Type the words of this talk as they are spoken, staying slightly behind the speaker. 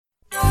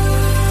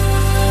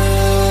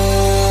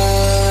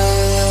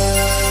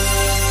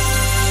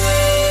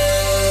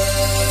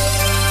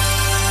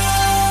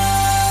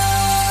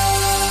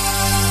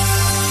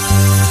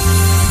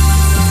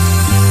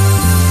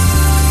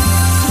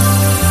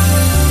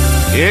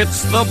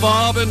It's the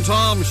Bob and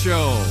Tom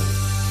Show.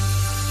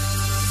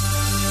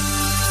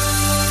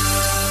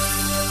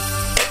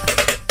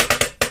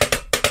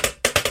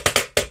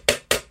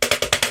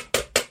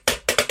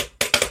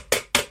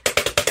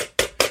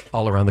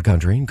 All around the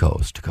country and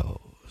coast to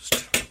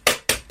coast.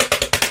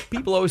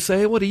 People always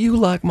say, what do you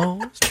like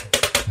most?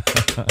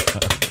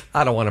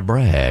 I don't want to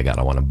brag. I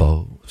don't want to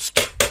boast.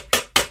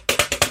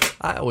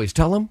 I always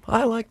tell them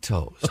I like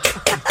toast.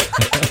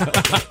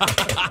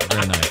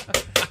 Very nice.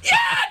 Yeah,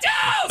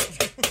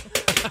 toast!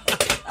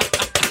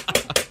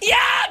 Yeah,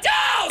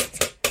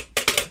 toast!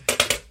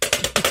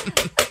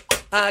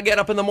 I get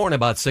up in the morning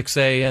about 6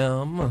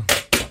 a.m.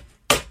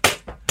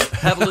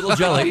 Have a little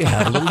jelly,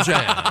 have a little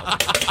jam.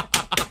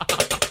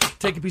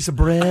 Take a piece of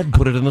bread,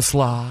 put it in the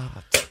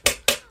slot.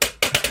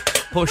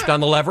 Push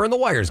down the lever and the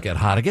wires get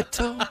hot. I get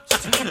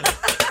toast.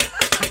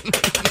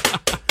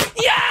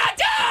 Yeah,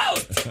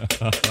 toast!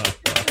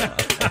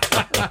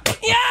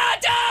 Yeah,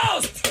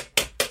 toast!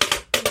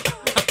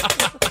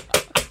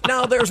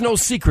 Now, there's no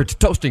secret to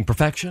toasting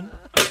perfection.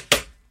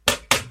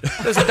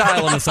 There's a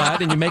dial on the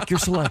side and you make your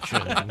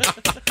selection.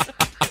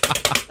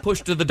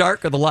 Push to the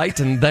dark or the light,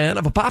 and then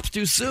if a pop's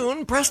too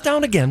soon, press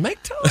down again.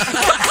 Make toast.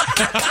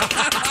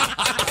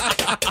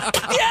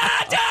 Yeah,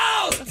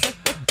 toast!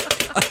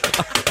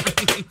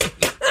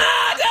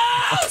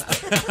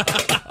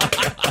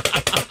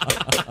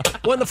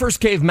 When the first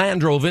caveman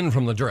drove in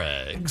from the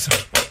dregs,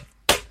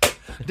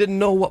 didn't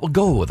know what would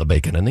go with the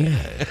bacon and the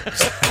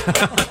eggs.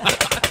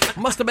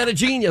 Must have been a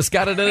genius,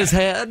 got it in his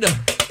head.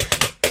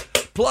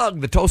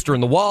 Plug the toaster in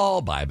the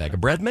wall, buy a bag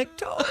of bread, make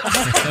toast.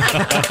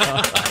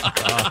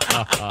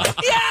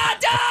 Yeah,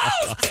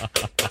 toast!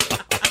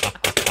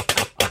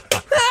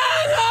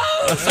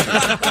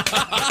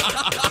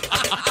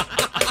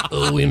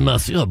 Oui,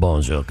 monsieur,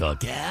 bonjour,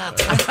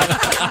 coquette.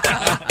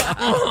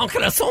 Oh,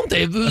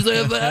 croissantez-vous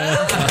avez?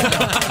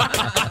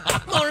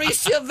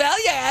 Maurice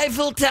Chevalier,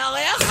 Eiffel Tower.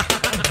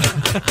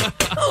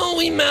 Oh,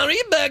 oui,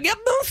 Marie, baguette,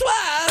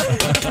 bonsoir.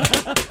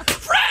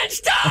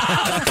 French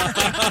toast!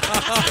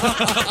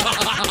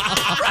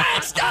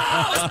 French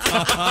toast!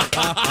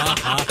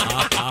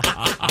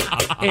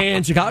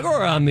 In Chicago,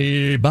 we're on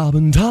the Bob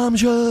and Tom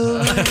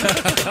Show.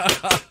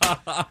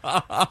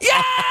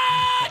 Yeah,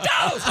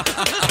 toast!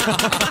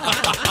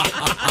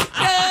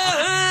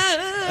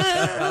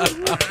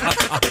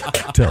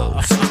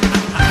 Toast.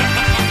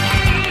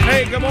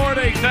 Hey, good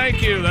morning.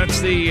 Thank you. That's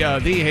the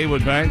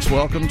Haywood Banks.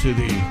 Welcome to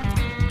the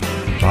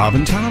Bob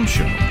and Tom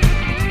Show.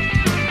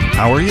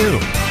 How are you?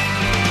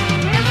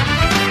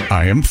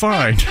 I am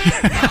fine.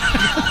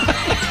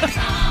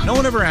 No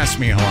one ever asked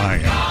me how I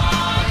am.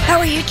 How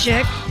are you,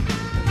 chick?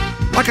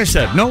 Like I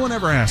said, no one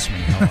ever asked me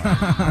how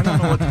I am. I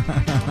don't know what...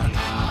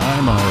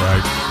 I'm all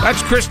right.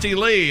 That's Christy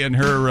Lee and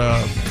her...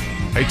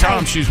 Hey,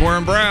 Tom, she's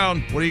wearing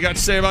brown. What do you got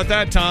to say about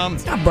that, Tom?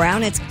 It's not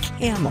brown, it's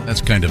camel.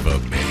 That's kind of a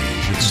beige.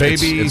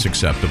 It's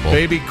acceptable.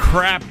 Baby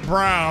crap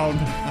brown.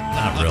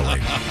 Not really.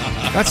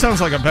 That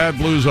sounds like a bad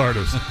blues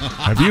artist.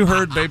 Have you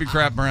heard Baby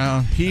Crap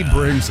Brown? He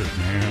brings it,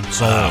 man.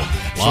 Soul. A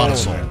lot of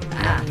soul.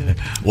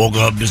 Woke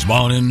up this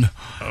morning,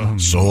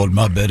 soiled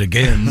my bed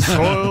again.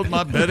 Soiled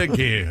my bed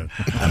again.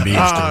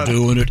 I'm still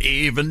doing it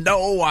even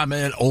though I'm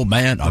an old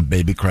man. I'm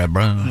Baby Crab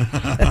Brown.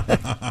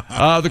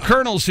 The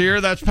Colonel's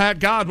here. That's Pat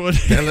Godwin.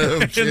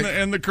 Hello,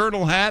 in the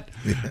Colonel hat.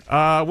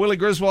 Willie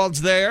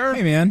Griswold's there.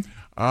 Hey, man.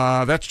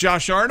 That's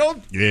Josh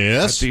Arnold.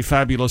 Yes. At the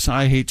fabulous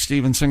I Hate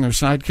Steven Singer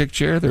sidekick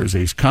chair. There's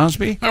Ace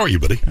Cosby. How are you,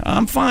 buddy?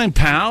 I'm fine,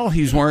 pal.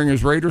 He's wearing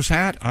his Raiders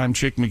hat. I'm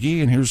Chick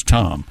McGee, and here's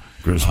Tom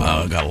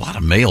Griswold. Got a lot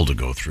of mail to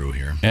go through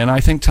here. And I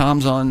think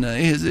Tom's on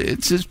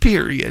it's his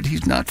period.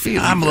 He's not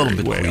feeling I'm a little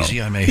very bit well. queasy.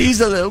 He's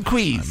a little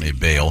queasy. I may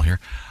bail here.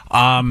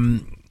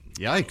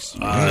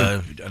 Yikes.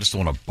 I just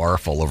don't want to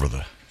barf all over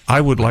the... I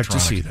would like to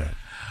see that.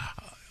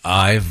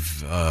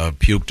 I've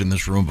puked in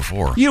this room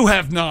before. You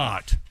have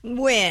not.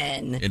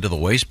 When? Into the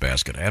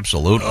wastebasket,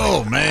 absolutely.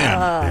 Oh, man.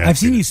 I've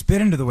seen you spit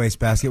into the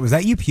wastebasket. Was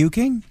that you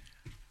puking?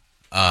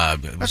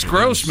 That's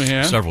gross,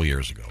 man. Several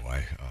years ago.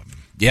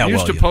 You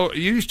used to poke.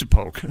 You used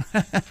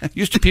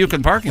to puke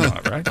in parking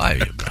lot, right?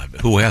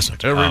 Who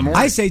hasn't? Every morning.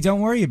 I say don't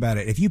worry about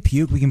it. If you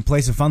puke, we can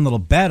place a fun little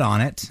bet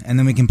on it, and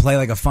then we can play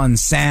like a fun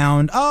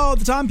sound. Oh,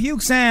 the Tom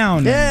Puke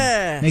sound.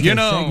 Yeah. Make You it a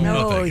know- segment.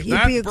 No, he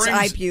That pukes, I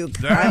brings- puke.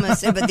 that- I'm a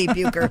sympathy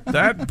puker.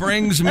 That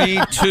brings me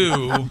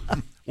to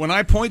when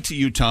I point to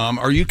you, Tom.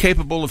 Are you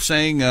capable of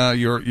saying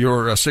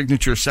your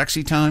signature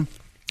sexy time?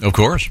 Of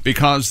course.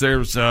 Because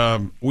there's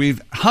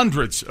we've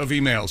hundreds of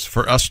emails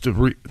for us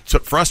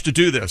to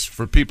do this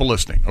for people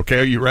listening. Okay,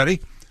 are you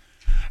ready?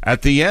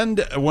 At the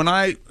end, when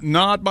I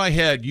nod my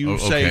head, you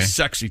say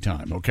sexy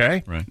time.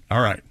 Okay, right.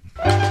 All right.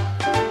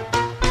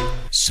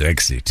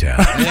 Sexy time.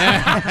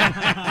 Yeah,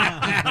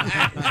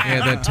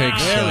 that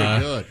takes. Very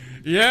good.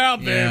 Yeah,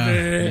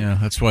 baby. Yeah,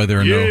 that's why there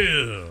are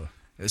no.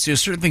 See,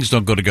 certain things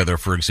don't go together.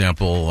 For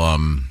example,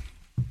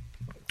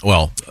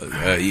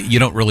 you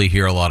don't really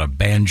hear a lot of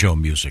banjo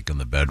music in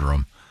the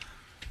bedroom.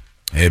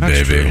 Hey,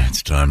 That's baby, true.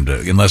 it's time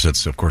to. Unless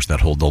it's, of course, that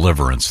whole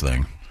Deliverance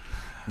thing.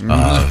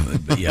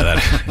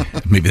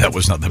 Maybe that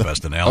was not the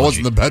best analogy. That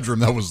wasn't the bedroom.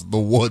 That was the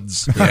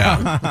woods.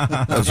 Yeah,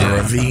 that was a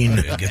ravine.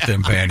 Get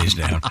them panties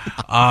down.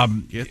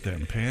 Get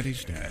them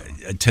panties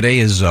down. Today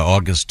is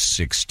August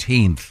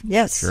 16th.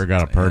 Yes. Sure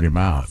got a pretty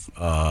mouth.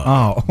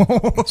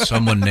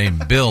 Someone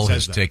named Bill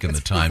has taken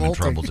the time and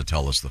trouble to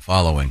tell us the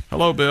following.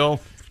 Hello, Bill.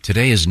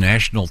 Today is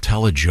National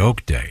Tell a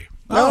Joke Day.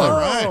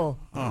 Oh.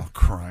 Oh,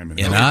 crime.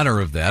 In honor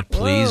of that,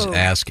 please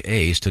ask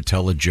Ace to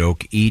tell a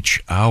joke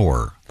each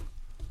hour.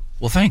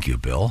 Well, thank you,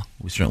 Bill.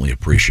 We certainly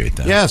appreciate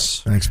that.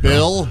 Yes. Thanks,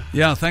 Bill.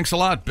 Yeah, thanks a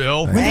lot,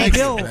 Bill. Thanks,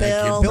 Bill.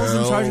 Bill. Bill's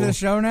in charge of the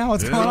show now?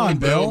 What's going on,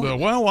 Bill?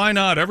 Well, why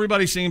not?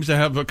 Everybody seems to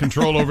have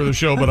control over the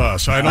show but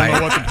us. I don't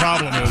know what the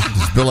problem is.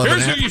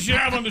 Here's who you should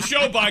have on the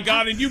show, by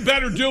God, and you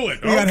better do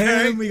it. We got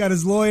him, we got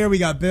his lawyer, we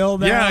got Bill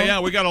now. Yeah,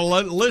 we got a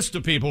list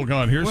of people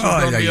going. Here's who's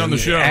going to be on the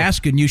show.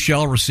 Ask and you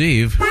shall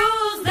receive.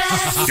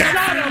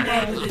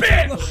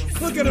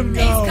 Bitch! Look at him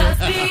go.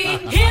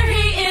 Here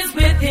he is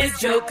with his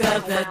joke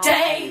of the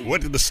day.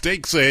 What did the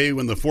steak say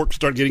when the fork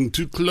started getting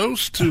too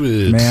close to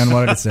it? Man,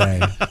 what did it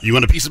say? You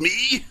want a piece of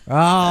me?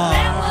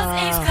 That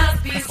was Ace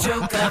Cosby's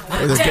joke of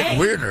the They're day. getting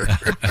weirder.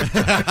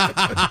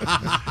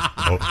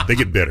 Oh, they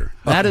get bitter.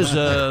 That is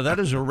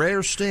a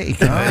rare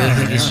steak.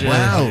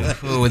 Wow.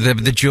 Oh,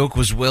 the joke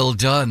was well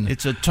done.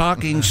 It's a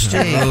talking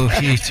steak. Oh,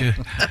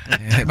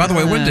 by the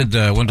way,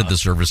 when did the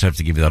service have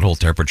to give you that whole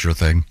temperature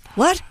thing?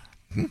 What?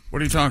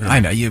 What are you talking about? I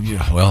know.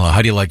 Well,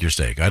 how do you like your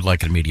steak? I'd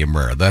like it medium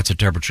rare. That's a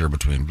temperature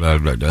between...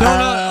 and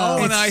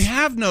I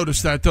have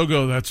noticed that. They'll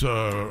go, that's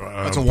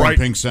a White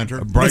Pink Center.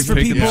 A bright It's for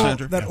pink in the people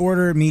center. that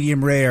order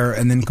medium rare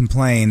and then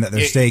complain that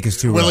their steak is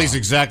too raw. Willie's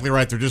exactly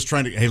right. They're just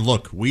trying to, hey,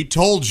 look, we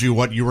told you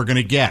what you were going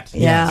to get.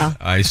 Yeah.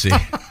 I see.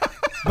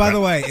 By the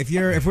way, if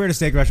we're at a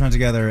steak restaurant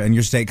together and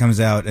your steak comes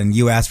out and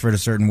you ask for it a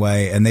certain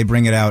way and they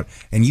bring it out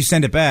and you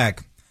send it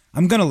back,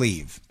 I'm going to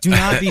leave. Do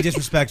not be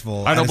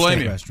disrespectful. I don't at a blame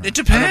steak you. restaurant. It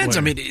depends.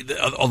 I mean,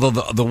 although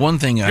the one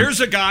thing...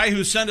 Here's a guy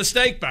who sent a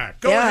steak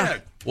back. Go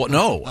ahead. Well,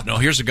 no.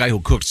 Here's a guy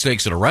who cooked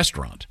steaks at a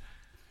restaurant.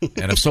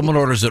 And if someone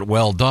orders it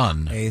well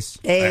done... Ace.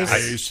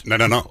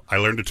 No. I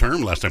learned a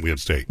term last time we had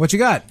steak. What you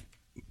got?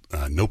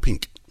 No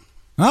pink.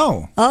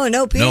 Oh. Oh,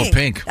 no pink. No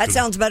pink. That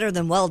sounds better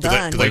than well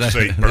done. Do they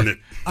say burn it?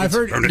 I've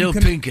heard... Burn it. No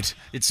pink.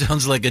 It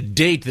sounds like a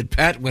date that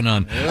Pat went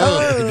on.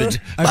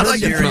 I've heard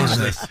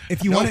Seriously.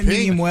 if you want it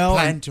medium well...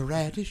 Plant a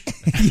radish.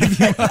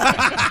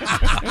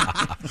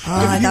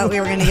 I thought we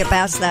were going to get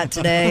past that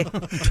today.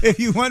 If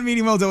you want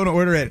medium well, don't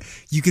order it.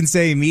 You can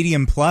say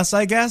medium plus,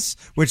 I guess,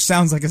 which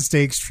sounds like a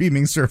steak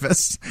streaming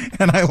service,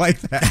 and I like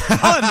that.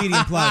 I'll have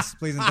medium plus,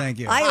 please and thank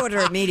you. I order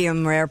a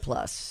medium rare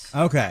plus.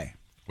 Okay.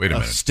 Wait a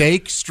minute.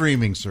 Steak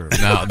streaming service.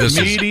 Now, this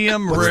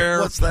Medium rare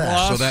what's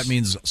that? So that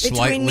means Between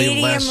slightly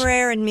medium less...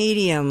 rare and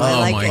medium. Oh, I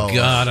like my it.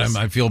 God.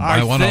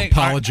 I want to think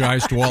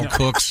apologize to all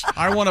cooks.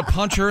 I want to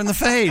punch her in the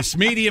face.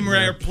 Medium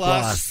rare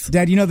plus.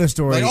 Dad, you know the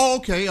story.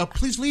 Like, okay,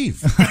 please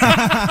leave.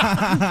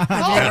 I've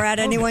never had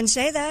anyone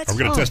say that. We're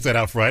going to test that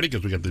out Friday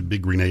because we got the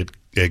big green egg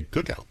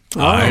cookout.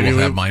 I will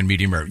have mine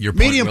medium rare. Your point,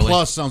 Medium really?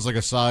 plus sounds like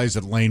a size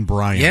at Lane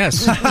Bryant.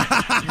 Yes.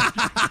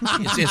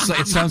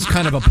 It sounds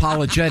kind of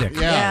apologetic.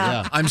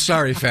 Yeah. I'm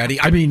sorry,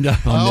 Fatty. I mean, on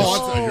this.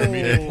 Oh, you're a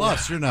medium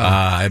plus. You're not.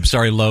 I'm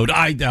sorry, Load.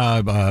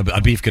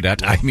 A beef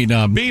cadet. I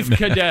mean, Beef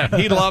cadet.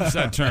 He loves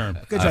that term.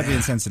 Good job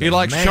being sensitive. He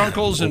likes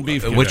chunkles and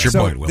beef cadet. What's your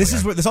point, Will? This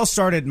is where this all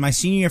started. My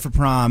senior year for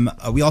prom,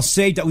 we all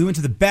saved up. We went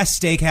to the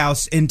best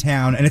steakhouse in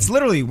town, and it's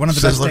literally one of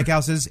the best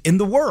steakhouses in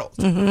the world.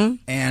 Mm-hmm.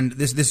 And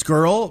this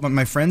girl,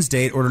 my friend's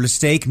date, ordered a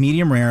steak,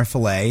 medium rare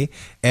filet,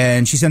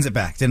 and she sends it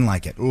back. Didn't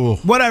like it. Ooh.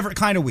 Whatever,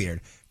 kind of weird.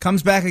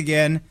 Comes back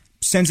again.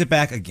 Sends it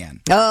back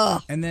again.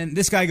 Oh. And then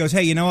this guy goes,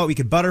 hey, you know what? We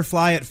could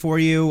butterfly it for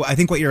you. I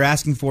think what you're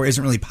asking for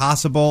isn't really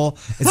possible.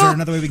 Is there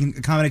another way we can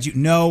accommodate you?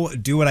 No,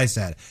 do what I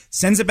said.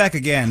 Sends it back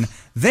again.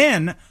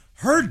 Then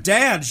her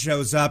dad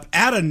shows up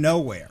out of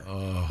nowhere.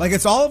 Like,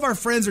 it's all of our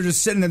friends are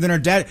just sitting there. Then her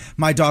dad,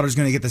 my daughter's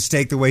going to get the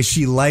steak the way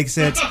she likes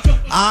it.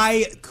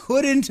 I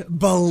couldn't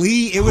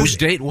believe it was. Whose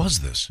date was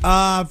this?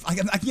 I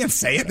can't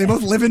say it. They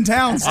both live in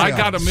town still. I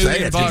got $1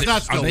 million bucks.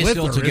 Not Are they with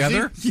still her, is he?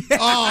 together? Yeah.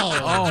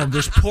 Oh,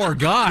 this poor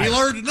guy. He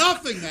learned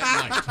nothing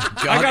that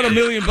night. I got $1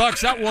 million bucks.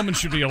 That woman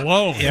should be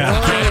alone.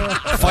 Yeah.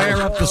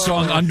 Fire up the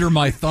song "Under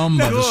My Thumb"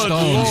 by the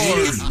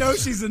Stones. No,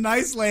 she's a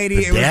nice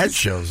lady. Dad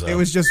shows up. It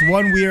was just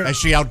one weird. Has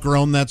she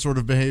outgrown that sort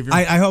of behavior?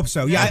 I hope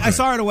so. Yeah, I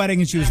saw her at a wedding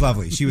and she was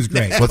lovely. She was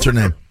great. What's her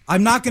name?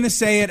 I'm not going to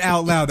say it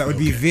out loud. That would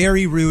be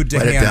very rude to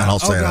Write it Hannah. down. I'll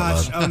say it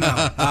gosh. out Oh,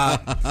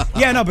 no.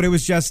 Yeah, no, but it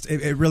was just,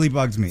 it really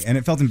bugs me. And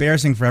it felt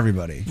embarrassing for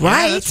everybody.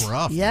 Right? that's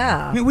rough.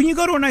 Yeah. I mean, when you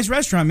go to a nice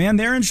restaurant, man,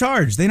 they're in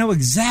charge. They know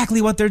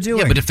exactly what they're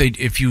doing. Yeah, but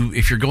if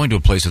you're going to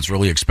a place that's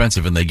really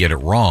expensive and they get it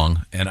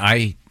wrong, and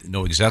I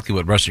know exactly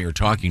what restaurant you're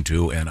talking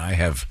to, and I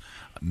have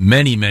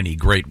many, many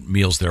great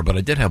meals there, but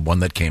I did have one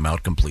that came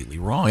out completely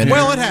wrong. And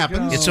Well, it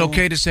happens. It's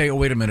okay to say, oh,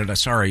 wait a minute,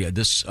 sorry,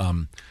 this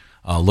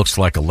looks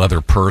like a leather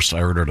purse.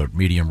 I ordered a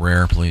medium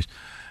rare, please.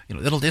 You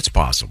know, it's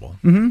possible.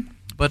 Mm-hmm.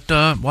 But,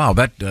 wow,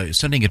 that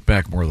sending it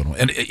back more than one.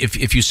 And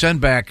if you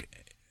send back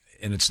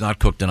and it's not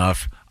cooked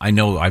enough, I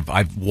know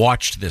I've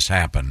watched this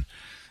happen.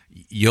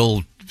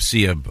 you'll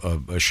see a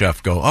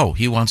chef go, oh,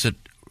 he wants it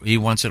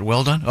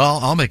well done? Oh,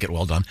 I'll make it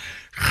well done.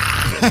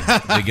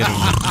 They get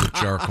it with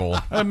charcoal.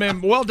 I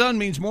mean, well done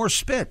means more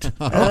spit.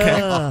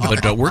 Okay.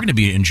 But we're going to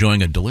be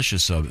enjoying a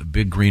delicious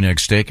big green egg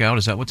steakout.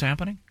 Is that what's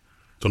happening?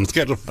 It's on the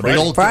schedule. Big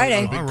old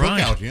Friday. Big All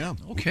right. cookout, yeah.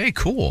 Okay,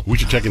 cool. We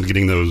should check into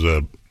getting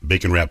those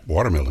bacon-wrapped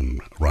watermelon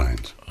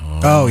rinds.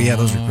 Oh, yeah,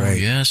 those are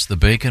great. Yes, the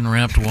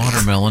bacon-wrapped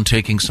watermelon,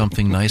 taking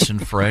something nice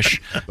and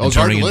fresh and Those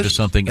are turning it into delicious.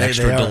 something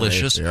extra are.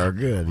 delicious. They are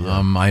good.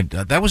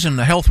 Yeah. That was in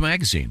the Health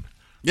magazine.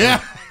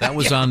 Yeah. That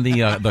was on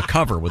the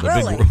cover with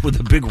Really? with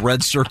a big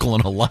red circle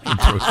and a line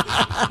through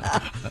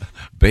it.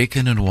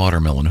 Bacon and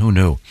watermelon. Who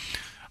knew?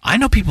 I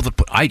know people that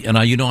put I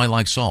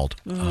like salt.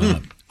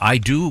 I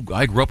do.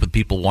 I grew up with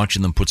people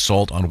watching them put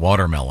salt on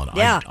watermelon.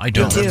 Yeah, I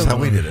don't. me too. That's how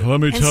we did it.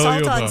 Let me And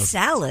salt on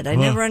salad. I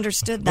never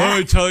understood Let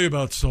me that. tell you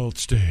about salt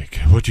steak.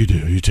 What you do?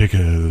 You take a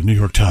New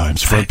York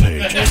Times front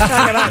page. Let's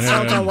talk about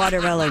salt on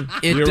watermelon.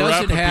 It You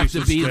doesn't wrap a have piece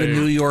to of be the steak.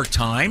 New York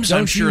Times.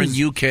 I'm sure in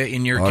your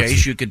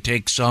case, you could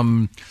take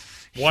some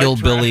White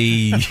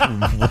hillbilly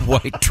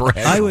white trash.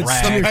 I would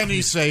rag. steer-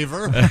 Penny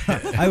saver.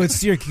 I would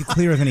steer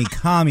clear of any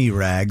commie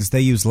rags. They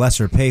use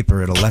lesser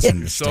paper. It'll lessen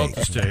your Salt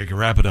steak. the steak,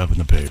 wrap it up in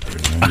the paper, and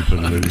then you put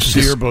it in.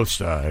 Sear both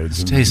sides.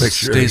 And Tastes,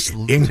 sure tastes,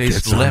 the ink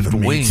tastes gets on left the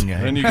meat. wing.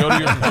 then you go to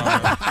your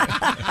car.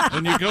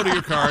 Then you go to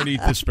your car and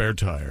eat the spare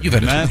tire. You've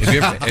had And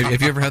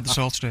have you ever had the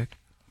salt steak?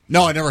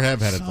 No, I never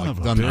have had it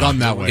done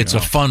that way. It's no.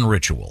 a fun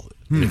ritual.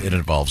 It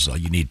involves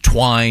you need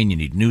twine, you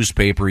need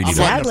newspaper, you need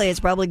Sadly, it's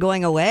probably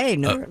going away.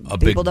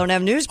 People don't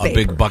have newspapers. a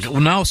big bucket.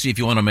 Well, now see if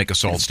you want to make a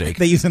salt steak.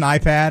 They use an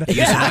iPad. Use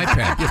an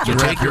iPad. You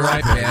take your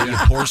iPad, you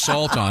pour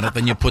salt on it,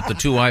 then you put the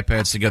two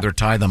iPads together,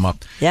 tie them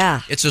up.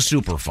 Yeah. It's a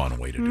super fun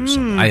way to do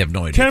something. I have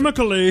no idea.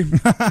 chemically.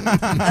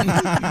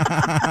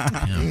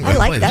 I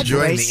like that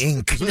Enjoying voice. the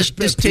ink. This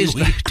tastes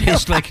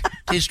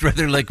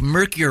rather like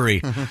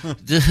mercury.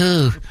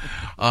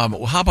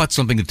 How about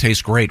something that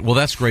tastes great? Well,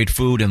 that's great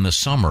food in the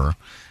summer.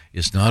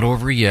 It's not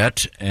over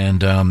yet,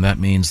 and that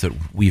means that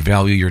we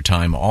value your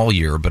time all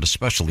year, but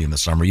especially in the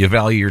summer. You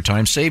value your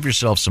time. Save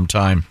yourself some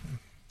time.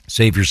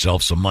 Save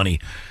yourself some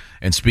money.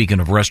 And speaking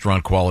of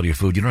restaurant quality of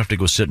food, you don't have to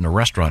go sit in a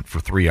restaurant for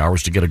 3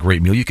 hours to get a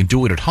great meal. You can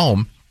do it at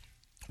home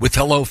with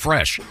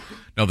HelloFresh.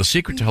 Now, the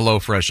secret to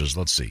HelloFresh is,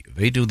 let's see,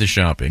 they do the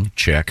shopping,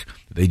 check.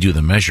 They do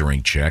the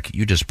measuring, check.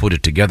 You just put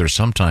it together.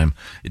 Sometime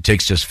it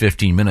takes just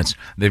 15 minutes.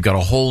 They've got a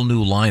whole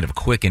new line of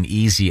quick and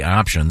easy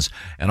options.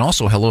 And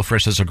also,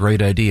 HelloFresh has a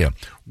great idea.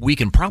 We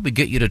can probably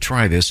get you to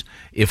try this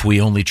if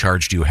we only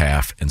charged you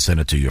half and sent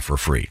it to you for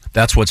free.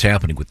 That's what's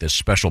happening with this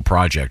special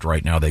project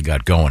right now they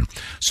got going.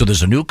 So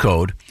there's a new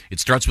code. It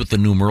starts with the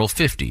numeral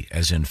 50,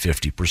 as in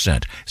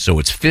 50%. So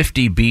it's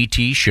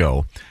 50BT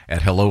show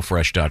at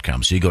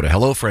HelloFresh.com. So you go to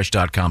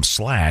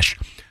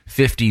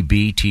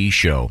HelloFresh.com/50BT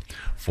show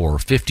for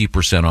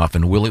 50% off.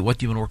 And Willie, what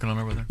have you been working on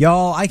over there?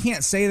 Y'all, I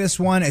can't say this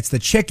one. It's the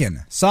chicken,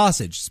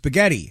 sausage,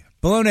 spaghetti,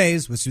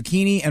 bolognese with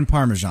zucchini and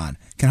parmesan.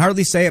 Can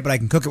hardly say it, but I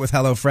can cook it with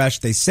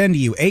HelloFresh. They send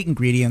you 8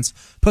 ingredients,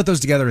 put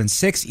those together in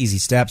 6 easy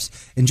steps.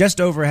 In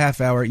just over a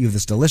half hour, you have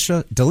this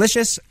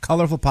delicious,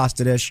 colorful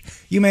pasta dish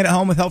you made at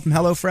home with help from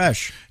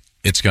HelloFresh.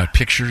 It's got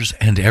pictures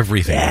and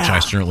everything, which I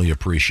certainly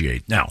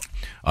appreciate. Now,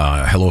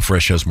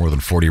 HelloFresh has more than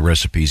 40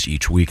 recipes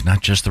each week.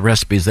 Not just the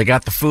recipes, they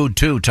got the food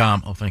too,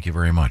 Tom. Oh, thank you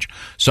very much.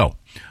 So,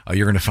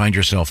 you're going to find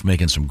yourself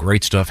making some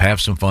great stuff. Have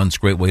some fun. It's a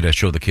great way to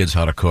show the kids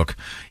how to cook.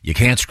 You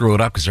can't screw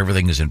it up because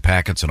everything is in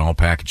packets and all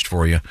packaged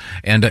for you.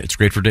 And it's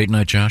great for date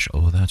night, Josh.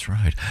 Oh, that's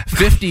right.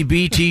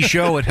 50BT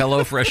show at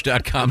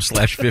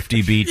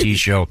HelloFresh.com/50BT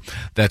show.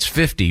 That's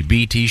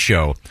 50BT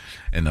show.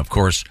 And, of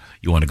course,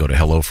 you want to go to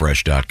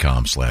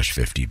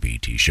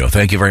HelloFresh.com/50BT show.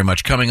 Thank you very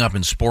much. Coming up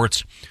in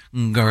sports,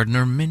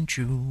 Gardner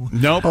Minshew.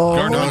 Nope,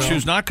 Gardner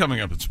Minshew's not coming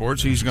up in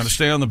sports. He's going to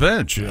stay on the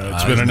bench.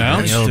 It's been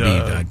announced.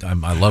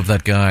 I love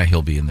that guy.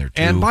 He'll be in there,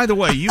 too. And by the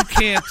way, you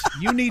can't.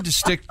 You need to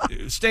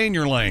stay in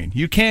your lane.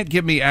 You can't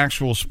give me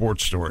actual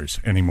sports stories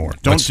anymore.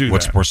 Don't do that.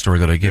 What sports story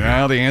did I give you?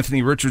 Now, the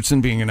Anthony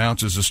Richardson being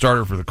announced as a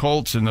starter for the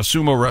Colts and a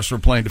sumo wrestler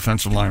playing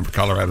defensive line for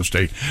Colorado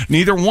State.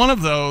 Neither one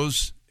of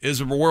those is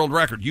a world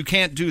record. You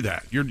can't do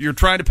that. You're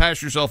trying to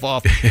pass yourself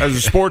off as a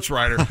sports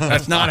writer.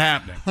 That's not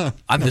happening.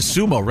 I'm the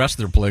sumo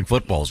wrestler playing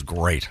football is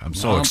great. I'm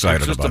so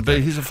excited about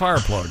that. He's a fire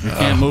plug. You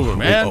can't move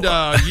him. And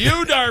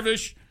you,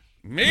 Darvish,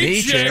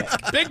 meat chick.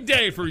 Big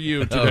day for you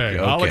today. Okay.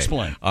 I'll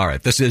explain. All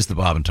right. This is the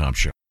Bob and Tom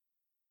Show.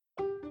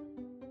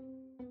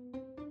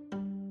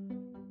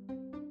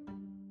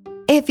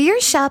 If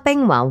you're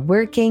shopping while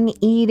working,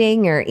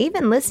 eating, or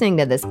even listening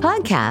to this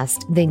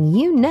podcast, then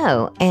you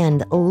know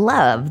and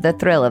love the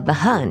thrill of the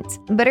hunt.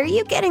 But are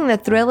you getting the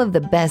thrill of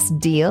the best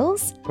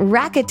deals?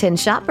 Rakuten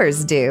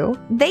shoppers do.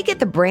 They get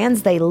the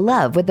brands they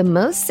love with the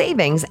most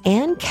savings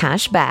and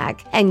cash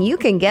back. And you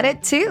can get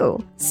it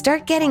too.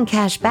 Start getting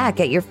cash back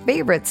at your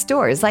favorite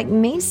stores like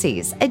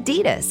Macy's,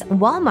 Adidas,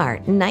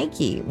 Walmart,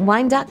 Nike,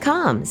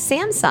 Wine.com,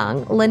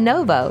 Samsung,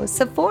 Lenovo,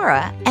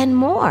 Sephora, and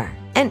more.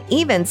 and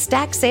even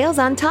stack sales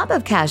on top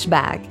of cash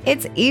back.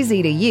 It's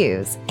easy to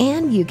use,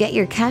 and you get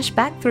your cash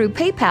back through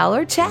PayPal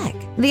or check.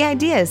 The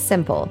idea is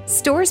simple.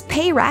 Stores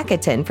pay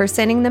Rakuten for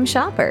sending them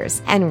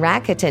shoppers, and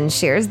Rakuten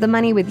shares the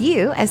money with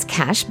you as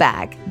cash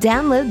back.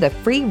 Download the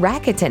free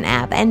Rakuten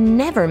app and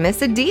never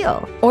miss a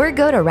deal. Or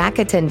go to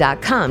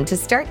Rakuten.com to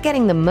start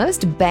getting the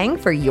most bang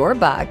for your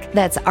buck.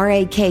 That's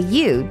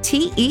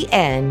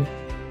RAKUTEN.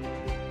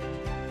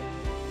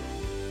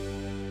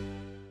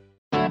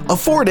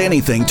 Afford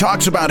Anything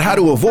talks about how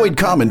to avoid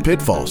common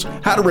pitfalls,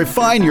 how to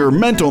refine your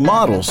mental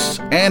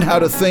models, and how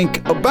to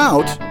think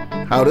about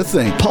how to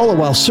think. Paula,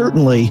 while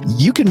certainly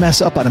you can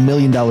mess up on $1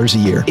 million a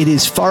year, it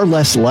is far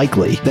less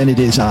likely than it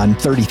is on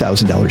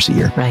 $30,000 a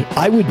year. Right.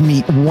 I would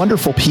meet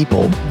wonderful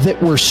people that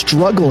were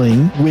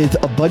struggling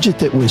with a budget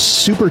that was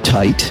super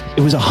tight.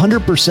 It was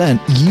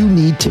 100% you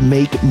need to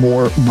make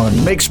more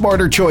money. Make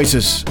smarter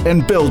choices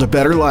and build a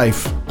better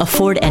life.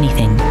 Afford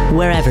Anything,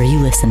 wherever you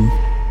listen.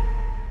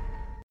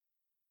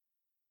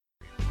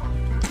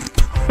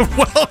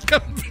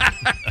 Welcome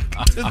back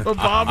to the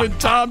Bob and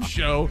Tom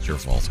Show. It's your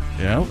fault.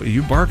 Yeah,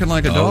 you barking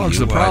like a dog's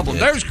the problem.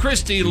 There's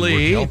Christy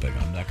Lee.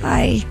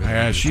 Hi.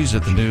 Yeah, she's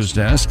at the news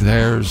desk.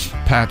 There's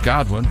Pat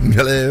Godwin.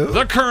 Hello.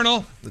 The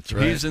Colonel. That's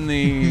right. He's in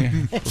the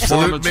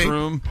performance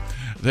room.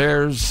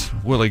 There's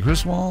Willie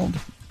Griswold.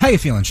 How you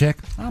feeling, Chick?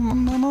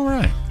 I'm all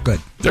right. Good.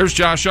 There's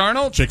Josh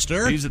Arnold.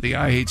 Chickster. He's at the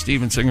I Hate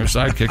Steven Singer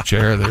sidekick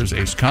chair. There's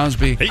Ace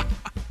Cosby. Hey.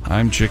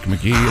 I'm Chick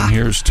McGee, and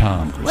here's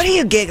Tom. What are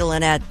you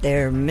giggling at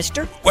there,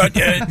 mister? Well,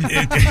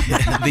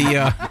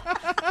 the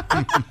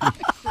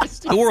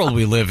world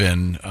we live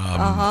in,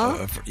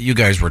 you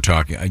guys were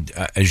talking,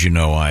 as you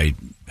know, I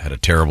had a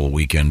terrible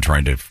weekend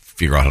trying to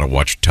figure out how to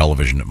watch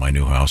television at my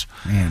new house.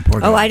 Man,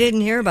 poor guy. Oh, I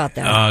didn't hear about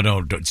that.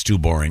 No, it's too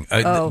boring.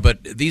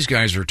 But these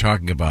guys are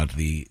talking about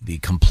the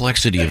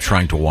complexity of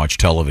trying to watch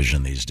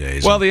television these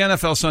days. Well, the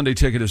NFL Sunday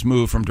Ticket has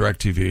moved from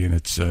DirecTV, and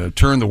it's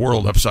turned the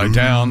world upside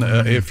down.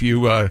 If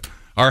you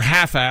are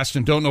half-assed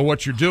and don't know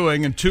what you're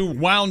doing and too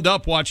wound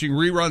up watching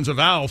reruns of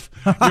Alf,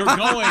 you're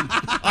going,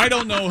 I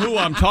don't know who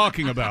I'm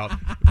talking about.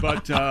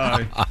 But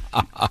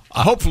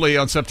hopefully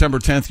on September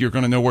 10th, you're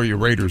going to know where your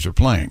Raiders are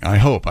playing. I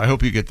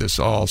hope you get this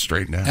all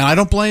straightened out. And I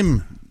don't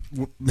blame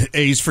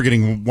Ace for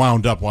getting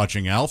wound up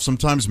watching Alf.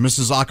 Sometimes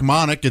Mrs.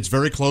 Achmonic gets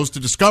very close to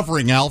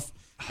discovering Alf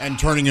and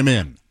turning him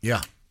in.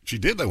 Yeah. She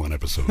did that one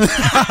episode.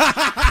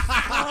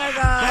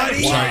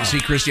 Sorry, see,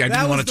 Christy, I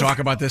didn't want to talk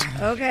about this.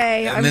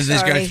 Okay, and then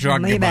these guys are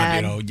talking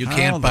about, you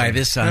can't buy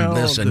this on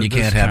this, and you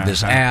can't have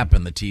this app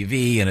and the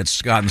TV, and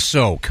it's gotten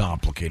so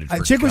complicated.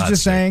 Chick was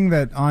just saying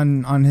that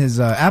on his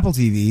Apple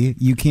TV,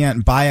 you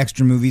can't buy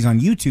extra movies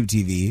on YouTube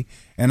TV,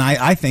 and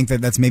I think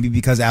that's maybe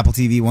because Apple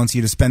TV wants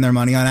you to spend their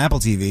money on Apple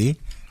TV.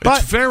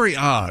 It's very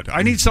odd.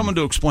 I need someone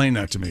to explain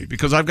that to me,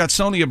 because I've got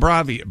Sony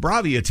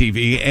Bravia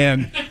TV,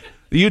 and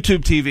the YouTube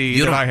TV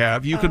that I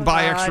have, you can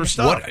buy extra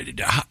stuff.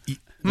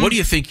 What do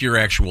you think your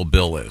actual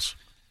bill is?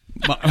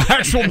 My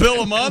actual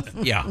bill a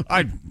month? Yeah,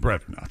 I'd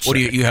rather not. What do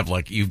you have?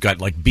 You've got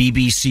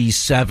BBC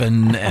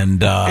 7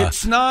 and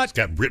it's not. It's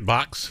got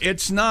BritBox.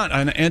 It's not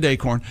and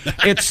Acorn.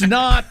 It's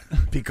not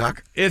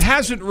Peacock. It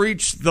hasn't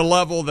reached the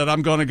level that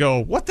I'm going to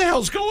go, what the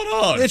hell's going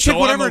on? It's so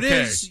whatever I'm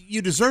okay. it is,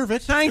 you deserve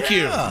it. Thank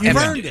you. You've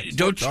earned it.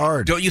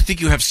 Don't you think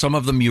you have some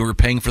of them you were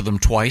paying for them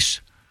twice?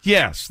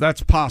 Yes,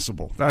 that's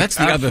possible. That's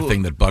the other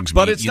thing that bugs me.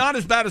 But it's not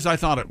as bad as I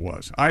thought it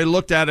was. I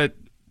looked at it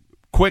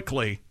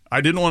quickly.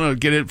 I didn't want to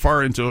get it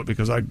far into it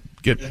because I'd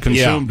get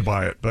consumed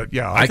by it. But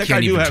yeah, I think can't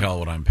I do even have tell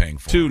what I'm paying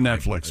for. 2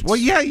 Netflix. Well,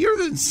 yeah,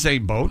 you're in the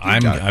same boat.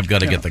 I've got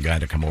to get the guy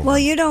to come over. Well,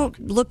 you don't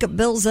look at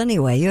bills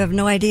anyway. You have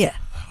no idea.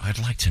 I'd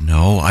like to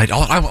know.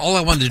 All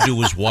I wanted to do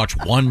was watch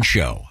one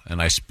show,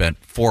 and I spent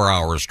 4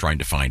 hours trying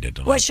to find it.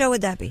 What show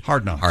would that be?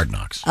 Hard Knocks. Hard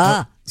Knocks.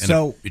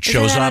 So it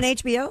shows up up on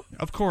HBO.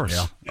 Of course.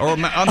 Yeah. Or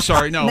I'm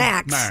sorry, no,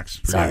 Max.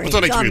 Sorry, it's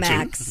on it's on HBO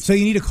Max. So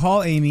you need to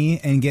call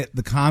Amy and get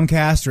the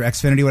Comcast or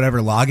Xfinity, whatever,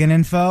 login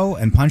info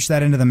and punch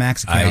that into the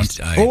Max account.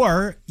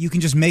 Or you can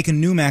just make a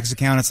new Max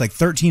account. It's like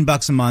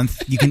 $13 a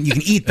month. You can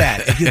eat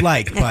that if you'd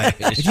like. But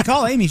if you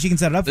call Amy, she can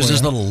set it up for you.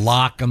 There's this little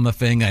lock on the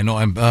thing. I know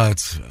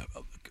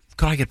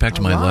could I get back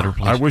to my letter,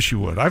 please? I wish you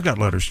would. I've got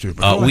letters too.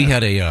 We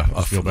had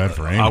I feel bad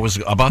for Amy. I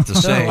was about to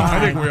say.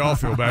 I think we all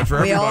feel bad for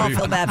everybody. We all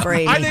feel bad for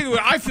Amy.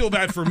 I feel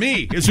bad for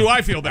me is who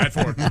I feel bad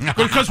for.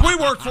 Because we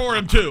work for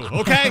him too,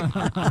 okay? All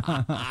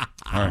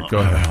right, go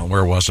ahead.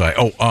 Where was I?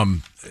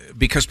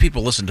 Because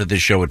people listen to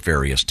this show at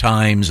various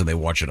times and they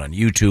watch it on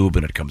YouTube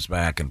and it comes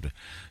back. And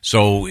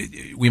so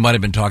we might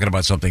have been talking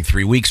about something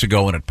 3 weeks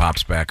ago and it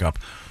pops back up.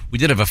 We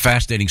did have a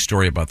fascinating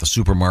story about the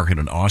supermarket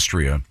in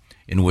Austria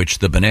in which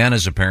the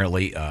bananas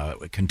apparently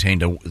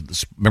contained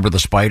remember the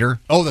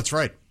spider? Oh, that's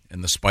right.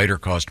 And the spider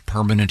caused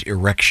permanent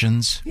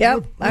erections.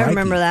 Yep, I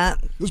remember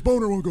that. This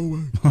boner won't go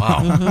away.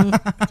 Wow.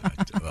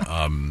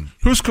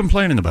 Who's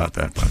complaining about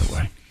that, by the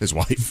way? His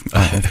wife.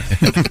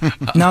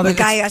 Now the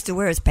guy has to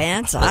wear his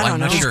pants. I don't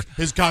know. Sure.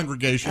 His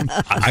congregation.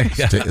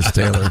 It's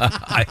Taylor.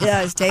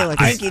 Yeah, it's Taylor.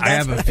 Thank you. I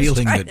have a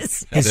feeling that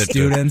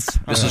students.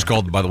 This is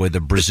called, by the way, the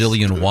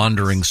Brazilian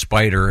wandering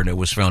spider, and it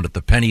was found at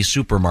the Penny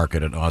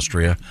supermarket in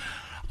Austria.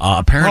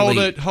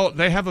 Apparently,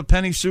 they have a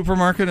penny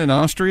supermarket in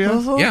Austria?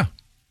 Yeah.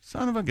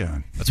 Son of a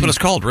gun. That's what it's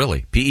called,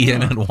 really. Penny.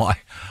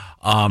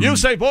 You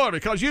say boy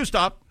because you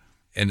stop.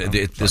 And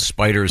this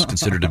spider is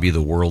considered to be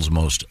the world's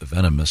most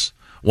venomous.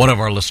 One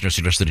of our listeners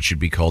suggested it should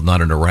be called not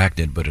an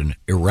arachnid, but an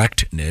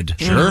erectnid.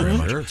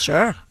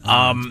 Sure.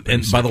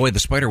 And by the way, the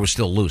spider was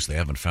still loose. They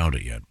haven't found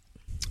it yet.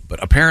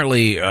 But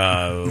apparently,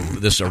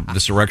 this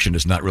erection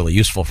is not really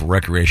useful for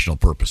recreational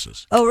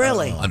purposes. Oh,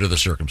 really? Under the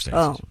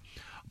circumstances. Oh.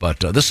 But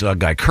this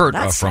guy, Kurt,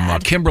 That's from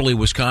sad. Kimberly,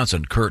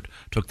 Wisconsin, Kurt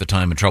took the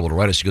time and trouble to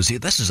write us. He goes,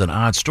 this is an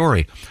odd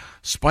story.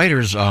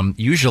 Spiders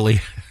usually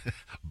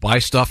buy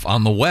stuff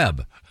on the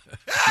web.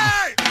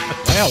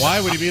 Yeah,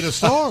 why would he be in a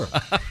store?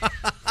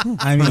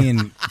 I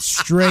mean,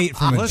 straight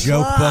from a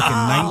joke book in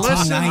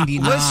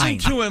 1999.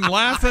 Listen to him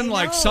laughing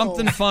like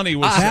something funny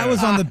was That said.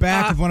 was on the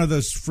back of one of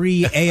those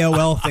free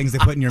AOL things they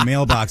put in your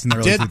mailbox in the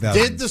early 2000s.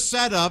 Did the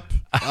setup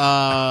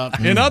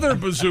in other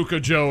Bazooka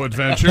Joe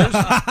adventures.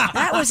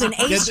 That was an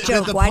ace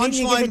joke. Did the Why didn't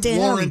you give it to punchline him?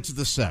 warrant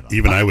the setup?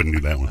 Even I wouldn't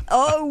do that one.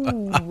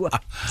 Oh.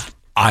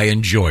 I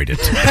enjoyed it.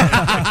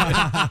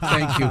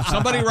 Thank you.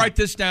 Somebody write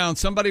this down.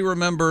 Somebody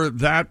remember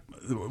that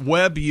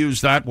web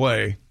used that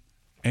way,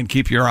 and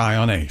keep your eye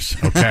on Ace.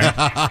 Okay.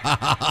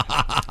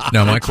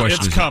 Now my question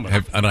it's is, coming.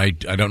 and I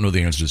don't know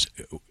the answers.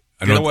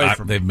 Get away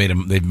from they've made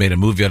a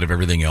movie out of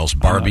everything else.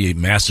 Barbie,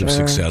 massive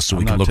success, so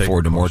we can look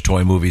forward to more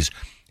toy movies.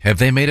 Have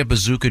they made a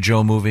Bazooka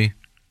Joe movie?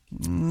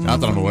 Not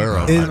that I'm aware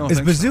of. Is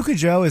Bazooka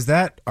Joe, is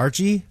that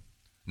Archie?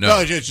 No,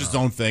 it's just his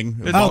own thing.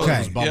 Okay. It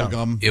was bubble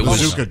gum. It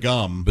was Bazooka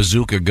gum.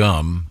 Bazooka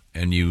gum,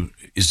 and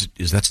is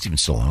that even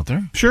still out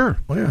there? Sure.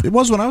 Oh, yeah. It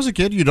was when I was a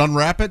kid. You'd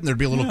unwrap it, and there'd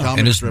be a little comic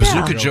And is strip.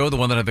 Bazooka Joe the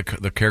one that had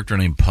the character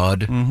named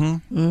Pud?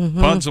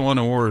 Pud's the one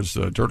who wore his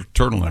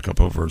turtleneck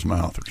up over his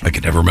mouth. I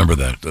can never remember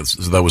that.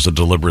 That was a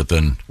deliberate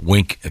then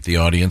wink at the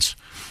audience.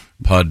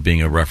 Pud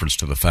being a reference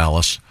to the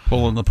phallus.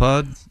 Pulling the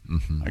Pud,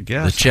 I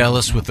guess. The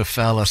chalice with the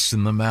phallus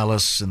and the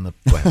malice and the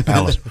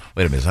phallus.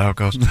 Wait a minute, is that how it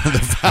goes? The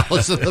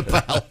phallus of the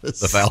palace.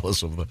 The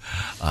phallus of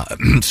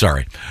the...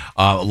 sorry.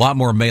 A lot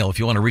more mail. If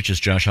you want to reach us,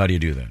 Josh, how do you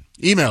do that?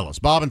 Email us,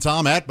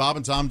 bobandtom at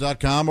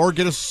bobandtom.com, or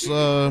get us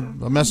a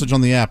message on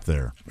the app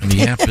there. And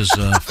the app is...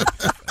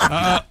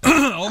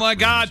 oh, my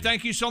God.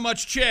 Thank you so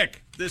much,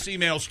 Chick. This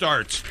email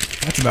starts.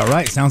 That's about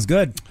right. Sounds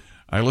good.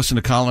 I listened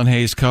to Colin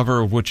Hayes' cover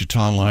of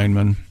Wichita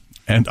Lineman,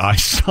 and I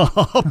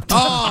sobbed.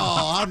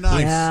 Oh, how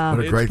nice. Yeah.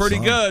 What a great It's pretty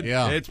song. good.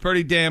 Yeah. It's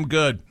pretty damn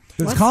good.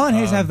 Does Colin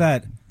Hayes have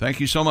that? Thank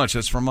you so much.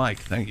 That's from Mike.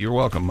 You're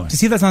welcome, Mike. To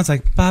see that song, it's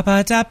like ba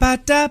ba da ba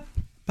da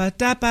ba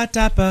da ba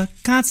da ba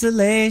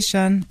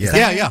constellation.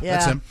 Yeah,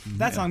 that's him.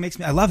 That song makes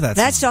me. I love that.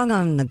 That song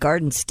on the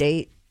Garden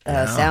State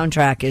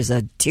soundtrack is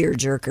a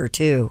tearjerker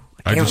too.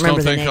 I can't just don't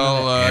remember the think name of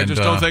I'll. it. I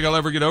just don't think I'll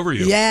ever get over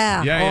you.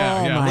 Yeah.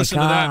 yeah. Oh, my Listen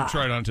to that and God.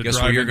 try not to Guess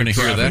drive where you're into going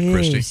to hear traffic. that,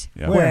 Christy? Jeez.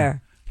 Yeah.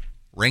 Where?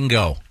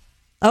 Ringo.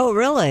 Oh,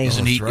 really?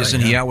 Isn't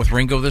he out with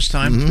Ringo this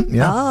time?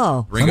 Yeah.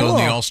 Oh, Ringo cool.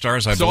 and the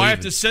All-Stars, I So believe. I have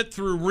to sit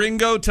through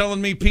Ringo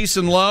telling me peace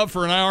and love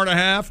for an hour and a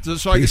half so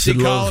I can Peace see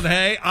and love. Colin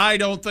Hay? I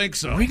don't think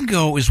so.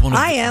 Ringo is one of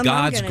I am. I'm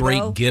God's gonna great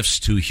go. gifts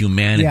to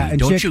humanity. Yeah, and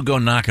Don't Chick- you go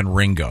knocking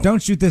Ringo.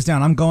 Don't shoot this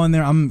down. I'm going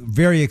there. I'm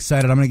very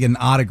excited. I'm going to get an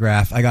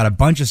autograph. I got a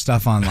bunch of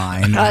stuff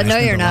online. I no,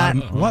 spent you're a lot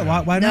not. of-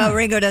 What? Why No, not?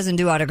 Ringo doesn't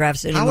do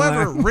autographs anymore.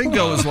 However,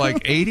 Ringo is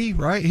like 80,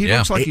 right? He Yeah.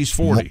 looks like he's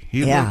 40.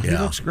 He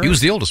looks great. He was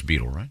the oldest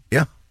Beatle, right?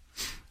 Yeah.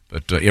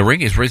 But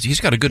Ringo,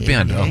 he's got a good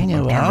band. I can't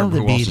remember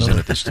who else is in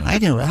it this time. I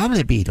know all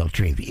the Beatle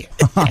trivia.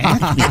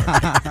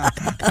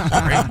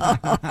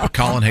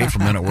 Colin Hay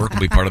from Men at Work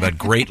will be part of that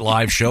great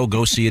live show.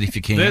 Go see it if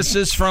you can. This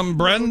is from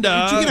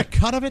Brenda. Did you get a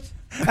cut of it?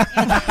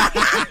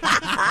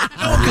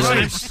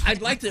 I'd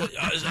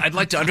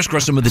like to underscore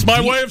some of the It's my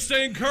way of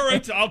staying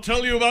current. I'll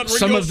tell you about Ringo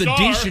some of the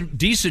Starr.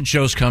 decent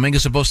shows coming,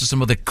 as opposed to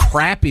some of the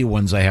crappy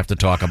ones I have to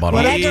talk about.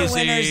 Well, Easy. they're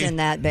winners in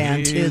that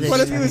band too. this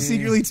What if he year. was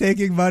secretly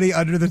taking money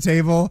under the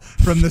table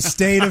from the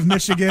state of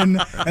Michigan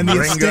and the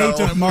Ringo. estate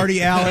of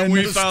Marty Allen?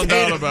 We found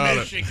out about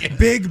it.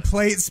 Big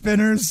plate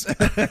spinners.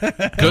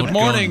 Good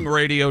morning,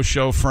 radio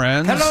show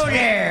friends. Hello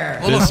there.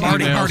 Well, This if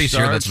Marty's email here.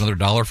 starts- That's another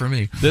 $1 for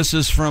me. This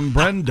is from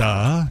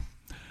Brenda.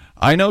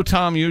 I know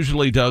Tom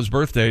usually does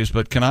birthdays,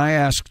 but can I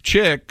ask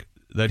Chick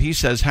that he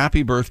says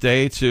happy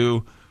birthday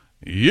to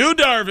you,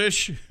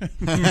 Darvish?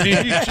 Me,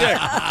 Chick.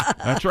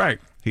 That's right.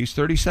 He's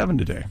 37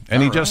 today.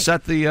 And he just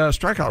set the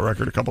strikeout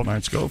record a couple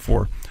nights ago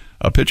for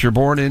a pitcher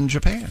born in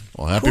Japan.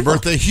 Well, happy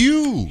birthday,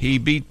 Hugh. He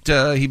beat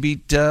Hideo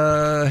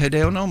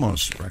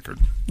Nomo's record.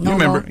 You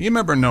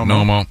remember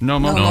Nomo? Nomo.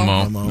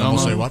 Nomo.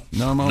 Say what?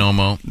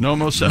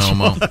 Nomo says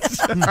Nomo.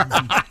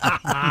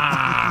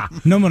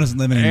 Nomo doesn't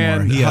live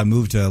anymore. And- He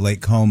moved to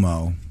Lake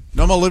Como.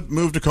 Nomo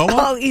moved to Como?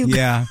 Oh, you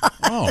Yeah.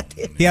 Oh.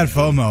 He had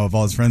FOMO of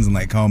all his friends in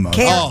Lake Como.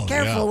 careful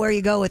yeah. where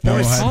you go with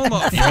those.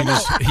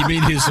 You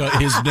mean his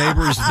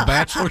neighbors, the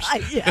Bachelors?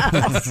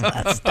 Yes.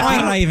 Why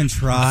did I even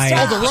try?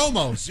 Oh, the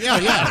Romos. Yeah.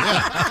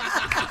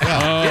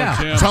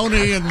 Yeah.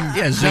 Tony and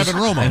Kevin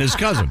Romo and his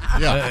cousin.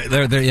 Yeah.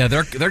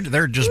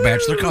 They're just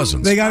bachelor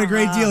cousins. They got a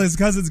great deal. His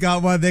cousins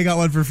got one. They got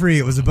one for free.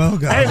 It was a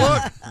BOGO. Hey,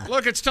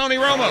 look, it's Tony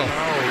Romo.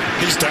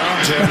 He's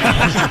down, Jim.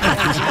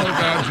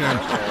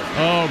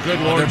 Oh, good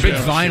Lord. They're big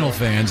Jim. vinyl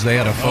fans. They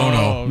had a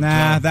phono.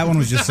 Nah, that one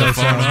was just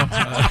so-so.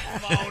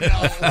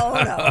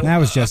 That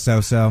was just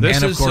so-so.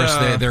 And, of course,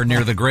 they're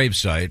near the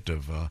gravesite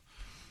of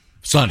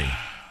Sonny.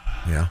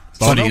 Yeah.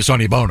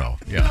 Sonny Bono.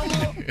 Yeah.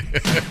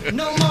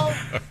 No more.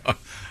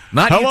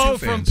 Not Hello U2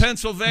 from fans.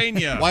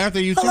 Pennsylvania. Why aren't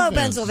they YouTube Hello,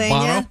 fans?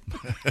 Pennsylvania.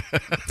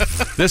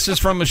 This is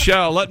from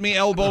Michelle. Let me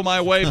elbow my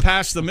way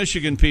past the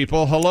Michigan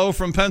people. Hello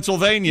from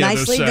Pennsylvania.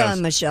 Nicely this says.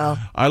 done, Michelle.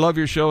 I love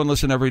your show and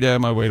listen every day on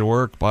my way to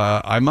work.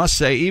 But I must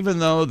say, even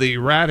though the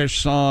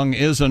Radish song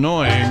is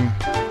annoying,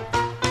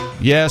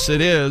 yes, it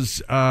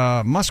is.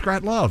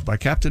 Muskrat Love by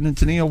Captain and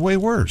Tennille way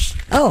worse.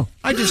 Oh.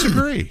 I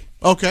disagree.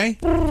 Okay.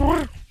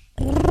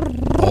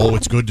 Oh,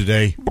 it's good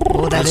today.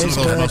 Oh, that is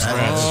good.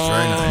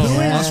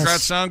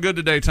 Muskrats sound good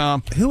today,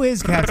 Tom. Who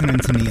is Captain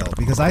and Tennille?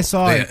 Because I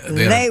saw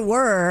They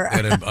were.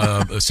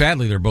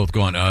 Sadly, they're both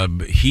gone.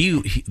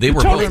 They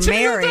were Tony both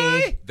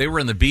married. They were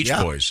in the Beach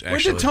Boys. When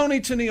Actually, did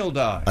Tony Tennille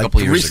die? a couple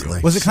of years ago.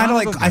 Was it kind of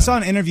like I saw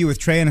an interview with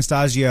Trey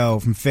Anastasio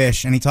from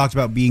Phish, and he talked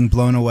about being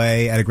blown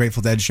away at a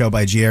Grateful Dead show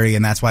by Jerry,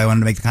 and that's why I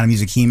wanted to make the kind of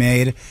music he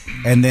made.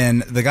 And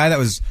then the guy that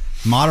was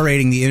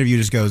moderating the interview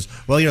just goes,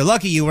 "Well, you're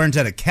lucky you weren't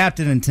at a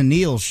Captain and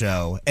Tennille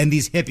show." And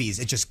these hippies,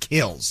 it just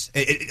kills.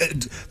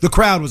 The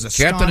crowd was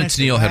astonished. Captain and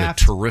Tennille had a laughed.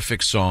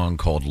 terrific song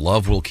called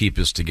 "Love Will Keep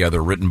Us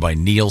Together," written by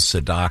Neil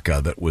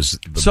Sedaka. That was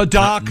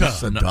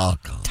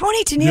Sedaka.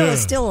 Tony Tennille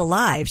is still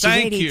alive. She's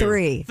Thank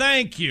 83. you.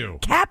 Thank you.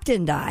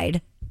 Captain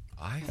died.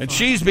 And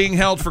she's being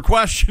held for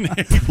questioning.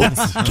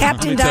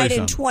 Captain died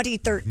in If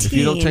 2013.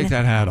 you don't take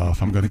that hat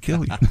off, I'm going to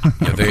kill you.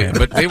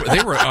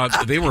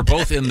 they were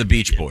both in the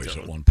Beach Boys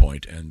at one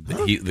point, and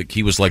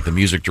he was like the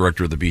music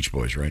director of the Beach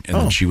Boys, right? And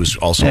then she was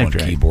also on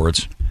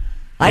keyboards.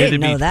 I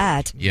didn't know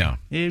that. Yeah.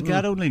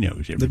 God only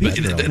knows.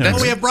 Oh,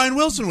 we have Brian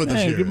Wilson with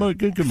us here. Good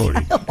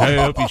morning. I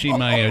hope you see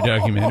my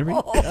documentary.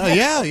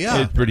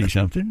 Yeah. It's pretty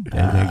something.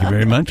 Thank you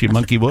very much, you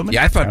monkey woman.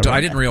 Yeah, I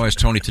didn't realize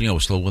Tony Tennille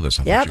was still with us.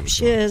 I thought Yep, was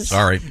she is.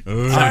 Sorry.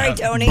 Sorry,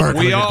 Tony.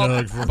 We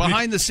all,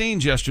 behind the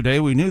scenes yesterday,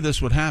 we knew this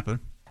would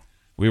happen.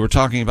 We were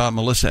talking about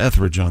Melissa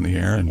Etheridge on the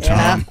air, and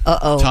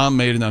Tom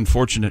made an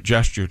unfortunate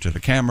gesture to the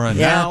camera. And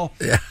now,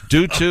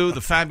 due to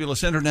the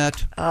fabulous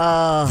internet,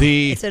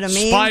 the is it a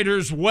meme?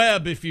 spider's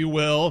web, if you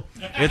will,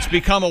 it's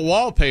become a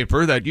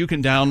wallpaper that you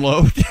can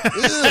download.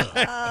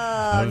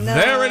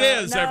 There it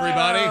is,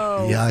 everybody.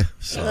 Yeah, I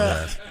saw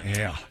that.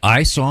 Yeah.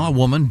 I saw a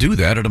woman do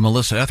that at a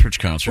Melissa Etheridge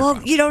concert. Well,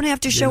 you don't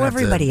have to show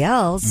everybody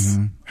else.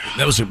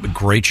 That was a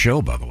great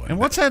show, by the way. And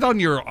what's that on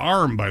your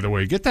arm, by the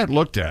way? Get that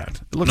looked at.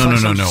 It looks No, like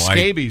no, some no,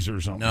 scabies or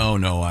something.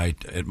 No.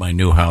 At my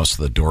new house,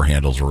 the door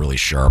handles were really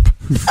sharp.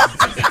 You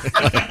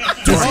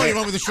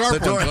went with the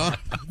sharp ones, huh?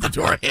 The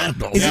door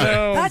handle.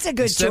 That's a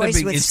good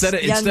choice with instead of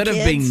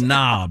kids. being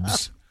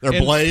knobs.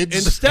 They're blades.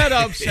 Instead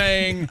of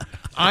saying,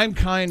 I'm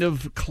kind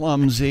of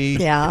clumsy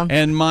Yeah.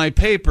 and my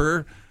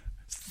paper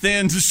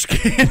thin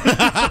skin.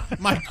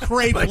 My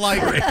crepe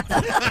like.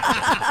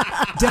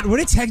 Dad,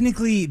 would it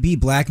technically be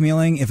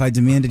blackmailing if I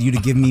demanded you to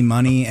give me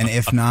money, and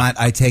if not,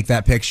 I take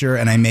that picture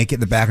and I make it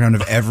the background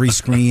of every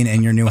screen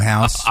in your new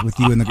house with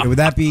you in the? Would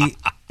that be?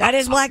 That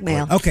is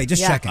blackmail. Okay,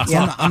 just checking. So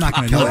Yeah. I'm not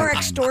going to do it. Or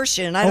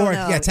extortion. I don't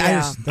know. Yeah,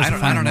 I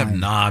don't have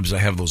knobs. I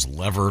have those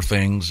lever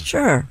things.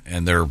 Sure.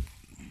 And they're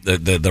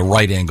the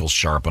right angle's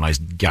sharp, and I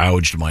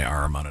gouged my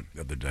arm on it the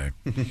other day.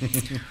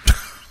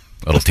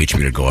 That'll teach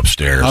me to go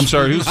upstairs. I'm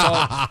sorry,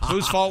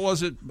 whose fault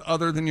was it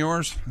other than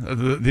yours?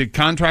 The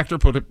contractor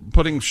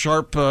putting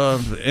sharp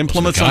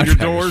implements on your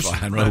doors? I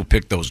don't know who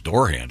picked those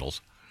door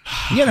handles.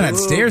 You haven't had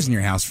stairs in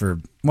your house for,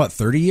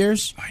 30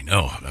 years? I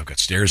know. I've got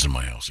stairs in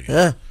my house.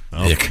 Ick.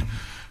 Ick.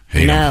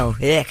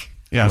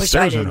 Yeah, Wish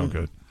stairs I are no didn't.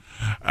 good.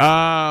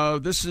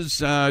 This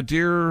is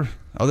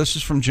this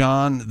is from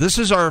John. This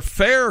is our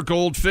fair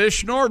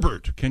goldfish,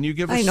 Norbert. Can you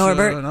give us an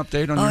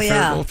update on your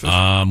fair goldfish?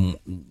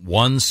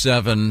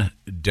 1-7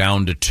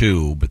 down to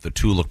 2, but the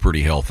 2 look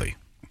pretty healthy.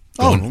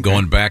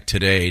 Going back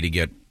today to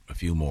get a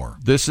few more.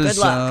 This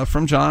is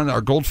from John, our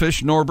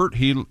goldfish, Norbert.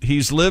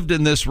 He's lived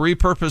in this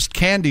repurposed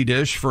candy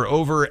dish for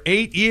over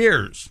 8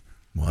 years.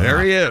 Wow.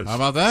 There he is. How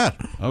about that?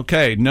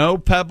 Okay, no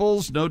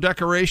pebbles, no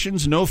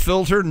decorations, no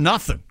filter,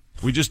 nothing.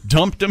 We just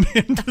dumped him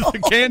into the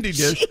candy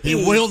dish. He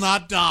will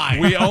not die.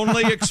 We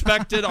only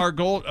expected our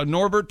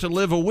Norbert to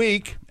live a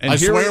week, and I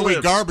here swear he we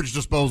lives. garbage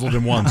disposaled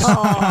him once. He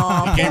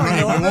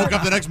woke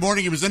up the next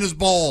morning, he was in his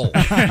bowl.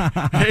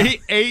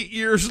 8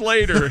 years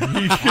later,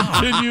 he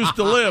continues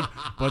to live.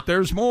 But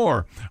there's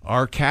more.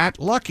 Our cat,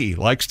 Lucky,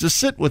 likes to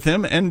sit with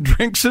him and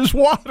drinks his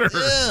water.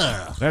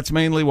 Yeah. That's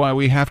mainly why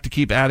we have to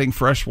keep adding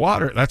fresh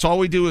water. That's all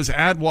we do is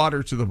add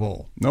water to the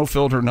bowl. No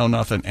filter, no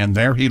nothing, and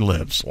there he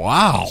lives.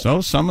 Wow.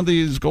 So some of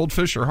these goldfish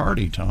are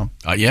hardy, Tom.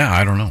 Yeah,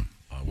 I don't know.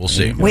 We'll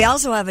see. We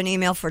also have an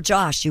email for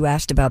Josh. You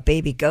asked about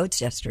baby goats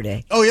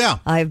yesterday. Oh, yeah.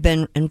 I've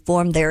been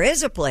informed there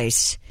is a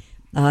place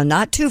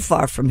not too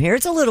far from here.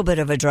 It's a little bit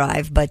of a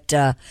drive, but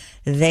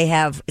they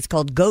have, it's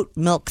called Goat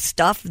Milk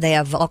Stuff. They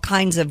have all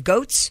kinds of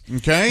goats.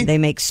 Okay. They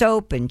make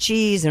soap and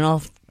cheese and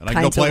all And I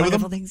can go kinds play of with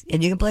wonderful them? things.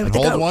 And you can play with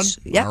And the hold goats.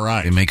 one? Yep. All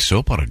right. They make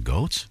soap out of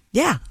goats?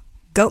 Yeah.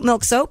 Goat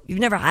milk soap? You've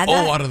never had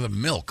that? Oh, out of the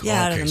milk.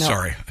 Yeah, out of okay, the milk.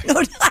 sorry. No,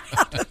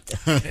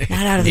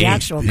 not out of the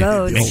actual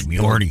goats. Makes me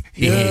horny.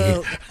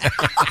 No.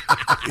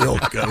 The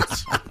old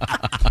goats.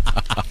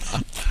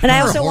 And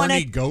I also want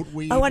Horny to goat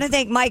weed? I want to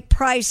thank Mike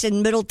Price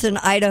in Middleton,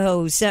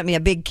 Idaho, who sent me a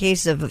big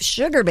case of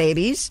sugar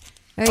babies.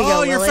 There you go,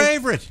 Oh, your Willie.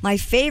 favorite. My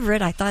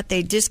favorite. I thought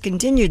they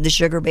discontinued the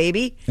sugar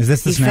baby. Is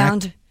this the He snack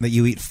found- that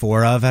you eat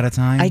 4 of at a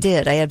time? I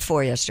did. I had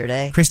 4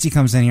 yesterday. Christy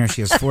comes in here.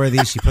 She has 4 of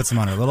these. She puts them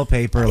on her little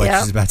paper like Yep.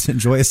 she's about to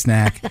enjoy a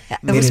snack.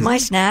 It was my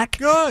snack.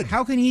 Good.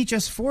 How can you eat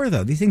just 4,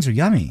 though? These things are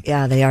yummy.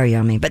 Yeah, they are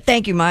yummy. But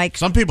thank you, Mike.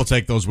 Some people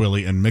take those,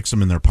 Willie, and mix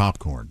them in their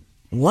popcorn.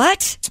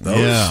 What?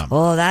 Yeah.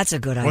 Oh, that's a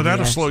good idea. Well,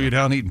 that'll slow you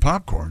down eating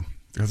popcorn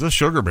because those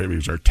sugar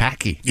babies are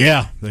tacky.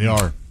 Yeah, they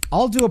are.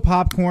 I'll do a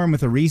popcorn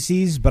with a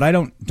Reese's, but I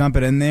don't dump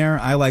it in there.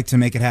 I like to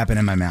make it happen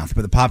in my mouth.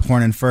 Put the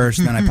popcorn in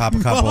first, then I pop a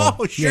couple.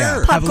 Oh, sure. Yeah,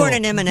 have a Popcorn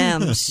little- and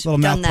M&Ms. Little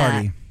Done mouth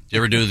party. Do you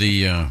ever do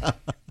the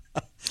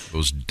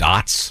those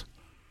dots?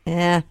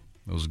 Yeah.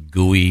 Those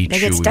gooey, They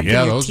get chewy. stuck in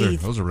Yeah, your those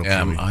teeth. are real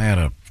Yeah, chewy. I had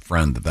a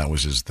friend that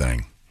was his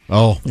thing.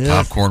 Oh,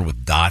 Popcorn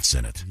with dots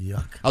in it.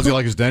 Yuck. how's he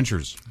like his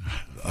dentures?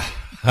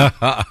 Oh,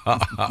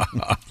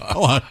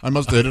 I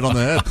must have hit it on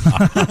the head.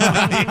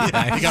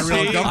 He got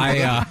real uncomfortable.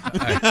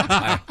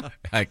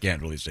 I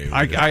can't really say.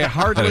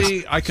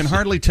 I can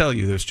hardly tell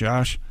you this,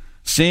 Josh.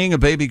 Seeing a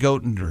baby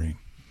goat in a dream,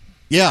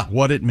 Yeah,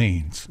 what it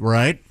means.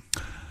 right.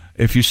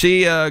 If you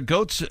see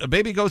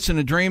baby goats in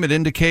a dream, it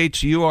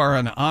indicates you are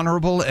an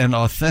honorable and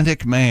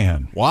authentic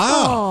man.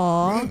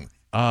 Wow.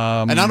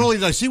 Aw. And not only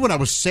did I see one, I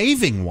was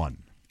saving one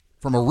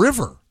from a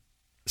river.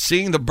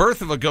 Seeing the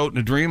birth of a goat in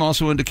a dream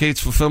also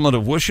indicates fulfillment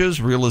of wishes,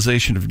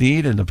 realization of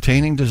need, and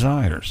obtaining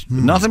desires.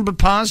 Nothing but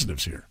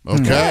positives here.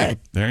 Okay.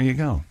 There you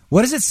go.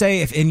 What does it say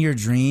if in your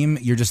dream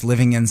you're just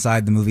living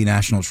inside the movie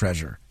National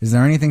Treasure? Is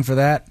there anything for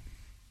that?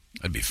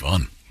 That'd be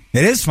fun.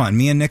 It is fun.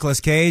 Me and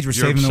Nicolas Cage, we're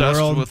You're saving the obsessed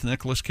world. with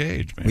Nicolas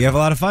Cage, man. We have a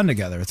lot of fun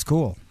together. It's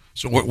cool.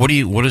 So what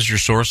is your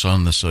source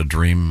on this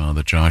dream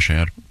that Josh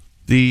had?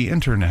 The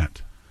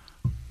internet.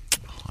 I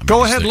mean,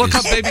 Go is ahead, the- look is-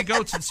 up baby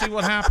goats and see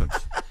what happens.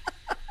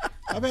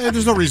 I mean,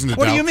 there's no reason to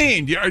What doubt. do you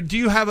mean? Do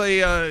you have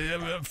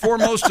a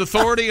foremost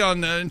authority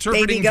on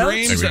interpreting Baby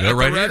goats? dreams? There we go, at the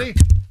right ready? here.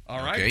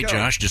 All right, Okay, go.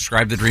 Josh,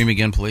 describe the dream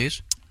again,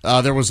 please.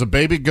 There was a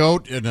baby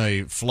goat in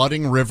a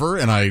flooding river,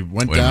 and I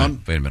went Wait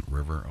down, a minute,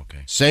 river. Okay.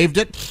 saved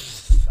it,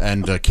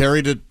 and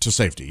carried it to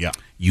safety. Yeah.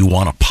 You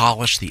want to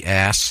polish the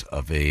ass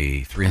of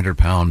a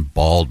 300-pound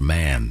bald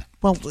man.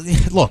 Well,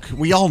 look,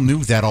 we all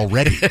knew that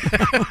already.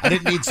 I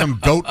didn't need some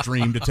goat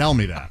dream to tell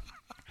me that.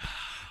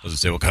 Doesn't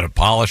say what kind of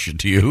polish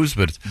to use,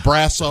 but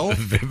Brasso.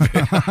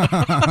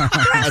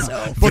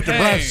 Put the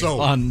brasso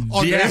on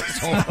the deck.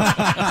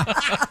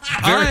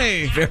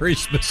 asshole. very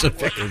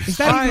specific. Is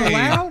that even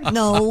allowed?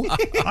 No.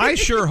 I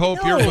sure hope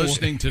you're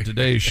listening to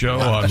today's show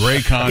on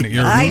Raycon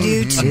Ear. I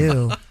do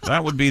too.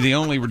 That would be the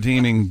only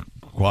redeeming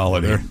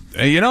quality.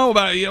 You know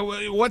about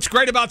what's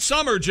great about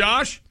summer,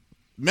 Josh?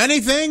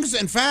 Many things,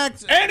 in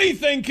fact.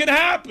 Anything can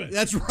happen.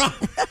 That's right.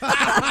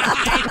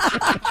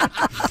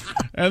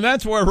 And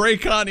that's where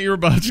Raycon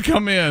earbuds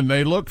come in.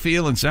 They look,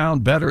 feel, and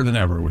sound better than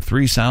ever with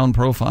 3 sound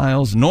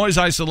profiles, noise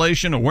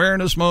isolation,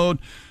 awareness mode.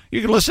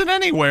 You can listen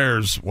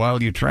anywheres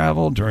while you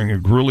travel, during a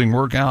grueling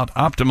workout,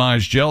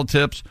 optimized gel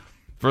tips.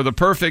 For the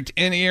perfect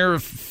in-ear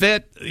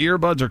fit,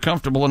 earbuds are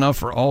comfortable enough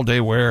for all-day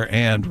wear.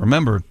 And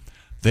remember,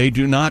 they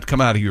do not come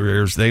out of your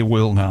ears. They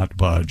will not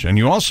budge. And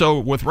you also,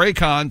 with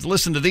Raycon,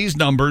 listen to these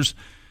numbers.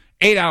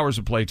 8 hours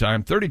of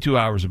playtime, 32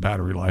 hours of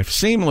battery life,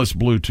 seamless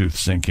Bluetooth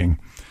syncing,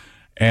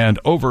 and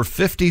over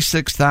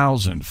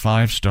 56,000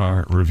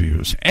 5-star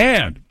reviews.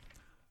 And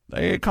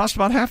they cost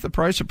about half the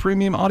price of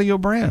premium audio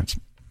brands.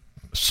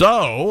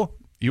 So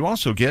you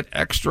also get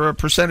extra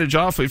percentage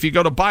off if you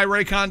go to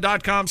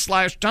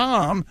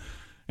buyraycon.com/Tom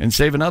and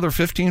save another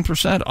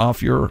 15%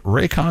 off your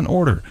Raycon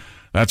order.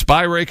 That's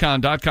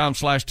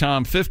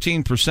buyraycon.com/Tom,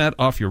 15%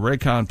 off your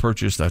Raycon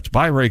purchase. That's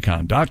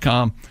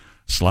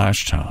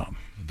buyraycon.com/Tom.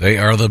 They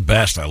are the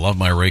best. I love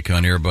my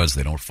Raycon earbuds.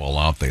 They don't fall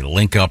out. They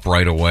link up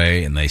right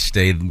away, and they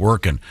stay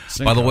working.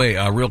 By the way,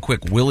 real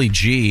quick, Willie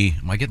G,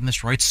 am I getting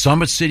this right?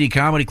 Summit City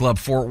Comedy Club,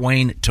 Fort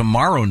Wayne,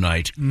 tomorrow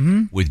night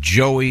with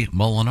Joey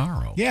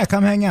Molinaro. Yeah,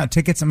 come hang out.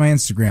 Tickets on my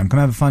Instagram. Come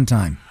have a fun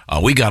time.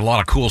 We got a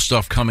lot of cool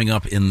stuff coming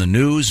up in the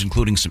news,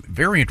 including some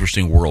very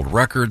interesting world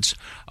records.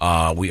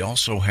 We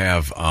also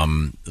have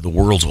the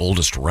world's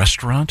oldest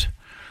restaurant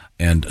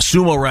and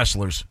sumo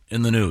wrestlers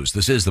in the news.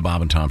 This is the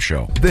Bob and Tom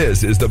Show.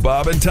 This is the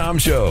Bob and Tom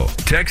Show.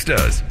 Text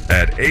us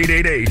at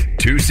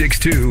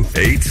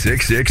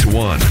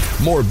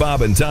 888-262-8661. More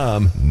Bob and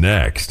Tom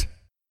next.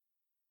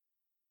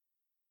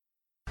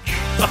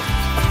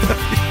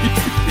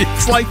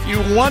 It's like you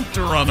want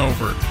to run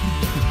over.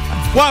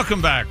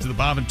 Welcome back to the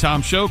Bob and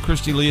Tom Show.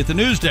 Christy Lee at the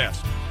news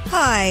desk.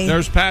 Hi.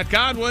 There's Pat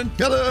Godwin.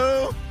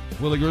 Hello.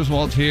 Willie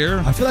Griswold's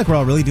here. I feel like we're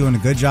all really doing a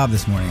good job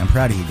this morning. I'm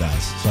proud of you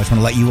guys. So I just want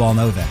to let you all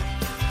know that.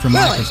 From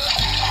my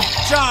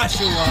perspective.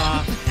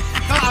 Joshua!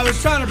 I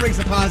was trying to bring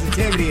some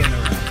positivity in the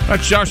room.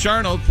 That's Josh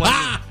Arnold playing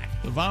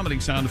the vomiting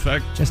sound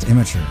effect. Just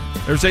immature.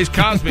 There's Ace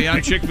Cosby.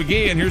 I'm Chick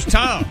McGee, and here's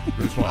Tom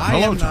Griswold.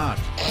 Hello, Tom.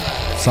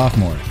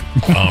 Sophomore.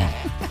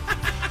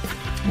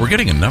 We're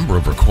getting a number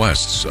of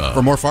requests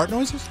for more fart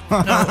noises.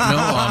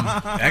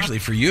 Actually,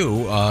 for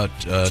you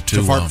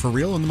to fart for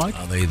real in the mic.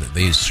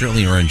 They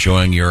certainly are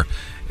enjoying your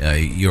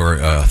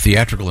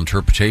theatrical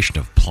interpretation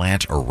of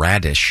 "Plant a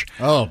Radish."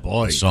 Oh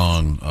boy, the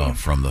song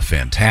from the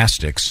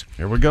Fantastics.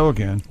 Here we go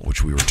again,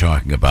 which we were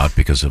talking about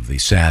because of the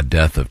sad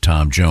death of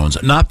Tom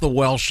Jones, not the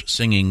Welsh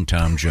singing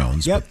Tom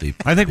Jones, but the.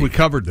 I think we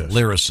covered this.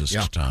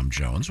 Lyricist Tom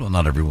Jones. Well,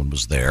 not everyone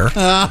was there.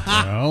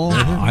 Well,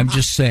 I'm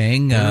just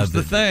saying.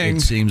 The thing.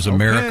 It seems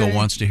America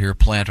wants to hear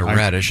 "Plant a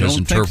Radish" as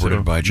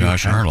interpreted by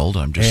Josh Arnold.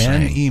 I'm just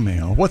saying.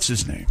 Email. What's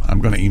his name? I'm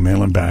going to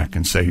email him back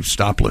and say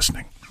stop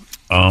listening.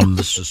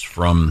 This is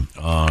from.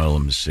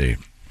 Let me see.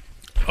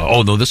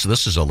 Oh no, this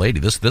is a lady.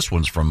 This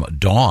one's from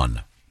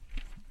Dawn.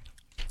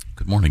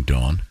 Good morning,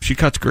 Dawn. She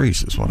cuts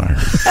grease, is what I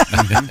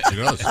heard. She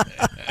does.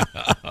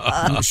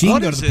 She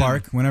can go to the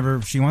park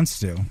whenever she wants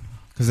to,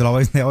 because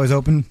they always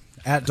open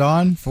at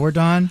dawn, for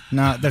dawn.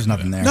 No, there's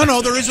nothing there.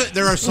 No,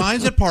 there are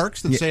signs at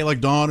parks that say like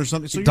dawn or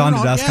something. So dawn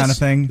to dusk kind of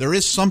thing. There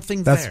is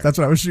something there. That's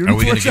what I was shooting. Are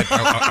we going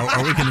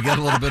to get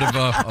a little bit of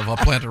a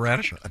plant of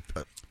radish?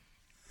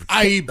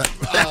 I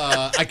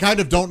kind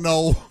of don't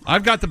know.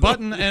 I've got the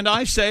button, and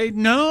I say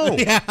no.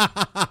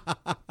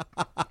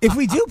 If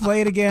we do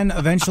play it again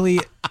eventually,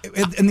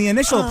 in the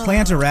initial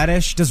plant a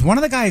radish, does one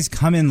of the guys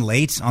come in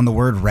late on the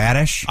word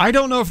radish? I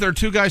don't know if there are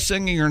two guys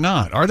singing or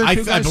not. Are there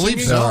two guys singing? I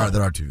believe so.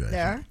 There are two guys.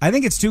 There? I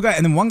think it's two guys,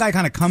 and then one guy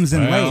kind of comes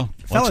in late.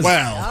 Fellas, all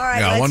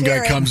right, one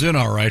guy comes in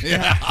all right.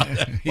 Yeah.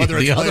 Whether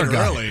it's the other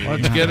guy. Early.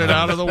 Let's get it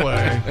out of the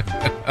way.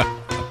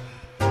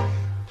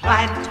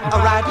 Plant a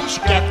radish,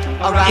 get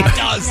a radish. It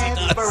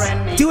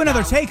does. Do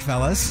another take,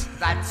 fellas.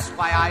 That's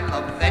why I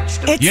love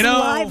vegetables. It's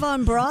live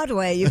on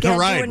Broadway. You can't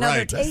do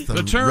another take.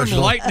 The term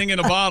lightning in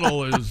a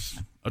bottle is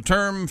a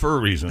term for a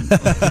reason.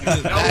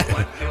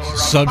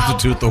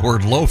 Substitute the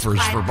word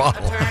loafers for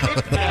bottle.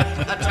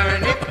 A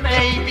turnip,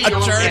 maybe.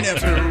 A turnip.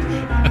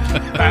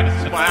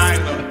 That's why I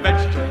love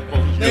vegetables.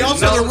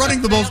 They're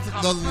running the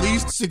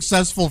least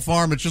successful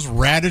farm. It's just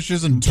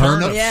radishes and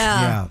turnips.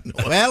 Yeah.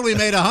 Well, we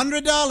made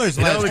 $100 last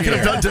year. We could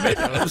have done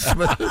tomatoes.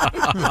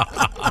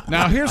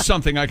 Now, here's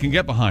something I can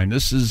get behind.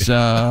 This is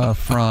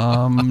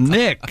from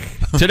Nick.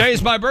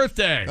 Today's my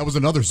birthday. That was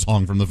another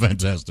song from the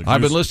Fantastic.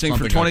 I've been listening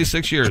for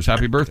 26 years.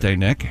 Happy birthday,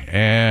 Nick.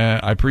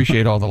 And I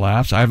appreciate all the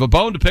laughs. I have a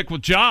bone to pick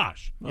with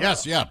Josh.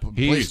 Yes, please.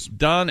 He's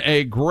done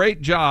a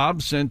great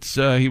job since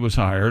he was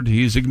hired.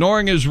 He's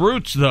ignoring his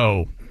roots,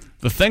 though.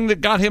 The thing that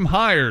got him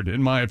hired,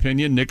 in my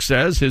opinion, Nick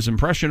says, his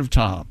impression of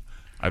Tom.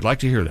 I'd like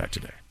to hear that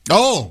today.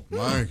 Oh,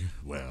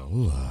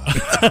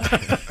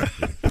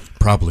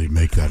 probably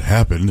make that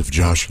happen if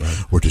Josh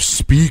were to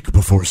speak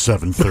before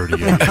 7:30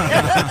 a.m.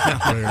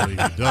 Rarely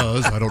he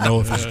does. I don't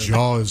know if his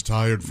jaw is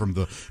tired from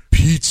the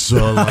pizza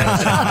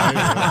last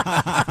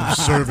night, from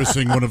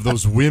servicing one of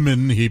those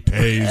women he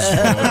pays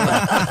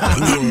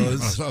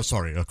for.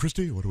 Sorry,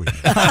 Christy, what do we do?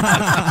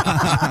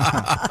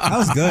 That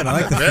was good. I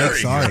like the fake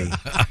sorry.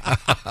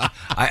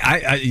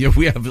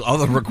 We have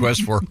other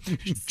requests for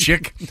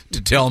Chick to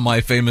tell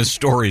my famous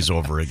stories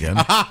over again.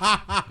 Well,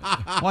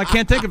 I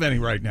can't think of any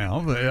right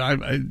now.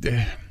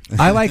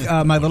 I like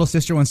my little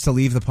sister wants to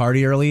leave the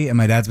party early, and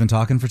my dad's been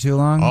talking for too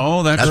long.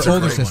 Oh, that's her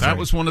older sister. That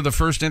was one of the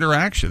first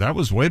interactions. That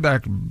was way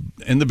back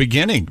in the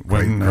beginning.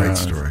 Great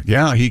story.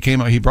 Yeah, he came.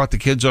 He brought the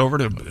kids over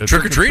to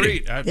trick or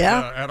treat at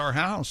our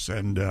house,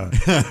 and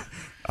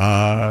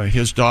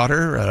his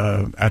daughter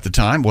at the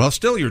time, well,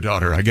 still your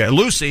daughter, I guess,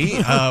 Lucy,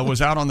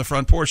 was out on the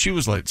front porch. She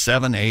was like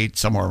 7, 8,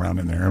 somewhere around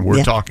in there, and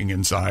we're talking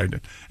inside,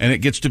 and it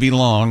gets to be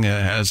long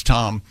as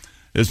Tom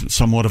is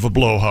somewhat of a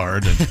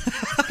blowhard,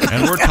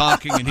 and we're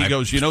talking, and he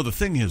goes, the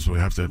thing is, we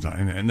have to,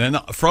 and then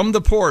from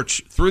the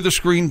porch, through the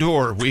screen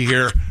door, we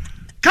hear,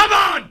 "Come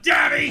on,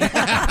 Daddy!"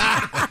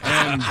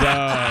 And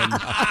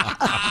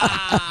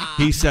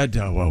he said,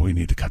 well, we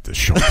need to cut this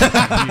short.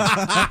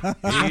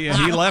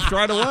 He left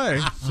right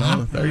away,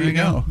 so there you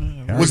go.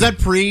 Was that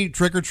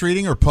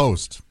pre-trick-or-treating or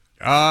post?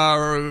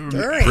 During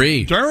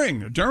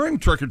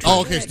trick-or-treat.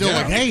 Oh, okay, still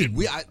like, hey,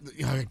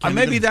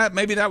 maybe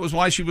that was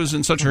why she was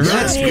in such a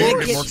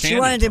hurry. She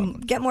wanted to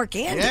get more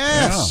candy.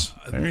 Yes.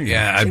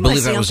 Yeah, I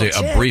believe that was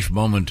a brief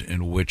moment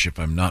in which, if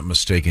I'm not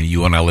mistaken,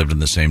 you and I lived in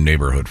the same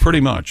neighborhood.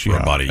 Pretty much, for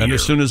about a year. And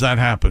as soon as that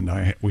happened,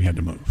 we had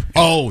to move.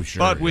 Oh,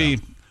 sure. But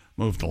we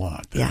moved a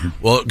lot. Yeah.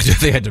 Well,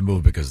 they had to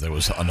move because there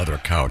was another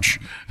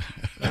couch.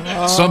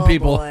 Some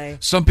people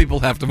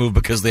have to move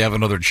because they have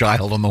another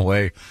child on the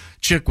way.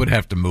 Chick would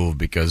have to move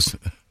because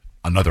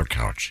another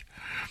couch.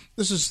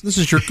 This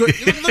is your good.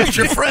 Look at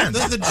your friend.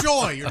 The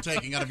joy you're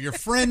taking out of your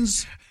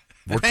friend's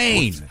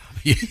pain.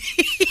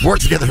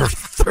 Worked together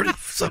for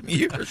 30-some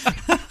years.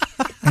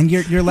 And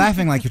you're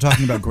laughing like you're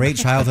talking about great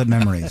childhood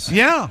memories.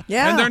 Yeah.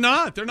 Yeah. And they're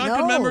not. They're not No.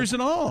 good memories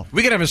at all.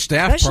 We could have a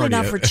staff Especially party.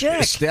 not for A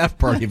Chick. staff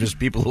party of just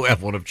people who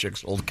have one of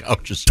Chick's old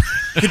couches.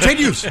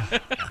 Continues.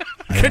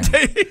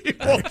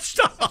 Well,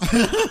 stop.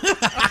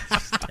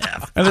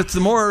 And it's the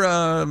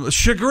more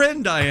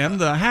chagrined I am,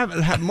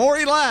 the more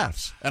he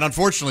laughs. And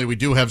unfortunately, we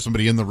do have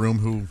somebody in the room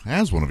who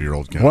has one of your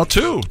old couches. Well,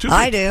 two.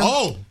 I do.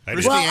 Oh,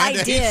 Christy well, and I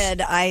Dave.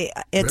 did.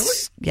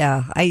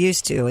 Yeah, I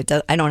used to.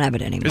 I don't have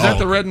it anymore. Is that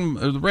the red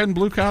and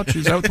blue couch?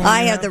 Is that what the one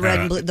I you had the red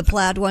and blue, the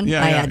plaid one.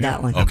 Yeah, I yeah, had yeah.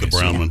 that one. The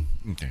brown one.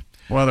 Okay.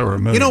 Well, there were a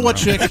million. You know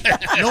what, brown Chick?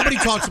 Nobody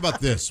talks about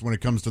this when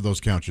it comes to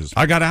those couches.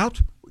 I got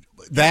out.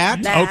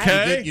 That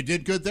Okay. you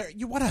did good there.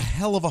 What a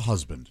hell of a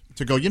husband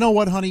to go. You know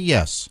what, honey?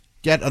 Yes,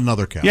 get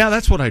another couch. Yeah,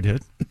 that's what I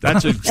did.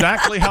 That's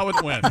exactly how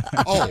it went.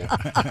 Oh, all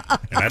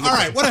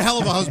right. What a hell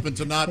of a husband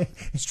to not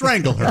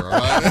strangle her.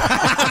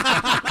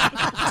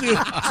 To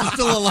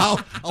still allow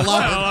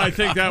Well, her. I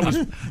think that was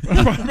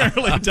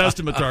primarily a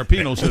testament to our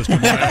penal system.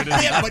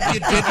 Yeah, but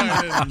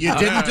you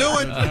didn't do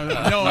it.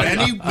 No,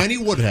 many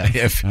would have.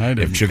 If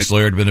Chick's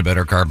lawyer had been a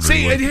better carpenter, he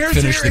See, would and here's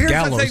finish the the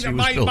gallows he thing.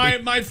 was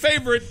building. My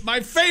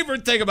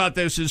favorite thing about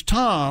this is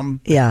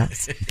Tom Yeah.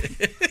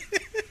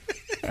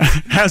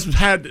 has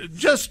had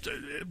just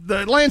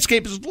the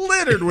landscape is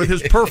littered with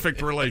his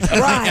perfect relationship.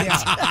 Right.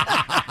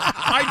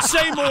 I'd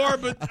say more,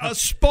 but a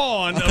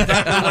spawn of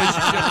that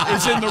relationship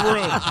is in the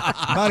room.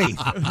 Buddy,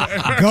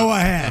 go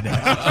ahead.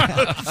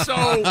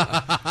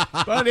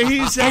 But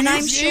he's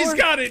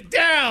got it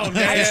down.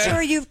 I'm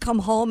sure you've come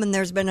home and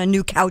there's been a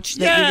new couch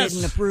that you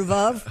didn't approve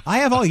of. I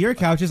have all your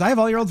couches. I have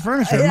all your old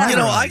furniture. in Yeah. my You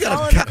know, garage.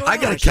 I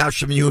got a couch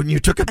from you, and you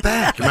took it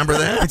back. Remember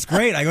that? It's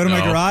great. I go to my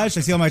garage.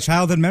 I see all my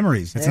childhood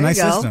memories. It's There a nice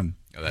you go. system.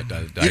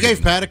 You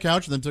gave Pat a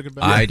couch and then took it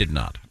back? I did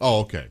not. Oh,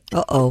 okay.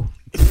 Uh-oh.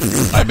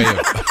 I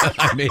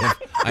may have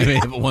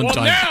at one Well,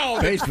 time now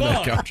paid it's for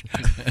that fun. couch.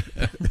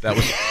 that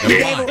was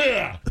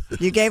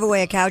You gave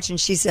away a couch and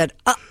she said,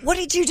 what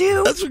did you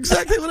do? That's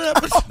exactly what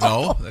happened.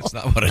 no, that's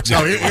not what No,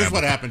 exactly. here's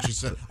what happened. She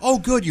said, "Oh,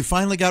 good, you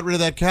finally got rid of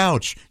that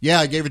couch." Yeah,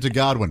 I gave it to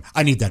Godwin.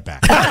 I need that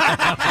back.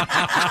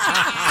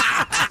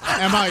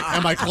 Am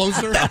I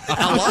closer? A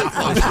lot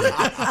closer.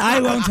 I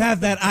won't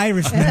have that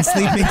Irishman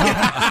sleeping.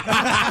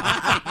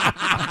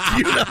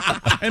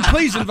 And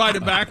please invite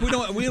him back. We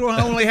don't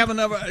only have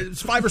enough.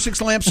 It's 5 or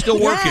 6 lamps still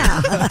working.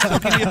 So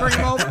can you bring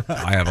him over?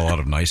 I have a lot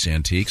of nice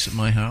antiques at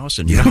my house,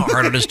 and you know how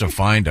hard it is to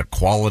find a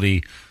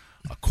quality,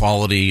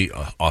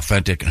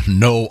 authentic,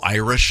 no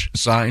Irish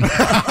sign.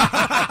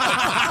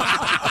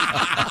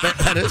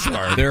 That is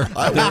hard.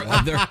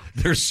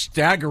 They're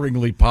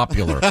staggeringly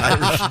popular.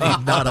 Irish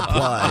need not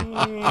apply.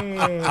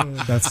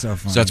 That's so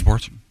funny. Is that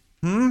sports?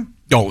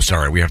 Oh,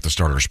 sorry. We have to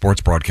start our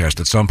sports broadcast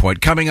at some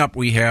point. Coming up,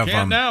 we have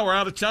Now we're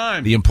out of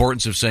time. the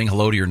importance of saying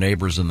hello to your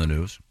neighbors in the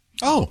news.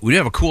 Oh, we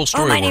have a cool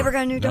story. Oh, my where- neighbor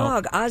got a new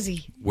dog,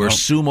 Ozzy. Where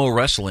sumo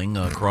wrestling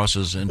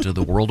crosses into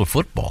the world of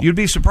football. You'd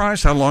be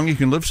surprised how long you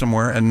can live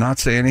somewhere and not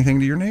say anything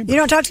to your neighbors. You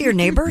don't talk to your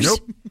neighbors? Nope.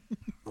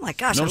 Oh, my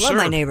gosh, No, I love sir.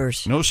 my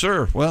neighbors. No,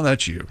 sir. Well,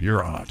 that's you.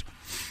 You're odd.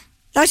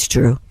 That's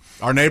true.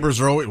 our neighbors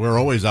are we're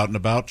always out and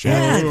about. Chick.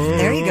 Yeah,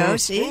 there you go.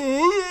 See?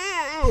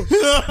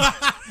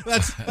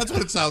 That's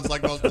what it sounds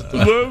like most of the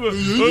time.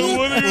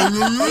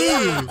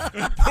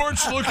 Porch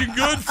looking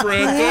good,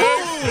 friend.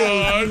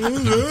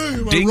 Thank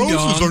God. Ding roses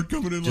dong. aren't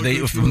coming in Do like they,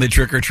 this. when they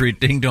trick or treat,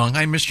 ding dong.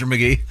 Hi, Mr.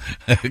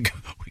 McGee.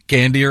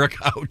 Candy or a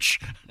couch?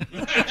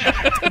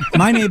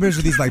 My neighbors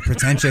are these like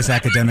pretentious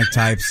academic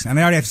types, and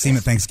I already have to see them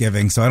at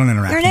Thanksgiving, so I don't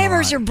interact. Your with them a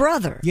neighbor's lot. your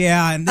brother.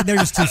 Yeah, and they're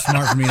just too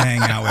smart for me to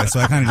hang out with, so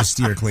I kind of just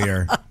steer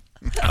clear.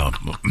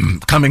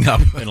 Coming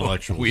up,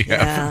 Intellectuals. we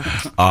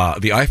have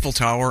the Eiffel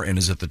Tower, and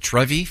is it the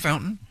Trevi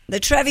Fountain? The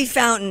Trevi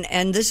Fountain,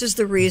 and this is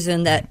the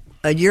reason that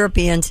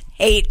Europeans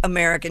hate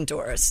American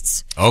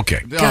tourists.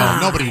 Okay.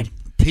 God. Nobody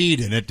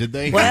peed in it, did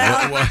they?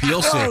 Well,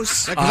 you'll gross.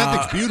 see.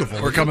 That thing's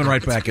beautiful. We're coming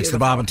right back. It's the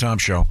Bob and Tom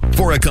Show.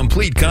 For a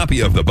complete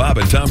copy of the Bob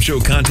and Tom Show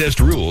contest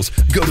rules,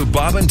 go to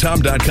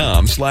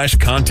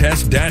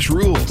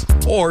bobandtom.com/contest-rules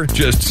or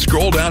just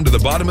scroll down to the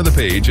bottom of the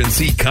page and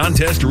see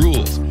contest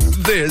rules.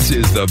 This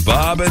is the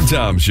Bob and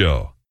Tom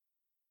Show.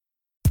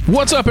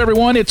 What's up,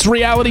 everyone? It's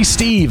Reality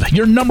Steve,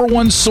 your number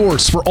one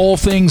source for all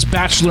things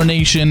Bachelor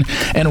Nation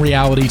and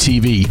reality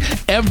TV.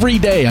 Every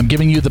day, I'm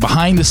giving you the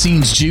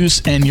behind-the-scenes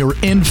juice and your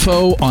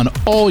info on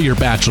all your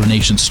Bachelor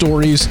Nation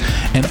stories,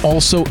 and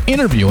also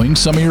interviewing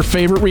some of your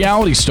favorite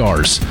reality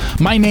stars.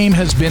 My name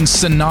has been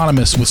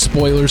synonymous with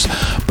spoilers,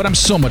 but I'm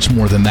so much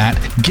more than that.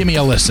 Give me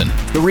a listen.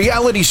 The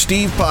Reality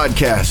Steve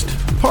Podcast,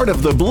 part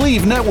of the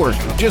Believe Network.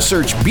 Just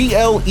search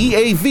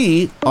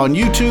BLEAV on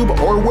YouTube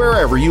or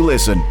wherever you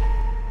listen.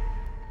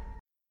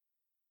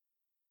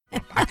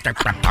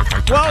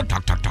 Well,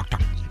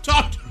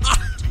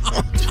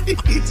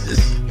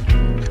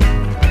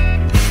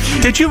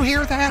 did you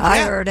hear that? I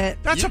heard it.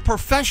 That's a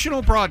professional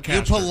You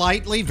broadcaster.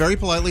 very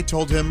politely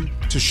told him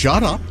to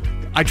shut up.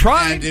 I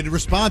tried. And in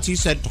response, he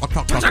said, talk,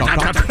 talk, talk,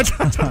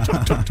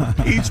 talk, talk.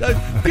 He said,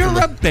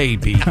 "You're a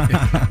baby."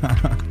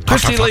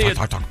 Christy Lee.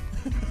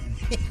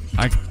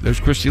 There's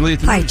Christy Lee.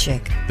 Hi,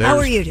 chick. How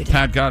are you today?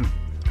 Pat Gunn.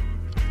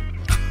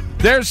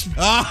 There's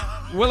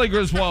Willie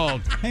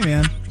Griswold. Hey,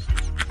 man.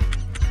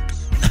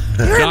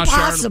 You're Josh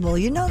impossible.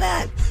 You know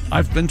that?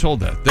 I've been told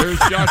that. There's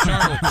Josh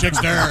Arnold.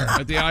 Chickster.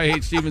 At the I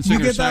Hate Steven You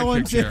Singer get that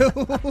one, sidekick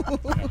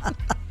too?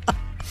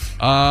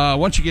 chair.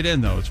 Once you get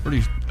in, though, it's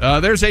pretty...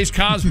 there's Ace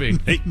Cosby.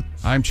 Hey.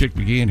 I'm Chick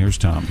McGee, and here's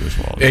Tom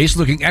Griswold. Ace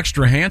looking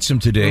extra handsome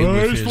today.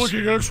 with He's his-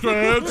 looking extra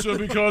handsome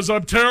because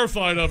I'm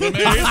terrified of him,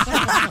 Ace.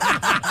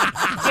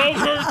 Don't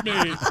hurt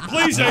me.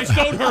 Please, Ace,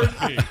 don't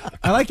hurt me.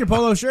 I like your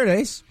polo shirt,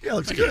 Ace. Yeah,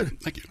 looks good.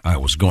 Thank you. I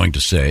was going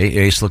to say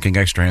Ace looking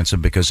extra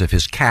handsome because of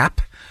his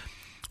cap,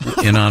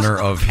 in honor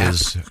of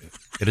his...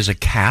 It is a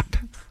cap.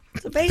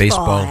 It's a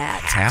baseball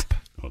hat. cap.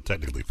 Well,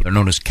 technically, They're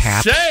known as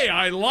caps. Say,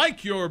 I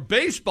like your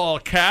baseball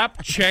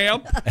cap,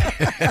 champ.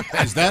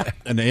 Is that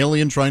an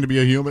alien trying to be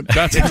a human?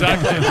 That's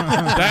exactly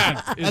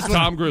that is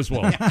Tom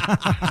Griswold.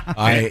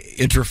 I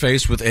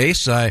interface with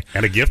Ace. and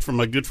a gift from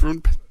my good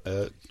friend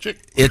Chick.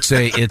 It's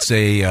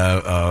a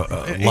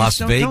Las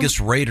don't- Vegas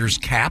Raiders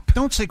cap,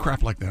 Don't say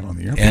crap like that on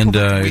the air. and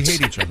we it's,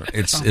 hate each other.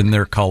 It's in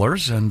their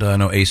colors, and I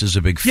know Ace is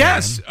a big fan.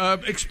 Yes,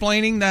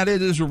 explaining that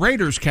it is a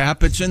Raiders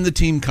cap. It's in the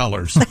team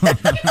colors,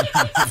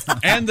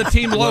 and the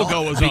team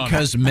logo is on it.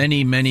 because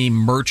many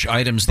merch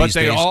items But these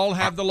they days all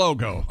have the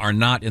logo. are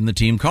not in the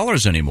team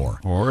colors anymore.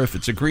 Or if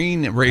it's a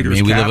green I Raiders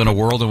mean, we cap. live in a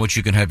world in which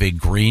you can have a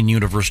green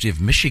University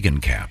of Michigan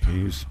cap.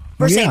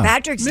 For St.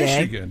 Patrick's Day.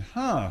 Michigan,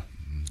 huh?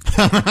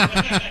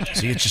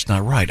 See, it's just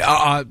not right.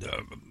 I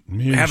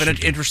have an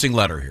interesting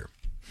letter here.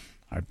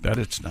 I bet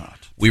it's not.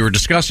 We were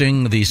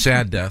discussing the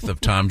sad death of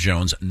Tom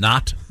Jones,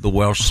 not the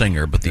Welsh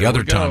singer, but the There other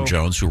we go. Tom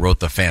Jones who wrote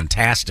the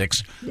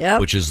Fantastics,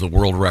 Yep. which is the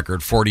world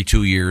record,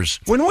 42 years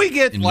When we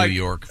get in like New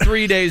York.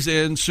 3 days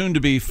in, soon to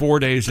be 4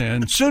 days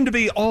in, soon to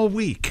be all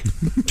week,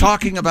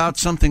 talking about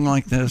something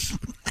like this,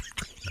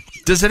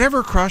 does it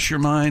ever cross your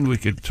mind we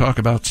could talk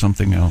about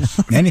something else?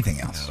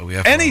 Anything else? We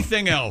have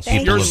Anything else?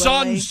 Thank Your you,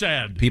 son Lily.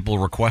 said. people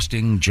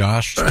requesting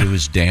Josh to do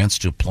his dance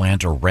to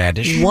plant a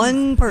radish.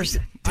 One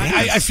person.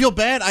 I feel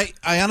bad.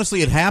 I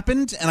honestly, it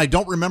happened, and I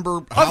don't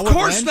remember how Of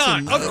course it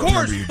not. went. Of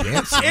course.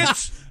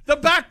 It's the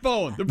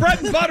backbone, the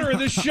bread and butter of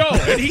this show.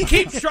 And he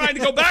keeps trying to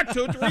go back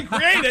to it to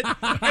recreate it,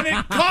 and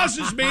it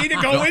causes me to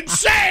go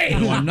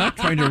insane. No, I'm not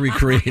trying to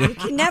recreate it. You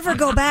can never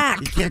go back.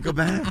 You can't go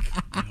back.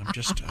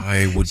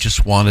 I would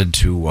just wanted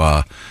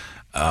to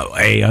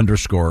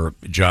underscore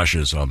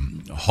Josh's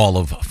Hall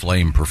of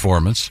Flame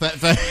performance.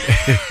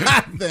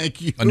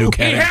 Thank you. A new He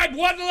category. had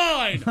one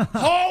line,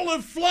 Hall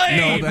of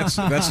Flame. No,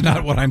 that's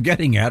not what I'm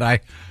getting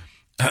at.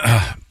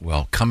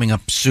 Well, coming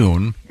up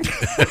soon,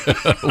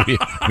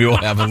 we will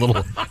have a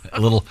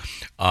little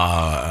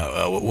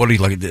what do you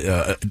like?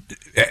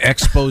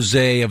 Expose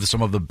of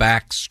some of the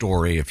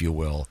backstory, if you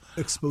will,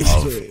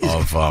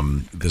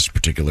 of this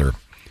particular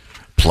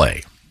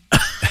play.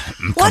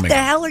 What the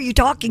hell are you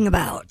talking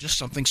about? Just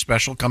something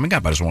special coming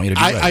up. I just want you to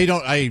be ready.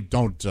 I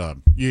don't.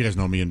 You guys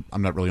know me, and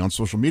I'm not really on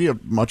social media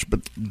much. But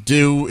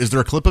is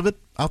there a clip of it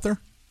out there?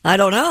 I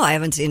don't know. I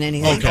haven't seen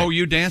anything. Oh,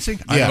 you dancing?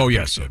 Yeah. Oh,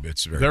 yes,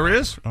 it's very. There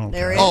is? Oh,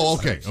 There is. Oh,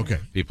 okay.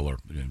 People are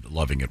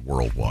loving it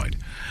worldwide.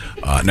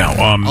 Now,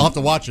 I'll have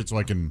to watch it so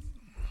I can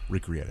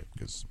recreate it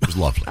because it was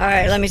lovely. All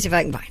right, let me see if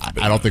I can find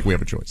it. I don't think we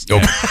have a choice.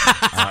 Okay.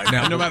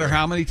 Now, no matter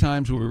how many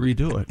times we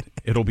redo it,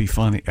 it'll be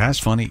funny, as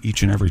funny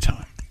each and every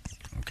time.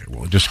 Okay,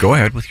 well, just go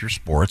ahead with your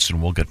sports,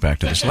 and we'll get back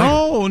to this later.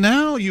 Oh,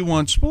 now you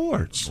want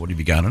sports. What have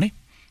you got, any?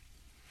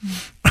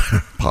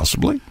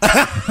 Possibly.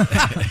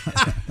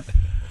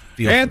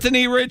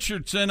 Anthony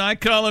Richardson, I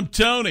call him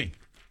Tony.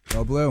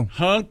 Go blue.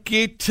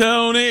 Hunky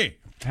Tony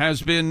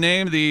has been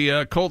named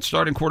the Colts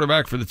starting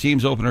quarterback for the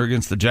team's opener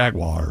against the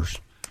Jaguars.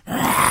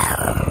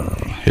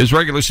 His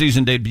regular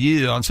season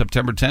debut on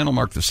September 10 will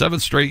mark the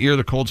 7th straight year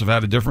the Colts have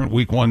had a different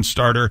Week 1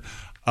 starter.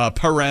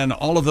 Paren,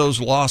 all of those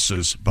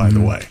losses, by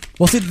the way.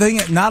 Well, see, the thing,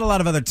 not a lot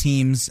of other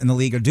teams in the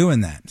league are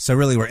doing that. So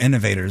really, we're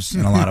innovators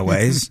in a lot of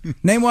ways.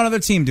 Name one other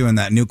team doing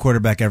that. New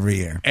quarterback every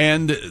year.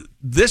 And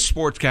this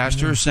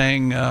sportscaster is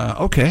saying,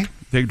 okay,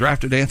 they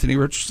drafted Anthony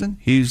Richardson.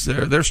 He's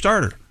their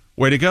starter.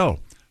 Way to go.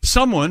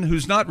 Someone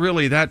who's not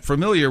really that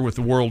familiar with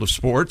the world of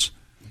sports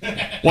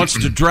wants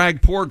to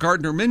drag poor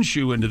Gardner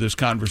Minshew into this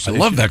conversation.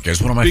 I love that guy.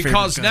 He's one of my favorite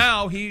Because guys.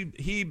 now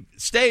he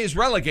stays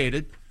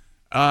relegated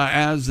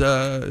as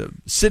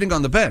sitting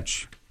on the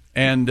bench.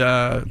 And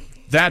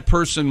that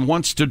person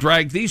wants to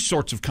drag these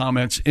sorts of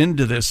comments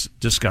into this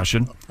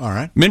discussion. All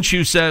right.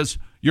 Minshew says,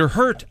 you're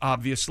hurt,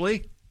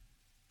 obviously.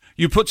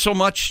 You put so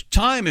much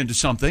time into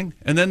something,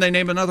 and then they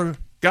name another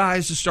guy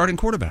as the starting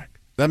quarterback.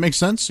 That makes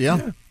sense.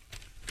 Yeah.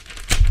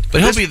 But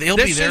he'll be there.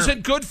 This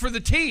isn't good for the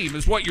team,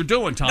 is what you're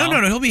doing, Tom.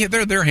 No. He'll be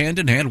there. They're hand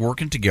in hand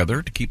working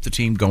together to keep the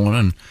team going.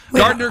 And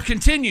Gardner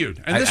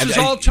continued, and this is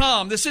all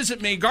Tom. This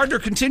isn't me. Gardner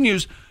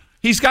continues.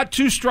 He's got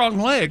 2 strong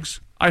legs.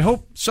 I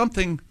hope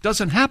something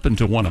doesn't happen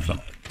to one of them.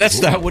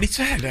 That's not what he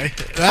said.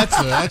 That's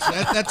a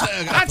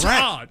That's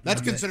threat. odd.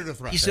 That's considered a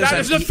threat. He says That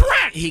is a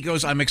threat. He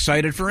goes, I'm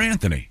excited for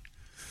Anthony.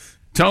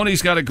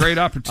 Tony's got a great I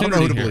don't opportunity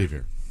know who to here. believe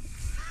here.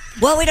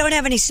 Well, we don't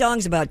have any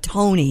songs about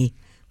Tony,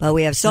 but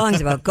we have songs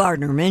about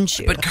Gardner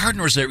Minshew. But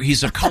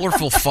he's a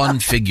colorful, fun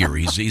figure.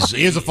 He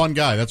is a fun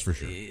guy, that's for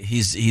sure.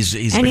 He's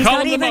and he's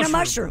not even a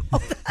mushroom.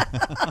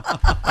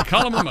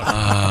 Call him a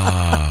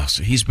mushroom.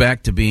 So he's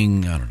back to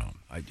being, I don't know.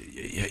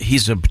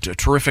 He's a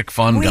terrific,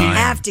 fun guy. We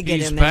have to get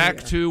he's him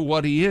back in to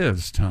what he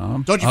is,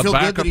 Tom. Don't you feel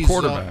good that he's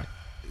quarterback,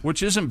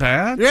 which isn't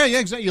bad. Yeah,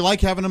 exactly. You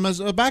like having him as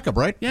a backup,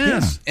 right?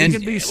 Yes. Yeah. And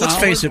be let's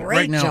face it,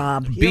 right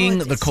now, being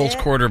the Colts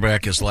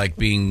quarterback is like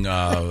being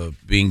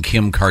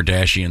Kim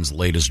Kardashian's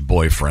latest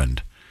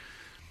boyfriend.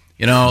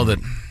 You know that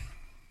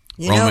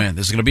romance.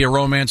 There's going to be a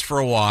romance for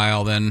a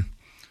while, then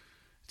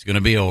it's going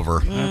to be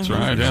over. That's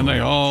right. And they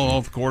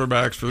all the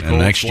quarterbacks for the Colts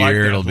next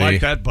year it'll like be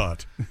that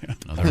butt.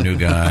 Another new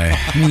guy.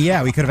 I mean,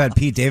 yeah, we could have had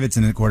Pete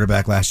Davidson at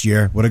quarterback last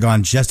year. Would have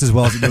gone just as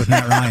well as it did with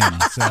Matt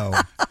Ryan. So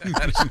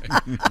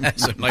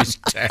that's a nice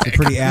tag. A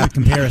pretty apt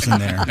comparison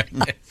there.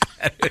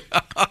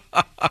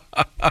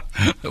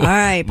 All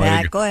right,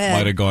 Pat, go ahead.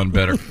 Might have gone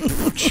better.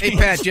 Hey,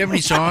 Pat, do you have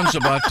any songs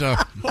about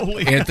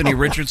Anthony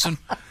Richardson?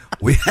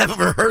 We haven't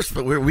rehearsed,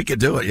 but we could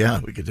do it. Yeah,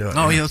 we could do it.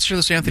 Oh, yeah, let's hear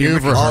this Anthony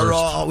Richardson.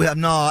 Oh, we have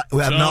not.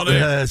 We have not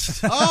rehearsed.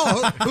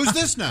 Oh, who's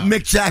this now?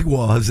 Mick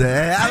Jaguar's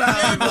there.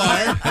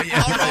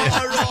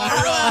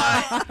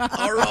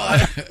 All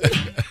right.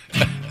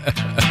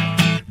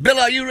 Bill,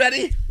 are you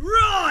ready?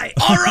 Right.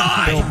 All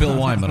right. Bill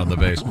Wyman on the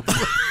bass.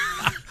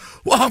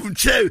 1,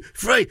 2,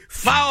 3,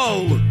 4.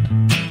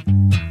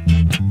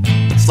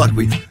 It's like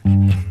we've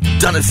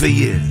done it for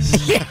years.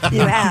 You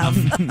have.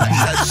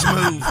 That's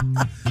smooth.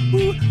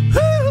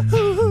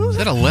 Is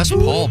that a Les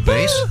Paul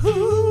bass?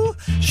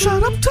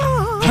 Shut up,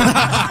 Tom.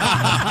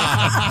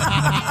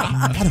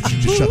 Why don't you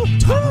just shut up,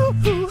 Tom?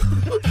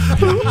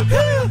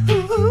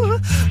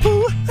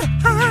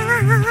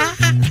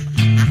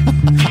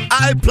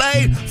 I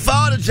played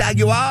for the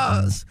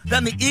Jaguars,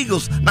 then the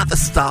Eagles, not the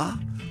Star.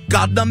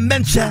 Gardner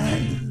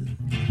Minshew.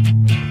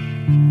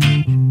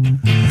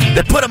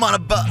 They put him on a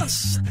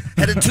bus,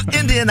 headed to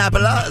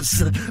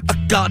Indianapolis.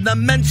 Gardner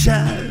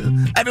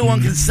Minshew.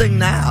 Everyone can sing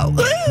now.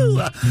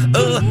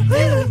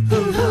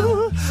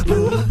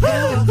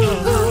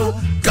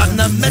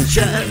 Gardner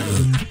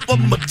Minshew.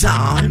 One more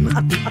time.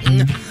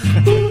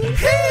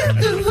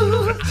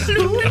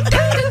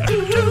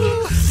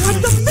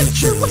 Gardner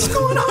Minshew, what's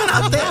going on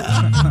out there?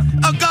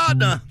 Oh,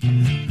 Gardner,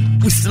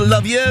 we still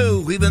love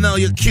you, even though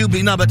you're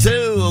QB number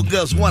 2.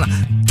 Girls wanna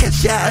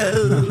kiss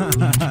you.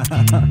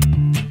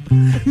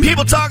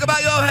 People talk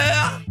about your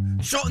hair,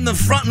 short in the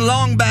front and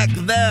long back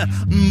there.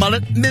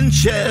 Mullet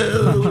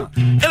Minshew.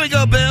 Here we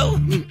go, Bill.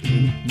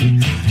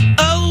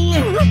 Oh,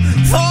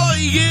 for a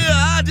year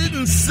I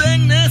didn't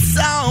sing this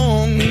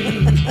song.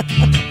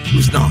 It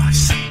was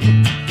nice.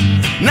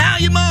 Now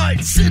you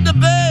might sit the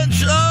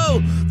bench,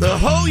 the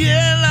whole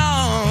year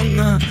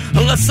long.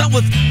 Unless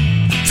something with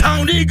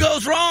Tony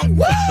goes wrong.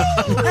 Woo!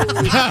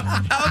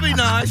 That would be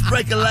nice.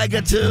 Break a leg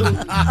or two.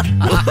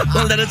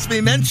 Let it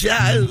be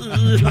Minshew.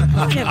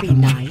 That'd be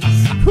nice.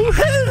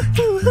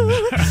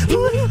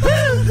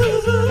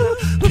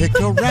 Pick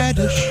a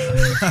radish.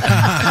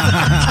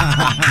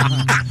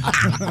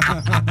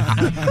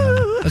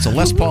 That's a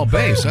Les Paul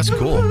bass. That's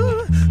cool.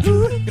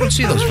 You don't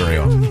see those very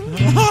often.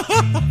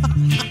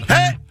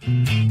 Hey,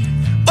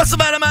 what's the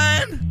matter,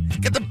 man?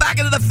 Get the back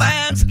into the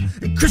fans.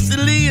 And Christy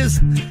Lee is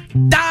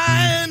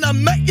dying to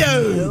meet you.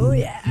 Oh,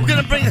 yeah. We're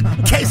going to bring a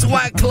case of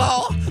White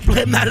Claw,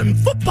 play Madden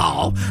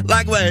football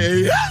like we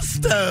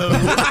used to.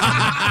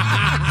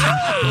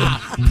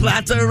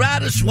 Plant a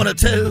radish, 1 or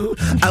 2.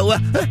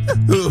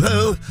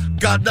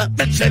 Got the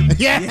mention.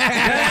 Yeah.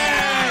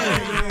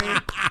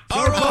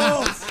 All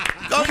right.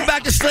 Going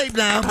back to sleep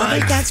now, I Mike.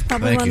 think that's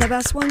probably Thank one you. of the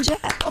best ones yet.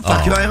 Oh,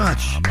 thank you very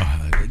much.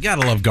 You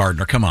gotta love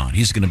Gardner. Come on.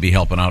 He's going to be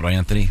helping out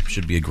Anthony.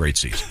 Should be a great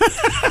season.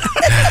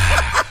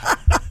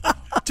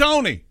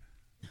 Tony.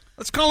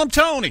 Let's call him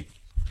Tony.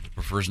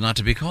 Prefers not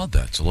to be called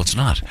that, so let's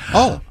not.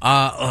 Well,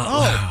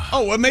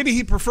 maybe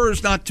he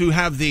prefers not to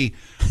have the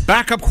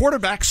backup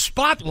quarterback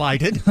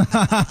spotlighted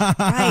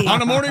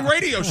on a morning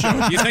radio show.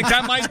 Do you think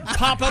that might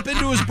pop up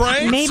into his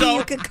brain? Maybe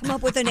you could come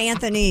up with an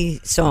Anthony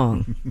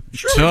song.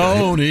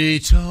 Tony.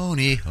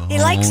 He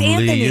likes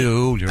Anthony.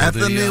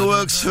 Anthony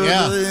works for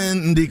the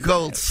Indy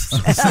Colts.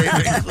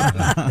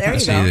 There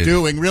you go.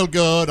 Doing real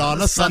good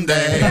on a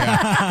Sunday.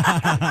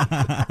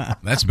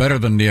 That's better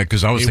than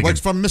because I was He thinking. works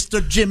for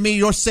Mr. Jimmy,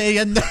 you're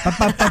saying.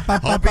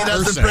 Hope he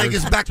doesn't break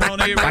his back.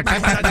 Tony,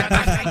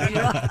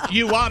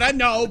 you ought to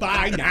know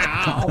by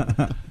now.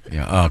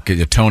 Yeah,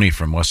 Tony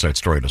from West Side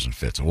Story doesn't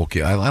fit. So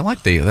I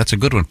like that's a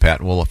good one,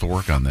 Pat. We'll have to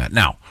work on that.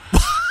 Now,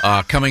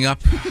 coming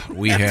up,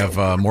 we have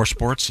more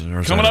sports.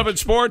 Coming up in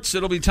sports,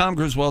 it'll be Tom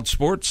Griswold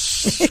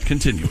Sports.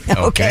 Continuing.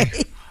 Okay.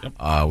 Yep.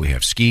 We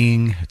have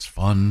skiing. It's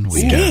fun.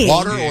 We have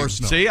water or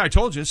snow. See, I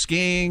told you,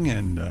 skiing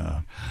and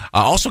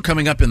also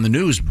coming up in the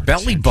news,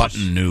 belly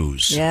button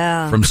news.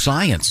 Yeah. From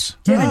Science.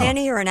 Do you have an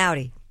innie or an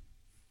outie?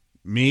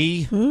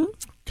 Me?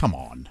 Come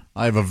on.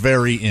 I have a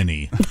very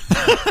innie.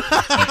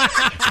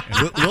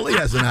 Willie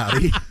has an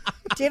outie.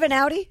 Do you have an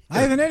outie? I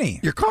have an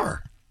innie. Your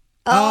car.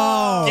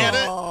 Oh. Get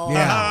it?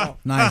 Yeah.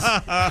 Nice.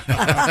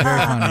 Very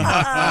funny.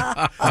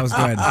 That was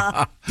good.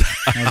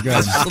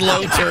 good.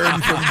 Slow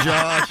turn from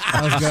Josh.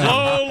 That was good.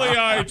 Slowly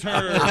I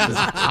turn.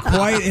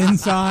 Quite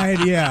inside,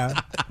 yeah.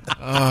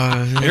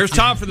 Here's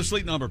Tom for the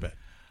sleep number bet.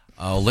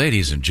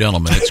 Ladies and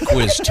gentlemen, it's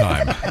quiz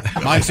time.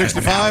 Mike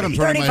 65. I'm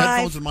turning my 35.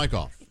 headphones and mic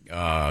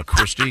off.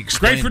 Christy,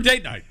 explain. Great for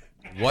date night.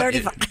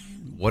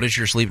 What is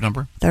your sleep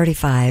number?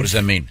 35. What does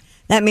that mean?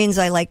 That means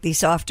I like the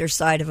softer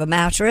side of a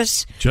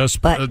mattress. Just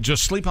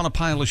sleep on a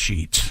pile of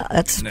sheets.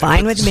 That's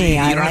fine with me.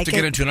 You I don't have like to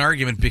get it. into an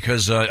argument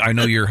because I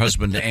know your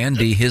husband,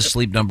 Andy, his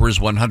sleep number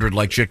is 100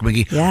 like Chick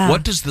McGee. Yeah.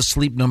 What does the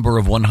sleep number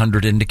of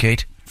 100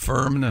 indicate?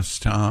 Firmness,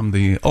 Tom,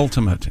 the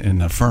ultimate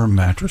in a firm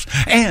mattress.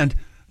 And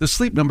the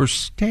sleep number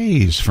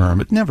stays firm.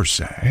 It never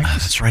sags.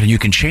 That's right, and you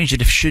can change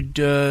it if should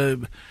how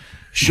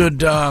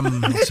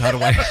do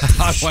I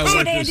Should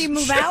word Andy this?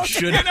 move out?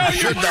 You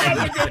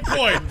have a good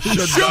point.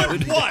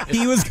 Should what?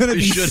 He was going to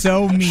be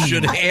so mean.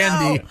 Should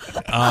Andy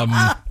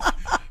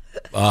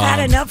Had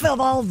enough of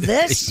all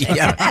this?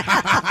 yeah.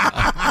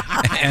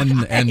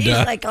 and He's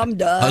like, I'm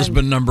done.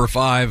 husband number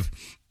 5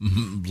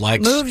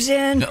 likes Moves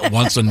in.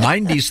 wants a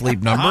 90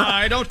 sleep number.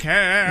 I don't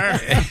care.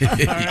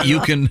 you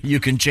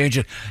can change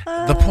it.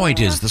 The point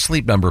is, the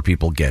sleep number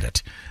people get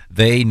it.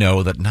 They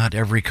know that not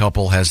every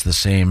couple has the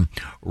same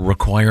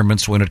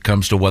requirements when it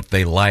comes to what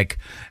they like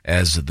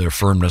as the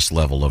firmness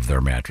level of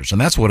their mattress.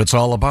 And that's what it's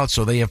all about.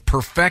 So they have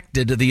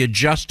perfected the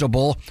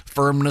adjustable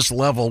firmness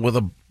level with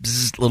a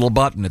little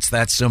button. It's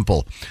that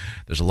simple.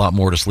 There's a lot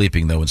more to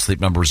sleeping, though, and Sleep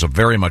Numbers are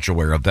very much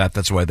aware of that.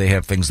 That's why they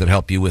have things that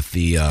help you with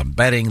the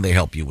bedding. They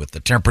help you with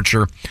the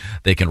temperature.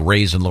 They can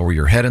raise and lower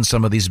your head in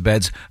some of these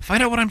beds.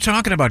 Find out what I'm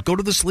talking about. Go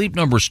to the Sleep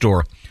Number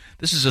store.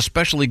 This is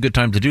especially good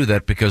time to do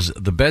that because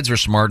the beds are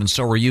smart, and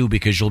so are you,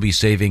 because you'll be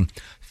saving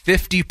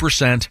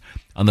 50%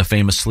 on the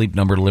famous Sleep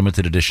Number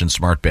limited edition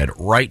smart bed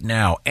right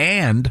now,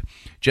 and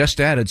just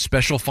added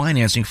special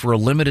financing for a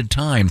limited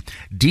time.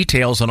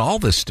 Details on all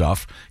this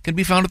stuff can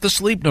be found at the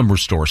Sleep Number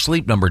store,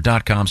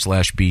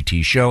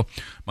 sleepnumber.com/BT show.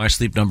 My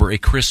Sleep Number, a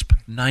crisp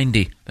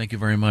 90. Thank you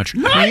very much.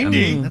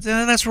 90?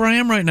 That's where I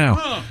am right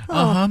now.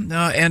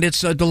 And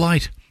it's a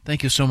delight.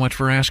 Thank you so much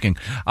for asking.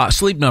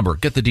 Sleep Number,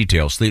 get the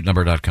details,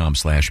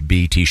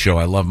 sleepnumber.com/BT show.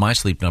 I love my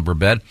Sleep Number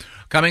bed.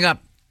 Coming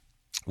up,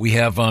 we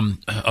have,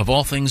 of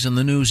all things in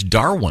the news,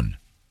 Darwin.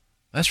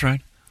 That's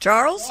right.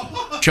 Charles,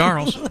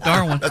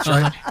 Darwin. That's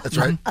right. That's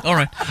right. All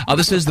right.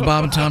 This is the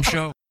Bob and Tom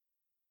Show.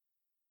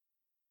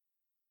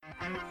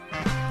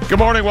 Good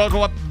morning.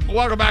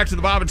 Welcome back to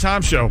the Bob and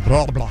Tom Show.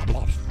 Blah, blah,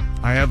 blah.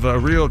 I have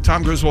real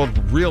Tom Griswold,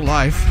 real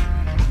life.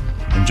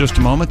 In just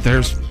a moment,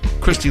 there's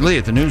Christy Lee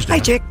at the news desk. Hi,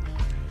 Chick.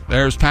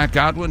 There's Pat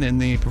Godwin in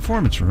the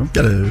performance room.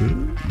 Hello.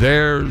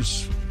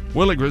 There's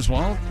Willie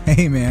Griswold.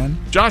 Hey, man.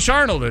 Josh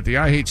Arnold at the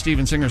I Hate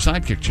Steven Singer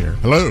sidekick chair.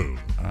 Hello.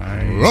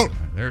 Hello.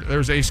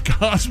 There's Ace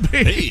Cosby.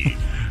 Hey.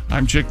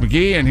 I'm Chick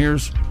McGee, and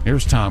here's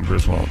Tom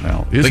Griswold.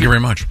 Now, Thank you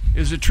very much.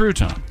 Is it true,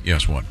 Tom?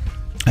 Yes, what?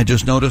 I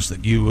just noticed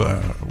that you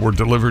were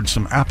delivered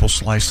some apple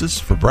slices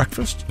for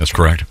breakfast. That's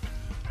correct.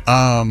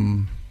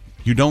 You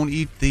don't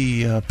eat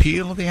the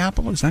peel of the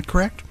apple, is that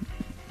correct?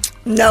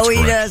 No, he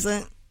correct.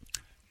 doesn't.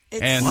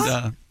 And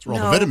That's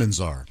where all the vitamins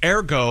are.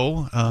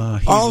 Ergo,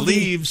 he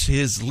leaves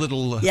his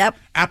little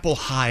apple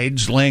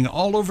hides laying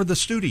all over the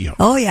studio.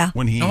 Oh, yeah.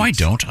 When he No, I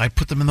don't. I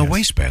put them in the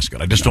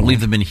wastebasket. I just don't leave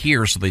them in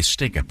here so they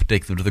stink. I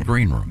take them to the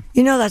green room.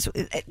 You know,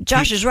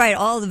 Josh is right.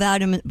 All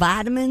the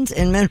vitamins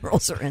and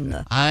minerals are in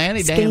the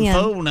any skin.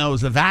 damn fool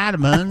knows the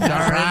vitamins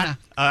are in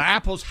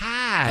apple's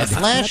hide. The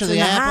flesh of the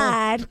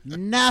apple, hide.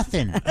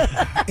 nothing.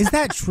 Is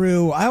that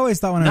true? I always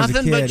thought when I was a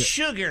Nothing kid. but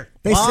sugar.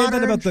 They say Water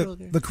that about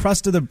and the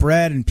crust of the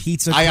bread and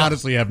pizza. I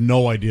honestly have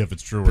no idea if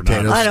it's true or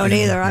not. I don't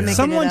either. I'm making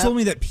Someone it up. told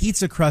me that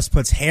pizza crust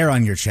puts hair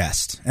on your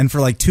chest, and for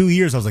like 2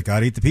 years I was like,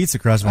 "God, eat the pizza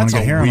crust. I want to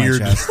get hair on my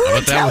chest."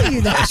 But tell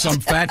you that. Some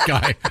fat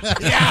guy.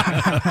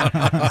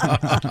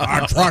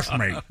 Trust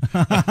me.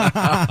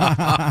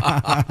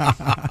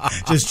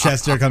 Just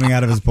chest hair coming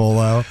out of his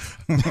polo.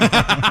 And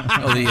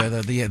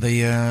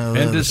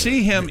to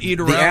see him eat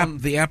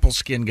around the apple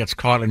skin gets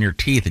caught in your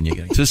teeth, and you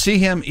get to see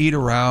him eat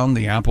around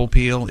the apple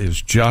peel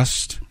is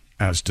just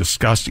as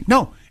disgusting.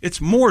 No, it's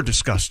more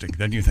disgusting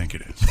than you think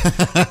it is.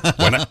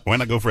 Why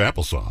not go for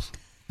applesauce?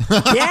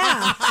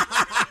 Yeah.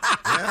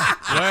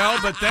 Well,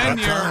 but then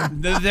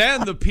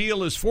the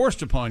peel is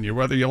forced upon you,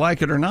 whether you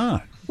like it or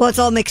not. Well, it's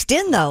all mixed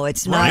in, though.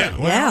 It's not.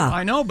 Well,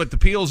 I know, but the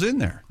peel's in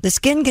there. The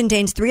skin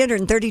contains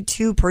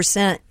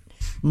 332%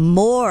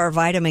 more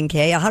vitamin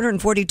K,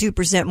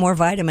 142% more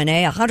vitamin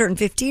A,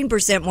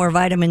 115% more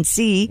vitamin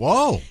C.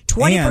 Whoa.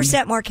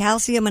 20% more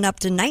calcium and up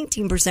to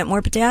 19%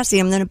 more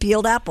potassium than a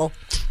peeled apple.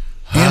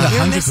 And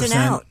You're missing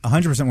out.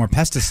 100% more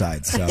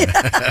pesticides. So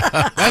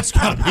That's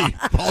got to be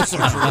also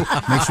true.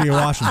 make sure you're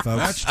washing,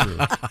 folks. That's true.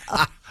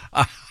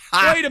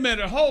 Wait a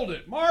minute, hold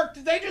it. Mark,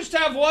 did they just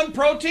have one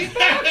protein?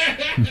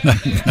 Did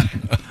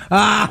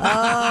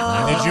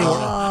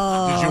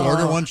you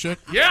order one, Chick?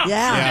 Yeah.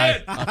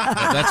 Yeah. I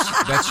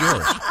did. that's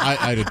yours.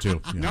 I did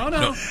too. Yeah.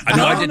 No.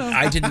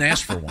 I didn't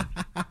ask for one.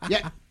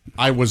 Yeah.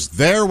 I was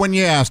there when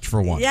you asked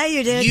for one. Yeah,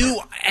 you did. You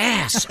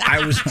ass!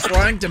 I was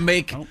trying to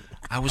make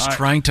I was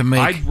trying to make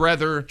I'd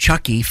rather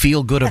Chucky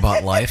feel good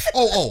about life.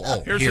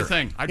 Oh. Here's the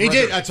thing. He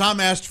did. Tom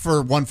asked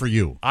for one for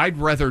you. I'd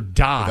rather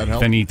die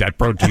than eat that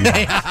protein bar.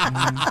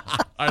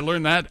 I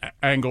learned that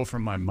angle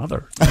from my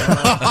mother. No,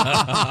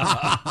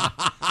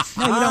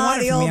 you don't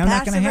want it from me. I'm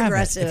not going to have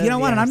it. If you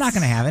don't want it, I'm not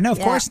going to have it. No, of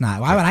course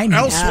not. Why would I need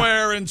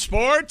Elsewhere in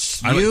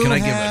sports, how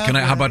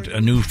about a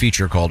new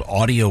feature called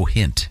Audio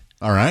Hint?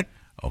 All right.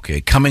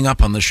 Okay, coming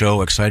up on the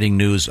show, exciting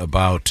news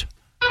about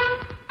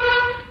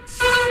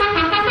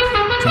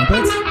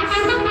trumpets?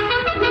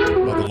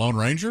 About the Lone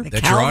Ranger?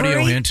 That's your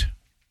audio hint.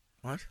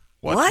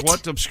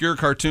 What obscure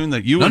cartoon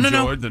that you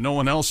enjoyed that no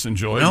one else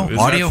enjoyed? No, is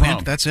audio that from?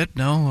 hint. That's it.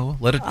 No,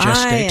 let it gestate.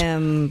 I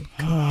am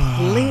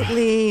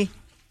completely.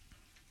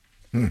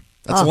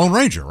 That's a Lone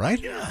Ranger, right?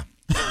 Yeah.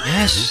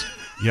 Yes.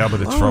 Yeah,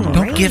 but it's from.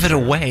 Don't give it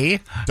away.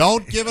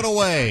 Don't give it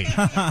away.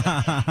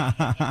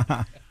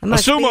 A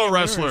sumo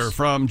wrestler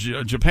from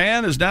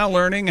Japan is now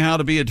learning how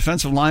to be a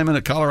defensive lineman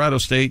at Colorado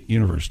State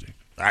University.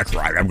 That's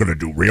right. I'm going to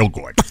do real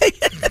good.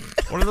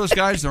 What are those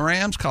guys? The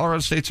Rams?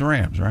 Colorado State's the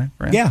Rams, right?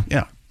 Rams?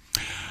 Yeah.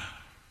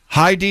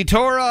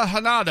 Hidetora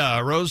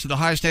Hanada rose to the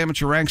highest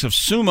amateur ranks of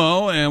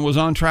sumo and was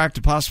on track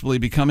to possibly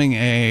becoming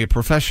a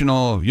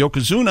professional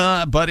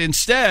yokozuna, but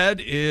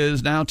instead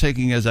is now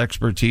taking his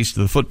expertise to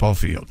the football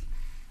field.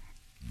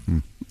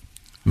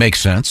 Makes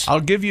sense. I'll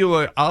give you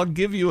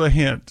a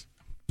hint.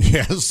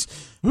 Yes.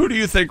 Who do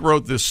you think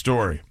wrote this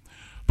story?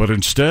 But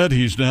instead,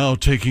 he's now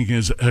taking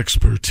his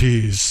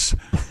expertise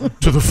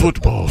to the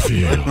football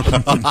field.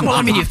 Well,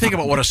 I mean, you think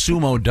about what a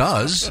sumo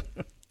does.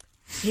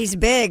 He's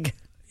big.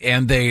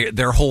 And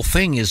their whole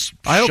thing is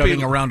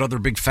shoving around other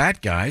big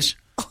fat guys.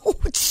 Oh,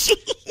 gee.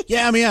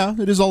 Yeah, I mean,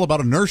 it is all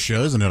about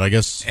inertia, isn't it, I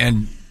guess?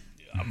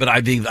 But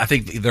I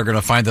think they're going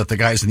to find that the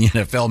guys in the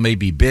NFL may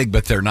be big,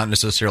 but they're not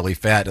necessarily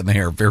fat, and they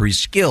are very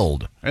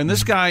skilled. And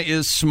this guy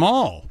is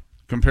small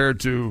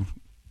compared to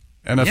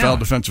NFL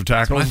defensive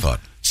tackle. That's what I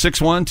thought.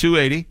 6'1",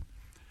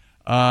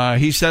 280.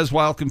 He says,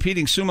 while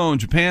competing sumo in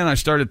Japan, I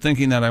started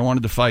thinking that I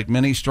wanted to fight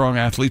many strong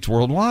athletes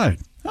worldwide.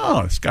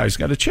 Oh, this guy's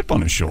got a chip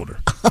on his shoulder.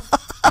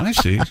 I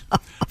see.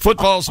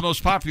 Football is the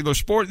most popular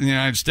sport in the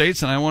United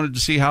States, and I wanted to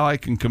see how I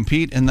can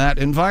compete in that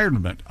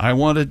environment. I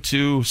wanted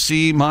to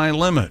see my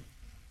limit.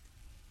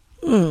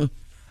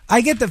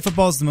 I get that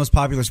football is the most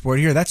popular sport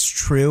here. That's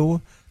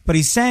true. But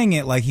he's saying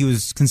it like he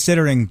was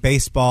considering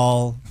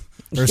baseball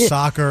or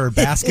soccer or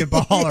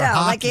basketball or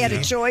hockey. Like he had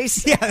a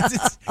choice. Yeah,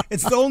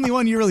 it's the only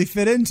one you really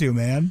fit into,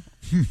 man.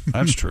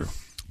 That's true.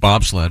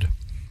 Bobsled.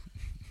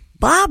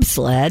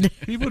 Bobsled?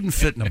 He wouldn't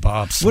fit in a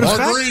bobsled.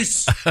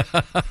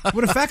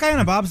 Would a fat guy on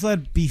a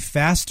bobsled be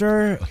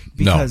faster?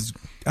 Because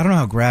I don't know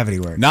how gravity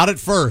works. Not at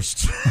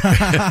first.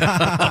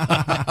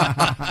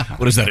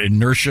 What is that?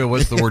 Inertia?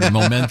 What's the word?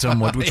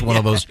 Momentum? Which one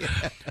of those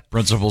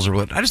principles?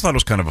 I just thought it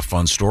was kind of a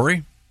fun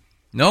story.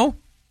 No?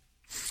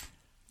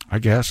 I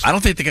guess. I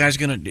don't think the guy's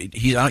going to...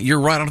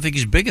 You're right. I don't think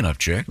he's big enough,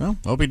 Chick. Well,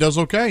 hope he does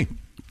okay.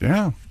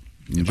 Yeah.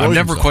 I've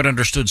never quite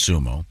understood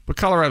sumo. But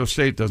Colorado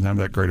State doesn't have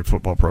that great a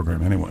football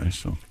program anyway,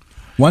 so...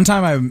 One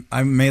time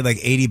I made like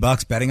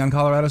 $80 betting on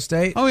Colorado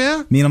State. Oh,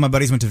 yeah? Me and all my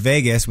buddies went to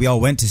Vegas. We all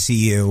went to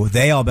CU.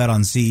 They all bet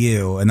on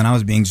CU. And then I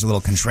was being just a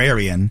little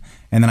contrarian.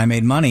 And then I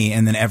made money.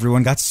 And then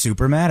everyone got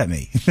super mad at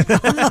me.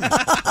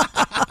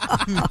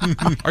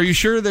 Are you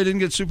sure they didn't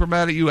get super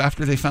mad at you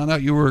after they found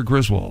out you were a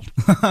Griswold?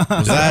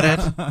 Was that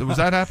it? Was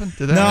that happen?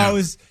 Did that happen? It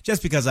was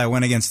just because I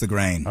went against the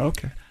grain.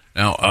 Okay.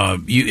 Now, are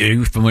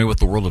you familiar with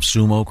the world of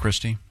sumo,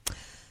 Christy?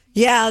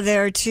 Yeah,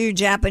 there are two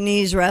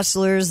Japanese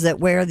wrestlers that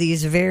wear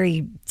these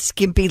very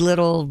skimpy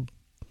little,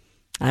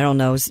 I don't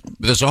know.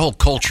 There's a whole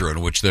culture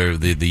in which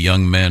the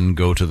young men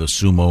go to the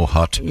sumo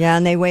hut. Yeah,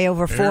 and they weigh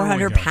over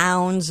 400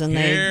 pounds, and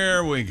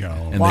Here we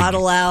go.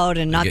 Waddle out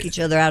and knock each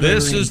other out of the ring.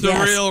 This is the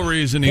real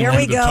reason he Here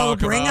wanted we go. to talk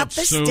Bring about up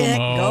the sumo. stick.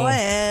 Go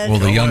ahead. Well,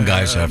 the young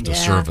guys have to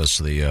service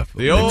the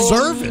old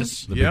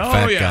service. The big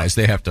fat guys,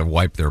 they have to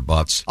wipe their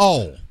butts.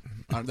 Oh,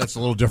 that's a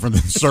little different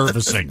than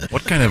servicing.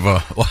 What kind of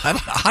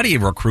how do you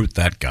recruit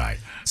that guy?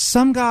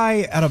 Some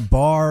guy at a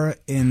bar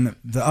in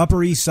the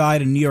Upper East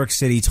Side in New York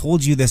City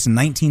told you this in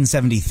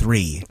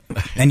 1973,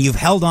 and you've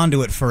held on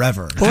to it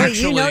forever. Boy,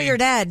 Actually, you know your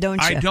dad,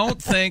 don't you? I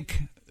don't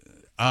think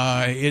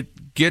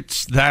it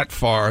gets that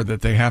far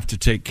that they have to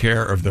take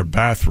care of their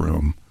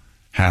bathroom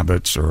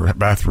habits or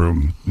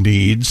bathroom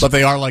needs. But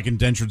they are like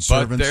indentured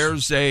servants. But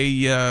there's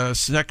a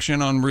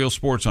section on Real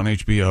Sports on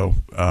HBO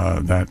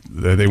that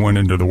they went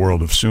into the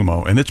world of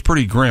sumo, and it's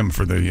pretty grim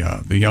for the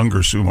younger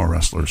sumo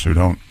wrestlers who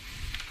don't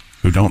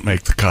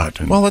make the cut.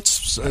 And well,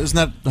 isn't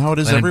that how it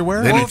is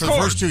everywhere? Well, for the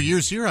first 2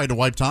 years here, I had to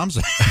wipe Tom's.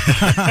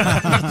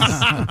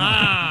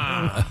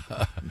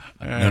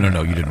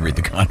 No, you didn't read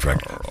the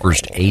contract.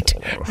 First 8.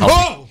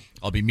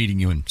 I'll be meeting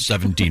you in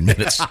 17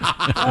 minutes.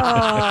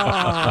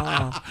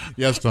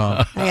 Yes,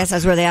 Tom. I guess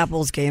that's where the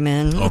apples came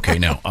in. Okay,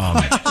 now.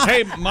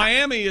 Hey,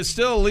 Miami is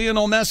still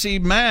Lionel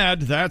Messi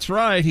mad. That's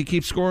right. He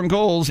keeps scoring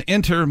goals.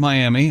 Enter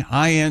Miami.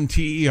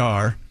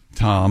 INTER.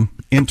 Tom.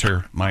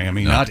 Enter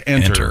Miami, not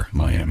enter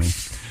Miami.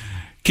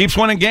 Keeps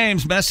winning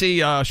games.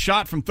 Messi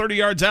shot from 30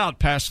 yards out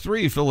past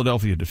 3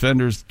 Philadelphia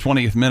defenders.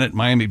 20th minute,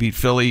 Miami beat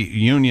Philly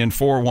Union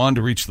 4-1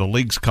 to reach the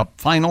League's Cup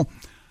final.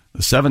 The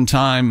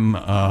 7-time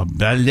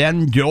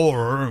Ballon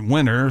d'Or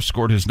winner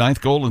scored his 9th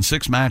goal in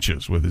 6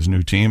 matches with his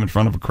new team in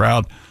front of a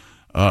crowd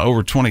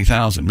over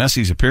 20,000.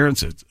 Messi's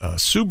appearance at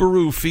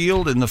Subaru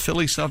Field in the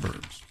Philly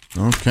suburbs.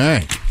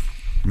 Okay.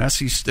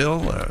 Messi still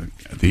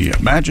the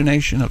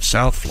imagination of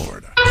South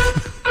Florida.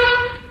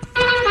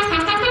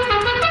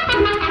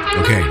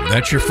 Okay,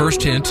 that's your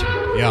first hint.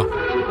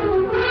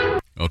 Yeah.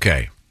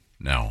 Okay,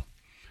 now.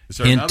 Is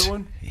there another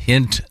one?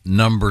 Hint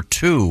number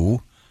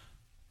 2.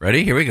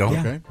 Ready? Here we go.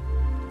 Okay.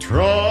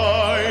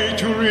 Try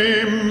to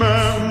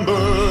remember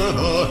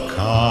the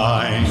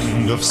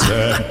kind of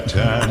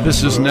September.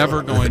 This is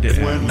never going to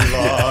end.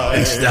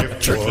 It's never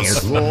tricking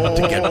us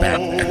to get back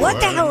there.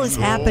 What the hell is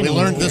happening? We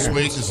learned this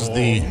week this is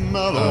the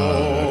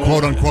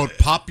quote-unquote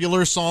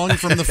popular song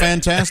from the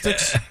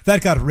Fantastics.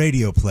 That got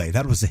radio play.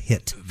 That was a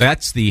hit.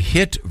 That's the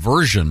hit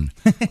version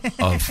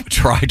of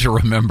Try to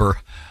Remember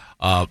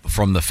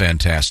from the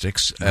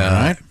Fantastics. All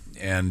right.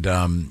 And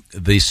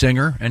the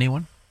singer,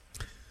 anyone?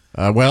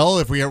 Well,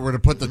 if we were to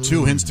put the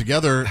 2 hints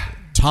together,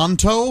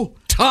 Tonto?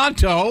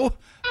 Tonto?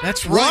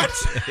 That's right.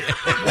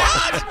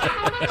 What?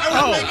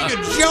 I was making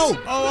a joke.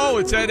 Oh,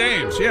 it's Ed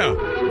Ames, yeah.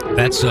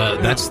 That's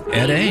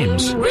Ed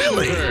Ames.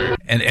 Really?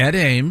 And Ed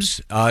Ames,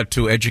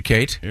 to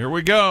educate. Here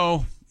we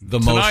go. The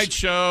Tonight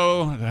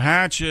Show, The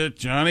Hatchet,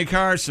 Johnny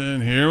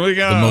Carson. Here we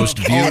go. The most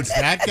viewed. Oh, it's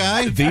that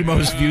guy? The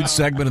most viewed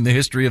segment in the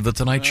history of The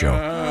Tonight Show.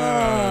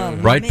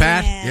 Right,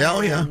 Pat?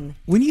 Yeah.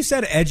 When you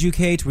said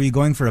educate, were you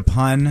going for a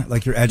pun?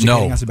 Like you're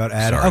educating us about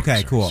Ed?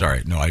 Sorry, Cool.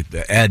 Sorry. No,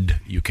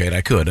 educate,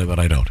 I could, but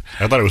I don't.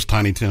 I thought it was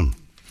Tiny Tim.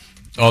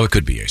 Oh, it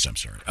could be Ace, I'm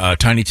sorry.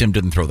 Tiny Tim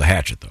didn't throw the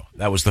hatchet, though.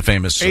 That was the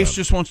famous... Ace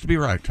just wants to be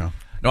right, Tom.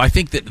 No, I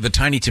think that the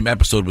Tiny Tim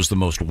episode was the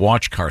most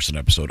watched Carson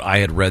episode. I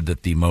had read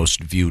that the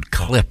most viewed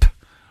clip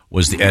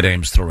was the Ed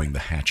Ames throwing the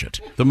hatchet.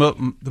 The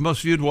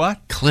most viewed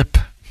what? Clip.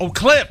 Oh,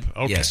 clip.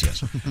 Okay.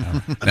 Yes.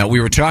 Now, we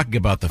were talking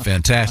about the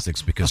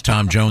Fantastics because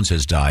Tom Jones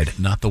has died.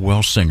 Not the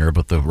Welsh singer,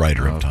 but the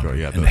writer of Tom.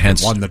 Yeah, and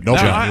hence, one that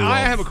nobody knew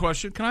I of. have a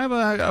question. Can I have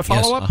a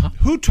follow-up? Yes,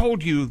 Who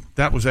told you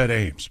that was Ed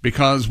Ames?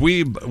 Because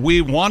we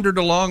wandered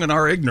along in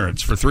our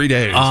ignorance for 3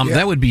 days.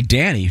 That would be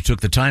Danny, who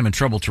took the time and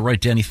trouble to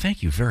write. Danny,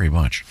 thank you very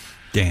much.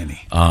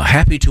 Danny.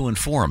 Happy to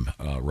inform,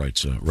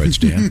 writes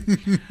Dan.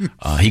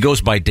 He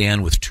goes by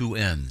Dan with 2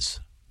 N's.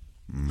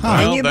 Well,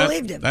 and you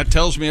believed him. That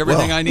tells me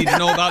everything I need to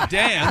know about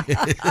Dan.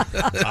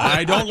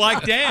 I don't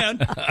like Dan.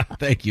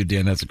 Thank you,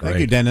 Dan. That's great. Thank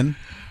you, Denon.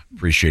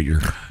 Appreciate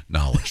your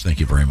knowledge. Thank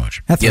you very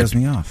much. That throws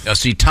me off.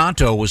 See,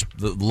 Tonto was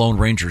the Lone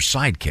Ranger's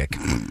sidekick.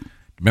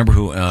 Remember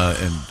who?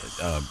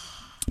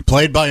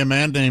 Played by a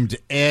man named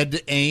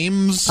Ed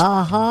Ames.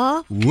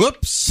 Uh-huh.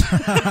 Whoops.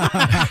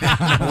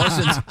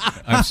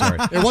 I'm sorry.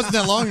 It wasn't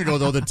that long ago,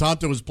 though, that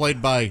Tonto was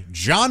played by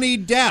Johnny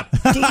Depp.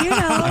 Do you know?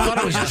 I thought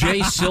it was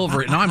Jay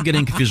Silver. Now I'm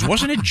getting confused.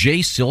 Wasn't it Jay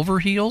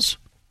Silverheels?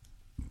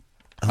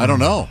 I don't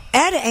know.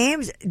 Ed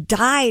Ames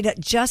died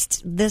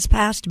just this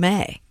past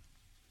May.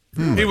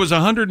 He was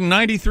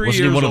 193 Wasn't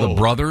years he one old. of the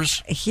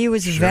brothers? He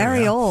was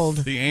very old.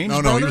 The Ames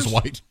No, brothers? he was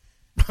white.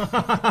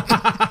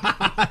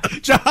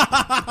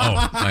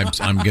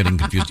 I'm getting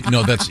confused.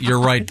 No, you're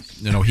right.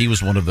 He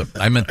was one of the.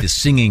 I meant the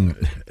singing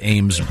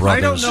Ames brothers.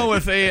 I don't know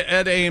if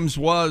Ed Ames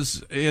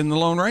was in the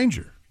Lone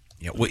Ranger.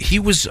 Yeah, well, he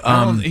was.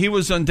 He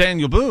was on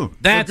Daniel Boone.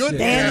 That's good.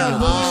 Daniel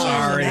Boone.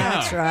 Sorry.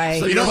 That's right.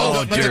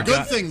 So but the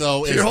good thing,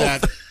 though, is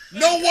that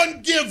no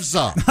one gives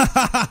up. You're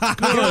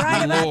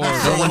right about Lord.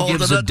 that. No one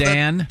gives a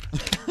Dan.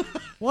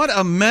 What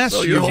a mess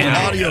you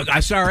have.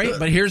 I'm sorry,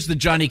 but here's the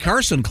Johnny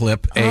Carson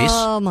clip, Ace.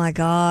 Oh, my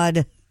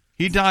God.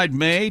 He died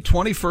May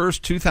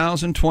 21st,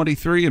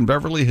 2023 in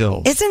Beverly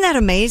Hills. Isn't that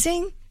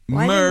amazing?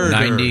 Murder.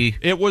 90.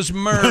 It was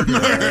murder. He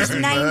was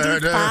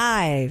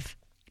 95.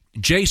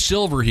 Jay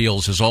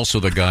Silverheels is also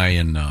the guy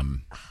in.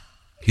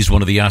 He's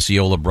one of the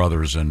Osceola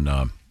brothers in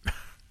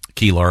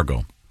Key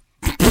Largo.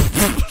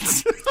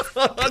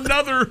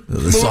 Another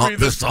movie.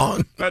 The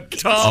song. That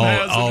Tom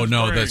has. Oh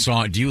no, that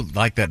song. Do you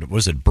like that?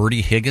 Was it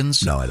Bertie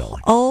Higgins? No, I don't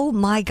like Oh,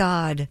 my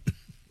God.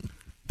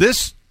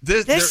 This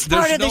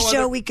part of the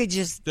show, we could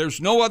just...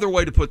 There's no other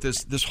way to put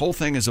this. This whole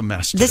thing is a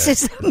mess today. This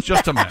is It's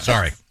just a mess.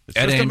 Sorry, It's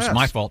Ed just a Ames. mess.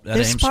 My fault. Ed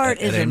This Ames, part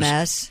Ed is a Ames.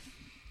 mess.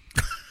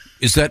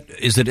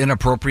 Is it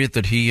inappropriate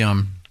that he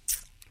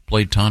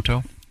played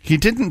Tonto? He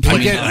didn't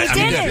play.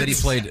 That he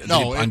played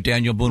on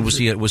Daniel Boone. Was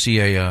he a? Was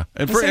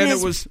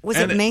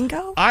it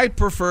Mingo? I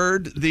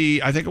preferred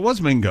I think it was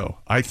Mingo.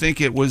 I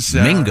think it was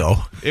Mingo.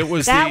 It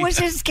was That was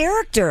his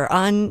character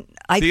on.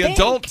 I the think.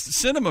 adult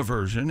cinema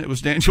version. It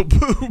was Daniel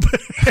Boob.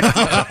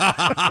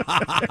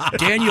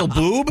 Daniel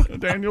Boob.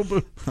 Daniel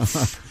Boob.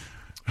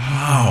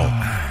 Oh,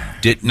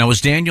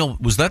 was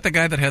that the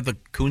guy that had the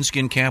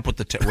coonskin cap with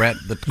the rat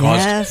that caused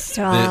Yes,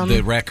 Tom.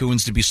 the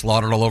raccoons to be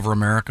slaughtered all over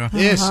America?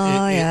 This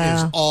yeah.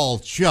 is all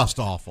just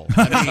awful.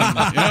 I mean,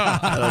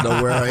 I don't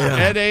know where I am.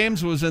 Ed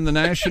Ames was in the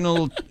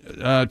national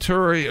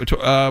tour.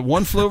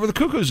 One Flew Over the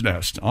Cuckoo's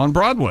Nest on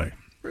Broadway.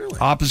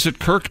 Opposite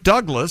Kirk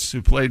Douglas,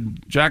 who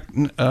played Jack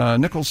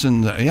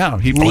Nicholson.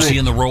 He Was he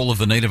in the role of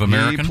the Native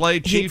American? He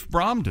played Chief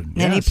Bromden.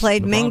 And he yes,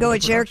 played the Mingo, Bromden a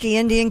Cherokee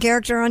Indian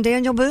character on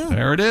Daniel Boone.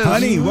 There it is.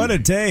 Honey, what a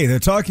day. They're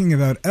talking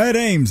about Ed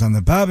Ames on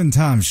the Bob and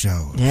Tom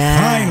Show.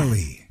 Yeah.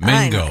 Finally.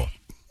 Mingo.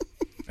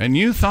 And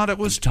you thought it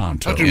was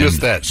Tonto. How'd you miss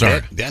that?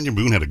 Sorry. Daniel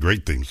Boone had a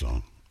great theme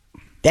song.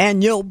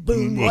 Daniel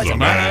Boone was a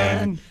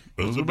man.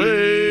 Was a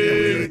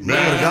big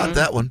man. Got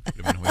that one.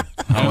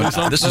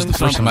 This is the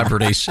first time I've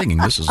heard Ace singing.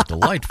 This is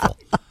delightful.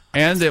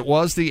 And it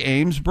was the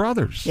Ames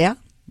brothers. Yeah.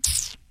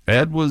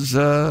 Ed was,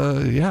 So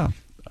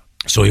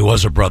he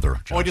was a brother.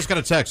 Oh, I just got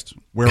a text.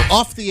 We're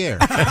off the air.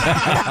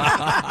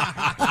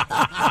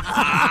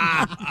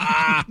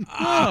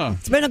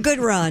 It's been a good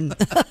run.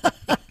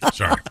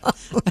 Sorry.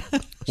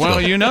 Well,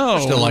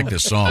 Still like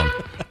this song.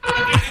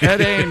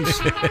 Ed Ames.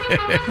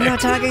 We're not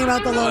talking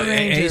about the Lone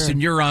Ranger. Ace,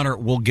 in your honor,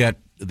 we'll get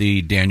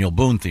the Daniel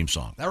Boone theme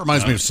song. That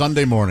reminds me of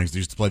Sunday mornings. They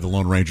used to play the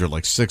Lone Ranger at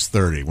like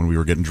 6:30 when we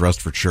were getting dressed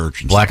for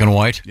church. Black and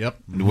white? Yep.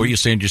 Were you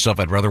saying to yourself,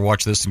 I'd rather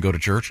watch this than go to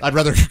church? I'd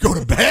rather go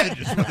to bed.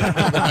 But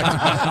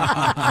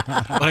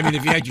I mean,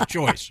 if you had your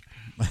choice.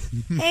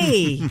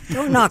 Hey,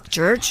 don't knock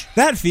church.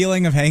 That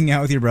feeling of hanging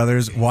out with your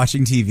brothers,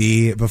 watching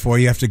TV before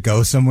you have to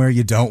go somewhere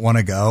you don't want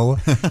to go,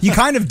 you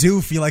kind of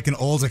do feel like an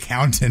old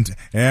accountant.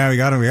 Yeah, we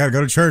got to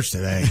go to church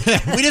today.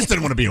 We just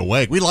didn't want to be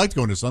awake. We liked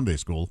going to Sunday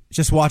school.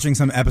 Just watching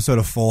some episode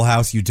of Full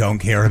House you don't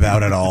care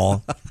about at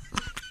all.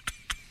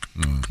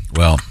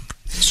 Well,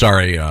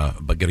 sorry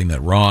about getting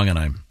that wrong, and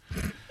I'm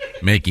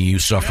making you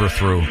suffer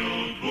through.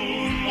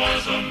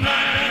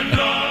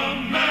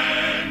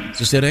 Is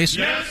this it, Ace?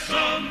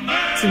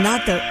 It's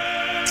not the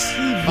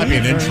TV Might be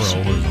an version.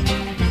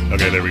 intro.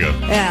 Okay, there we go.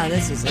 Yeah,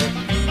 this is it.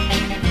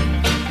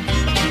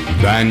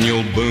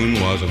 Daniel Boone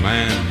was a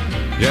man.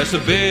 Yes, a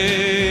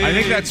big. I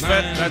think that's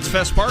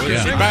Fess Parker.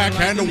 Yeah. singing.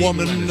 Backhand a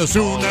woman as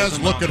soon as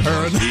look at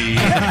her.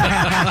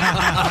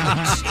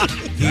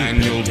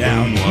 Daniel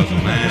Boone was a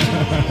man.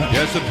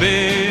 Yes, a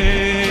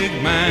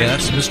big man. Yeah,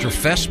 that's Mr.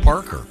 Fess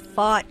Parker.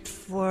 Fought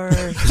for.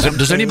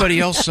 Does anybody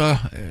else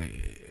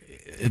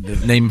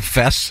name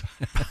Fess?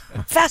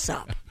 Fess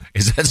up.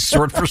 Is that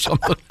short for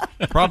something?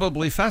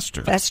 Probably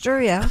Fester.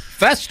 Fester, yeah.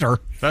 Fester?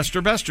 Fester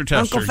Bester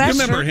Tester. Uncle You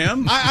Fester. remember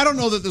him? I don't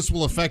know that this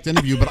will affect any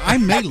of you, but I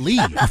may leave.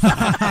 Can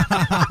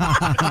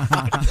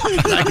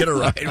I get a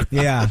ride?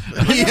 Yeah.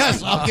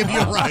 Yes, I'll give you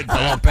a ride.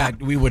 Oh, Pat,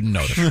 we wouldn't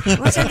notice.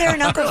 Wasn't there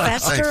an Uncle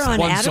Fester on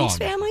One Addams song.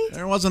 Family?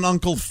 There was an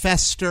Uncle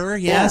Fester,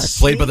 yes.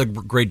 Played by the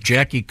great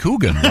Jackie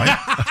Coogan, right?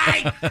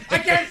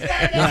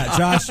 Yeah,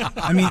 Josh,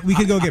 I mean, we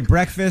could go get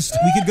breakfast.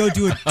 We could go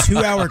do a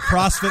 2-hour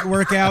CrossFit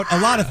workout. A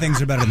lot of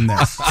things are better than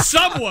this.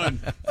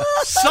 Someone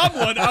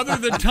other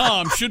than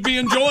Tom should be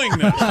enjoying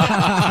this.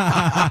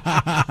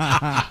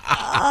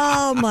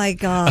 Oh, my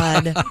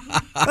God.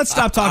 Let's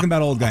stop talking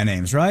about old guy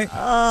names, right?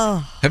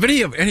 Oh. Have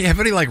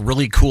any like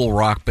really cool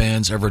rock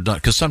bands ever done?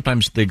 Because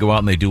sometimes they go out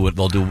and they do it.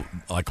 They'll do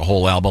like a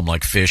whole album,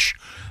 like Fish.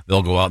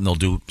 They'll go out and they'll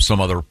do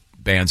some other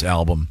band's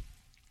album.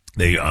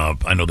 They,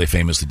 I know they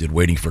famously did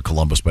 "Waiting for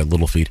Columbus" by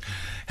Little Feat.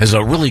 Has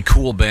a really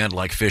cool band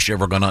like Fish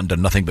ever gone out and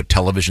done nothing but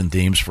television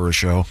themes for a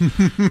show?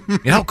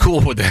 How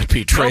cool would that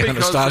be? Trey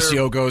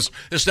Anastasio goes,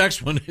 "This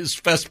next one is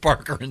Fess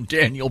Parker and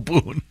Daniel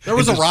Boone." There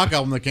was a rock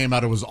album that came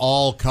out. It was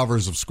all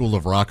covers of School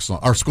of Rock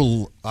songs, or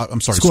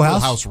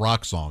Schoolhouse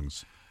Rock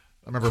songs.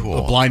 I remember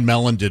Blind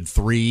Melon did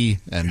 3,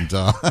 and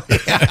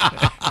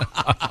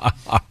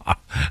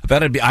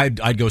that'd be.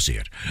 I'd go see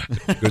it.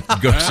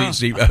 Go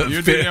see.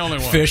 You'd be the only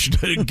one. Fish.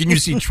 Can you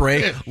see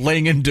Trey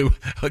laying into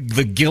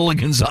the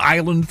Gilligan's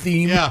Island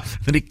theme? Yeah.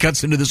 Then he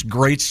cuts into this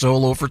great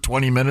solo for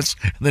 20 minutes,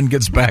 and then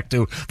gets back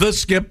to the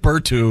Skipper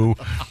too.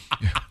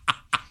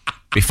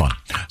 Be fun.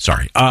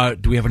 Sorry.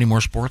 Do we have any more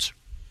sports?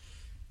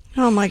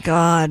 Oh, my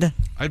God.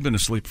 I've been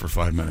asleep for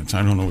 5 minutes.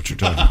 I don't know what you're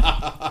talking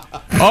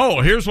about. Oh,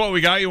 here's what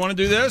we got. You want to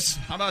do this?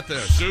 How about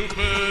this?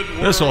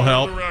 This will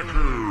help.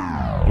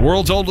 The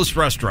world's oldest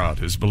restaurant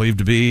is believed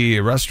to be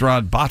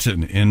Restaurant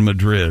Baten in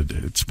Madrid.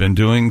 It's been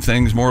doing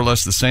things more or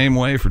less the same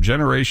way for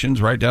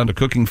generations, right down to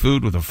cooking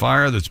food with a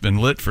fire that's been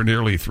lit for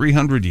nearly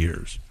 300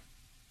 years.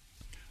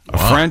 A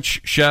French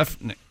chef...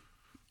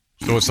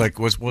 So it's like,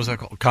 what was that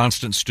called?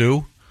 Constant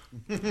Stew?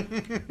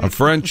 A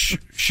French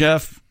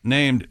chef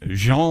named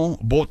Jean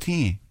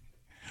Bottin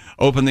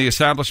opened the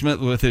establishment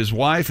with his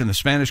wife in the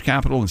Spanish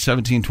capital in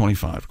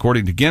 1725.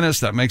 According to Guinness,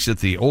 that makes it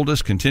the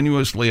oldest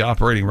continuously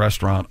operating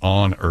restaurant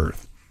on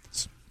Earth.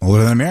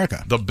 Older than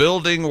America. The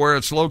building where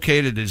it's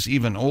located is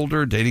even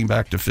older, dating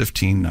back to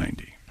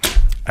 1590.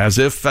 As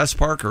if Fess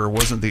Parker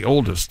wasn't the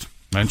oldest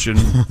mentioned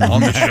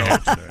on the show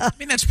today. I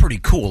mean, that's pretty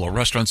cool. A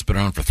restaurant's been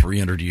around for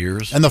 300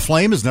 years. And the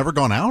flame has never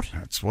gone out?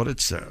 That's what it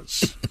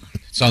says.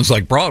 Sounds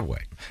like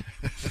Broadway.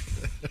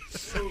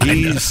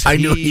 I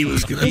knew he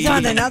was going to. He's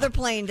on another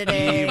plane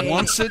today. He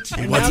wants it.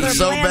 He wants it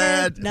so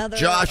planet, bad.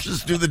 Josh,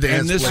 just do the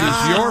dance. And this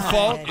is your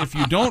fault if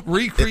you don't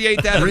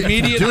recreate that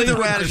immediately. Do the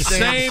with radish the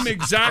dance, same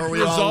exact or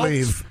we all results.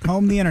 leave.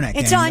 Home the internet.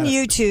 It's gang. on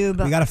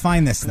YouTube. We got to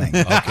find this thing.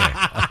 Okay.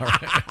 All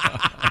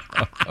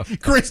right.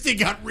 Christy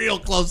got real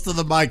close to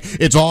the mic.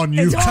 It's on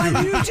YouTube. It's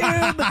on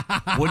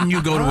YouTube. Wouldn't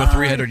you go to a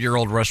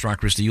 300-year-old restaurant,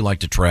 Christy? You like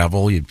to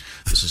travel.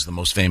 This is the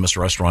most famous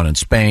restaurant in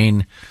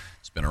Spain.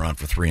 It's been around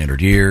for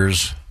 300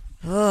 years.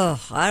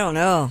 Oh, I don't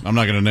know. I'm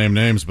not going to name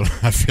names, but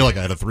I feel like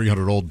I had a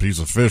 300-old piece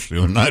of fish the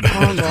other night.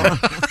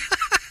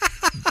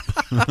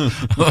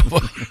 What?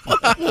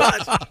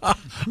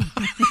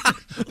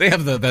 They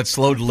have that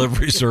slow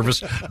delivery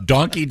service,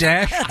 Donkey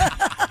Dash.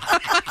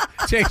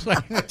 takes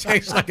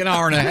like an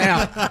hour and a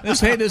half.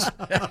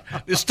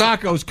 This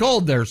taco's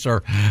cold there,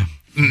 sir.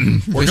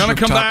 We're going to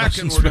come back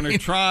and we're going to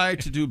try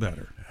to do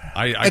better.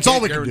 I It's can't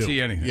all we can guarantee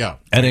do. anything. Yeah.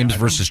 Ed Ames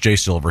versus Jay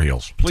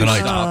Silverheels Please tonight.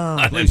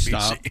 stop. Please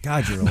stop.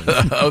 God, you're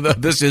old.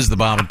 This is the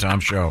Bob and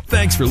Tom Show.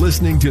 Thanks for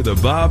listening to the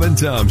Bob and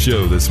Tom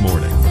Show this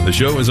morning. The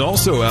show is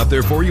also out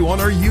there for you on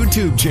our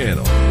YouTube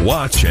channel.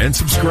 Watch and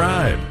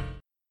subscribe.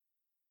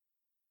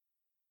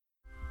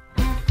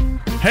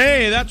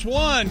 Hey, that's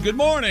one. Good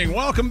morning.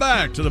 Welcome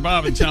back to the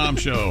Bob and Tom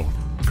Show.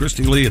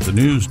 Christy Lee at the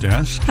news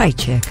desk. Hi,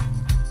 Chick.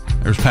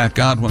 There's Pat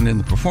Godwin in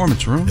the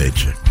performance room. Hey,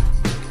 Chick.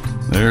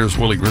 There's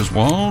Willie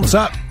Griswold. What's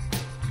up?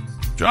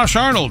 Josh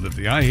Arnold at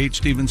the I Hate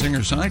Steven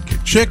Singer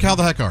sidekick. Chick, how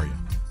the heck are you?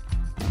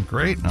 I'm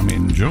great. I'm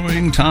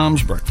enjoying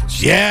Tom's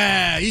breakfast.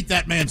 Yeah, eat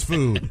that man's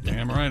food.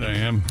 Damn right I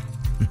am.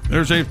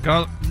 There's a...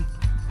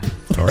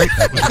 Sorry.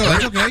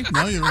 That's okay.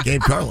 No, you're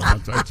Gabe Carlin.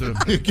 That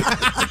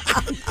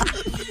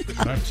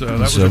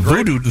was a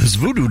great... This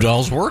voodoo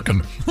doll's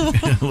working.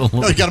 Oh,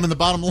 you got him in the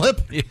bottom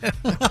lip? Yeah.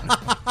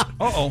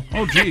 Uh-oh.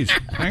 Oh, geez.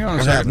 Hang on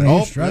a second.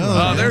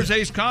 There's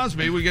Ace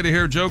Cosby. We get to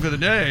hear joke of the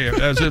day,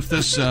 as if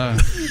this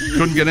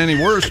couldn't get any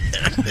worse.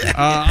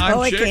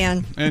 I'm it Chick,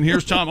 can. And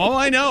here's Tom. Oh,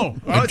 I know.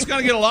 Oh, it's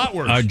going to get a lot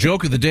worse.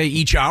 Joke of the day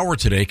each hour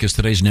today, because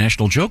today's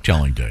National Joke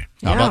Telling Day.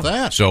 How about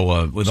that?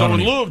 So, in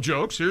lieu of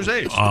jokes, here's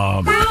Ace.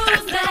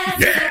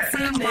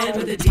 Sexy man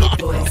with a deep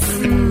voice.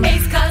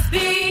 Ace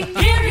Cosby,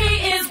 here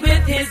he is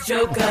with his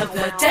joke of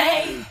the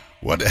day.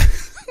 What?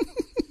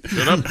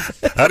 Shut up.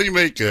 How do you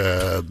make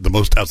the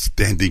most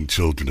outstanding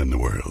children in the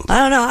world? I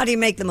don't know. How do you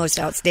make the most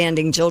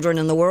outstanding children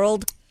in the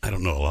world? I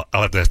don't know.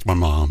 I'll have to ask my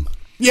mom.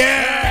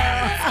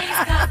 Yeah!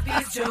 Ace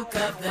Cosby's joke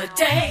of the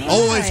day.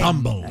 Always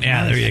humble.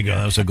 Yeah, there you go.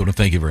 That was a good one.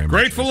 Thank you very much.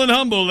 Grateful and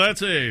humble.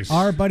 That's Ace.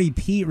 Our buddy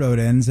Pete wrote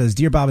in, says,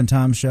 Dear Bob and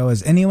Tom Show,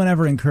 has anyone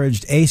ever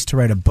encouraged Ace to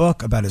write a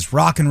book about his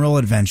rock and roll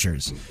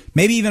adventures?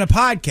 Maybe even a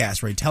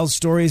podcast where he tells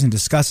stories and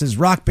discusses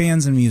rock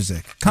bands and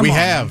music. We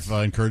have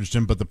encouraged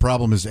him, but the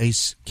problem is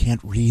Ace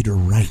can't read or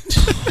write.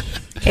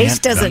 Ace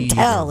doesn't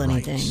tell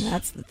anything.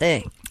 That's the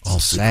thing. All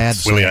sad.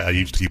 Willie, I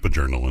used to keep a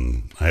journal,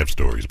 and I have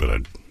stories, but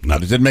I'm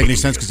not. It didn't make any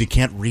sense because he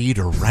can't read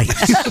or write.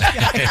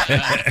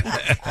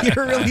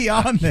 You're really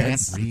on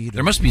this.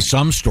 There must be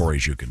some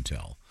stories you can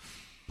tell.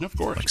 Of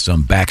course. Like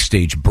some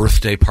backstage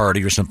birthday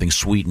party or something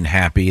sweet and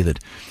happy that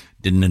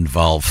didn't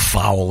involve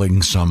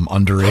fouling some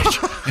underage.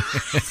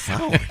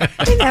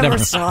 I never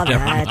saw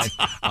that.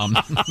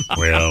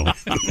 Well,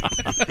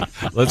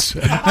 let's.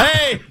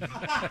 Hey,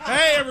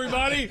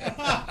 everybody!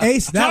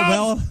 Ace,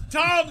 Tom's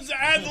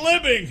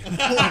ad-libbing.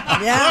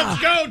 Yeah.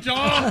 Let's go,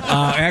 Tom.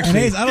 And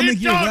Ace, I don't think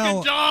you're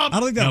talking, Tom. I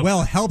don't think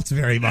that helped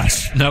very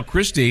much. Now,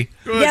 Christy.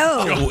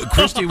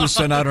 Christy was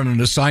sent out on an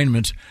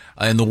assignment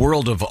in the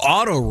world of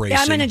auto racing.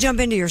 Yeah, I'm going to jump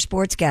into your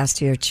sportscast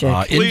here,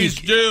 Chick. Please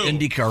do.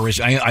 IndyCar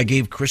racing. I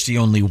gave Christy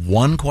only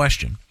one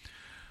question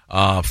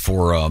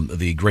for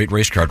the great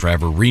race car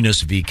driver,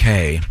 Rinus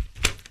VeeKay,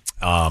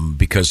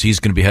 because he's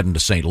going to be heading to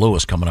St.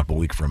 Louis coming up a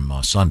week from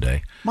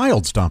Sunday. My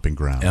old stomping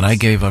ground. And I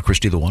gave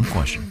Christy the one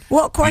question.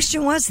 What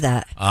question was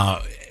that?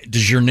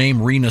 Does your name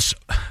Rinus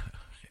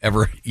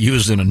ever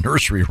used in a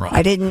nursery rhyme?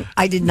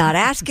 I did not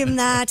ask him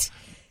that.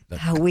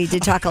 We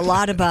did talk a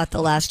lot about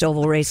the last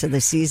oval race of the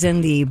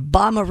season, the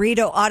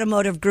Bomarito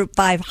Automotive Group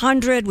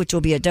 500, which will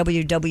be at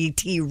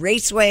WWT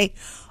Raceway,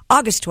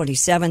 August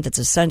 27th. It's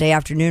a Sunday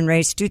afternoon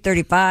race,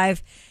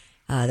 2:35.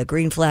 The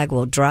green flag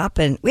will drop,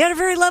 and we had a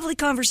very lovely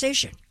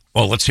conversation.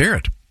 Well, let's hear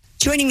it.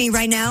 Joining me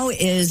right now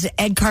is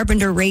Ed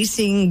Carpenter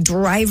Racing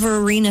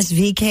driver Rinus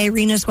VeeKay.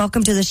 Rinus,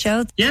 welcome to the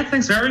show. Yeah,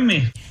 thanks for having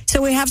me.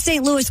 So we have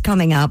St. Louis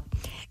coming up.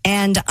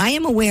 And I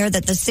am aware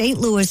that the St.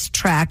 Louis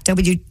track,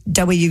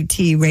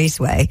 WWT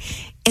Raceway,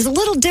 is a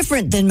little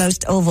different than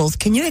most ovals.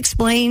 Can you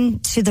explain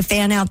to the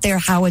fan out there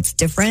how it's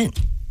different?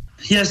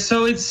 Yeah,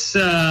 so it's,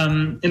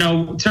 turn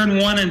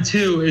 1 and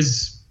 2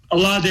 is a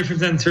lot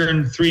different than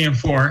turn 3 and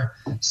 4.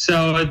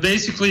 So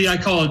basically, I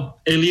call it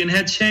alien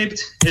head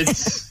shaped.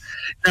 It's,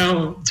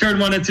 turn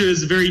 1 and 2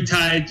 is very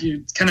tight.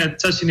 You're kind of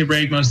touching the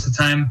brake most of the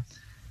time.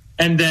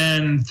 And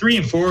then 3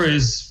 and 4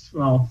 is,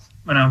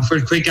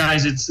 for quick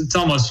guys, it's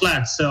almost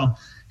flat. So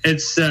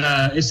it's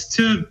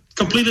two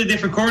completely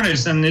different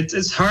corners, and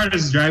it's hard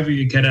as a driver.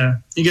 You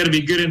gotta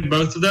be good in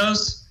both of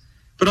those,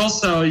 but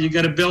also you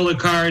gotta build a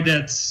car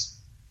that's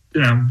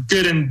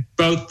good in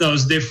both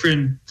those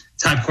different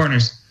type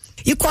corners.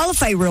 You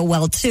qualify real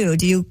well too.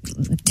 Do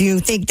you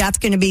think that's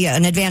going to be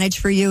an advantage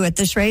for you at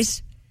this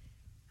race?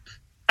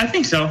 I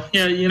think so.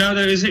 Yeah,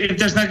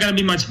 there's not going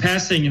to be much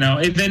passing.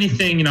 If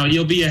anything,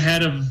 you'll be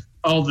ahead of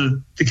all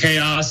the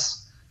chaos.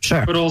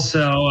 Sure. But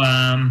also,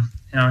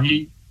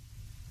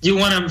 you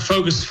want to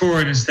focus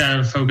forward instead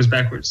of focus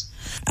backwards.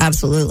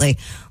 Absolutely.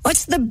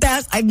 What's the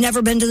best? I've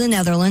never been to the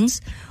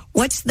Netherlands.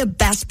 What's the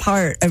best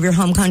part of your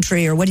home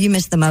country, or what do you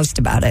miss the most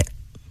about it?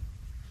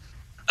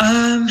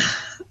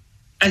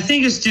 I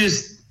think it's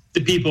just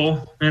the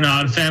people,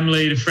 the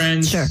family, the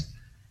friends. Sure.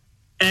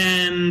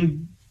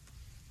 And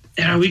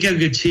we got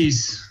good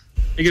cheese.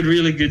 We get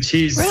really good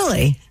cheese.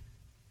 Really?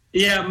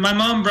 Yeah, my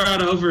mom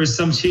brought over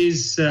some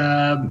cheese,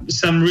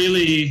 some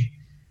really,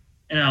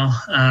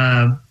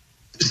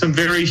 some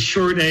very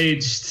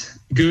short-aged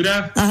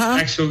Gouda,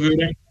 actual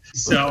Gouda.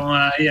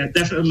 So,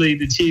 definitely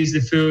the cheese,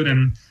 the food,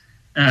 and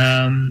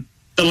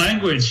the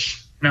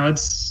language.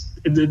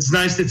 It's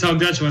nice to talk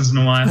Dutch once in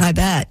a while. I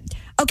bet.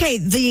 Okay,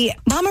 the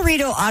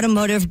Bomarito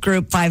Automotive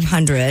Group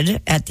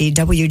 500 at the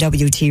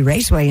WWT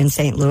Raceway in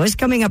St. Louis,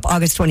 coming up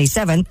August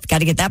 27th, got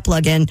to get that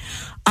plug in,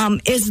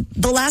 is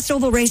the last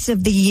oval race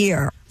of the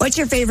year. What's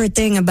your favorite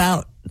thing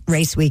about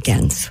race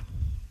weekends?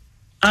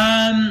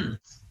 I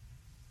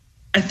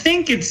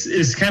think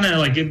it's kind of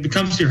like it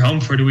becomes your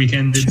home for the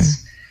weekend.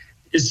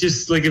 It's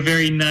just like a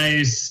very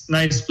nice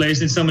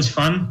place. It's so much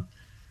fun.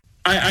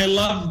 I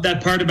love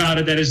that part about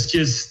it, that it's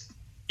just,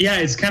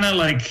 it's kind of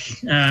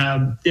like,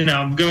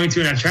 going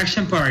to an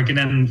attraction park and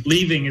then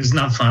leaving is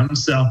not fun.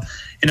 So,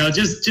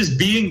 just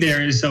being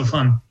there is so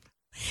fun.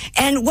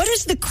 And what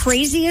is the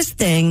craziest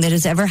thing that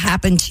has ever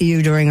happened to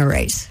you during a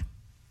race?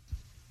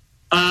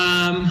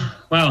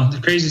 The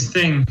craziest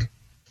thing.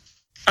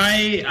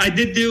 I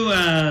did do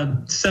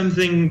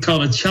something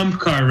called a chump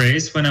car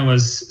race when I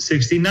was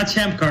 16. Not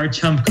champ car,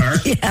 chump car.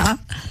 Yeah.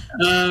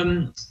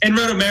 In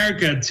Road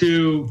America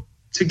to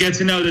get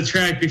to know the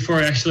track before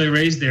I actually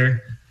raced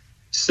there.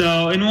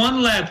 So in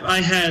one lap,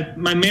 I had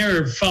my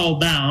mirror fall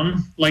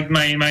down, like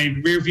my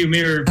rear view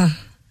mirror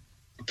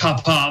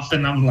pop off,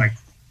 and I'm like,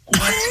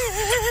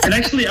 what? And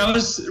actually, I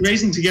was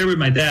racing together with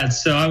my dad,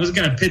 so I was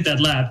going to pit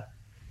that lap.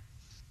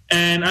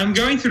 And I'm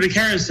going through the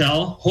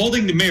carousel,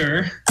 holding the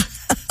mirror,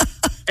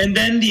 and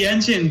then the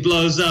engine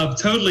blows up,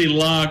 totally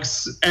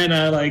locks, and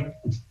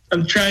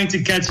I'm trying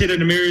to catch it,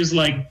 and the mirror is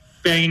like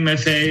banging my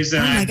face,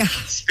 and I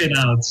spin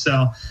out.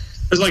 So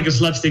it was like a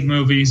slapstick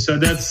movie. So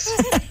that's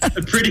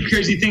a pretty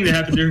crazy thing that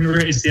happened during the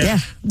race. Yeah,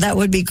 that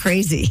would be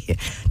crazy.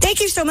 Thank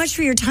you so much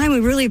for your time. We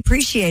really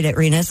appreciate it,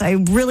 Rinus. I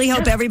really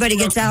hope everybody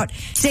gets out.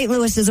 St.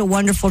 Louis is a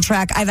wonderful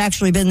track. I've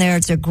actually been there.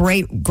 It's a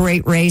great,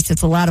 great race.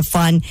 It's a lot of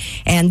fun.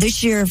 And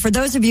this year, for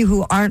those of you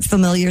who aren't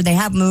familiar, they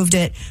have moved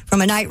it from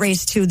a night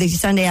race to the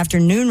Sunday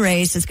afternoon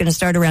race. It's going to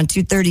start around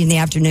 2:30 in the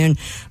afternoon,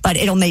 but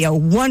it'll make a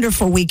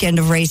wonderful weekend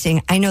of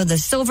racing. I know the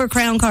Silver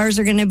Crown cars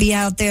are going to be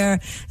out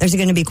there. There's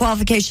going to be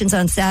qualifications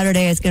on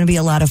Saturday. It's going to be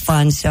a lot of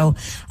fun. So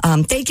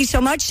thank you so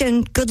much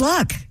and good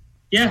luck.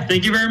 Yeah,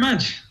 thank you very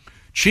much.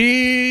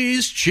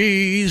 Cheese,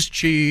 cheese,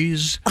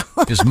 cheese.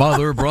 His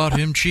mother brought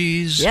him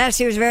cheese. Yes,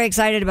 he was very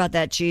excited about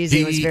that cheese.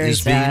 He was very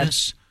sad.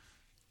 Venus.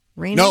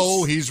 Rinus?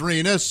 No, he's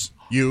Rinus.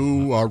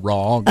 You are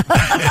wrong.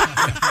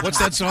 What's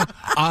that song?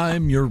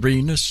 I'm your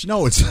Venus.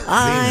 No, it's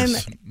I'm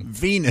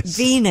Venus.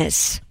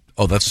 Venus.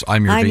 Oh, that's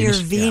I'm your I'm Venus.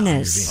 your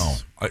Venus. Oh,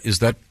 is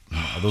that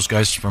are those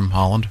guys from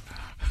Holland?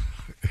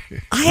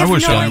 I have no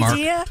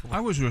idea.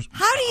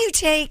 How do you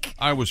take?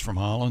 I was from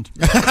Holland.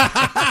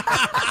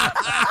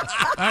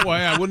 That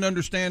way I wouldn't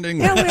understand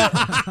English.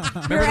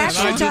 We're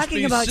actually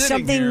talking about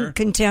something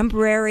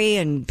contemporary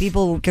and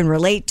people can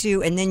relate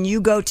to, and then you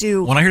go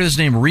to. When I hear this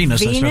name Rinus,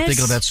 Venus? I start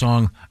thinking of that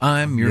song.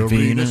 I'm your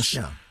Venus.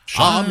 Yeah.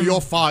 I'm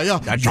your fire.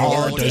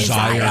 Your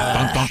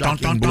desire.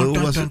 Shocking blue,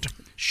 was it?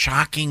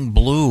 Shocking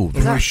blue.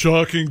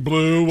 Shocking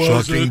blue,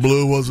 was it? Shocking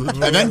blue, was it?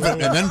 And then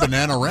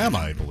Bananarama,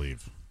 I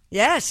believe.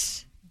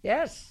 Yes.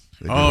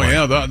 Oh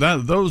yeah,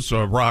 those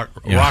rock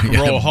and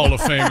roll Hall of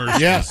Famers.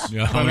 Yes.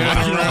 Yeah.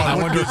 I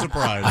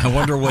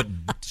wonder what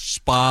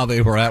spa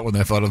they were at when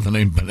they thought of the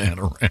name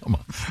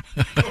Bananarama.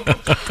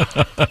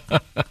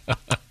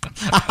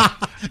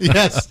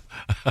 Yes.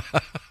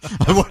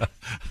 What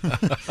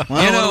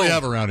do we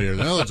have around here?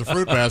 No, it's a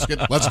fruit basket.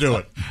 Let's do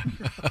it.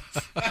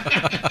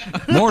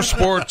 More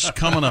sports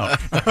coming up.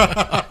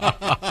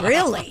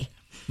 Really?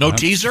 No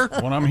teaser?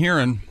 What I'm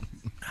hearing.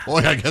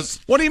 Boy, I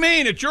guess. What do you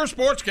mean? It's your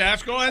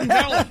sportscast. Go ahead and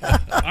tell them.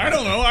 I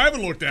don't know. I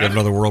haven't looked at You have it.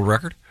 another world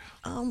record?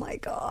 Oh, my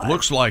God.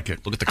 Looks like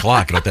it. Look at the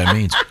clock and what that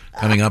means.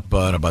 Coming up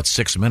in about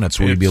 6 minutes,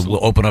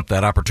 we'll open up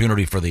that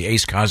opportunity for the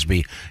Ace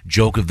Cosby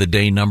Joke of the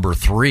Day number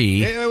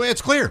 3.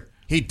 It's clear.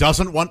 He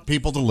doesn't want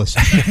people to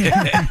listen.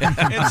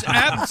 It's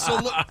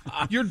absolute.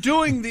 You're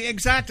doing the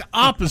exact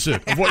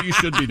opposite of what you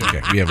should be doing.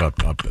 Okay, we have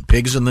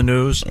pigs in the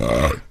news.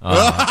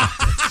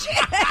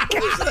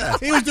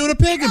 He was doing a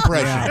pig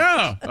impression.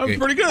 Yeah, that was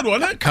pretty good,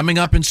 wasn't it? Coming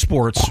up in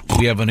sports,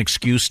 we have an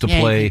excuse to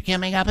play.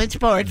 Coming up in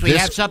sports, we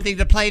have something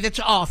to play that's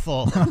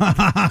awful.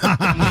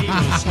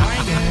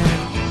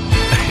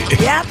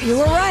 Yep, you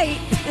were right.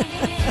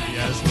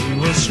 Yes, we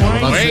will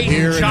swing.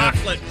 Here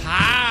chocolate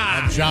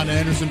pie. And John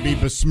Anderson be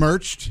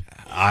besmirched.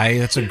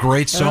 That's a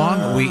great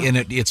song.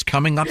 It's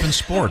coming up in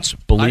sports.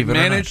 Believe it or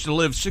not. I managed to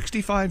live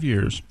 65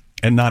 years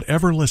and not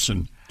ever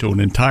listen to an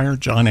entire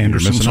John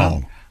Anderson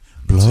song.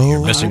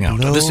 You're missing out.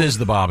 This is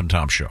the Bob and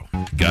Tom Show.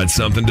 Got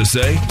something to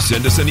say?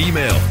 Send us an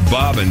email,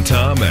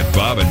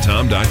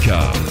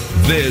 bobandtom@bobandtom.com.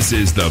 This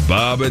is the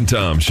Bob and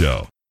Tom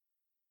Show.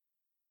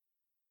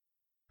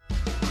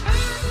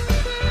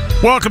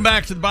 Welcome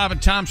back to the Bob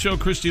and Tom Show.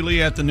 Christy Lee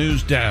at the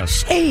news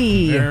desk.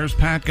 Hey. There's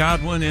Pat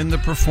Godwin in the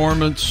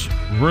performance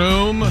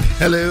room.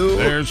 Hello.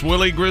 There's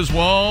Willie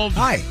Griswold.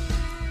 Hi.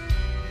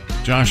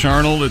 Josh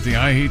Arnold at the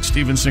I Hate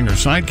Steven Singer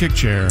sidekick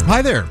chair.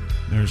 Hi there.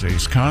 There's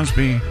Ace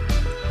Cosby.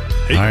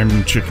 Hey.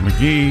 I'm Chick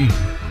McGee.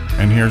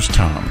 And here's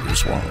Tom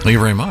Griswold. Thank you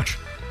very much.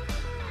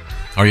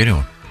 How are you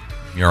doing?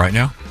 You all right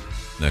now?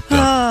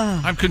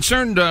 I'm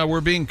concerned we're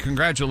being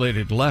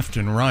congratulated left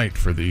and right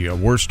for the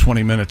worst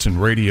 20 minutes in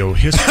radio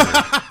history.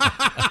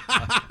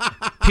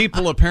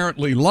 People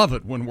apparently love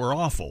it when we're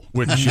awful,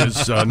 which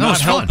is not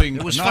helping.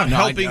 It was not fun.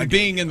 helping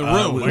being in the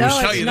room. I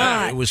tell you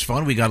that. It was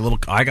fun.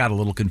 I got a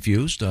little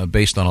confused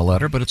based on a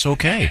letter, but it's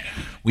okay.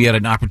 We had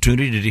an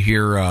opportunity to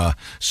hear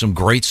some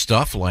great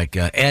stuff, like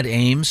Ed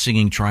Ames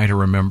singing "Try to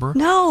Remember."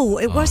 No,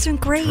 it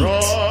wasn't great.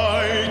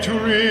 Try to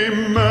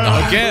remember.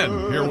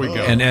 Again, here we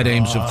go. And Ed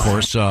Ames, of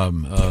course,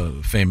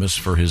 famous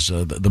for his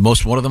one of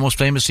the most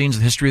famous scenes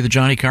in the history of the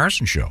Johnny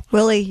Carson show.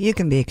 Willie, you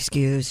can be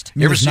excused.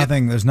 There's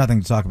nothing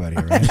to talk about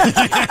here, right?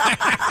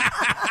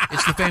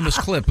 It's the famous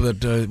clip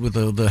that with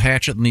the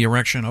hatchet and the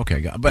erection.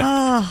 Okay, but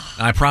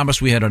I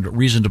promised we had a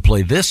reason to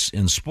play this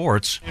in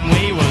sports. And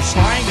we were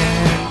swinging.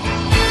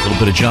 A little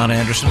bit of John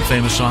Anderson,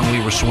 famous song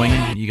 "We Were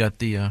Swinging." You got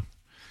the. You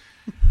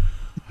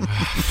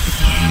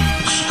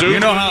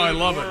know how I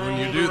love it when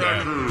you do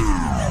that.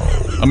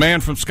 A man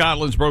from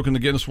Scotland's broken the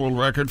Guinness World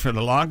Record for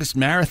the longest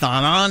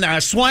marathon on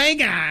a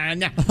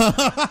swing-on.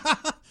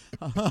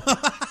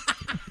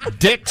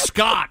 Dick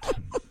Scott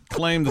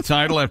claimed the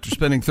title after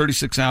spending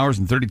 36 hours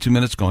and 32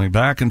 minutes going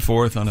back and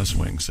forth on a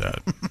swing set.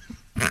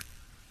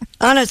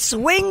 On a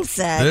swing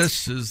set?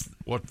 This is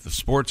what the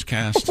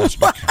sportscast has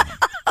become.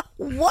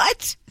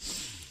 What?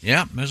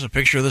 Yeah, there's a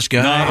picture of this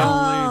guy.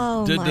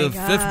 Not only did the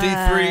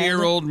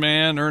 53-year-old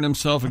man earn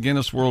himself a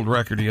Guinness World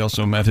Record, he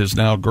also met his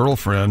now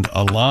girlfriend,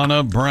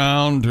 Alana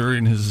Brown,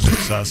 during his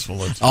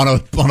successful attempt. On a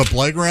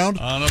playground?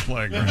 On a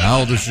playground.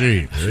 How old is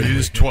she?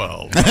 She's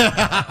 12.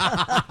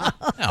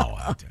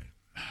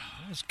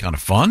 It's kind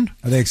of fun.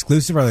 Are they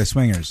exclusive or are they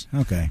swingers?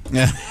 Okay.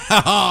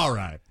 All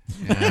right.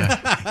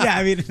 Yeah,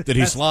 I mean, did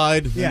he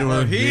slide? Yeah, into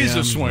her he's a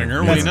DMs?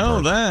 swinger. We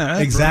know that.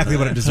 Exactly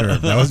what it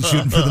deserved. I wasn't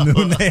shooting for the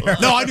moon there.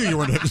 No, I knew you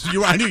weren't.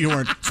 I knew you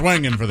weren't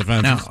swinging for the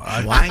fences.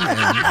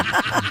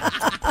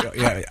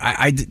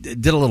 I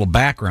did a little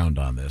background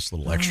on this, a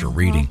little extra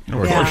reading.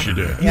 Of course you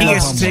did. He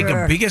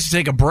gets to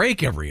take a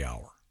break every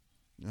hour.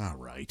 All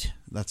right.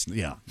 That's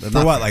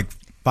For what, like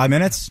 5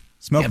 minutes?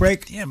 Smoke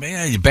break? Yeah,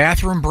 man.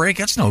 Bathroom break?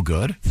 That's no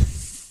good.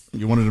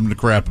 You wanted him to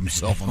crap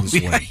himself on the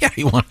swing.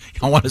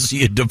 I want to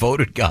see a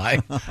devoted guy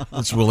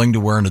that's willing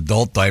to wear an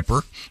adult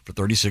diaper for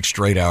 36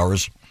 straight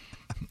hours,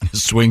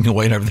 swing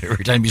away, and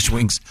every time he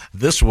swings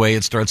this way,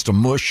 it starts to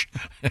mush.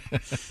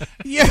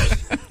 Yeah.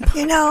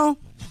 You know.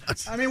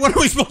 I mean, what are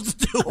we supposed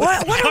to do?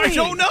 I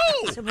don't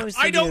know.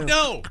 I don't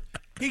know.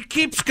 He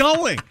keeps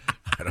going.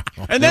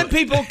 And then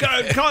people,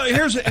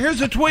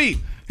 here's a tweet.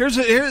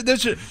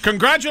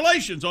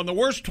 Congratulations on the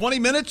worst 20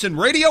 minutes in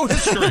radio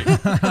history.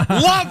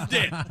 Loved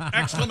it!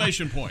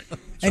 Exclamation point.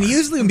 And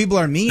usually when people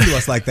are mean to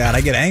us like that,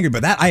 I get angry.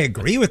 But I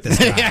agree with this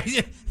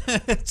guy.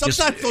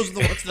 Sometimes those are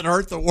the ones that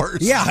hurt the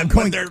worst. Yeah, I'm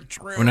going. They're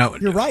true. Well, now,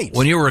 you're right.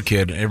 When you were a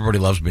kid, everybody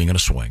loves being in a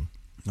swing.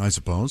 I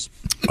suppose.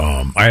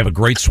 I have a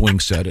great swing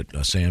set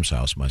at Sam's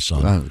house, my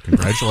son.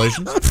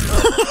 Congratulations.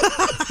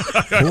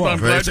 Cool. I'm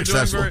very glad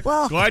successful.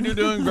 Glad you're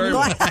doing very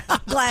well.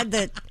 Glad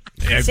that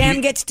Sam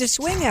gets to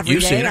swing every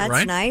day. Seen it, That's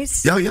right?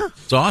 nice. Yeah.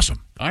 It's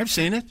awesome. I've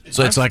seen it.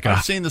 So it's like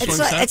I've seen the swing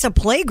set. It's a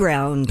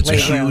playground. It's a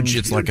huge.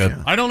 It's like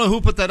a. I don't know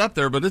who put that up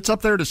there, but it's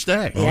up there to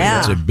stay. Yeah.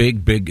 It's a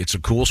big. It's a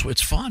cool.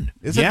 It's fun.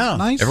 Is it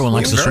nice? Everyone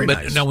likes to swing.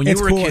 Very nice. Now, when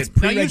you were a kid,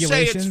 now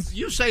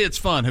you say it's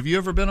fun. Have you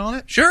ever been on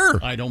it? Sure.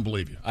 I don't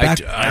believe you.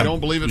 I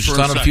don't believe it was for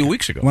just on a it a few second.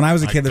 weeks ago. When I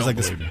was a kid,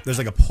 there's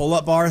like a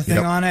pull-up bar thing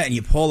on it, and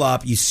you pull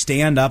up, you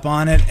stand up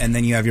on it, and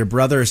then you have your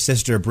brother or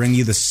sister bring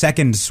you the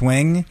second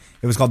swing.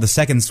 It was called the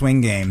second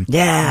swing game.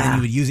 Yeah. And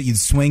you would use it. You'd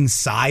swing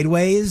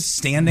sideways,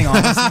 standing on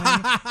the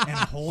swing, and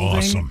holding.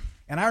 Awesome.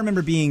 And I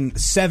remember being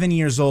 7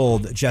 years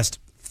old, just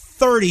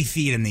 30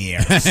 feet in the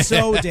air.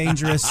 So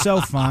dangerous,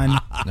 so fun.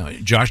 Now,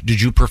 Josh,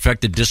 did you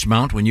perfect a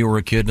dismount when you were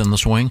a kid on the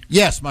swing?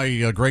 Yes,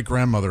 my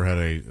great-grandmother had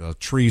a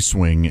tree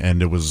swing,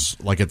 and it was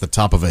like at the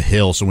top of a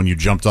hill, so when you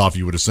jumped off,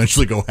 you would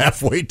essentially go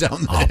halfway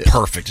down the hill.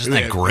 Perfect. Isn't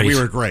that great? We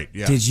were great,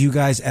 yeah. Did you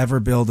guys ever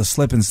build a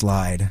slip and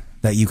slide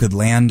that you could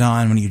land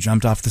on when you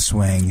jumped off the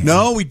swing?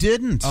 No, we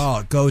didn't.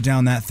 Oh, go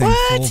down that thing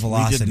full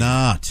velocity. We did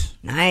not.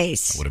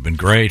 Nice. Would have been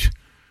great.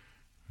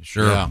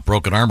 Sure,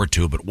 broke an arm or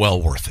two, but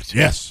well worth it.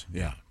 Yes.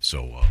 Yeah.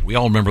 So we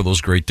all remember those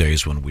great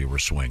days when we were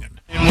swinging.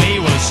 And we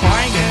were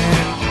swinging.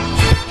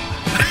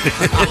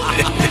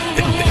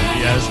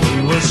 Yes,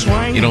 we were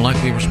swinging. You don't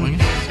like We Were Swinging?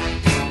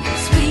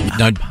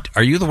 Now,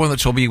 are you the one that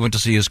told me you went to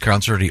see his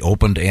concert? He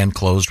opened and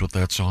closed with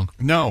that song?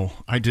 No,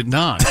 I did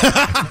not.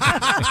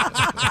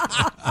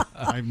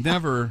 I've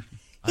never.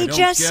 He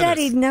just said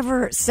he'd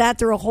never sat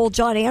through a whole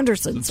John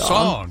Anderson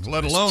song.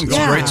 Let alone It's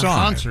a great song.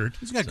 concert.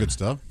 He's got good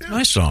stuff.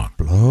 Nice song.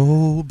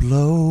 Blow,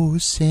 blow,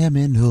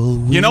 Seminole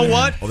wind. You know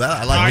what? Oh,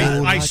 that, I like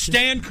that. I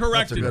stand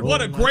corrected. good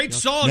What a one. great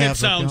song Never it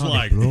sounds gonna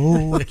like.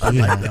 blow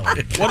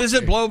again. What is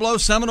it? Blow, blow,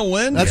 Seminole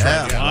Wind? That's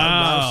Yeah. right.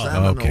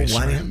 Wow. Okay,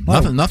 sorry.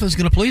 Nothing's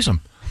going to please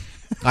him.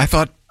 I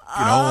thought, this.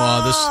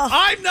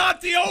 I'm not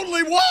the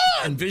only one.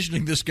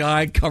 Envisioning this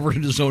guy covered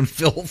in his own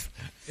filth,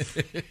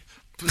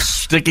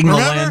 sticking the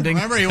landing.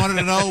 Remember, he wanted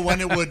to know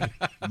when it would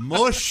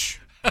mush.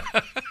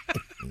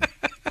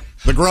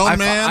 The grown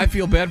man. I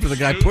feel bad for the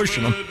guy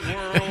pushing him.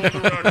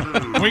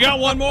 We got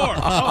one more.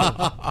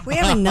 We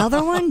have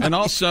another one? And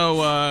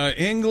also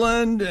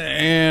England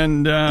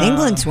and...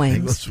 England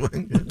swings.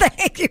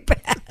 Thank you,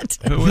 Pat.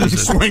 Who is it?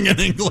 Swing in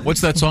England.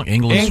 What's that song?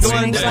 England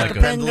England, Swings like a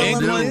pendulum.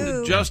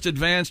 England just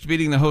advanced,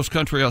 beating the host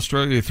country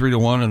Australia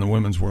 3-1 in the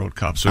Women's World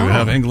Cup. So we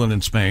have England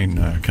and Spain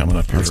coming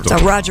up here. It's a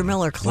Roger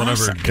Miller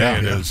Whatever classic. day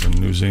it is in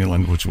New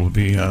Zealand, which will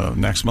be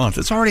next month.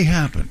 It's already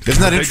happened.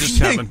 Isn't that They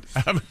just interesting?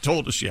 haven't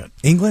told us yet.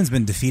 England's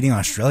been defeating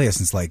Australia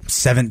since like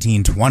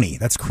 1720.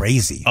 That's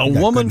crazy. A We've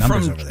got woman good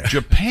numbers from over there.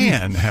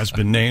 Japan has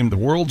been named the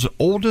world's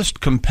oldest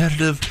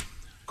competitive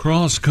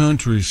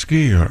cross-country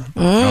skier.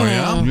 Oh,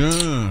 yeah?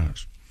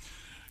 Yes.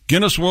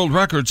 Guinness World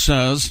Record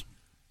says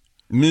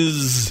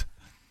Ms.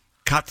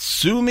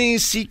 Katsumi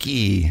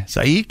Saiki.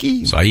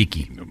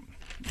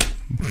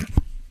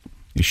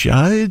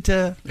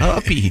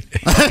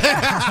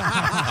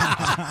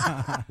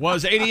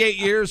 Was 88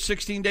 years,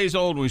 16 days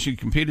old when she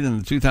competed in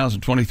the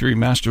 2023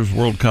 Masters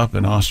World Cup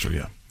in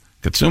Austria.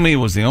 Katsumi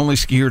was the only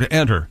skier to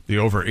enter the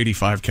over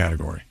 85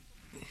 category.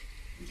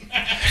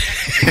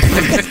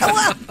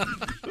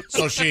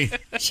 So she's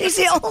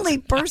the only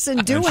person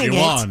doing she it.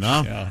 won,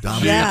 huh?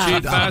 She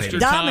achieved faster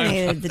times.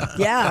 Dominated.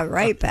 Yeah,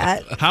 right,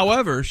 Pat.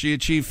 However, she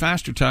achieved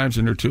faster times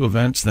in her two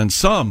events than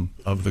some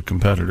of the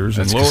competitors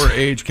in lower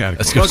age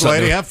categories. Look,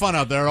 lady, have fun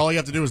out there. All you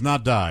have to do is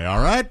not die,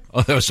 all right?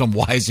 Oh, there was some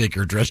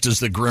wiseacre dressed as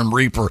the Grim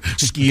Reaper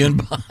skiing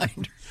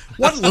behind her.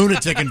 What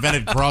lunatic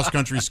invented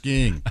cross-country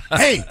skiing?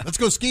 Hey, let's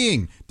go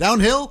skiing.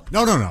 Downhill?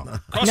 No.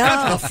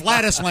 The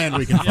flattest land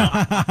we can find.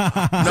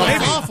 No,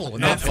 it's awful.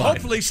 And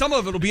hopefully some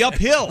of it will be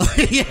uphill.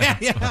 yeah.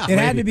 It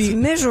had to be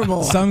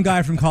miserable. Some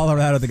guy from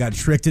Colorado that got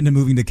tricked into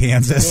moving to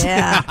Kansas.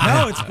 Yeah.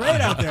 No, it's great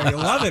out there. You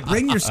love it.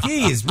 Bring your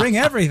skis. Bring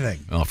everything.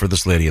 Well, for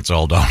this lady, it's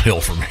all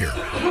downhill from here.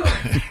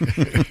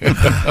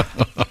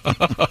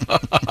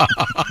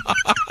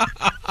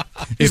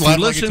 If you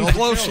listen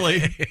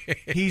closely,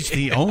 he's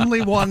the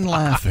only one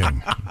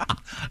laughing.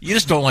 You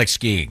just don't like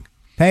skiing.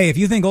 Hey, if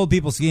you think old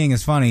people skiing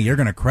is funny, you're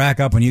going to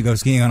crack up when you go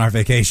skiing on our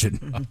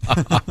vacation.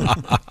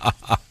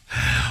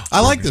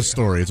 I like this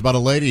story. It's about a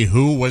lady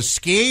who was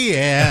skiing.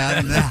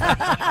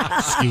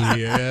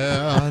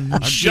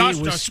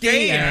 Just a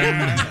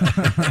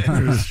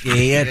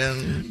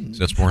skiing.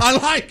 That's more. I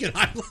like it.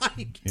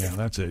 Yeah,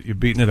 that's it. You're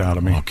beating it out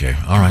of me. Okay,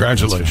 all right.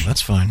 Congratulations.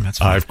 That's fine.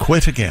 I've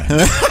quit again.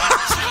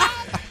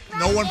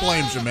 No one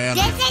blames you, man.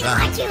 This is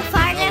what you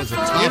farted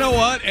for. You know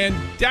what? And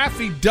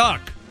Daffy Duck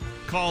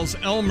calls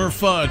Elmer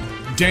Fudd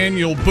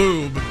Daniel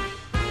Boob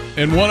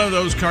in one of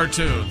those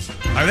cartoons.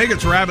 I think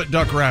it's Rabbit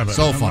Duck Rabbit.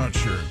 So I'm funny. not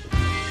sure.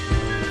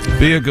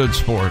 Be a good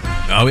sport.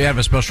 Oh, we have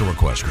a special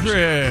request, Chris.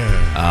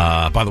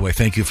 Yeah. By the way,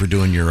 thank you for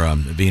doing your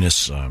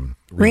Venus.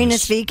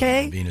 Renus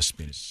VK? Venus.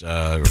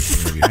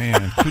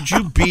 Man, could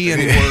you be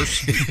any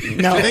worse?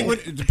 No.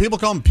 Do people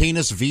call him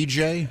penis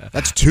VJ?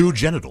 That's two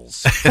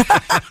genitals.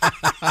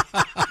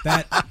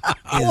 That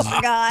Poor is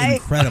guy.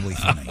 incredibly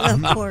funny.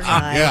 The poor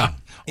guy. Yeah.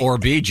 Or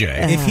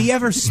BJ. If he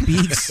ever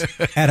speaks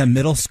at a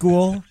middle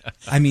school,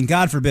 I mean,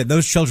 God forbid,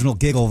 those children will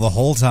giggle the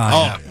whole time.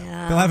 Oh,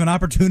 yeah. They'll have an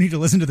opportunity to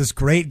listen to this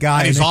great guy.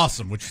 And he's they-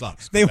 awesome, which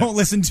sucks. They won't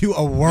listen to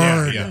a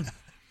word. Yeah.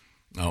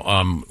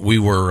 No, we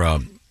were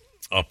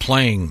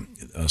playing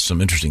some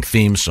interesting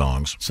theme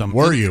songs. Some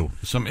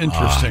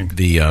interesting.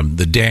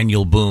 The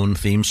Daniel Boone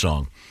theme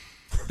song.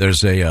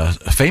 There's a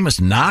famous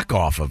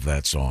knockoff of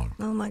that song.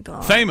 Oh, my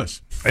God.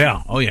 Famous.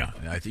 Yeah. Oh, yeah.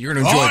 I think you're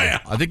going to enjoy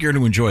it. I think you're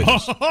going to enjoy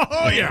this.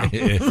 Oh, yeah.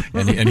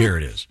 and here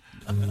it is.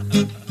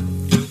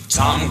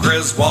 Tom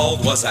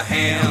Griswold was a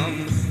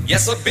ham,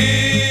 yes, a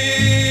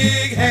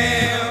big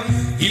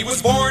ham. He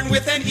was born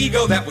with an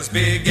ego that was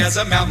big as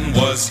a mountain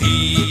was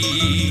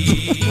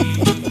he.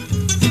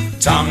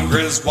 Tom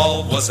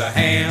Griswold was a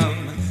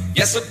ham,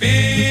 yes, a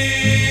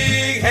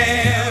big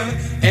ham.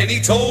 And he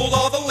told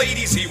all the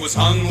ladies he was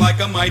hung like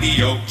a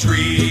mighty oak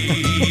tree.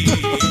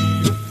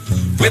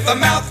 With a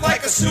mouth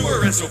like a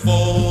sewer and so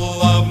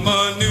full of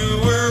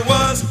manure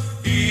was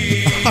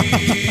he.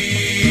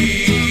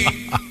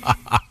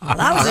 Well,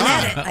 that was an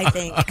edit, I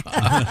think.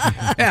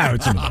 Yeah,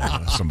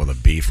 some of the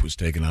beef was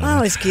taken out of it.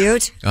 That was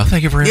cute. Oh,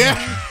 thank you very much.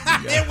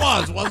 Yeah, it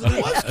was, wasn't it?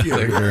 It was cute.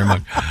 Thank you very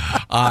much.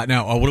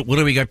 Now, what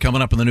do we got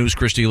coming up in the news,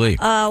 Christy Lee?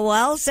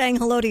 Well, saying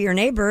hello to your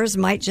neighbors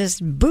might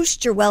just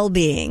boost your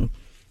well-being.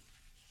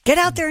 Get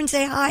out there and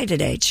say hi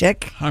today,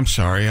 chick. I'm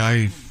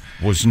sorry.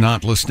 was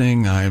not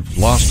listening. I've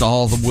lost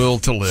all the will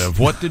to live.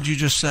 What did you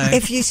just say?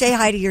 If you say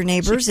hi to your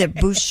neighbors, it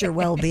boosts your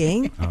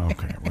well-being.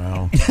 Okay,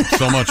 well,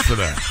 so much for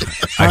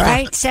that. All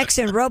right, sex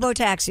in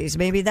robo-taxis.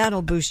 Maybe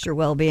that'll boost your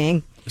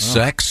well-being.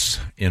 Sex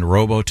in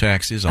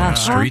robo-taxis on the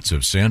streets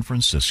of San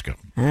Francisco.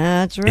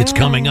 That's right. It's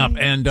coming up.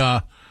 And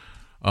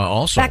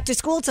also... Back to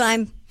school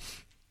time.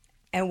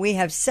 And we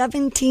have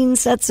 17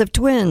 sets of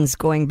twins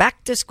going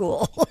back to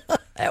school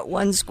at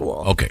one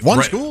school. Okay.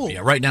 One school.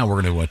 Yeah, right now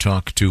we're going to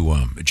talk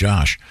to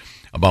Josh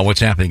about what's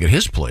happening at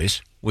his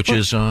place, which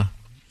is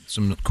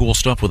some cool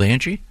stuff with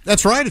Angie.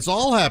 That's right. It's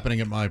all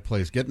happening at my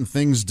place. Getting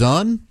things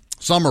done.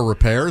 Some are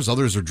repairs.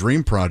 Others are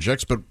dream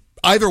projects. But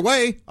either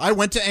way, I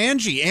went to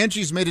Angie.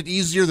 Angie's made it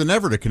easier than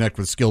ever to connect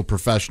with skilled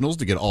professionals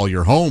to get all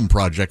your home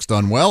projects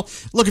done well.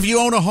 Look, if you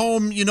own a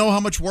home, you know how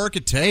much work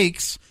it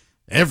takes.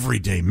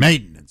 Everyday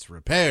maintenance,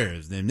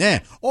 repairs,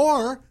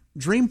 or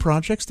dream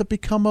projects that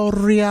become a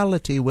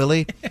reality,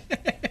 Willie.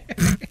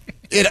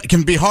 It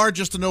can be hard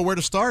just to know where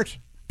to start.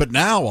 But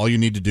now all you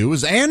need to do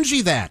is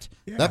Angie that.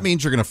 Yeah. That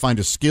means you're going to find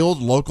a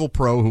skilled local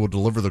pro who will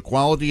deliver the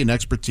quality and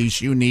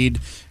expertise you need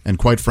and,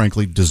 quite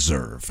frankly,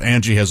 deserve.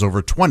 Angie has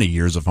over 20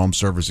 years of home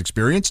service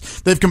experience.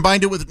 They've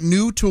combined it with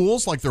new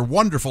tools like their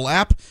wonderful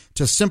app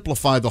to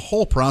simplify the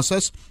whole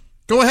process.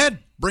 Go ahead.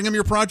 Bring them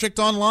your project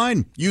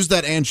online. Use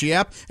that Angie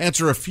app.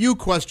 Answer a few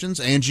questions.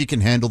 Angie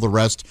can handle the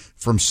rest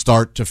from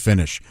start to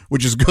finish,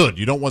 which is good.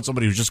 You don't want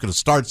somebody who's just going to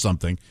start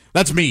something.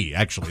 That's me,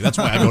 actually. That's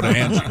why I go to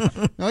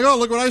Angie. Like, oh,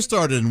 look what I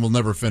started and we'll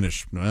never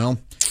finish. Well,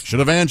 should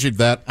have Angie'd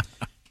that.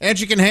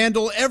 Angie can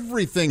handle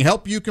everything,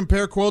 help you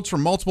compare quotes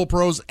from multiple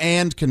pros,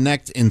 and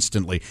connect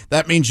instantly.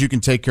 That means you can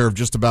take care of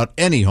just about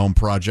any home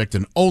project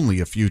in only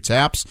a few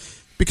taps.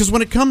 Because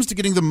when it comes to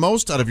getting the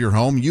most out of your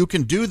home, you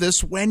can do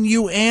this when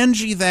you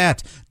Angie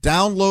that.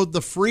 Download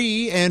the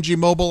free Angie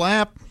mobile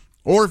app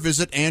or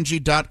visit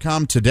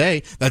Angie.com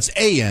today. That's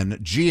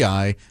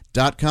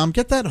ANGI.com.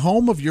 Get that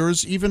home of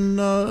yours even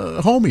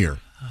homier.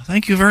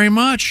 Thank you very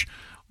much.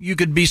 You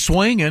could be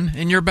swinging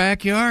in your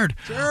backyard.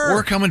 Sure.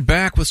 We're coming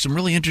back with some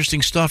really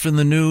interesting stuff in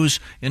the news,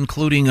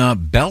 including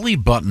belly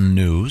button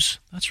news.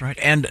 That's right.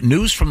 And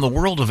news from the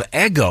world of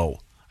Eggo.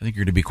 I think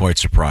you're going to be quite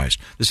surprised.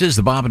 This is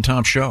the Bob and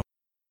Tom Show.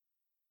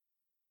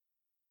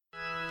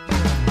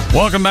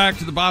 Welcome back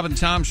to the Bob and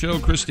Tom Show.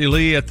 Christy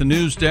Lee at the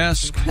news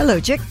desk. Hello,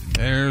 Chick.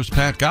 There's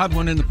Pat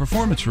Godwin in the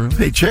performance room.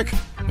 Hey, Chick.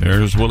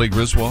 There's Willie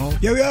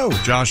Griswold. Yo, yo.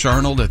 Josh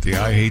Arnold at the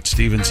I Hate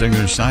Steven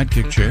Singer's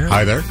sidekick chair.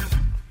 Hi there.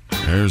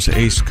 There's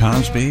Ace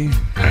Cosby.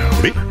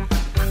 Howdy.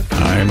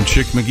 I'm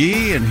Chick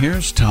McGee, and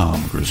here's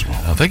Tom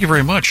Griswold. Thank you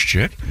very much,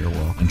 Chick. You're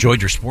welcome.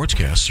 Enjoyed your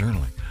sportscast,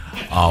 certainly.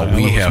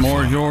 We have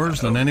more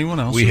yours than anyone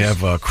else's. We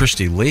have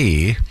Christy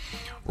Lee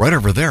right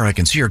over there. I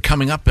can see her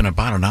coming up in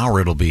about an hour.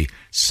 It'll be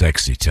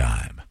sexy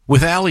time.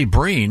 With Allie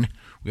Breen,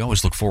 we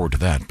always look forward to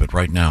that. But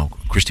right now,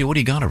 Christy, what do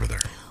you got over there?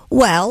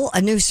 Well,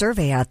 a new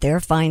survey out there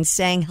finds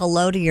saying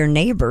hello to your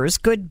neighbors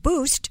could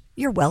boost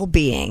your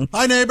well-being.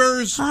 Hi,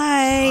 neighbors.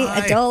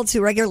 Hi. Adults who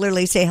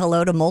regularly say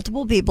hello to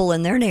multiple people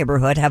in their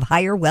neighborhood have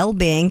higher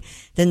well-being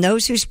than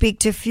those who speak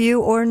to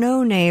few or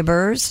no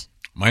neighbors.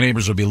 My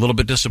neighbors would be a little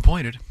bit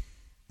disappointed.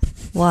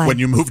 Why? When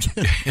you moved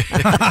in.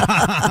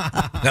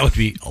 That would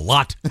be a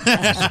lot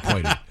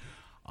disappointed.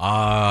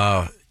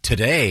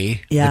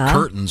 Today, the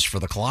curtains for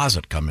the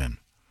closet come in.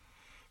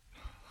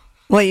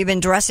 Well, you've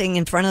been dressing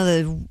in front of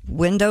the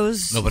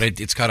windows? No, but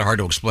it's kind of hard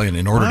to explain.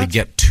 In order to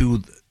get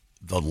to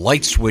the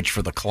light switch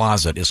for the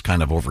closet is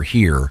kind of over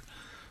here.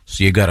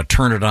 So you got to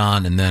turn it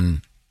on and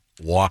then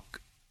walk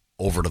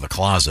over to the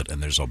closet,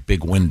 and there's a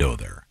big window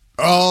there.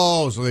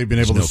 Oh, so they've been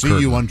able to see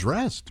you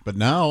undressed. But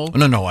now...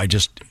 No.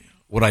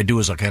 What I do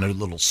is I kind of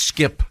little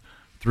skip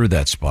through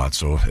that spot.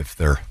 So if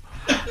they're...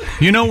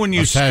 You know when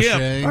you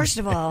skip... First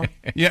of all...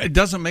 Yeah, it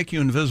doesn't make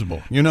you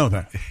invisible. You know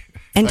that.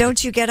 And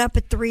don't you get up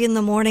at 3 in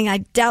the morning? I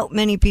doubt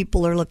many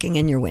people are looking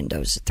in your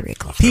windows at 3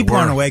 o'clock. People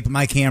aren't awake, but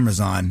my camera's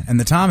on. And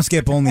the Tom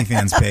Skip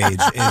OnlyFans page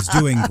is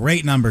doing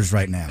great numbers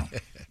right now.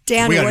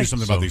 Dan we got to do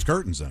something about these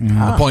curtains then.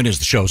 The point is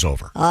the show's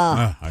over.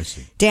 I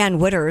see. Dan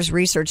Witters,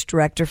 research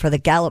director for the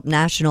Gallup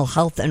National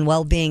Health and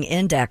Wellbeing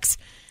Index,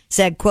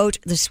 said, quote,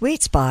 the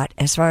sweet spot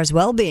as far as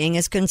well-being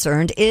is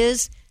concerned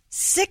is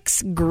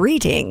 6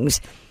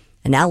 greetings.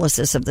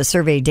 Analysis of the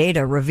survey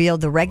data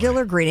revealed the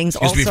regular greetings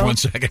Excuse me also for 1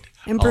 second.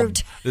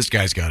 improved. This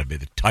guy's got to be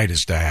the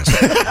tightest ass.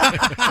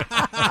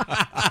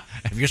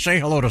 If you say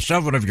hello to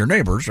 7 of your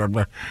neighbors...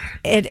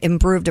 It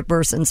improved a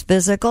person's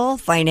physical,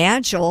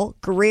 financial,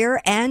 career,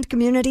 and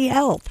community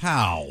health.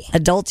 How?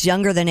 Adults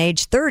younger than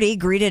age 30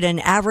 greeted an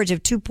average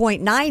of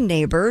 2.9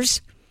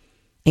 neighbors.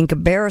 In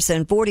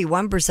comparison,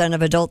 41%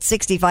 of adults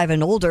 65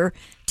 and older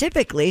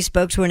typically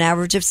spoke to an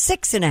average of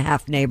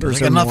 6.5 neighbors.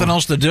 They got nothing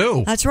else to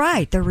do. That's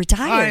right. They're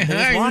retired.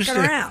 They're walking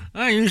around.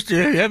 I used to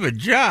have a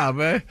job.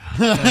 Get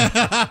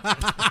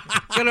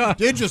on,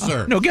 Did you,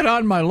 sir? No, get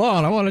on my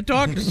lawn. I want to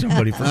talk to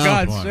somebody, for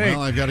God's sake.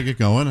 Well, I've got to get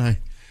going.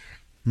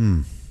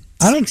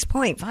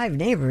 6.5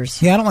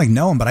 neighbors. Yeah, I don't like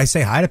know them, but I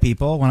say hi to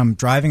people when I'm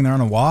driving. They're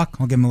on a walk.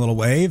 I'll give them a little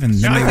wave, and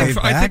then they wave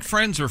back. I think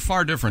friends are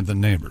far different than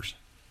neighbors.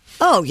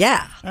 Oh,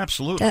 yeah.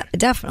 Absolutely.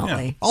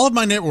 Definitely. All of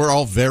my neighbors were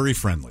all very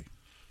friendly.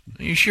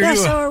 You sure Yeah,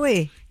 do so are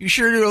we. You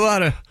sure do a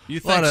lot of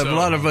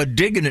so?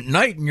 digging at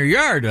night in your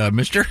yard,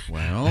 Mister.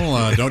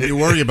 Well, don't you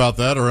worry about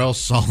that, or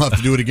else I'll have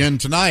to do it again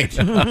tonight.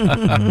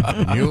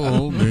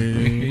 You'll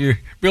be... You're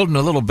building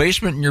a little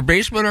basement in your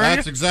basement, are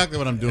That's you? exactly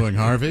what I'm doing,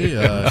 Harvey.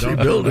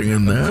 building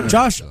in there.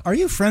 Josh, are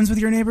you friends with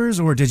your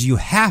neighbors, or did you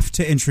have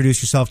to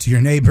introduce yourself to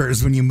your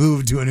neighbors when you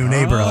moved to a new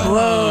neighborhood?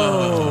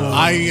 Whoa.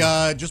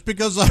 I just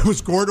because I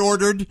was court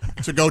ordered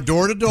to go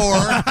door to door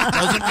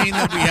doesn't mean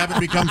that we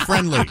haven't become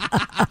friendly.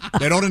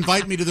 They don't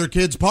invite me to their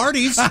kids'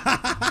 parties,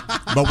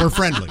 but we're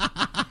friendly.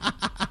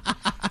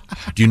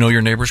 Do you know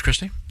your neighbors,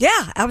 Christy?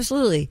 Yeah,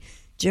 absolutely.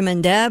 Jim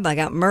and Deb. I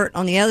got Mert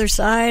on the other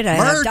side. I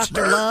have Mert,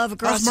 Dr. Mert. Love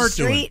across How's the Mert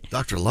doing? street.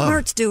 Dr. Love.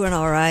 Mert's doing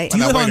all right.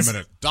 Now, live wait on- a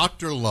minute.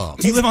 Dr. Love.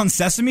 Do you live on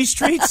Sesame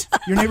Street?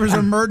 Your neighbors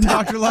are Mert and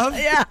Dr. Love?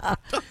 Yeah.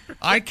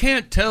 I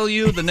can't tell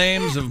you the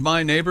names of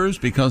my neighbors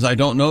because I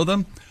don't know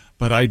them,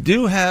 but I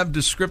do have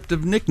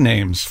descriptive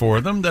nicknames for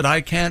them that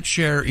I can't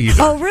share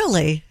either. Oh,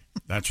 really?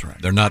 That's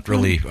right. They're not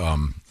really Are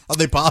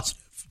they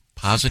positive?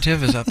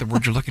 positive. Is that the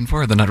word you're looking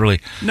for? They're not really.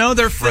 No,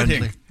 they're friendly.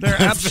 fitting.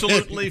 They're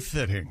absolutely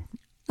fitting.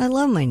 I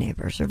love my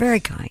neighbors. They're very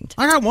kind.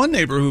 I got one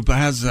neighbor who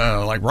has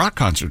like rock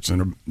concerts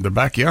in their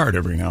backyard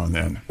every now and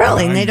then.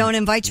 Really? And they don't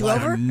invite you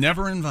over? I'm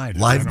never invited.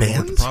 Live I don't know what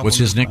the bands? problem What's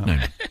his is. nickname?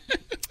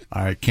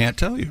 I can't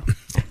tell you.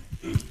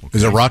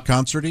 Is it rock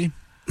concert-y?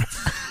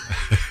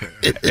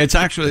 It's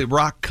actually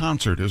rock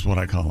concert is what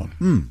I call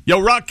them. Yo,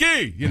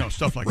 Rocky! You know,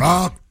 stuff like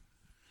Rock.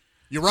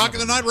 You rocking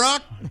the night,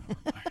 Rock?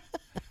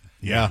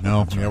 Yeah,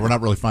 no. Yeah, we're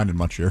not really finding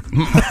much here.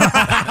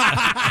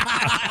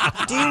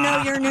 Do you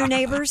know your new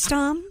neighbors,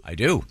 Tom? I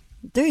do.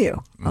 Do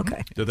you?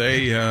 Okay.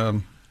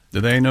 that.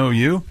 Do they know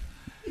you?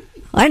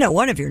 I know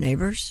one of your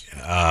neighbors.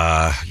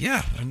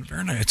 Yeah, and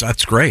very nice.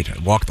 That's great. I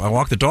walk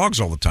the dogs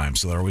all the time,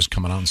 so they're always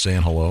coming out and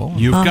saying hello.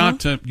 You've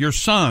got your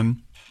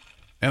son,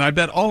 and I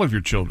bet all of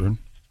your children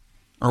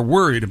are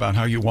worried about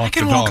how you walk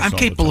the dogs. I'm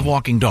capable of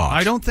walking dogs.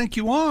 I don't think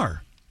you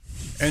are.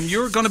 And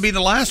you're going to be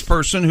the last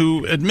person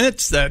who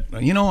admits that,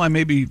 you know,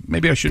 maybe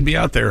I should be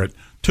out there at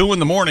 2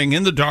 a.m.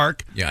 in the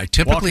dark. Yeah, I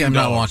typically am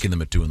not dogs. walking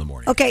them at 2 a.m.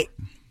 Okay.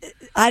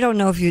 I don't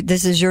know if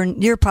this is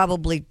you're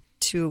probably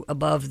too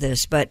above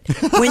this, but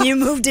when you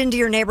moved into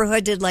your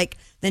neighborhood, did like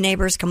the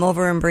neighbors come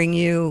over and bring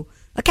you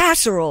a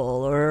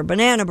casserole or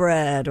banana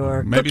bread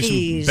or Maybe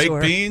cookies some baked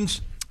or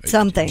beans?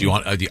 something? Do you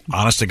want the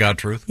honest to God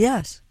truth?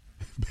 Yes.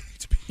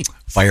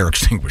 Fire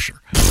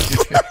extinguisher.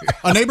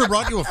 A neighbor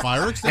brought you a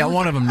fire extinguisher? Yeah,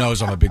 one of them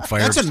knows I'm a big fire.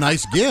 That's a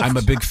nice gift. I'm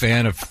a big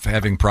fan of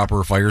having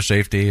proper fire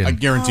safety. And I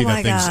guarantee Oh, that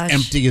my thing's gosh.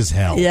 empty as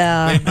hell.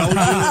 Yeah.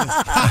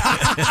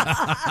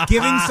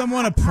 Giving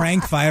someone a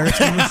prank fire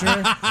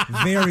extinguisher,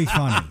 very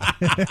funny.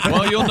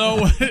 Well, you'll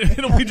know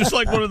it'll be just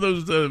like one of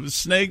those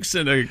snakes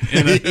in a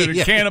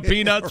can of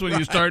peanuts when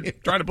you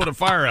start trying to put a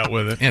fire out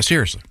with it. yeah,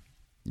 seriously,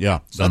 Yeah,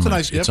 It's that's on a my-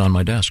 nice gift. It's on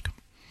my desk.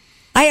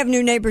 I have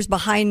new neighbors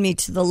behind me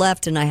to the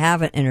left, and I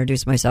haven't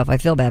introduced myself. I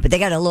feel bad, but they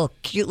got a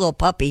cute little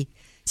puppy,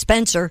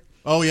 Spencer.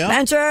 Oh, yeah?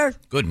 Spencer,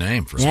 Good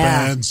name for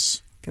Yeah.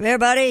 Spence. come here,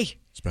 buddy.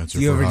 Spencer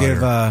Do you for ever give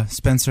hire.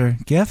 Spencer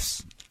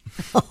gifts?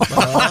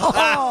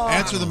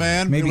 Answer the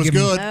man. Maybe it was give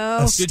him good.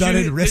 a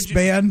studded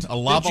wristband? A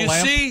lava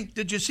lamp.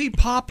 Did you see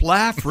Pop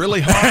laugh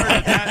really hard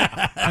at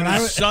that? And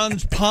his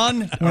son's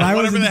pun? When I was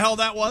whatever in- the hell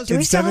that was? Do we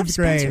In still have 7th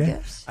Spencer grade,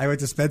 gifts? I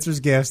went to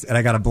Spencer's Gifts, and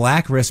I got a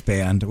black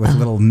wristband with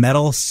little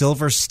metal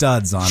silver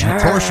studs on it.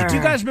 Of course you Do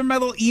you guys remember my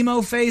little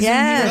emo phase?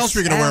 Yes. What else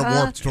were you going to wear at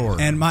Uh-huh. Warped Tour?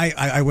 And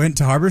I went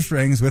to Harbor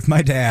Springs with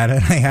my dad,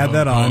 and I had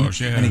that on. course,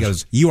 yes. And he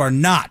goes, "You are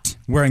not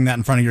wearing that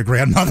in front of your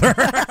grandmother."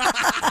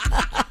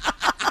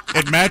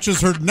 It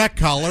matches her neck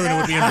collar, and it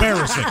would be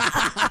embarrassing.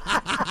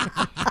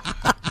 I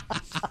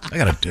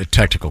got a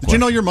technical Did question. you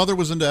know your mother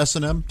was into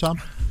S&M,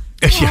 Tom?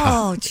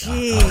 Oh,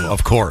 gee.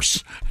 Of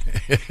course.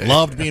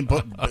 Loved being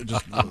put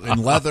just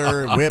in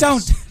leather,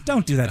 whips.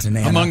 Don't do that to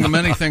Nana. Among the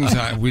many things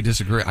we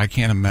disagree, I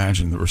can't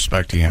imagine the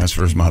respect he has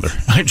for his mother.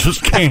 I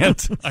just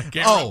can't. I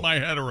can't wrap my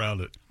head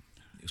around it.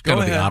 It's kind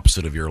Go of the ahead.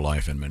 opposite of your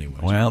life in many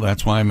ways. Well,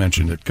 that's why I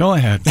mentioned it. Go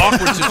ahead.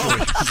 Awkward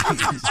situation.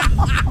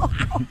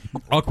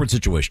 Awkward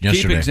situation Keep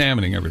yesterday.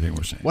 examining everything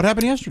we're saying. What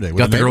happened yesterday?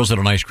 Got the girls at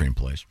an ice cream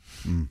place.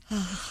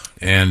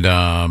 And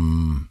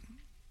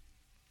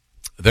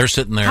they're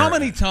sitting there. How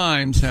many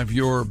times have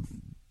your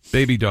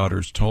baby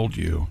daughters told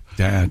you,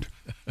 Dad,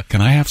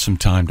 can I have some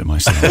time to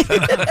myself?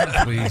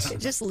 Please.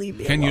 Just leave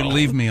me Can alone. you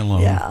leave me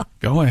alone? Yeah.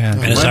 Go ahead.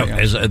 And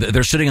as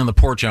they're sitting on the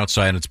porch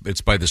outside,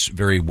 it's by this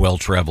very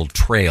well-traveled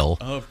trail.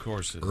 Of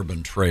course it is.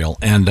 Urban trail.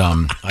 And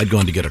I'd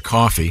gone to get a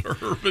coffee.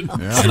 Urban.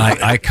 And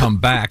I come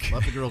back.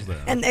 Let the girls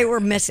there. And they were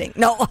missing.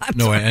 No, I'm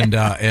No, sorry.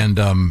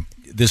 and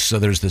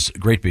there's this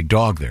great big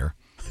dog there.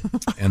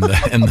 And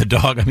the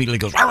dog immediately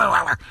goes, "Rawr,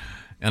 rawr, rawr."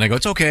 And I go,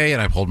 "It's okay."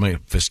 And I hold my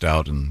fist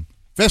out and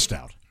Fist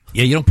out.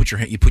 yeah, you don't put your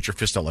hand, you put your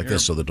fist out like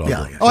this so the dog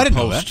will. Oh, I didn't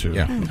know that. Supposed to.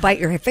 Yeah. Bite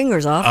your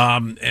fingers off.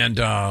 And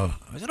I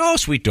said, "Oh,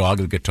 sweet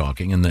dog." We get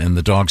talking, and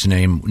the dog's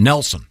name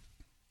Nelson.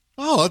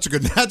 Oh,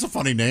 that's a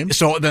funny name.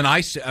 So then I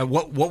said,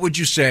 "What would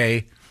you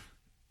say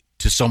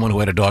to someone who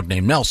had a dog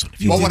named Nelson.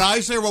 What would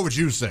I say or what would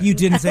you say? You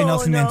didn't say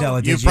Nelson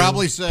Mandela, did you? You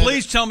probably said...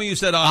 Please tell me you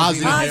said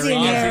Ozzie Ozzie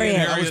and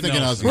Harriet. I was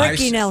thinking Ozzie.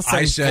 Ricky Nelson.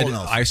 I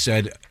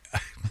said...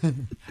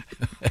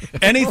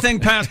 Anything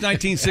past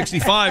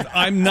 1965,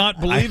 I'm not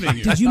believing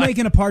you. Did you make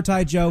an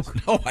apartheid joke?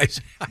 No, I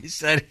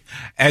said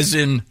as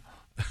in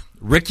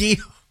Ricky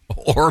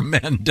or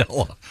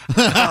Mandela.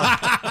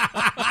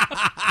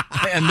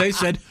 And they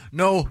said,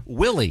 no,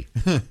 Willie.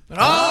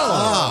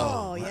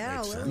 Oh,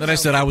 yeah. And then I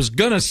said I was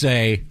going to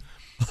say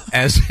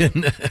as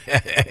in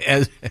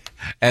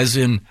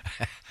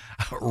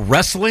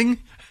wrestling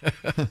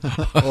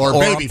or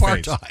baby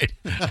apartheid.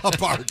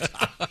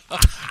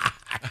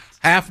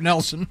 Half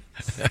Nelson,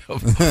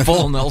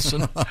 full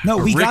Nelson. No,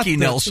 we got Ricky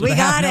Nelson. We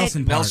got it.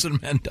 Nelson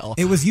Mandela.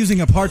 It was using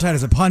apartheid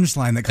as a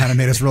punchline that kind of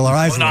made us roll our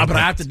eyes. No, but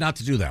I opted not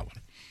to do that one.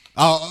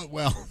 Oh,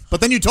 well,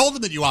 but then you told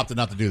them that you opted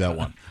not to do that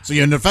one. So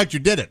in effect, you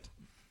did it.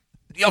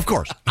 Yeah, of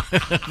course.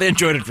 They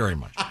enjoyed it very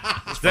much.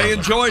 They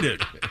enjoyed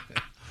it.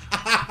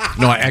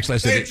 No, I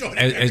said it,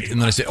 and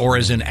then I said, or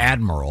as in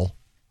Admiral.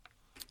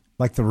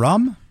 Like the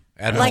rum?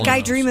 Admiral Like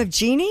I Dream of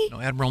Jeannie?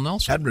 No, Admiral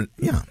Nelson.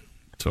 Yeah.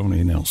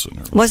 Tony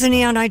Nelson. Wasn't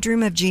he on I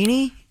Dream of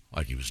Jeannie?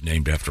 Like he was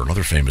named after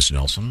another famous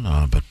Nelson,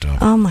 but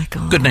Oh, my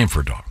God. good name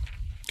for a dog.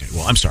 Okay,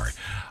 well, I'm sorry.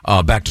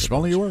 Back to sports. If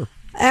only you were.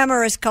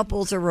 Amorous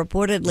couples are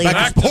reportedly...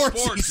 Back to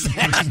sports.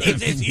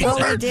 Well,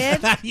 they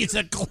did? He's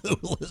a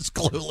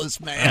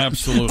clueless man.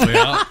 Absolutely.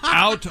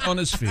 Out on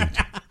his feet.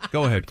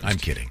 Go ahead, Chris. I'm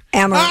kidding.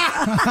 Amorous.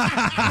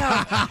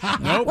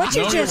 Nope, What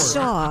you just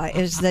saw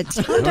is that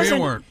Tom doesn't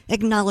weren't.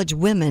 acknowledge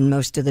women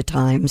most of the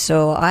time,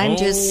 so I'm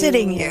just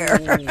sitting here.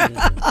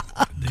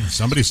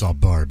 Somebody saw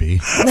Barbie.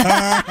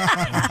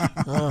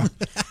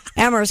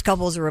 Amorous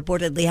couples are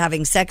reportedly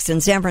having sex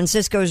in San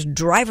Francisco's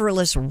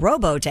driverless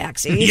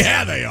robo-taxis.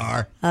 Yeah, they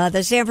are.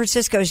 The San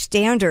Francisco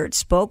Standard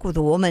spoke with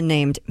a woman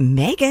named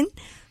Megan,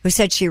 who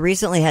said she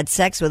recently had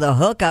sex with a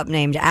hookup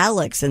named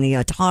Alex in the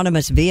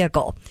autonomous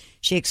vehicle.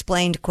 She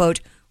explained,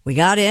 quote, "We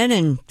got in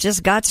and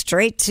just got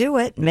straight to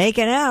it,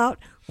 making out.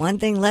 One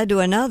thing led to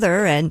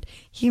another, and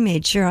he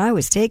made sure I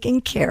was taken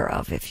care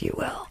of, if you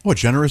will." What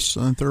generous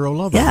and thorough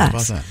love.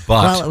 Yes. How about that?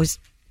 Well, it was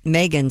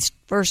Megan's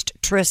first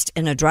tryst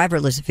in a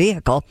driverless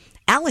vehicle.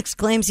 Alex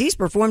claims he's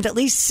performed at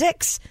least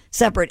 6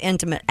 separate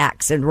intimate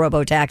acts in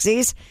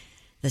robo-taxis.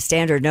 The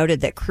Standard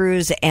noted that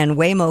Cruise and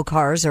Waymo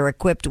cars are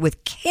equipped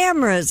with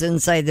cameras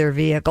inside their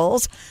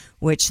vehicles,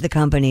 which the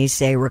companies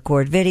say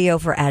record video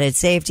for added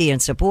safety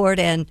and support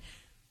and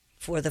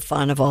for the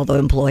fun of all the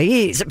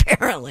employees,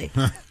 apparently.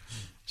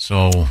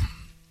 So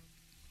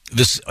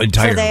this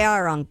entire... So they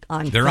are on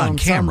They're on film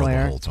camera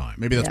somewhere. the whole time.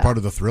 Maybe that's part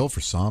of the thrill for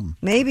some.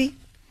 Maybe.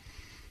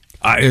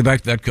 I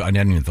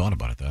hadn't even thought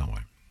about it that way.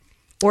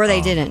 Or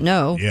they didn't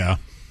know. Yeah.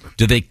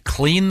 Do they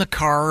clean the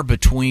car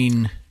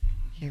between...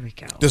 Here we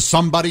go. Does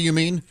somebody, you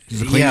mean?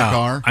 Does it clean the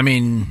car? I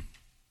mean,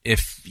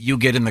 if you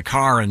get in the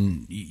car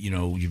and,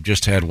 you've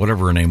just had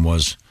whatever her name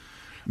was,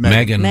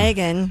 Megan.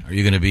 Are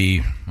you going to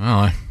be,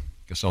 I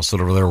guess I'll sit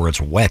over there where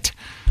it's wet.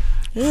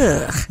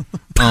 Ugh.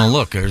 Oh,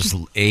 look, there's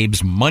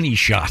Abe's money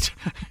shot.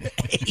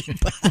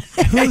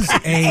 Who's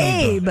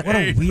Abe? What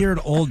a weird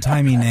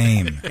old-timey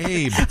name.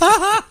 Abe.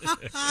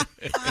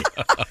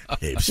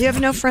 You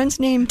have no friends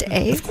named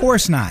Abe? Of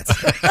course not.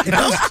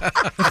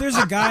 If there's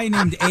a guy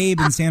named Abe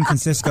in San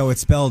Francisco,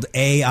 it's spelled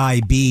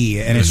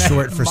A-I-B, and it's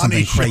short for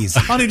something crazy.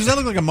 Honey, does that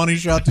look like a money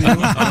shot to you? No,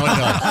 it does.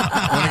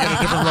 Want to get a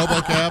different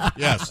RoboCab?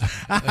 Yes.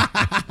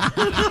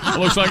 It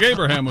looks like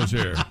Abraham was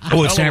here.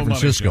 Oh, it's San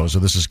Francisco, so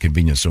this is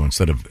convenient. So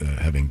instead of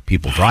having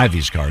people drive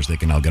these cars, they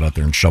can now get out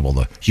there and shovel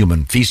the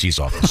human feces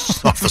off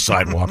the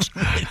sidewalks,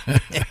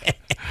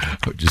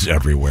 which is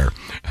everywhere.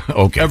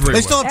 Okay,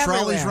 They still have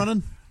trolleys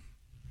running?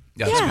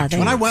 Yeah,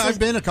 I've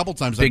been a couple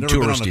times. Big I've never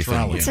been on a touristy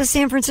trolley. thing, It's a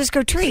San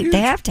Francisco treat. They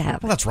have to have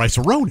it. Well, that's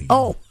rice-a-roni.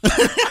 Oh. I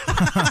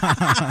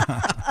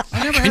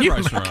never had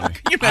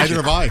rice-a-roni. Neither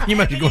have I. Can you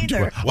imagine going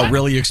to a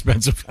really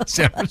expensive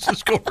San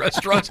Francisco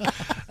restaurant?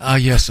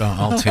 Yes,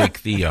 I'll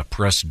take the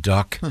pressed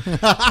duck,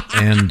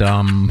 and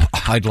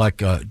I'd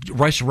like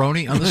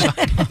rice-a-roni on the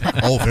side.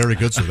 Oh, very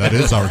good, sir. That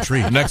is our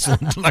treat. An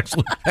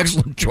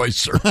excellent choice,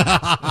 sir.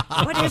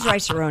 What is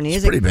rice-a-roni?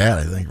 Is Pretty it bad,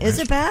 I think. Is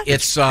it bad?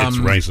 It's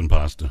rice and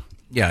pasta.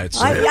 Yeah,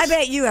 it's. I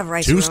bet you have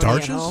rice-a-roni 2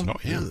 starches? at home. Oh,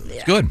 yeah.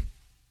 It's good.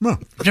 No.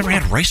 You've never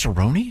had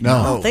rice-a-roni? No.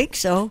 I don't think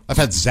so. I've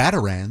had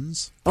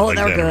Zatarans. Oh, like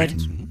they're that,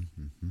 good.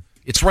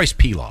 It's rice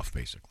pilaf,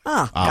 basically.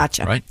 Oh,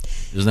 gotcha. Right?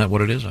 Isn't that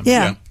what it is?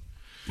 Yeah.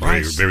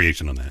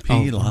 Variation on that.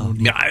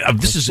 Yeah,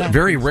 this is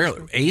very rare.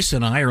 Ace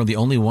and I are the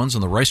only ones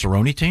on the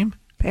rice-a-roni team.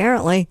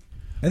 Apparently.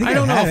 I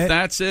don't know if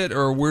that's it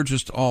or we're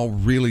just all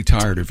really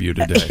tired of you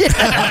today.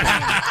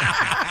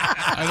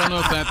 I don't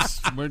know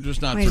if we're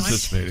just not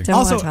participating. Don't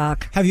Also, want to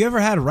talk. have you ever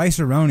had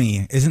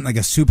rice-a-roni? Isn't like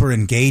a super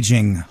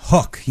engaging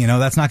hook.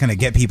 That's not going to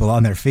get people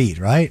on their feet,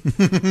 right?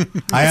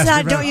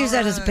 Don't use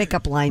that as a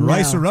pickup line.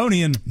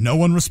 Rice-a-roni, and no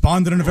one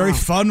responded in a very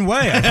fun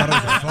way. I thought it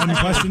was a fun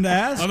question to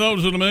ask. I thought it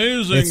was an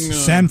amazing... It's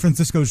San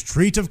Francisco's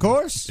treat, of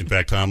course. In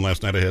fact, Tom,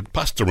 last night I had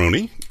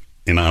pastaroni.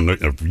 in honor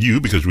of you,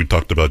 because we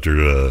talked about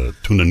your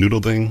tuna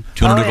noodle thing.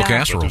 Tuna noodle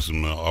casserole. There's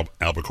some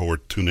albacore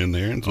tuna in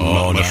there and some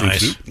Oh, mushroom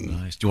nice. soup.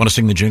 Nice. Do you want to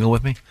sing the jingle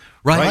with me?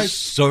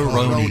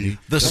 Rice-A-Roni,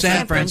 the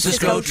San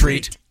Francisco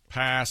treat.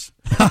 Pass.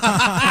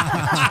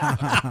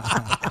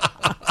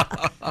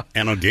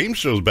 And on game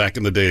shows back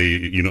in the day,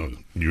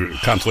 your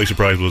consolation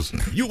prize was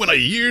you win a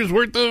year's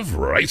worth of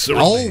rice-a-roni.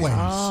 Always.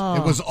 Oh.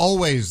 It was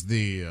always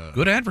the...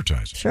 Good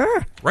advertising.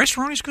 Sure.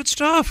 Rice-A-Roni's good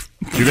stuff.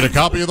 You get a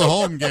copy of the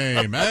home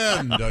game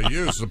and a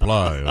year's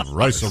supply of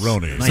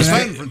rice-a-roni.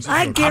 Nice.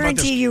 I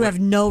guarantee you have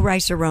no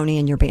rice-a-roni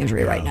in your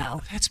pantry right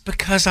now. That's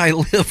because I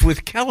live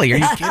with Kelly. Are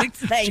you kidding?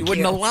 Thank She wouldn't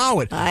you. allow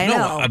it. I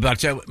know. I'm about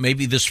to tell you,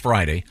 maybe this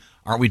Friday.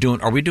 Are we doing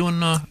a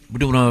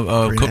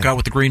cookout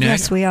with the green egg?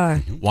 Yes, we are.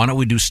 Why don't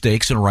we do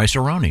steaks and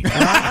rice-a-roni?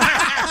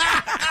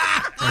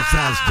 That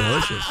sounds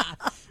delicious.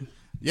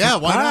 Yeah,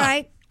 why All not?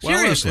 right. Well,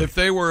 Seriously. if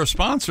they were a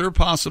sponsor,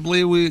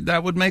 possibly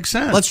that would make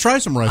sense. Let's try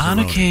some rice-a-roni. On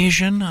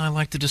occasion, I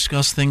like to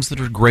discuss things that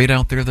are great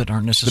out there that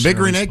aren't The necessarily big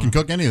green egg can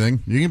cook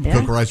anything. You can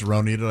cook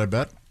rice-a-roni in it, I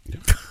bet.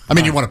 I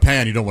mean, you want a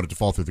pan. You don't want it to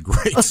fall through the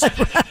grates.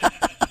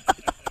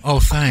 Oh,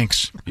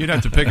 thanks. You'd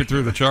have to pick it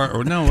through the chart.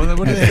 Or no,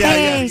 what is it?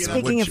 Hey,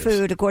 speaking of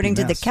food, according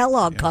to the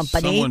Kellogg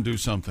Company, Someone do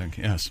something.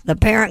 Yes. the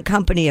parent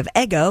company of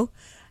Eggo,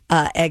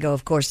 Eggo,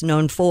 of course,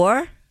 known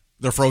for...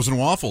 They're frozen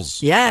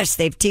waffles. Yes,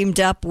 they've teamed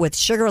up with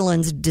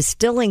Sugarland's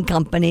Distilling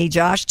Company,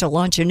 Josh, to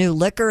launch a new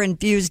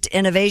liquor-infused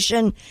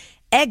innovation,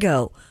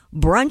 Eggo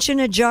Brunch in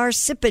a Jar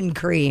Sippin'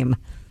 Cream.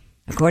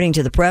 According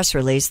to the press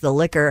release, the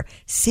liquor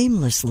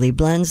seamlessly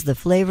blends the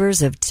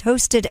flavors of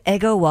toasted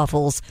Eggo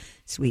waffles,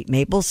 sweet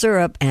maple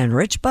syrup, and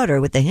rich butter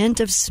with a hint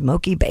of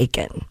smoky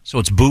bacon. So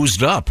it's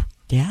boozed up.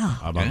 Yeah.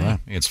 How about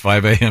that? It's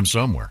 5 a.m.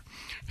 somewhere.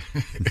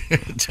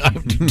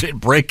 Time to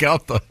break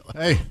out the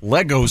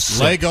Legos.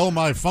 Lego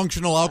my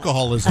functional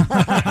alcoholism.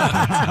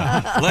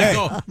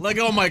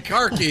 Lego my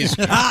car keys.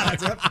 There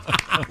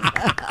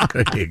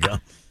you go.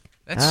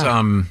 That's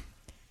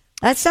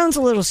That sounds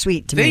a little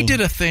sweet to me. They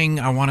did a thing.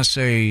 I want to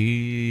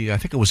say. I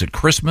think it was at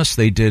Christmas.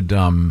 They did.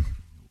 Lego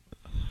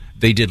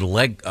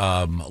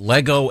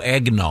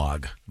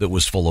eggnog that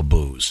was full of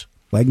booze.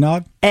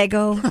 Legnog?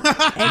 Eggo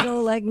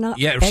Legnog?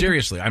 Yeah,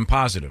 seriously, I'm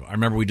positive. I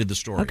remember we did the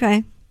story.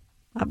 Okay.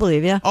 I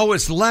believe you. Oh,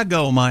 it's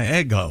Lego my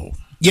Eggo.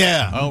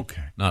 Yeah.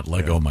 Okay. Not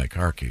Lego my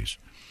car keys.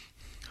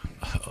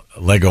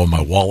 Lego my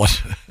wallet.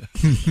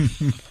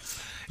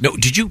 No,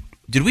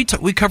 did we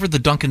cover the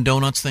Dunkin'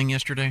 Donuts thing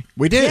yesterday?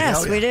 We did.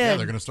 Yes, we did. Yeah,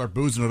 they're going to start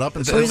boozing it up.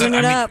 And Boozing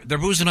it up. They're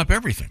boozing up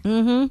everything.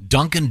 Mm-hmm.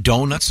 Dunkin'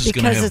 Donuts is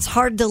going to Because have... it's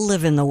hard to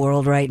live in the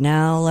world right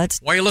now. Why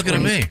are you looking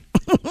at me?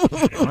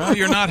 Well,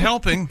 you're not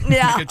helping.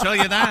 Yeah. I can tell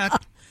you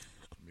that.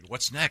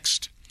 What's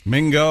next?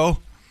 Mingo.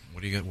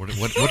 What do you got?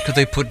 What could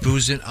they put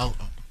booze in?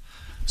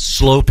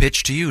 Slow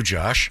pitch to you,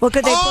 Josh. What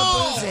could they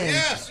put booze in?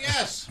 Yes.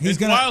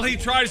 While he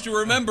tries to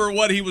remember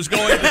what he was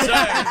going to say.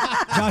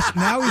 Josh,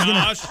 now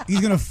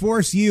he's gonna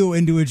force you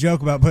into a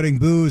joke about putting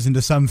booze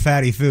into some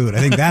fatty food. I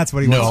think that's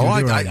what he wants to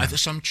do right now.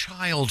 Some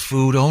child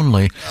food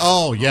only.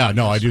 Oh yeah,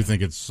 no, I do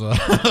think it's a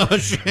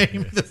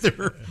shame that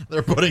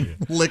they're putting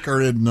liquor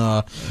in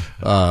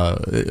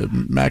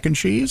mac and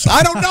cheese.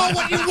 I don't know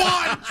what you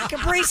want.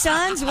 Capri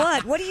Suns?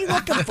 What? What are you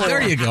looking for?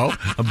 There you go.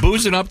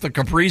 Boozing up the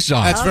Capri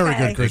Sun. That's very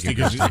good, Christy.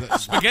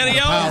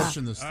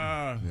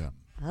 SpaghettiOs?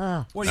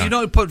 Well, you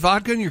don't put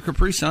vodka in your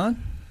Capri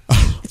Sun?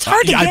 It's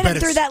hard to I get bet it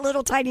through it's- that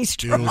little tiny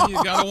straw.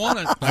 You gotta want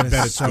it. I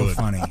bet it's so good.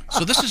 funny.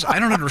 So this is, I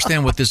don't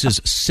understand what this is,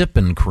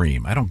 sippin'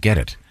 cream. I don't get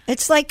it.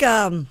 It's like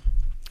The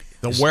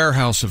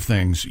warehouse of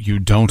things you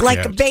don't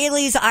get.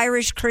 Bailey's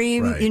Irish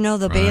cream. Right. You know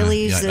the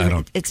Bailey's. Yeah, I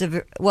don't- It's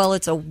a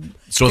So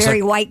it's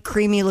very like- white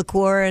creamy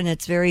liqueur, and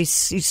it's very you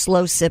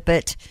slow sip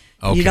it.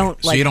 Okay. You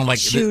don't so you don't like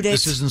shoot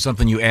this it. isn't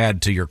something you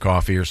add to your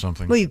coffee or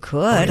something? Well, you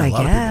could, I a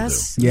lot of people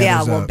guess. do. Yeah, Yeah,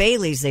 there's well, a-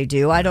 Bailey's they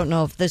do. I don't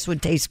know if this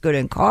would taste good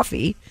in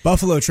coffee.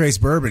 Buffalo Trace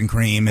bourbon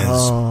cream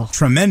is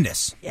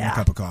tremendous in Yeah. a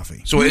cup of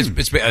coffee. So it's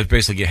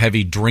basically a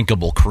heavy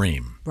drinkable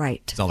cream.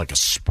 Right. It's not like a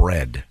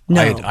spread.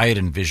 No. I had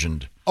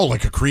envisioned. Oh,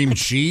 like a cream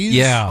cheese?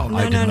 Yeah. No,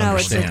 I didn't no.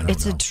 understand.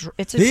 It's a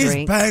These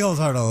drink. bagels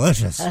are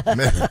delicious.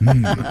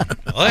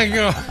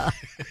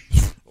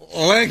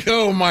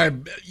 Lego my...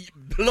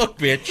 Look,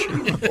 bitch.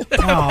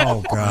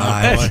 Oh,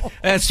 God.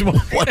 That's what...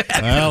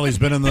 Well, he's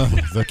been in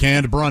the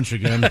canned brunch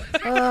again.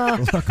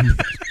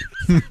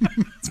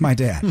 It's my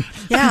dad.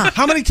 Yeah.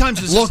 How many times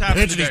has Look, this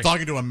happened Pigeon, he's today?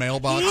 talking to a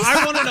mailbox.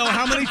 I want to know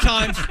how many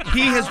times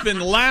he has been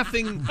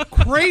laughing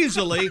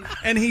crazily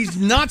and he's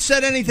not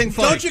said anything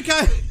funny. Don't you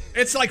kind of...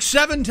 It's like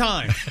 7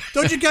 times.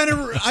 Don't you kind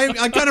of...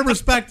 I kind of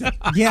respect it.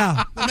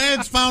 Yeah. The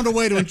man's found a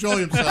way to enjoy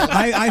himself.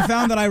 I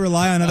found that I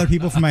rely on other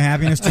people for my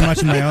happiness too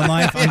much in my own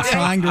life. I'm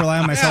trying to rely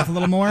on myself a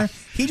little more.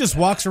 He just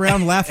walks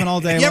around laughing all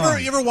day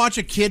long. You ever watch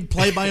a kid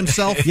play by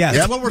himself? Yes.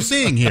 That's what we're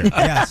seeing here.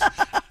 Yes.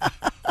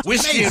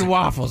 Whiskey and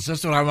waffles.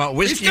 That's what I want. He's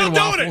Whiskey still and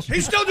doing waffles. it.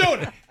 He's still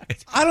doing it.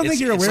 I don't think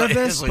you're aware of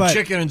this, it's like but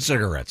chicken and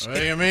cigarettes. What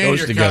do you mean? Goes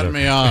You're together. cutting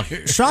me off.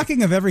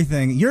 shocking of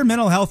everything, your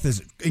mental health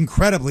is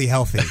incredibly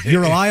healthy.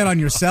 You're relying on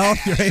yourself.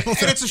 You're able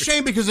to. And it's a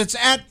shame because it's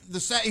at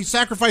he's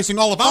sacrificing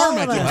all of our All of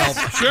mental us.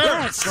 health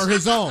Yes. for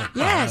his own.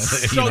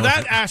 Yes. So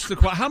that asks the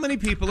question: how many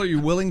people are you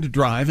willing to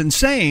drive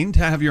insane to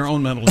have your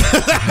own mental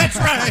health? That's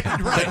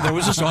right. There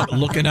was a song,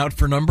 Looking Out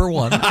for Number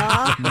One.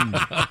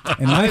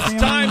 It's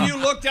time you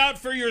looked out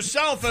for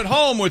yourself at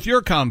home with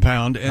your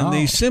compound and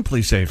the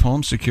Simply Safe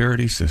home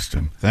security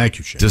system. Thank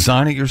you, Shane.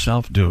 Design it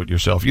yourself, do it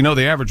yourself. You know,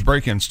 the average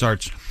break-in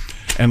starts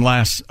and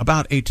lasts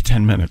about 8 to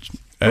 10 minutes.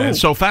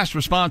 So fast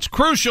response,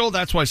 crucial.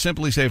 That's why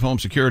Simply Safe Home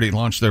Security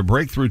launched their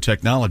breakthrough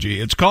technology.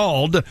 It's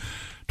called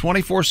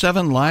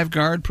 24/7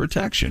 LiveGuard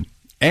Protection.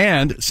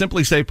 And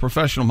Simply Safe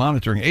professional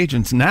monitoring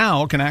agents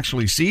now can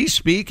actually see,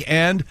 speak,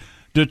 and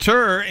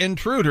deter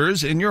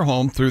intruders in your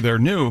home through their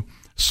new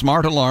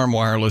Smart Alarm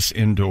wireless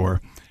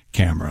indoor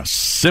camera.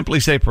 Simply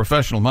Safe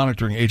professional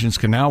monitoring agents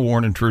can now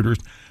warn intruders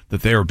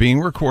that they are being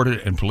recorded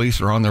and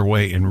police are on their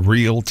way in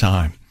real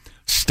time,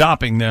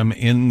 stopping them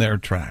in their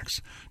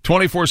tracks.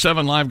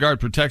 24/7 LiveGuard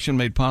protection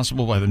made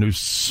possible by the new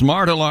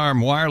Smart Alarm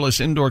wireless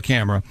indoor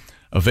camera,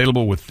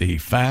 available with the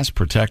Fast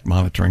Protect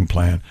monitoring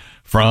plan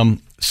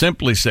from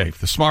Simply Safe.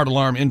 The Smart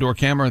Alarm indoor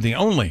camera, the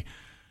only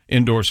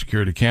indoor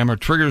security camera,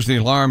 triggers the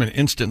alarm and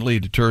instantly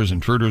deters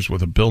intruders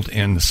with a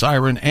built-in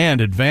siren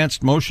and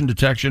advanced motion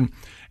detection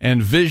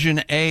and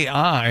Vision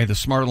AI. The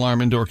Smart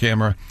Alarm indoor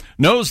camera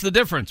knows the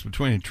difference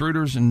between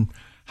intruders and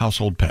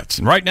household pets.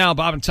 And right now,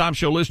 Bob and Tom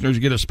Show listeners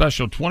get a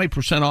special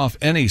 20% off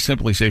any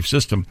Simply Safe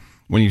system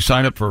when you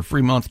sign up for a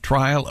free month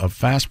trial of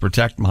Fast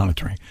Protect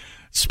monitoring.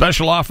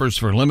 Special offers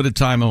for a limited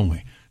time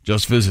only.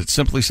 Just visit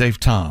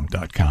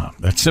simplysafetom.com.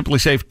 That's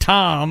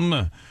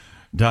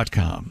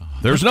simplysafetom.com.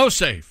 There's no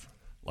safe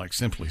like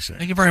Simply Safe.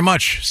 Thank you very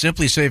much.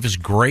 Simply Safe is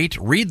great.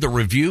 Read the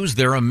reviews.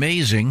 They're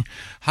amazing.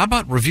 How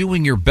about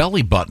reviewing your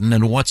belly button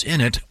and what's in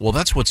it? Well,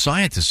 that's what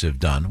scientists have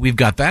done. We've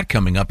got that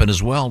coming up. And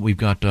as well, we've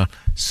got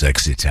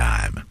Sexy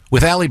Time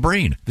with Allie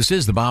Breen. This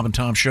is the Bob and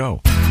Tom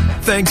Show.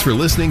 Thanks for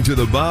listening to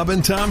the Bob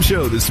and Tom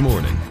Show this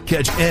morning.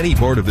 Catch any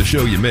part of the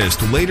show you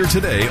missed later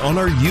today on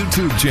our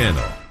YouTube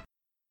channel.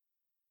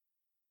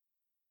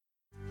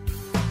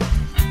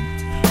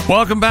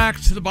 Welcome back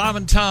to the Bob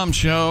and Tom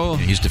Show.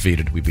 Yeah, he's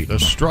defeated. We beat him. The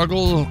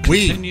struggle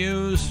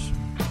continues.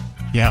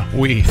 Yeah,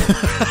 we.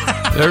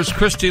 There's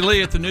Christy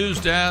Lee at the news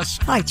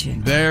desk. Hi, Chick.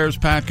 There's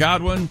Pat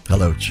Godwin.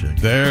 Hello, Chick.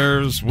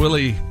 There's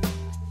Willie.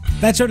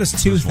 That showed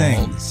us two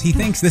things. He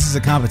thinks this is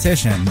a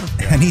competition,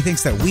 and he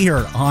thinks that we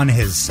are on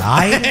his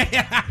side.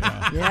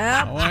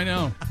 Yeah. Oh, I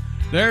know.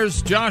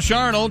 There's Josh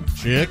Arnold.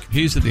 Chick.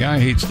 He's at the I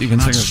Hate Steven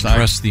Not Singer side.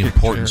 stress the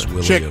importance,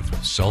 Willie, Chick. of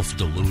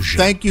self-delusion.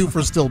 Thank you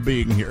for still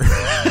being here.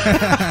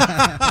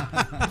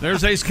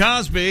 There's Ace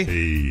Cosby.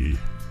 Hey.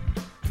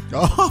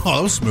 Oh,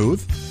 that was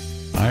smooth.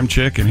 I'm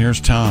Chick, and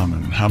here's Tom.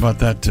 And how about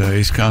that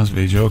Ace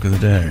Cosby joke of the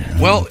day?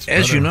 Well, It's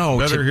as you know,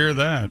 better hear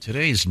that.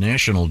 Today's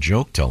National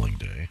Joke-Telling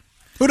Day.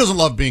 Who doesn't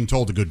love being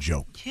told a good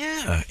joke?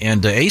 Yeah,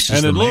 and Ace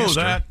is And the in lieu of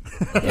master.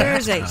 that,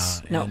 There's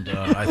Ace. No. And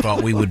I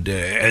thought we would,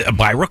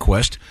 by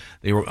request,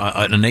 they were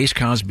an Ace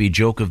Cosby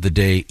joke of the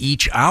day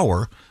each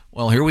hour.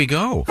 Well, here we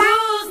go.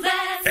 Who's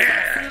that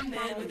sexy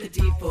man with the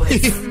deep voice?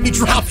 He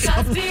dropped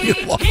something. Here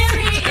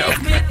he is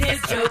with his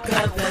joke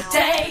of the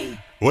day.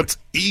 What's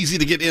easy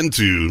to get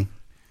into,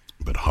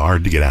 but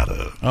hard to get out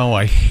of? oh,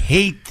 I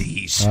hate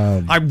these.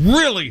 I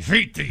really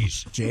hate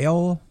these.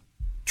 Jail.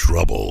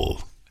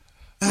 Trouble.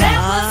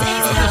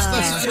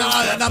 That's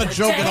not a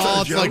joke at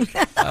all. It's like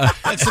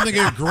that's something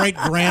your great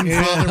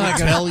grandfather would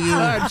tell you.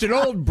 It's an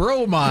old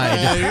bromide.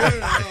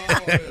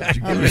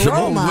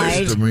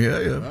 Bromide?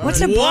 Yeah.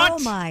 What's a What?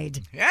 bromide?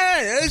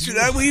 Yeah, that's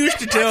what we used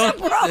to tell.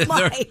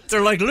 bromide?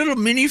 They're like little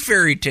mini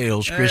fairy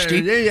tales, Christy.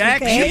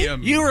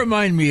 You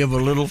remind me of a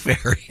little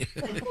fairy.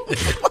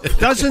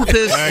 Doesn't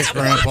this... Thanks,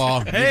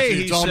 Grandpa. Hey, you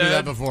he told me said-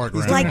 that before,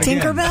 He's Grandpa. like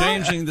Tinkerbell?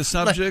 Changing the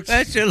subject.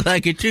 That's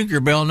like a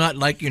Tinkerbell, not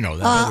like,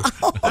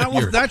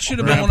 that. That should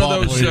have been one of Grandpa,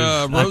 those please.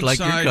 Not roadside... like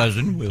your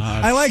cousin.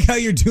 I like how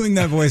you're doing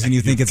that voice and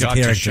you think it's a got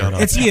to character. shut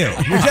up. It's you.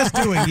 You're just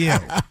doing you.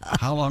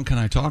 How long can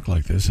I talk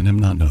like this and him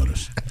not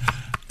notice?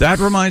 That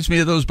reminds me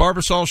of those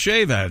Barbasol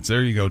shave ads.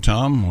 There you go,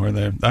 Tom. Where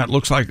that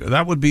looks like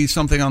that would be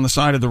something on the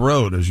side of the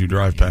road as you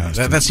drive past.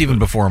 That's even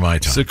before my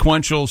time.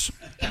 Sequentials.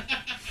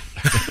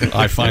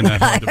 I find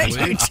that hard to I do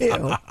believe.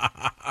 too.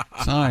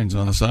 Signs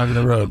on the side of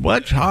the road.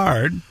 What's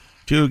hard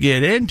to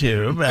get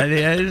into, but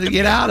to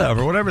get out of,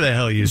 or whatever the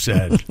hell you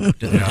said.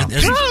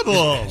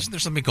 Trouble. Isn't there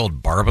something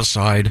called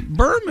Barbicide?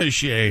 Burma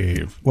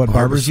shave. What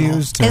barbers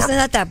use?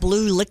 Isn't that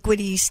blue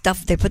liquidy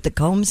stuff they put the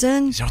combs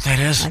in? Is that what that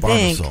is? I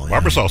think.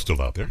 Barbersol's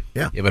still out there.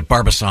 Yeah, but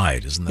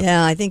Barbicide, isn't that?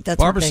 Yeah, I think that's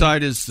what they-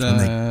 Barbicide is...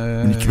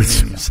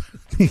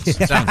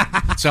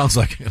 Sounds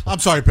like... I'm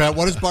sorry, Pat.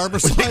 What is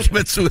barbicide?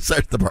 Commit suicide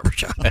at the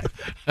barbershop.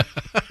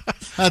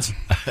 That's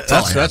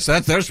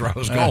There's where I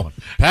was going.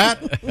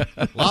 Pat.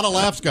 A lot of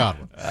laughs,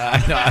 Godwin.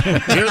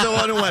 You're the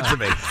one who went to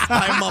me.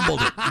 I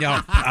mumbled it.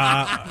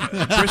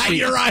 Christy,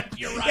 You're right.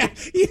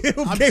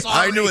 I'm sorry.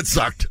 I knew it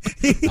sucked.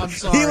 I'm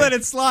sorry. He let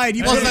it slide.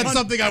 You Wasn't that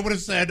something I would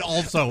have said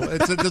also? It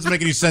doesn't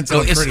make any sense.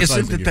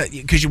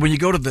 Because when you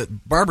go to the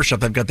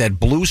barbershop, they've got that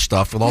blue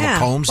stuff with all the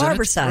combs in it.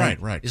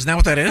 Barbicide. Right. Isn't that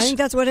what that is? I think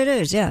that's what it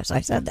is. Yes,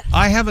 I said that.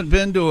 I haven't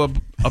been to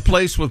a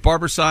place with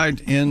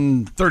Barbicide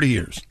in 30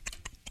 years.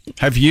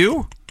 Have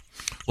you?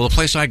 Well, the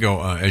place I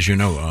go, as you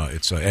know,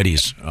 it's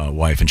Eddie's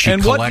wife, and she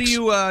collects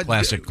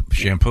classic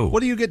shampoo.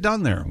 What do you get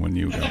done there when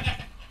you go?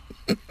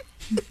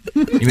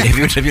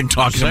 Have you been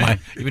talking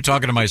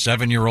to my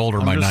 7-year-old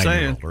or my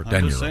 9-year-old or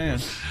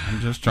 10-year-old? I'm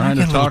just trying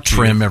to talk to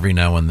trim every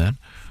now and then.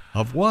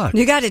 Of what?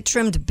 You got it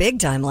trimmed big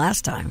time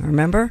last time,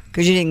 remember?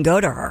 Because you didn't go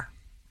to her.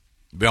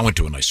 I went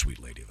to a nice,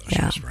 sweet lady, though.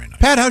 She was very nice.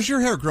 Pat, how's your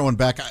hair growing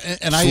back?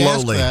 And I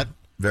asked that.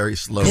 Very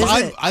slowly.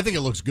 I think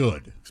it looks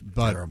good.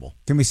 But terrible.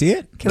 Can we see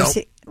it? Can we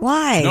see?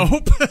 Why?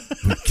 Nope.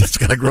 It's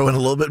got to grow in a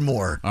little bit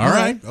more. All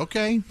right.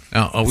 Okay. We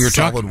were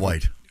Solid talking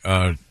white.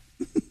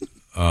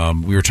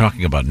 We were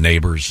talking about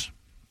neighbors.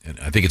 And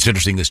I think it's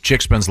interesting. This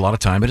chick spends a lot of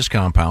time at his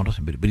compound,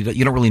 but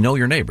you don't really know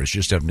your neighbors. You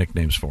just have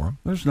nicknames for them.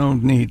 There's no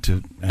need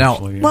to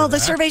actually. Well, the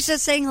survey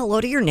says saying hello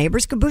to your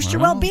neighbors could boost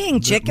your well-being,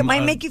 Chick. It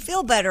might make you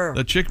feel better.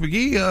 The Chick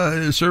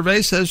McGee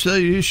survey says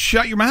you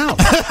shut your mouth.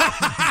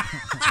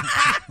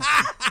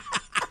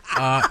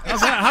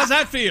 How's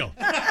that feel?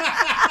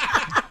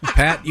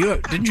 Pat,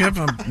 didn't you have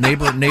a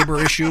neighbor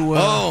issue?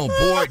 Oh,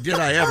 boy, did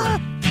I ever.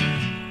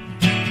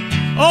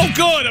 Oh,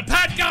 good. A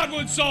Pat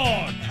Godwin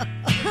song.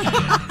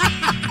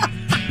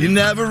 You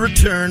never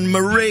return my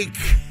rake,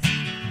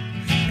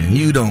 and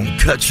you don't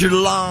cut your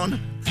lawn.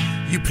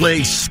 You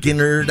play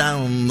Skinner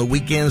down the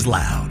weekends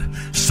loud,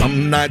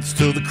 some nights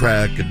till the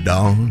crack of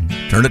dawn.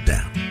 Turn it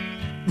down.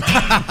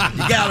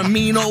 You got a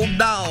mean old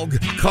dog,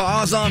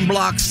 cars on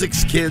block,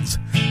 6 kids,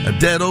 a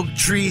dead oak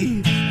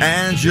tree,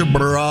 and your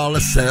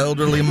braless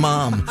elderly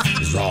mom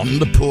is on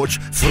the porch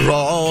for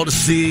all to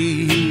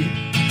see.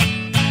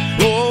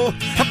 Oh,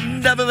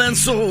 I've never been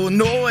so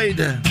annoyed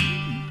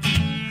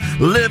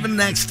living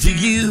next to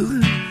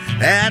you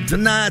at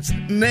tonight's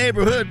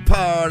neighborhood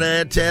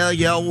party. Tell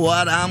you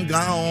what I'm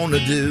gonna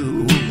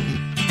do.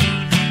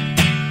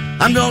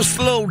 I'm gonna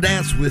slow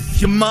dance with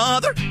your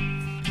mother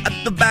at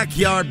the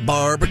backyard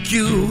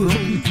barbecue.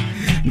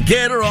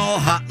 Get her all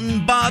hot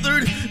and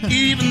bothered,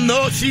 even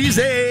though she's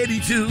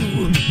 82.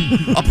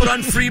 I'll put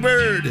on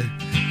Freebird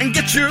and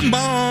get your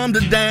mom to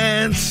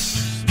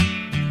dance.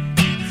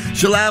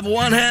 She'll have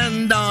one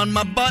hand on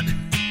my butt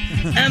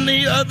and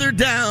the other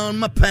down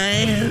my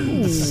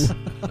pants.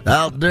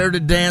 Out there to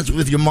dance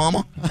with your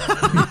mama.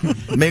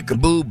 Make her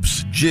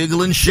boobs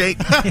jiggle and shake.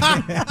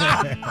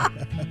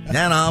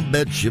 And I'll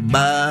bet you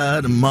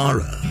by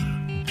tomorrow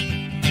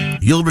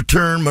you'll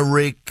return my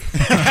rake.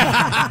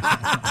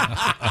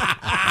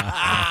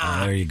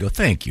 There you go.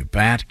 Thank you,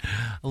 Pat.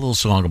 A little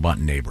song about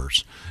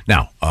neighbors.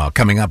 Now,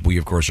 coming up, we,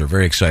 of course, are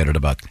very excited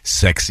about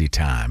Sexy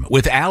Time.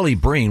 With Allie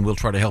Breen, we'll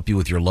try to help you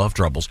with your love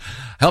troubles,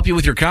 help you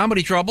with your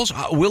comedy troubles.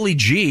 Willie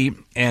G.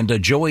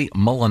 and Joey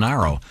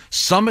Molinaro.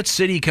 Summit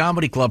City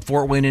Comedy Club,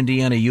 Fort Wayne,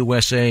 Indiana,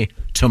 USA,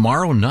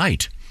 tomorrow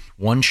night.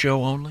 One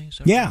show only?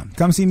 Yeah.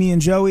 Come see me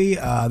and Joey.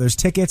 There's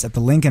tickets at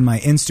the link in my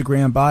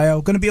Instagram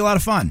bio. Going to be a lot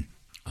of fun.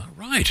 All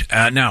right.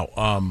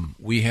 Now,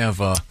 we have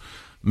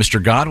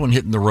Mr. Godwin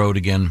hitting the road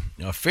again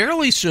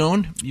fairly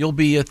soon. You'll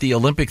be at the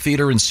Olympic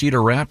Theater in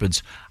Cedar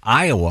Rapids,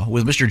 Iowa,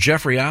 with Mr.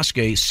 Jeffrey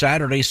Oskey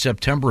Saturday,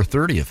 September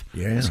 30th.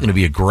 Yeah. It's going to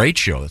be a great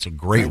show. That's a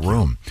great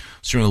room.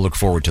 Certainly look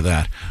forward to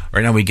that.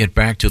 Right now we get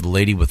back to the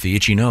lady with the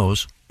itchy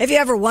nose. If you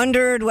ever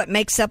wondered what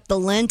makes up the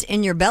lint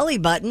in your belly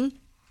button,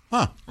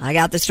 I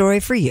got the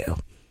story for you.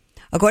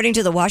 According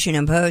to the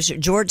Washington Post,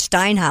 George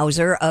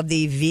Steinhauser of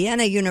the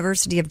Vienna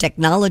University of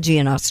Technology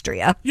in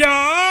Austria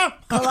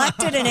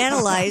collected and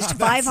analyzed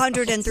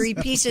 503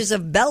 pieces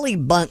of belly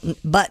button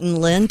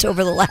lint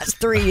over the last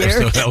 3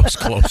 years. That was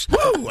close.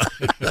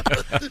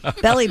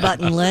 Belly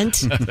button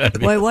lint.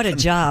 Boy, what a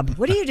job.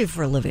 What do you do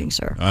for a living,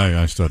 sir?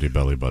 I study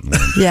belly button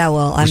lint. Yeah,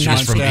 well, I'm not.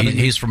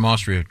 He's from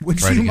Austria.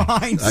 Would you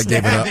mind? I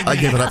gave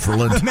it up for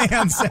lint. The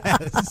man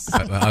says.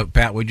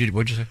 Pat, what'd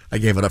you say? I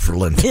gave it up for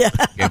lint. Yeah.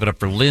 Gave it up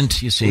for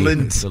lint, you see.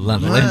 Lint. Lint.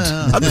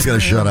 I'm just going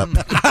to shut up.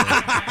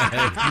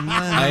 I'm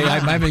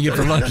having it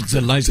for lunch. It's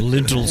a nice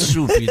lentil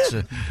soup.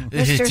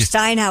 Mr.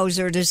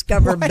 Steinhauser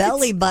discovered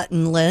belly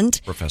button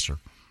lint. Professor.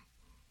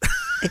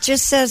 It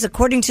just says,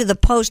 according to the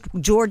Post,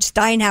 George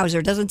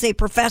Steinhauser. Doesn't say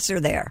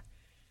professor there.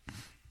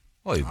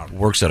 Well, he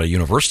works at a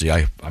university.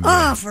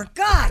 For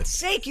God's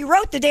sake, you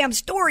wrote the damn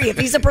story. If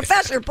he's a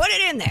professor, put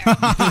it in there.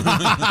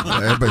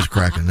 Everybody's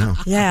cracking now.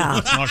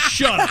 Yeah. Oh,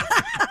 shut up.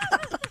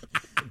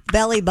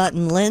 Belly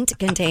button lint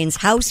contains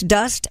house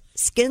dust,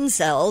 skin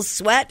cells,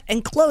 sweat,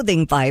 and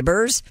clothing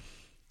fibers.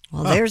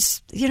 Well,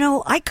 there's,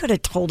 I could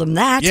have told him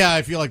that. Yeah,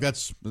 I feel like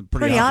that's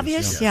pretty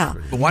obvious. Yeah.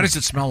 But why does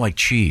it smell like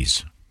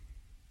cheese?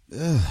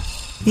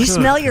 You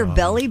smell your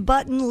belly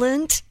button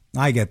lint?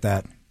 I get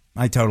that.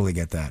 I totally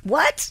get that.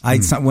 What?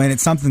 When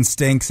something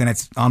stinks and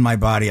it's on my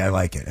body, I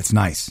like it. It's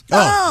nice.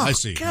 Oh, I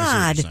see.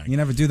 God. You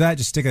never do that?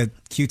 Just stick a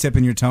Q-tip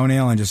in your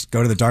toenail and just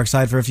go to the dark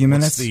side for a few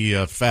minutes?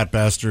 The fat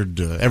bastard,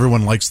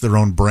 everyone likes their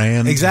own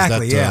brand.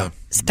 Exactly, yeah.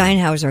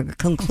 Steinhauser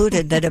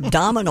concluded that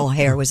abdominal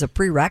hair was a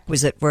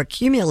prerequisite for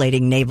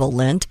accumulating navel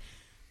lint.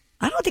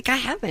 I don't think I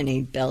have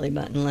any belly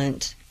button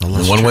lint.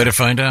 One way to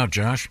find out,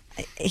 Josh.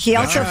 He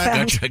also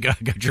found...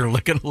 Got your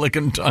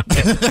licking tongue.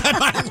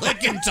 My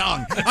licking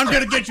tongue. I'm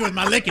going to get you with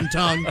my licking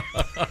tongue.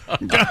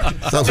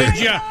 Sounds like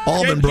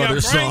Allman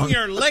Brothers song. Bring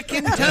your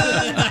licking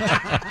tongue.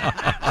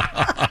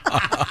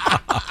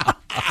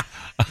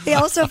 He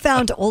also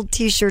found old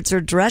T-shirts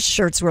or dress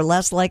shirts were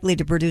less likely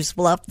to produce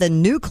fluff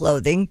than new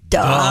clothing.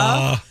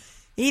 Duh.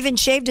 He even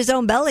shaved his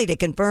own belly to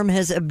confirm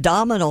his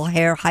abdominal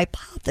hair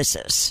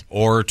hypothesis.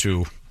 Or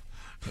to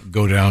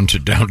go down to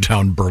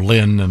downtown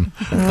Berlin and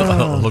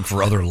look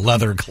for other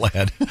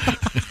leather-clad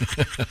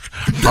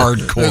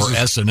hardcore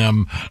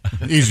S&M.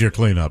 Easier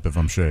cleanup if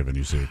I'm shaving,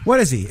 you see. What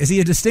is he? Is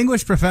he a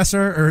distinguished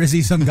professor or is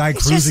he some guy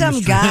cruising just some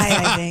the streets?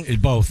 guy, I think.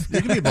 Both.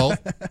 It can be both.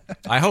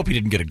 I hope he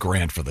didn't get a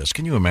grant for this.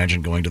 Can you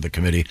imagine going to the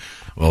committee?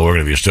 Well, we're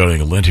going to be studying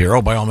a lint here.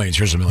 Oh, by all means,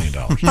 here's $1 million.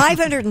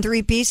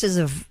 503 pieces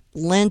of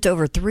lint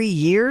over 3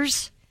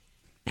 years?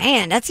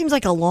 Man, that seems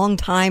like a long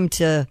time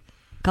to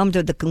come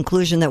to the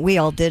conclusion that we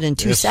all did in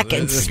 2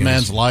 seconds. This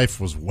man's life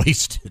was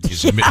wasted.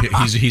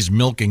 He's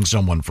milking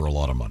someone for a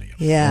lot of money.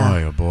 Yeah.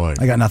 Boy, oh boy.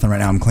 I got nothing right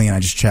now. I'm clean. I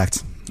just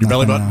checked. Your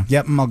belly button?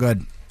 Yep, I'm all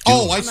good.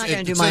 Oh, I'm not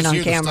going to do mine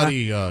on camera.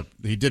 Study,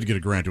 he did get a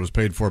grant. It was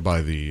paid for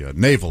by the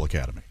Naval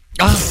Academy.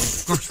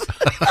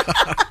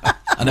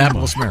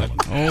 Annapolis, Maryland.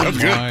 Oh,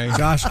 my.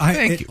 Gosh,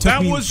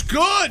 That was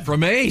good.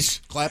 From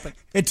Ace. Clapping.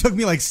 It took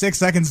me like 6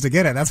 seconds to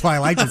get it. That's why I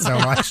liked it so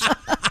much.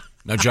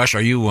 Now, Josh,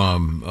 are you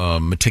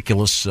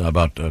meticulous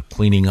about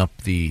cleaning up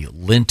the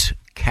lint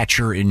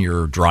catcher in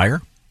your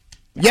dryer?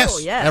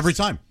 Yes, yes. every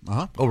time.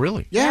 Oh,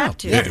 really? Yeah,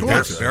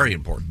 Very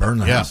important. Burn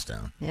the house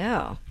down.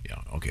 Yeah. Yeah,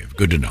 okay,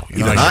 good to know.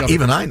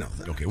 Even I know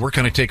that. Okay, we're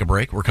going to take a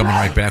break. We're coming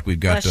right back. We've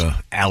got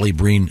Allie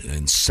Breen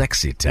and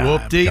Sexy Time.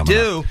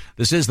 Whoop-dee-doo.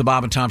 This is the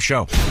Bob and Tom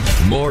Show.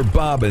 More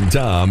Bob and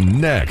Tom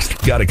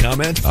next. Got a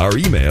comment? Our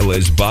email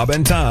is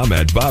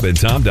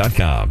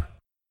bobandtom@bobandtom.com.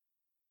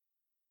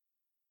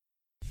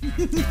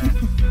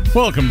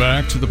 Welcome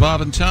back to the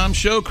Bob and Tom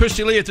Show.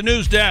 Christy Lee at the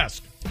news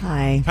desk.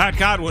 Hi. Pat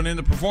Godwin in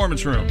the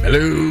performance room.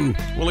 Hello.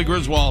 Willie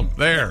Griswold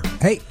there.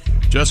 Hey.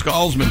 Jessica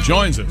Alsman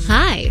joins us.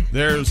 Hi.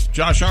 There's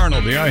Josh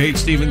Arnold, the I Hate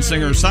Steven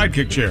Singer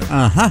sidekick chair.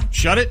 Uh-huh.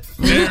 Shut it.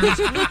 There's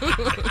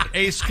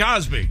Ace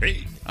Cosby.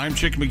 Hey. I'm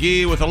Chick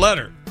McGee with a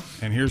letter.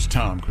 And here's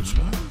Tom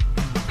Griswold.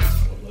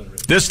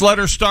 This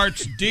letter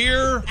starts,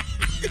 Dear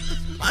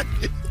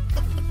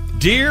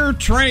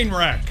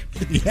Trainwreck.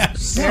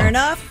 Yes. Fair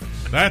enough.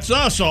 That's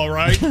us, all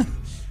right.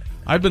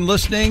 I've been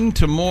listening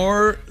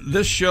to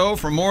this show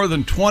for more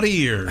than 20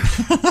 years.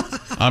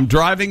 I'm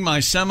driving my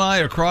semi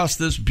across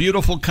this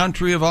beautiful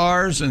country of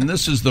ours, and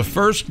this is the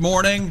first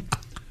morning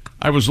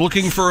I was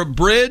looking for a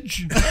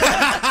bridge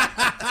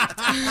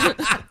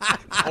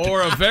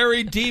or a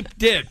very deep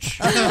ditch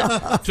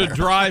to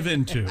drive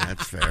into.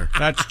 That's fair.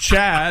 That's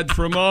Chad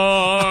from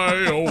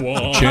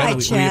Iowa.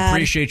 Chad, we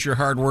appreciate your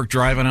hard work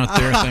driving out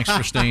there. Thanks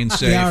for staying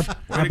safe. Yeah,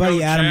 our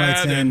buddy Adam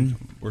writes in.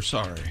 We're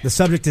sorry. The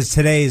subject is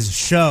today's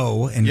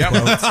show, in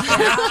quotes.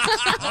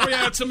 Oh,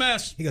 yeah, it's a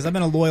mess. He goes, I've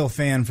been a loyal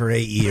fan for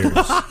 8 years,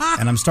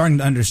 and I'm starting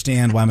to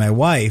understand why my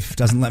wife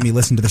doesn't let me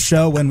listen to the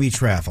show when we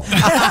travel.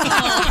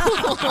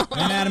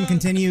 And Adam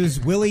continues,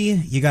 Willie,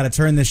 you got to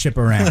turn this ship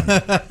around.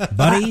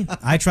 Buddy,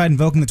 I tried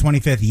invoking the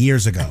 25th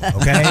years ago,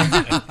 okay?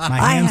 My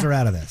hands are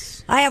out of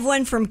this. I have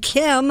one from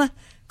Kim.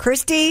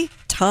 Christy,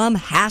 Tom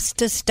has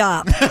to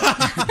stop.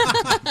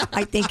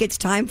 I think it's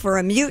time for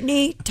a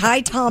mutiny. Tie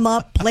Tom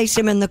up, place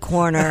him in the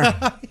corner.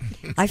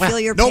 I feel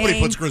your pain. Nobody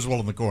puts Griswold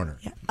in the corner.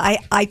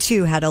 I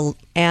too had an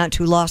aunt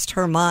who lost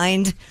her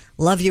mind.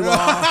 Love you all.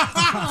 Like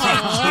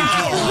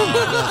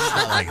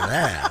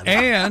that.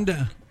 And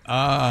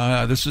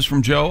this is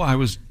from Joe. I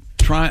was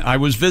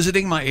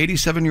visiting my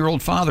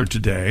 87-year-old father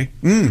today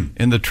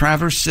in the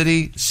Traverse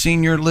City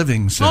Senior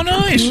Living Center. Oh,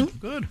 nice.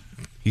 Good.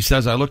 He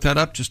says, I looked that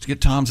up just to get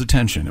Tom's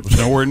attention. It was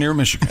nowhere near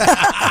Michigan.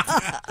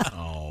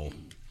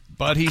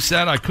 But he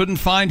said, I couldn't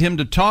find him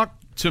to talk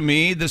to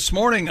me this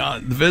morning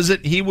on the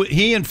visit.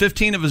 He and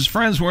 15 of his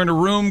friends were in a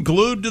room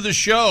glued to the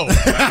show.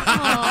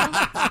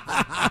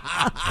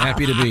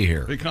 Happy to be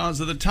here.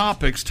 Because of the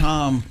topics,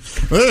 Tom.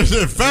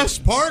 Fess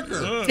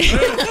Parker.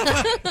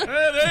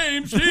 Ed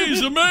Ames,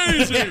 he's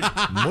amazing.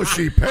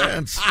 Mushy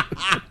pants.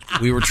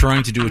 We were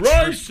trying to do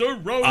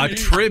a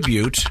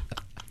tribute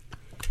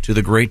to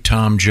the great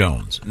Tom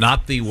Jones,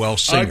 not the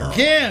singer.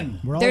 Again.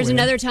 There's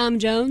another Tom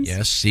Jones?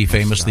 Yes, he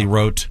famously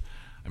wrote,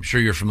 I'm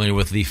sure you're familiar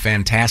with The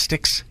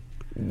Fantastics.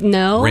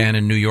 No. Ran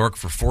in New York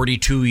for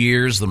 42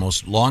 years, the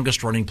most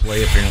longest-running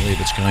play, apparently,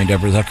 of its kind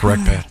ever. Is that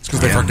correct, Pat? It's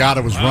because they forgot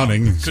it was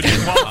running.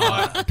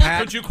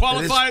 Could you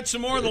qualify it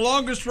some more? The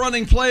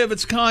longest-running play of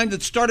its kind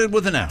that started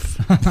with an F.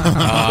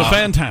 The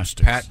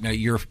Fantastics. Pat, now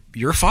your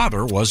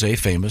father was a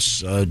famous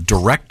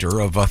director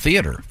of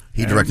theater.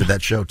 He directed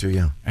that show too,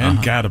 yeah. And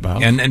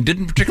Gadabout. And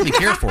didn't particularly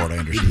care for it, I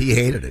understand. He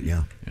hated it,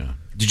 yeah.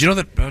 Did you know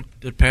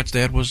that Pat's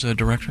dad was a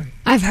director?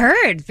 I've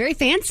heard. Very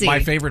fancy.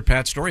 My favorite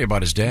Pat story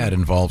about his dad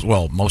involves,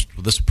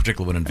 this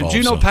particular one involves... Do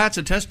you know Pat's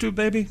a test tube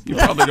baby? You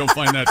probably don't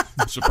find that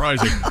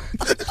surprising.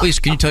 Please,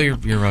 can you tell your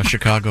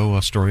Chicago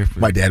story?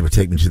 My dad would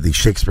take me to the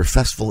Shakespeare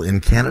Festival in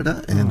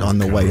Canada, and on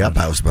the way up,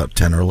 I was about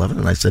 10 or 11,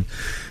 and I said,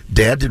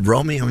 Dad, did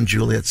Romeo and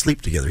Juliet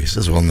sleep together? He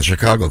says, well, in the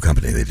Chicago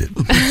company they did.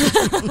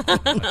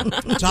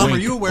 Tom, are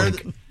you aware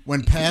that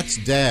when Pat's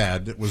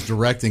dad was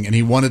directing and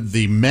he wanted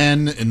the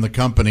men in the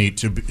company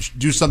to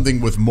do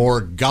something with more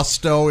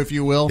gusto, if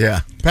you will? Yeah.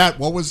 Pat,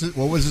 what was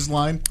his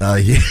line?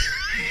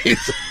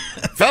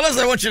 Fellas,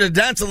 I want you to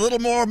dance a little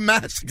more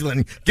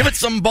masculine. Give it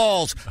some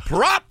balls.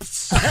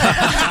 Props.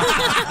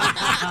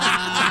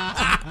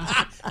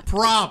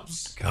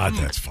 Props. God,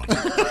 that's funny.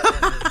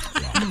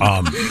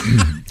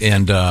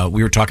 And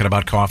we were talking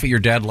about coffee. Your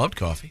dad loved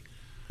coffee.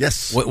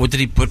 Yes. What did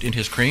he put in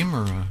his cream?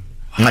 Or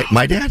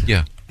my dad?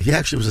 Yeah. He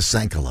actually was a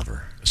Sanka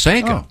lover.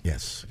 Sanka? Oh.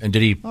 Yes. And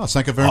did he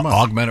Sanka very much.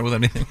 augment it with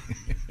anything?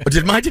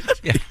 Did my dad?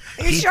 Yeah.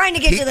 You're trying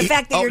to get to the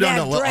fact that your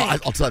dad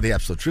drank. I'll tell you the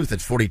absolute truth.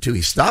 At 42,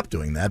 he stopped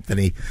doing that. Then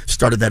he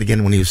started that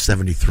again when he was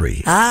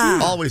 73.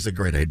 Always a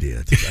great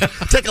idea.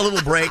 Take a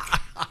little break.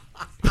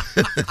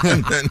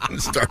 And then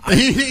start.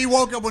 He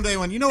woke up one day and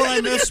went, you know what I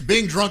miss?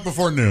 Being drunk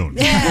before noon.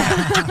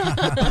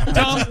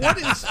 Tom,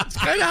 It's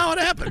kind of how it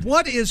happened.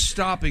 what is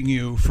stopping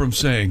you from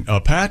saying,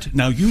 Pat,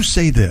 now you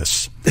say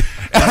this. And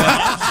then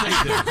I'll say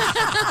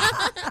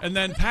this. And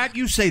then, Pat,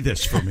 you say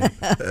this for me.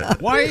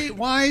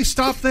 Why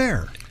stop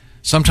there?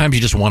 Sometimes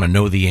you just want to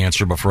know the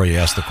answer before you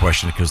ask the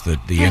question because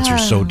the answer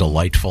is so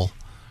delightful.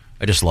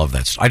 I just love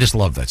that. I just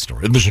love that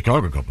story. In the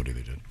Chicago company,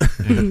 they did.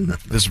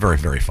 This is very,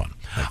 very fun.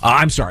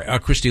 I'm sorry.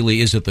 Christy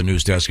Lee is at the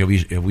news desk. Have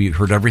we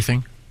heard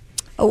everything?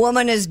 A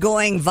woman is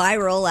going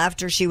viral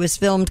after she was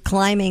filmed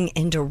climbing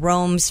into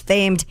Rome's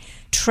famed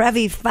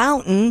Trevi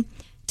Fountain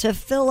to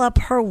fill up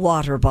her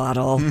water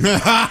bottle.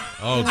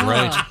 Oh,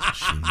 great.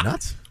 She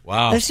nuts?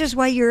 Wow. This is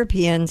why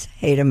Europeans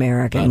hate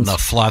Americans. And the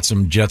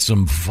flotsam,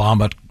 jetsam,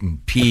 vomit,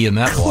 and pee in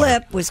that water.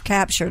 Clip was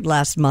captured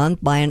last month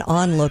by an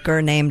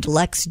onlooker named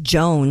Lex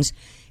Jones.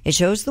 It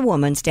shows the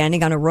woman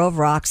standing on a row of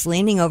rocks,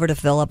 leaning over to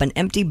fill up an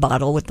empty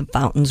bottle with the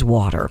fountain's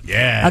water.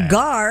 Yeah. A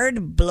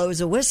guard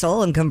blows a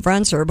whistle and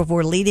confronts her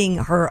before leading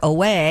her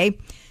away.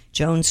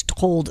 Jones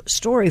told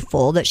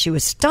Storyful that she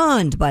was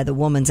stunned by the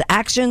woman's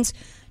actions,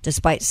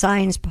 despite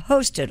signs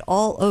posted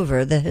all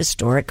over the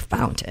historic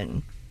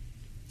fountain.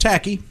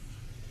 Tacky.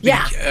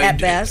 Yeah, at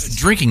best.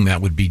 Drinking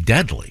that would be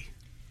deadly.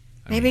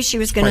 Maybe she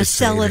was going to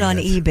sell it on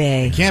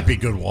eBay. It can't be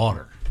good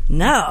water.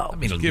 No. I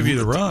mean, It'll give you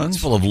the runs.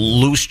 It's full of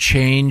loose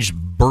change,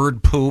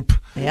 bird poop,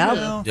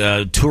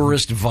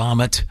 tourist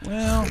vomit.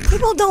 Well,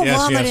 people don't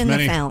vomit in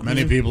many, the fountain.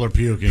 Many people are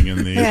puking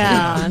in the...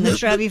 Yeah, in the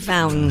Trevi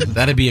Fountain.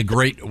 That'd be a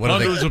great...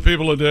 Hundreds of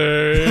people a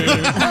day.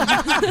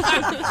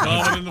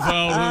 Vomit in the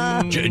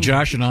fountain.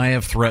 Josh and I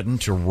have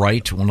threatened to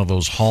write one of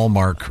those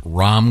Hallmark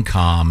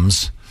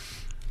rom-coms.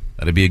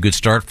 That'd be a good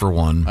start for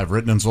one. I've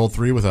written and sold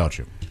 3 without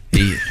you.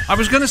 I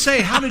was going to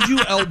say, how did you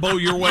elbow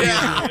your way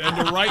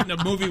into writing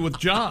a movie with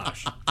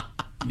Josh?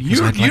 You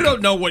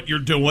don't know what you're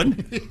doing.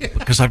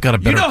 Because I've got a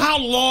better... You know how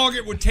long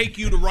it would take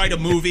you to write a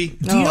movie?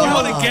 Do you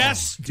want to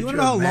guess? Do you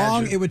know how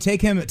long it would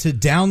take him to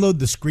download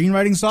the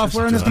screenwriting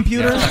software on his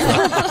computer?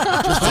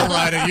 Just to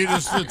write it. You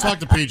just talk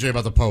to PJ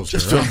about the poster.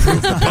 Just to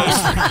improve the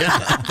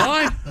poster.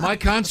 Fine. My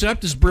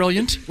concept is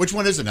brilliant. Which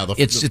one is it now?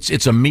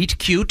 It's a meet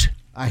cute.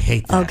 I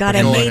hate that. Oh, God,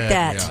 I hate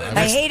that. Yeah.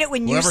 I hate it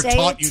when you say it. Whoever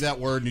taught you that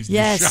word needs to be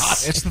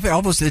shot. It's the thing.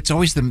 It's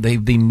always them. They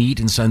meet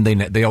and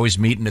they always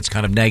meet and it's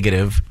kind of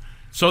negative.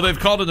 So they've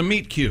called it a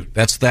meet cute.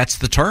 That's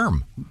the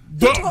term.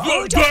 That's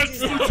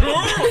the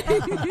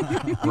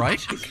term.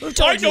 Right?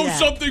 I know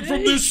something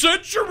from this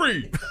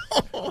century.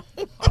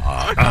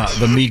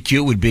 The meet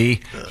cute would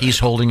be he's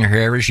holding her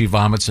hair as she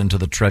vomits into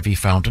the Trevi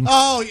Fountain.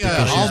 Oh,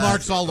 yeah.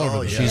 Hallmarks all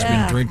over. She's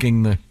been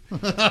drinking the...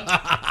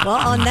 Well,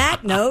 on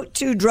that note,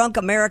 2 drunk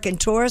American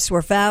tourists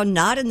were found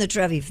not in the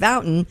Trevi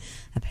Fountain,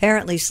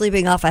 apparently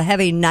sleeping off a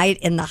heavy night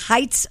in the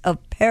heights of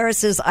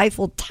Paris's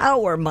Eiffel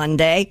Tower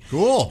Monday.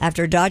 Cool.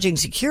 After dodging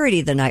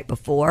security the night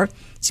before,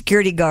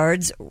 security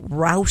guards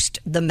roused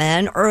the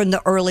men in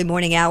the early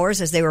morning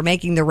hours as they were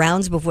making the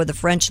rounds before the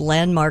French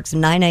landmark's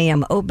 9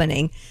 a.m.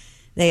 opening.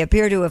 They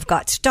appear to have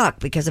got stuck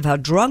because of how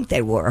drunk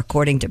they were,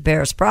 according to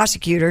Paris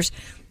prosecutors.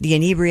 The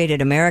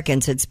inebriated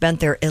Americans had spent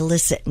their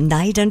illicit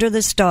night under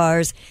the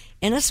stars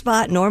in a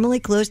spot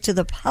normally closed to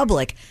the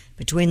public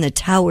between the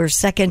tower's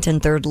 2nd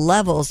and 3rd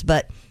levels,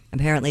 but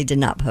apparently did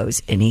not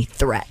pose any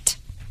threat.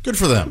 Good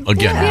for them.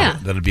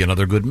 Again, that'd be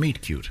another good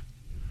meet cute.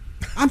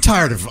 I'm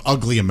tired of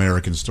ugly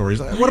American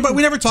stories. What about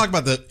we never talk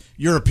about the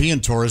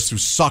European tourists who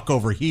suck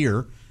over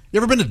here. You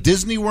ever been to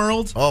Disney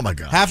World? Oh, my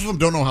God. Half of them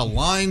don't know how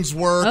lines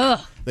work. Ugh.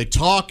 They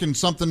talk in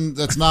something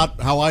that's not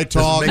how I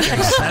talk. Doesn't make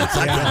any sense.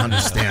 I can't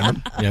understand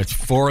them. Yeah, it's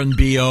foreign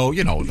BO.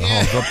 You know, the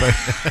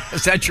whole...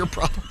 Is that your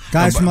problem?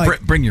 Guys from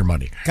bring your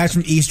money. Guys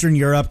from Eastern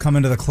Europe come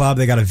into the club.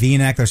 They got a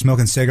V-neck. They're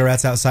smoking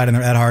cigarettes outside in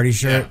their Ed Hardy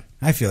shirt.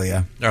 I feel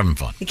you. They're having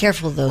fun. Be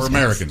careful of those We're guys.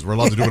 Americans. We're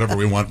allowed to do whatever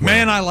we want.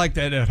 Man, I like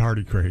that Ed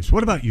Hardy craze.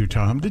 What about you,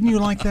 Tom? Didn't you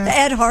like that? The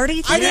Ed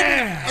Hardy thing?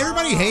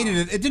 Everybody hated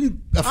it. It didn't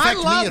affect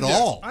me at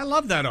all. I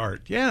love that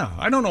art. Yeah.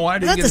 I don't know why I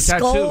Is that didn't get a the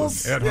tattoo.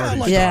 skulls? Ed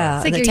Hardy. Yeah.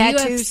 It's like the your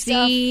tattoo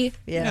UFC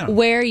stuff. Yeah.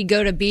 where you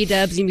go to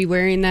B-dubs and be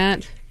wearing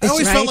that. I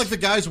always Right? felt like the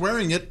guys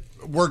wearing it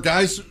were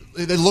guys.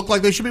 They look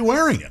like they should be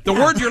wearing it. The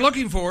word you're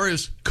looking for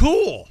is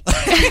cool.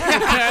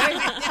 Okay?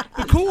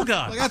 The cool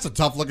guy. Like, that's a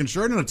tough looking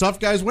shirt, and a tough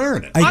guy's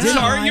weaing it. I'm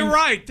sorry, you're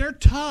right. They're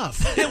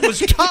tough. It was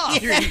tough.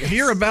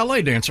 You're a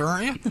ballet dancer,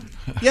 aren't you?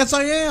 Yes,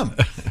 I am.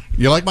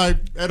 You like my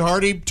Ed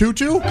Hardy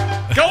tutu? Go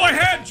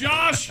ahead,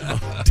 Josh.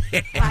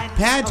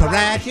 Patricious.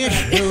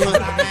 Do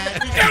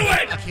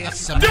it.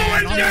 Do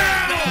it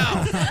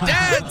now.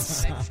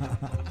 Dance.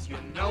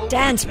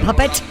 Dance,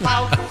 puppet.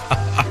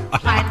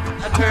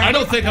 I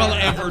don't think I'll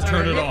ever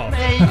turn it off.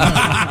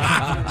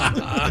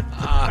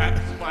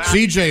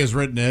 CJ has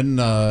written in,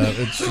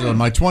 it's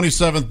my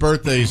 27th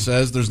birthday, he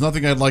says, there's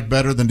nothing I'd like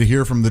better than to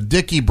hear from the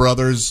Dickey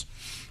brothers,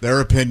 their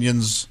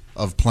opinions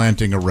of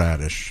planting a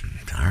radish.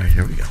 All right,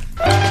 here we go.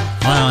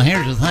 Well,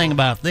 here's the thing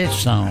about this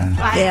song.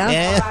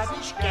 Yeah.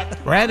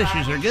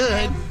 Radishes are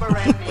good.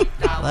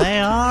 They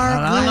are.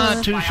 But I'm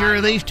not too sure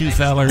of these two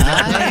fellers.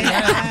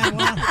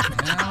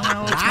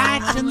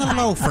 Lights and the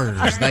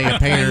loafers, they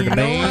appear to be. You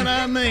know what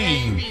I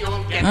mean?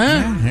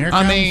 Huh?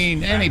 I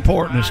mean, any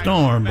port in a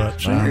storm, but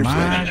seriously.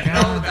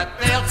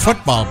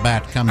 Football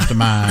bat comes to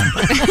mind.